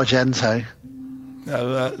 Or Argento.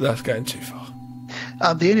 No, that's going too far.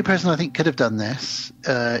 The only person I think could have done this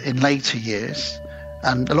in later years,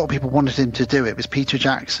 and a lot of people wanted him to do it, was Peter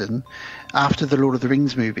Jackson. After the Lord of the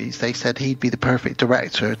Rings movies, they said he'd be the perfect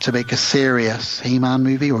director to make a serious He-Man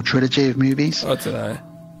movie or trilogy of movies. I don't know.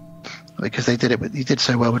 Because he did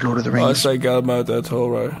so well with Lord of the Rings. I'd say Guillermo del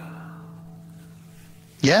Toro.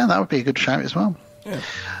 Yeah, that would be a good shout as well. Yeah.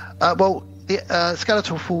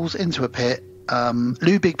 Skeletor falls into a pit.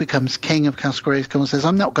 Lubig becomes king of Castle Grayskull and says,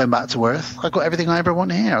 "I'm not going back to Earth. I've got everything I ever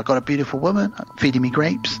want here. I've got a beautiful woman feeding me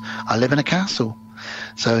grapes. I live in a castle."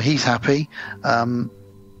 So he's happy.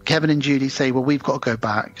 Kevin and Judy say, "Well, we've got to go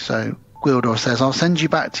back." So Gwildor says, "I'll send you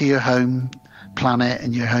back to your home planet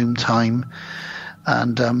and your home time."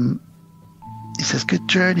 And he says, "Good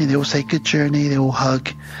journey." They all say, "Good journey." They all hug.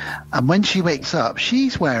 And when she wakes up,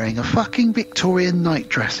 she's wearing a fucking Victorian night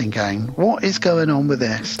dressing gown. What is going on with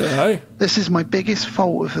this? This is my biggest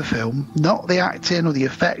fault of the film. Not the acting or the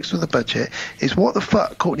effects or the budget. It's what the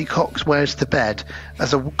fuck Courtney Cox wears to bed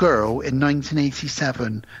as a girl in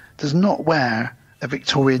 1987. Does not wear a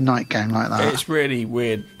Victorian nightgown like that. It's really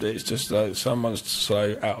weird. It's just like someone's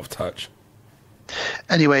so out of touch.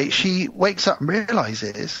 Anyway, she wakes up and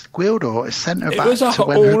realises Gwildor has sent her back to It was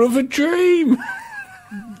all of a dream.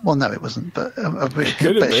 Well, no, it wasn't, but I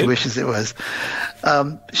bet she wishes it was.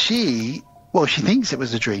 She thinks it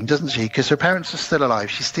was a dream, doesn't she? Because her parents are still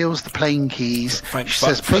alive. She steals the plane keys. She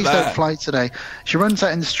says, "Please don't fly today." She runs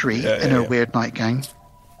out in the street in her weird nightgown.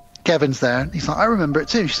 Kevin's there. He's like, "I remember it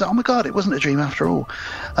too." She's like, "Oh my God, it wasn't a dream after all.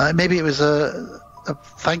 Maybe it was a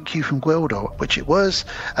thank you from Gwildor," which it was.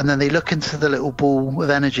 And then they look into the little ball of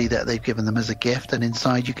energy that they've given them as a gift, and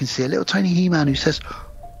inside you can see a little tiny He-Man who says,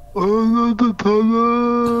 "I love the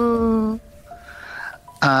power."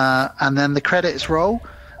 And then the credits roll,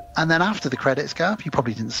 and then after the credits, Gav, you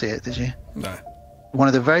probably didn't see it, did you? No. One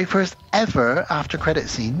of the very first ever after credit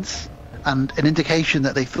scenes, and an indication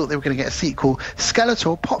that they thought they were going to get a sequel.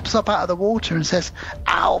 Skeletor pops up out of the water and says,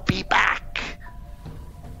 "I'll be back."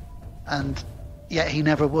 And yet he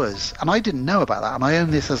never was. And I didn't know about that. And I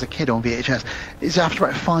owned this as a kid on VHS. It's after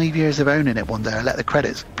about 5 years of owning it one day, I let the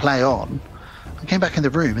credits play on. I came back in the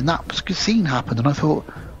room and that scene happened. And I thought,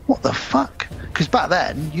 what the fuck? Because back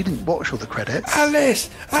then, you didn't watch all the credits. Alice!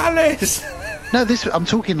 No, I'm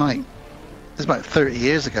talking like, this is about 30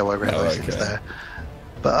 years ago I realised it was there.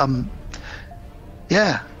 But,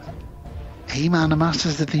 yeah. He-Man and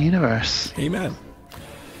Masters of the Universe. He-Man.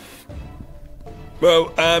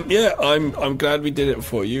 Well, yeah, I'm glad we did it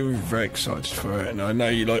for you. We're very excited for it, and I know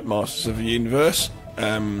you like Masters of the Universe.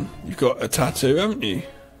 You've got a tattoo, haven't you?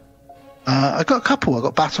 I got a couple. I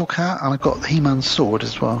got Battle Cat, and I got the He-Man sword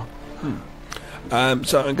as well.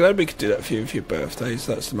 So I'm glad we could do that for you for your birthdays.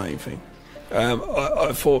 That's the main thing.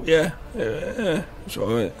 I thought, it's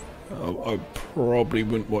all right. I probably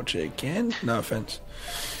wouldn't watch it again. No offence.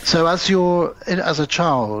 So as a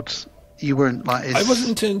child, you weren't like... I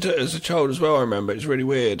wasn't into it as a child as well, I remember. It's really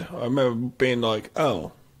weird. I remember being like,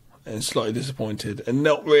 oh, and slightly disappointed and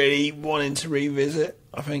not really wanting to revisit,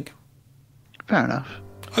 I think. Fair enough.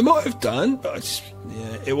 I might have done, but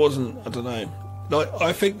it wasn't, I don't know. Like,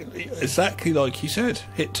 I think exactly like you said,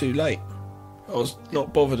 hit too late. I was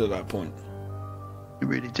not bothered at that point. It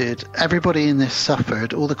really did. Everybody in this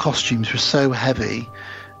suffered. All the costumes were so heavy,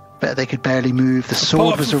 but they could barely move. The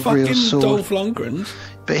sword was a real sword. Dolph Lundgren's.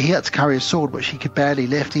 But he had to carry a sword which he could barely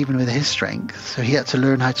lift even with his strength. So he had to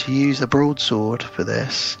learn how to use a broadsword for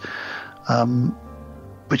this,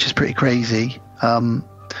 which is pretty crazy.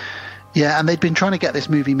 Yeah, and they'd been trying to get this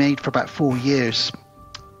movie made for about 4 years.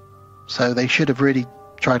 So they should have really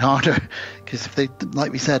tried harder, because if they,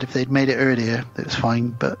 like we said, if they'd made it earlier, it was fine,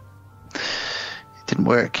 but it didn't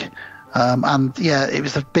work. And yeah, it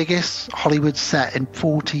was the biggest Hollywood set in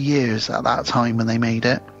 40 years at that time when they made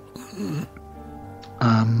it.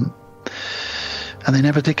 And they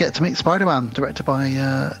never did get to make Spider-Man, directed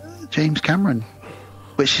by James Cameron,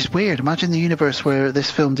 which is weird. Imagine the universe where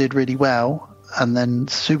this film did really well, and then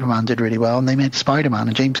Superman did really well, and they made Spider-Man,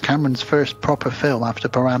 and James Cameron's first proper film after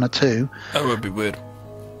Piranha 2. That would be weird.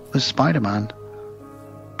 Was Spider-Man.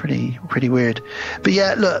 Pretty weird. But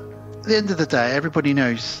yeah, look, at the end of the day, everybody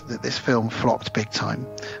knows that this film flopped big time.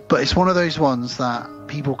 But it's one of those ones that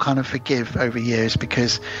people kind of forgive over years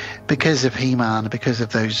because of He-Man, because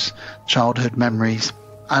of those childhood memories.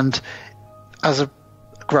 And as a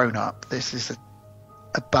grown-up, this is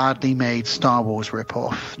a badly made Star Wars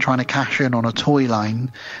rip-off, trying to cash in on a toy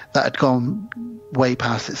line that had gone way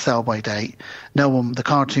past its sell-by date. The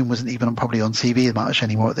cartoon wasn't even probably on TV much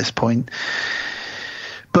anymore at this point.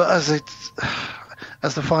 But as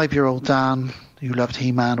the 5-year-old Dan who loved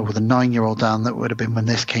He-Man, or the 9-year-old Dan that would have been when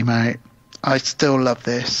this came out, I still love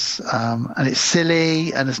this. And it's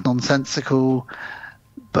silly and it's nonsensical,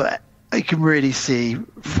 but I can really see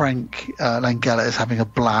Frank Langella is having a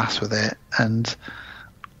blast with it, and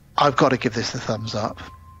I've got to give this a thumbs up.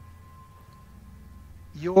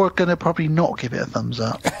 You're going to probably not give it a thumbs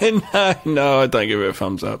up. No, I don't give it a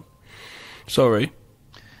thumbs up. Sorry.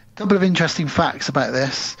 A couple of interesting facts about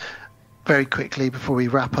this, very quickly, before we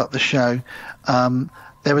wrap up the show.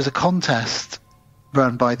 There was a contest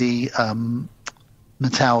run by the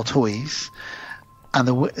Mattel Toys, and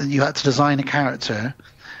you had to design a character,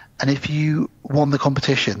 and if you won the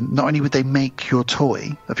competition, not only would they make your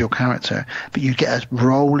toy of your character, but you'd get a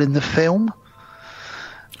role in the film.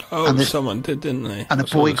 Oh, and someone did, didn't they? And a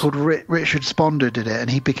boy called Richard Sponder did it,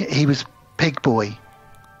 and he was Pig Boy.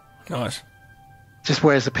 Nice. Just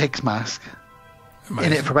wears a pig's mask.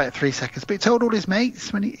 Amazing. In it for about 3 seconds. But he told all his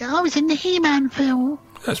mates when I was in the He-Man film.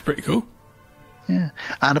 That's pretty cool. Yeah.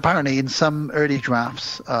 And apparently in some early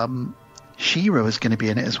drafts, She-Ra was going to be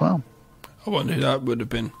in it as well. I wonder who that would have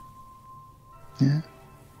been. Yeah.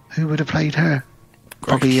 Who would have played her?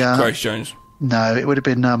 Grace Jones. No, it would have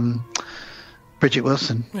been Bridget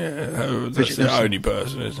Wilson. Yeah, that's the only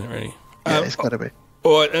person, isn't it, really? Yeah, it's got to be.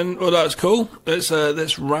 All right, and well, that's cool. Let's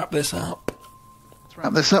wrap this up.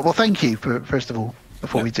 Well, thank you first of all.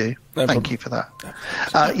 Before we do, thank you for that.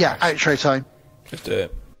 Outro time. Let's do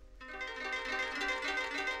it.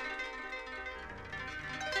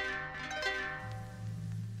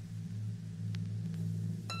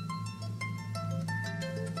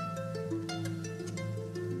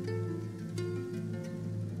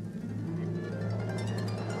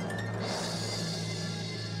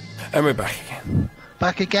 And we're back again.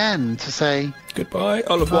 Back again to say goodbye,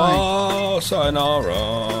 au revoir,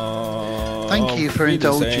 sayonara. Thank you for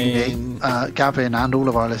indulging me, Gavin, and all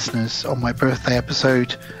of our listeners on my birthday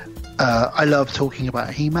episode. I love talking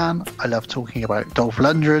about He-Man. I love talking about Dolph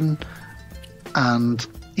Lundgren. And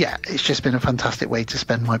yeah, it's just been a fantastic way to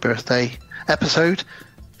spend my birthday episode.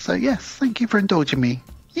 So yes, thank you for indulging me.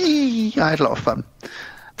 Yee, I had a lot of fun.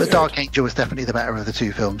 But good. Dark Angel was definitely the better of the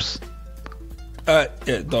two films.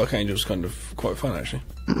 Yeah, Dark Angel's kind of quite fun, actually.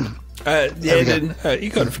 The ending,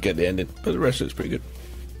 you kind of forget the ending, but the rest of it's pretty good.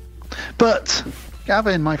 But,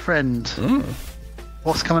 Gavin, my friend,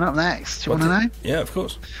 what's coming up next? Do you want to know? Yeah, of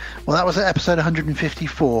course. Well, that was at episode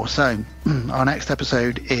 154, so our next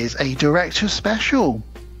episode is a director's special.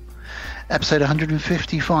 Episode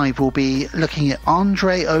 155 will be looking at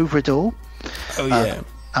Andre Øvredal. Oh, yeah.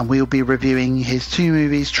 And we'll be reviewing his two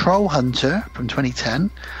movies, Troll Hunter from 2010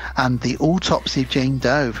 and The Autopsy of Jane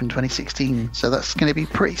Doe from 2016. So that's going to be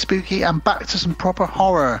pretty spooky, and back to some proper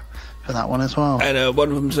horror for that one as well. And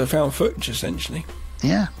one of them's a found footage, essentially.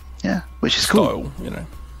 Yeah, which is cool.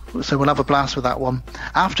 So we'll have a blast with that one.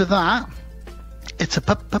 After that, It's a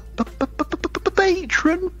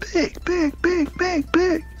patron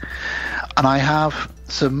big. And I have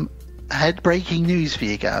some head-breaking news for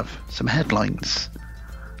you, Gav. Some headlines.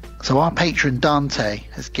 So our patron Dante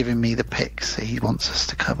has given me the picks that he wants us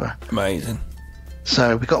to cover. Amazing.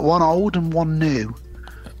 So we got one old and one new.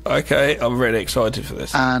 Okay, I'm really excited for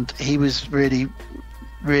this. And he was really,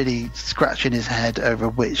 really scratching his head over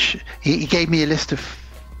which... He gave me a list of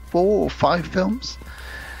 4 or 5 films.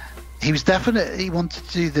 He wanted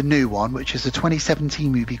to do the new one, which is a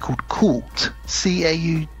 2017 movie called Cult,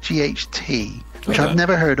 Caught, which I've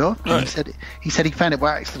never heard of. Right. He said he found it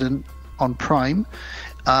by accident on Prime.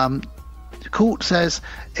 Cult says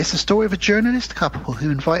it's the story of a journalist couple who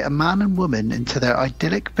invite a man and woman into their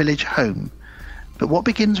idyllic village home. But what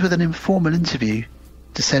begins with an informal interview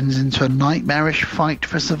descends into a nightmarish fight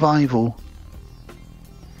for survival.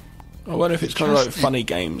 I wonder if it's kind of like Funny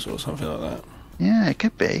Games or something like that. Yeah, it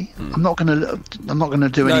could be. I'm not going to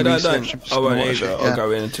do any research. I won't either. I'll go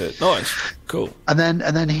into it. Nice, cool. And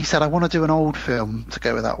then he said, I want to do an old film to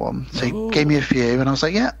go with that one. So he gave me a few, and I was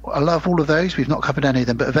like, yeah, I love all of those. We've not covered any of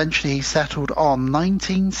them, but eventually he settled on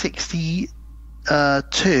 1962. Oh,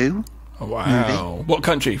 wow. Movie. What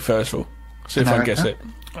country, first of all? See America. If I can guess it.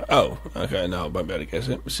 Oh, okay. No, I won't be able to guess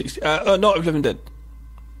it. 60. Night of Living Dead.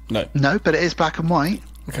 No, but it is black and white.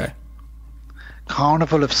 Okay.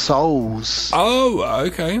 Carnival of Souls. Oh,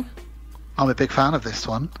 okay. I'm a big fan of this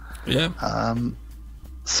one. Yeah.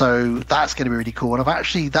 So that's going to be really cool. And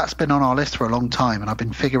that's been on our list for a long time, and I've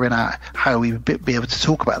been figuring out how we would be able to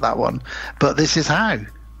talk about that one. But this is how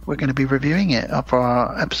we're going to be reviewing it for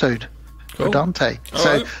our episode for Dante.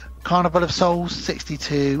 Right. Carnival of Souls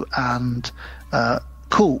 62 and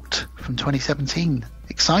Cult from 2017.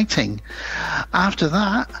 Exciting. After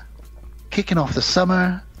that, kicking off the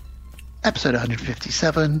summer, episode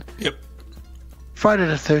 157. Yep. Friday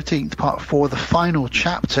the 13th, part 4, the final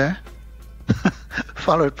chapter,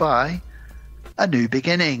 followed by A New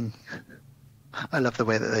Beginning. I love the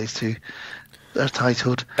way that those two are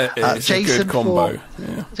titled. It's Jason a good combo. 4,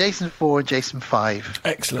 yeah. Jason 4 and Jason 5.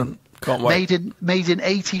 Excellent. Can't wait. Made in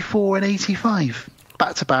 84 and 85.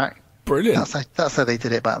 Back to back. Brilliant. That's how they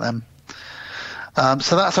did it back then.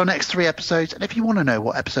 So that's our next 3 episodes. And if you want to know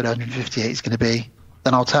what episode 158 is going to be,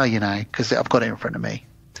 then I'll tell you now, because I've got it in front of me.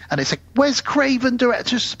 And it's a Wes Craven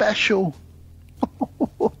Director's Special.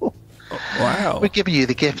 Wow. We're giving you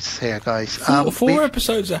the gifts here, guys. 4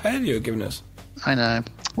 episodes ahead you're giving us. I know.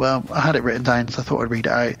 Well, I had it written down, so I thought I'd read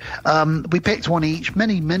it out. We picked one each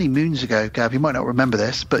many, many moons ago, Gav. You might not remember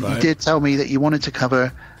this, but you did tell me that you wanted to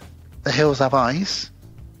cover The Hills Have Eyes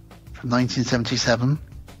from 1977.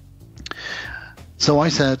 So I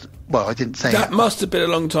said... Well, I didn't say that. Must have been a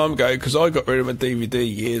long time ago, because I got rid of my DVD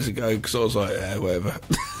years ago, because I was like, whatever.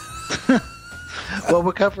 Well,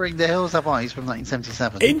 we're covering The Hills Have Eyes from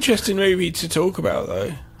 1977. Interesting movie to talk about,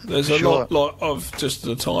 though. There's a lot of just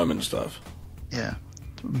the time and stuff. Yeah,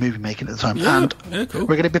 movie making at the time. Yeah, and cool.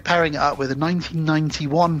 We're going to be pairing it up with a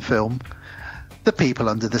 1991 film, The People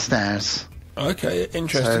Under the Stairs. Okay,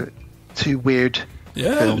 interesting. So, 2 weird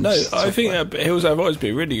films. I think that Hills Have Eyes would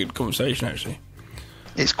be a really good conversation, actually.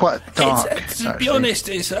 It's quite dark. To be honest,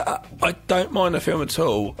 I don't mind the film at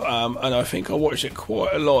all, and I think I watched it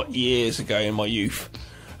quite a lot years ago in my youth.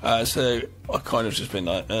 So I kind of just been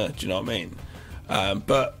like, do you know what I mean?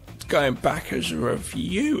 But going back as a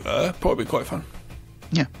reviewer, probably quite fun.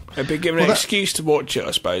 Yeah, it'd be given an excuse to watch it,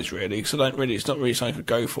 I suppose, really, because it's not really something I could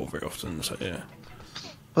go for very often. So yeah.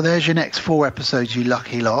 Well, there's your next 4 episodes, you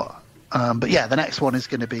lucky lot. But yeah, the next one is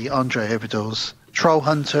going to be Andre Overdall's Troll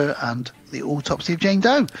Hunter and The Autopsy of Jane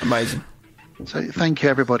Doe. Amazing. So thank you,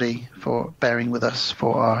 everybody, for bearing with us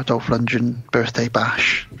for our Dolph Lundgren birthday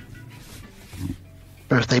bash.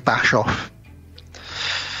 Birthday bash off.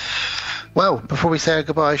 Well, before we say our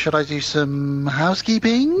goodbye, should I do some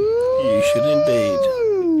housekeeping? You should indeed.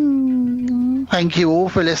 Thank you all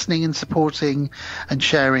for listening and supporting and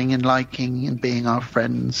sharing and liking and being our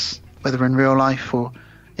friends, whether in real life or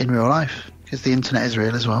in real life, because the internet is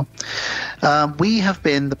real as well. We have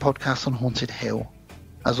been the podcast on Haunted Hill.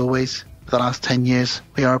 As always, for the last 10 years,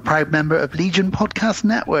 we are a proud member of Legion Podcast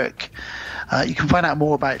Network. You can find out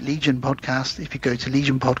more about Legion Podcast if you go to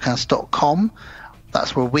legionpodcast.com.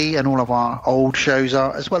 That's where we and all of our old shows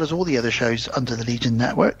are, as well as all the other shows under the Legion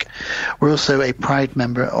Network. We're also a proud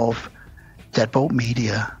member of Deadbolt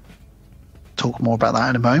Media. Talk more about that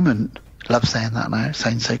in a moment. Love saying that now. It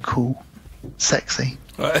sounds so cool. Sexy.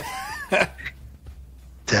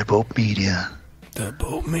 Deadbolt Media.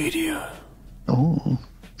 Deadbolt Media. Oh,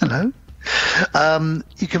 hello.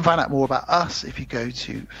 You can find out more about us if you go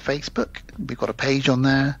to Facebook. We've got a page on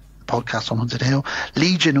there, the Podcast on Haunted Hill.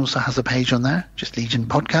 Legion also has a page on there, just Legion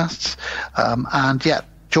Podcasts. And yeah,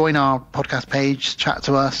 join our podcast page, chat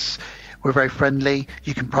to us. We're very friendly.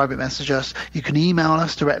 You can private message us. You can email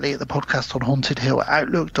us directly at the podcast on Haunted Hill at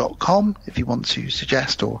outlook.com if you want to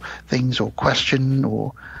suggest or things or question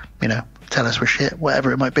or, tell us we're shit,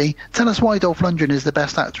 whatever it might be. Tell us why Dolph Lundgren is the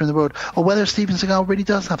best actor in the world, or whether Steven Seagal really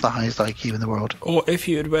does have the highest IQ in the world. Or if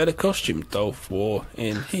you had wear the costume Dolph wore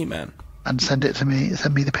in He-Man. And send it to me.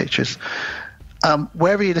 Send me the pictures.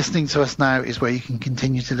 Wherever you're listening to us now is where you can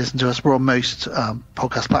continue to listen to us. We're on most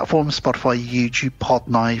podcast platforms, Spotify, YouTube,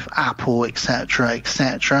 Podknife, Apple, etc.,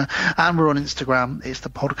 etc. And we're on Instagram. It's the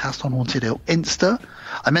Podcast on Haunted Hill Insta.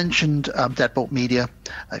 I mentioned Deadbolt Media.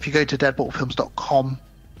 If you go to deadboltfilms.com,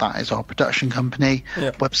 that is our production company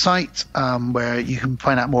website, where you can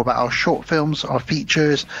find out more about our short films, our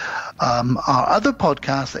features, our other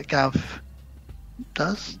podcasts that Gav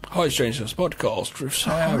does. Hi, Strangeness Podcast with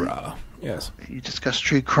Sarah. Yes. You discuss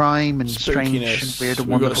true crime and strange and weird and wonderful things.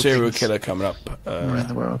 We've got a serial killer coming up around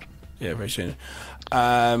the world. Yeah, very soon.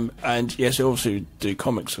 And yes, we also do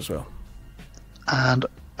comics as well. And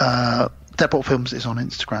Deadbolt Films is on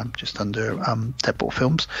Instagram, just under Deadbolt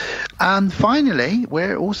Films. And finally,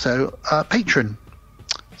 we're also a patron.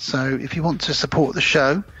 So if you want to support the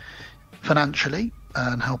show financially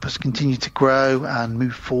and help us continue to grow and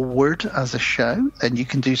move forward as a show, then you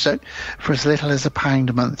can do so. For as little as £1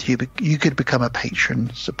 a month, you could become a patron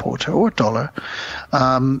supporter, or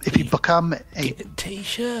 $1. If you become a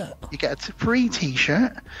t-shirt, you get a free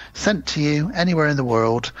t-shirt sent to you anywhere in the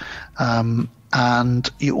world, and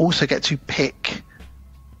you also get to pick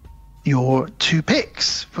your 2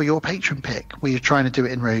 picks for your patron pick. We're trying to do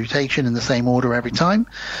it in rotation in the same order every time.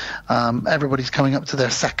 Everybody's coming up to their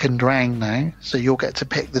second round now, so you'll get to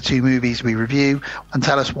pick the 2 movies we review and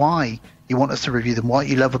tell us why you want us to review them, what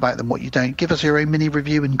you love about them, what you don't. Give us your own mini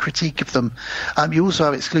review and critique of them. You also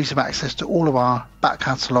have exclusive access to all of our back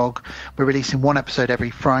catalogue. We're releasing 1 episode every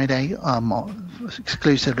Friday,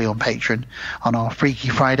 exclusively on Patreon on our Freaky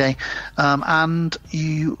Friday, and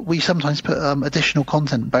we sometimes put additional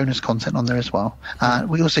content, bonus content on there as well.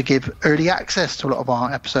 We also give early access to a lot of our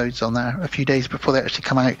episodes on there a few days before they actually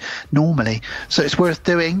come out normally, so it's worth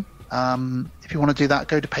doing. If you want to do that,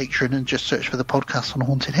 go to Patreon and just search for the Podcast on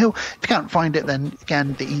Haunted Hill. If you can't find it, then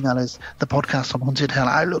again, the email is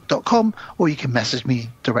thepodcastonhauntedhill@outlook.com, or you can message me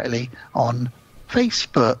directly on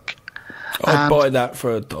Facebook. I'd buy that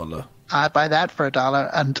for $1. I'd buy that for $1.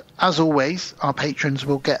 And as always, our patrons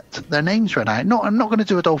will get their names read out. I'm not going to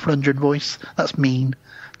do a Dolph Lundgren voice. That's mean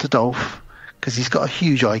to Dolph, because he's got a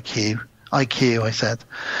huge IQ, I said.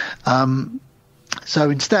 So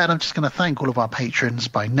instead, I'm just going to thank all of our patrons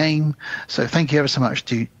by name. So thank you ever so much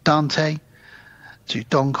to Dante, to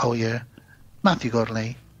Don Collier, Matthew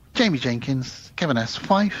Godley, Jamie Jenkins, Kevin S.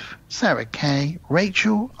 Fife, Sarah Kay,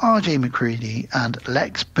 Rachel, RJ McCready, and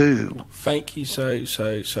Lex Boo. Thank you so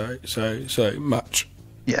much.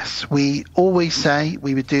 Yes, we always say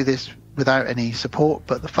we would do this without any support,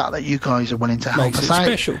 but the fact that you guys are willing to help us out,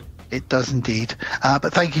 special. It does indeed.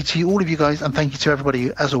 But thank you to all of you guys, and thank you to everybody,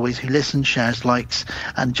 as always, who listens, shares, likes,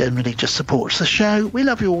 and generally just supports the show. We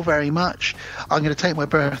love you all very much. I'm going to take my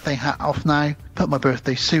birthday hat off now, put my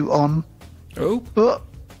birthday suit on.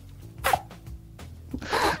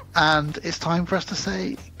 And it's time for us to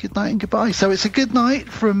say good night and goodbye. So it's a good night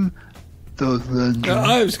from Dolph Lundgren.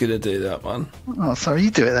 I was going to do that one. Oh, sorry, you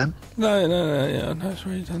do it then. No, yeah, no, it's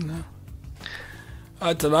already done now.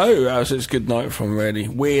 I don't know who else it's good night from, really.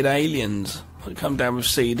 Weird aliens that come down with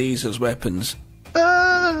CDs as weapons.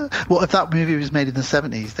 Well, if that movie was made in the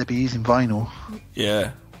 70s, they'd be using vinyl.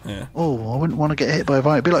 Yeah. Oh, I wouldn't want to get hit by a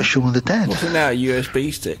vinyl. It'd be like Shaun of the Dead. What's it now, a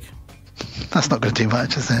USB stick? That's not going to do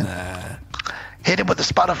much, is it? Nah. Hit him with the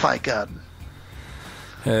Spotify gun.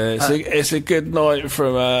 It's a good night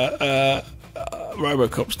from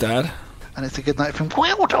Robocop's dad. And it's a good night from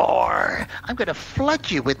Gwildor. I'm going to flood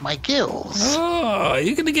you with my gills. Oh,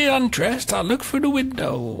 you're going to get undressed? I'll look through the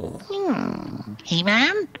window.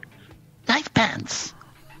 He-Man? Nice pants.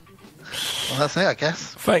 Well, that's it, I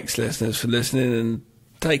guess. Thanks, listeners, for listening and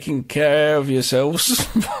taking care of yourselves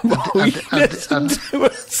while you listen to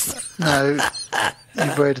us. No,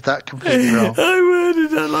 you worded that completely wrong. I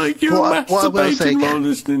worded that like you're masturbating while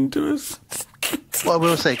listening to us. What I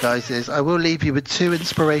will say, guys, is I will leave you with 2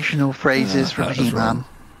 inspirational phrases from He-Man.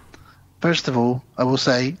 First of all, I will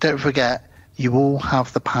say, don't forget, you all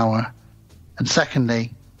have the power. And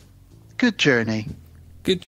secondly, good journey.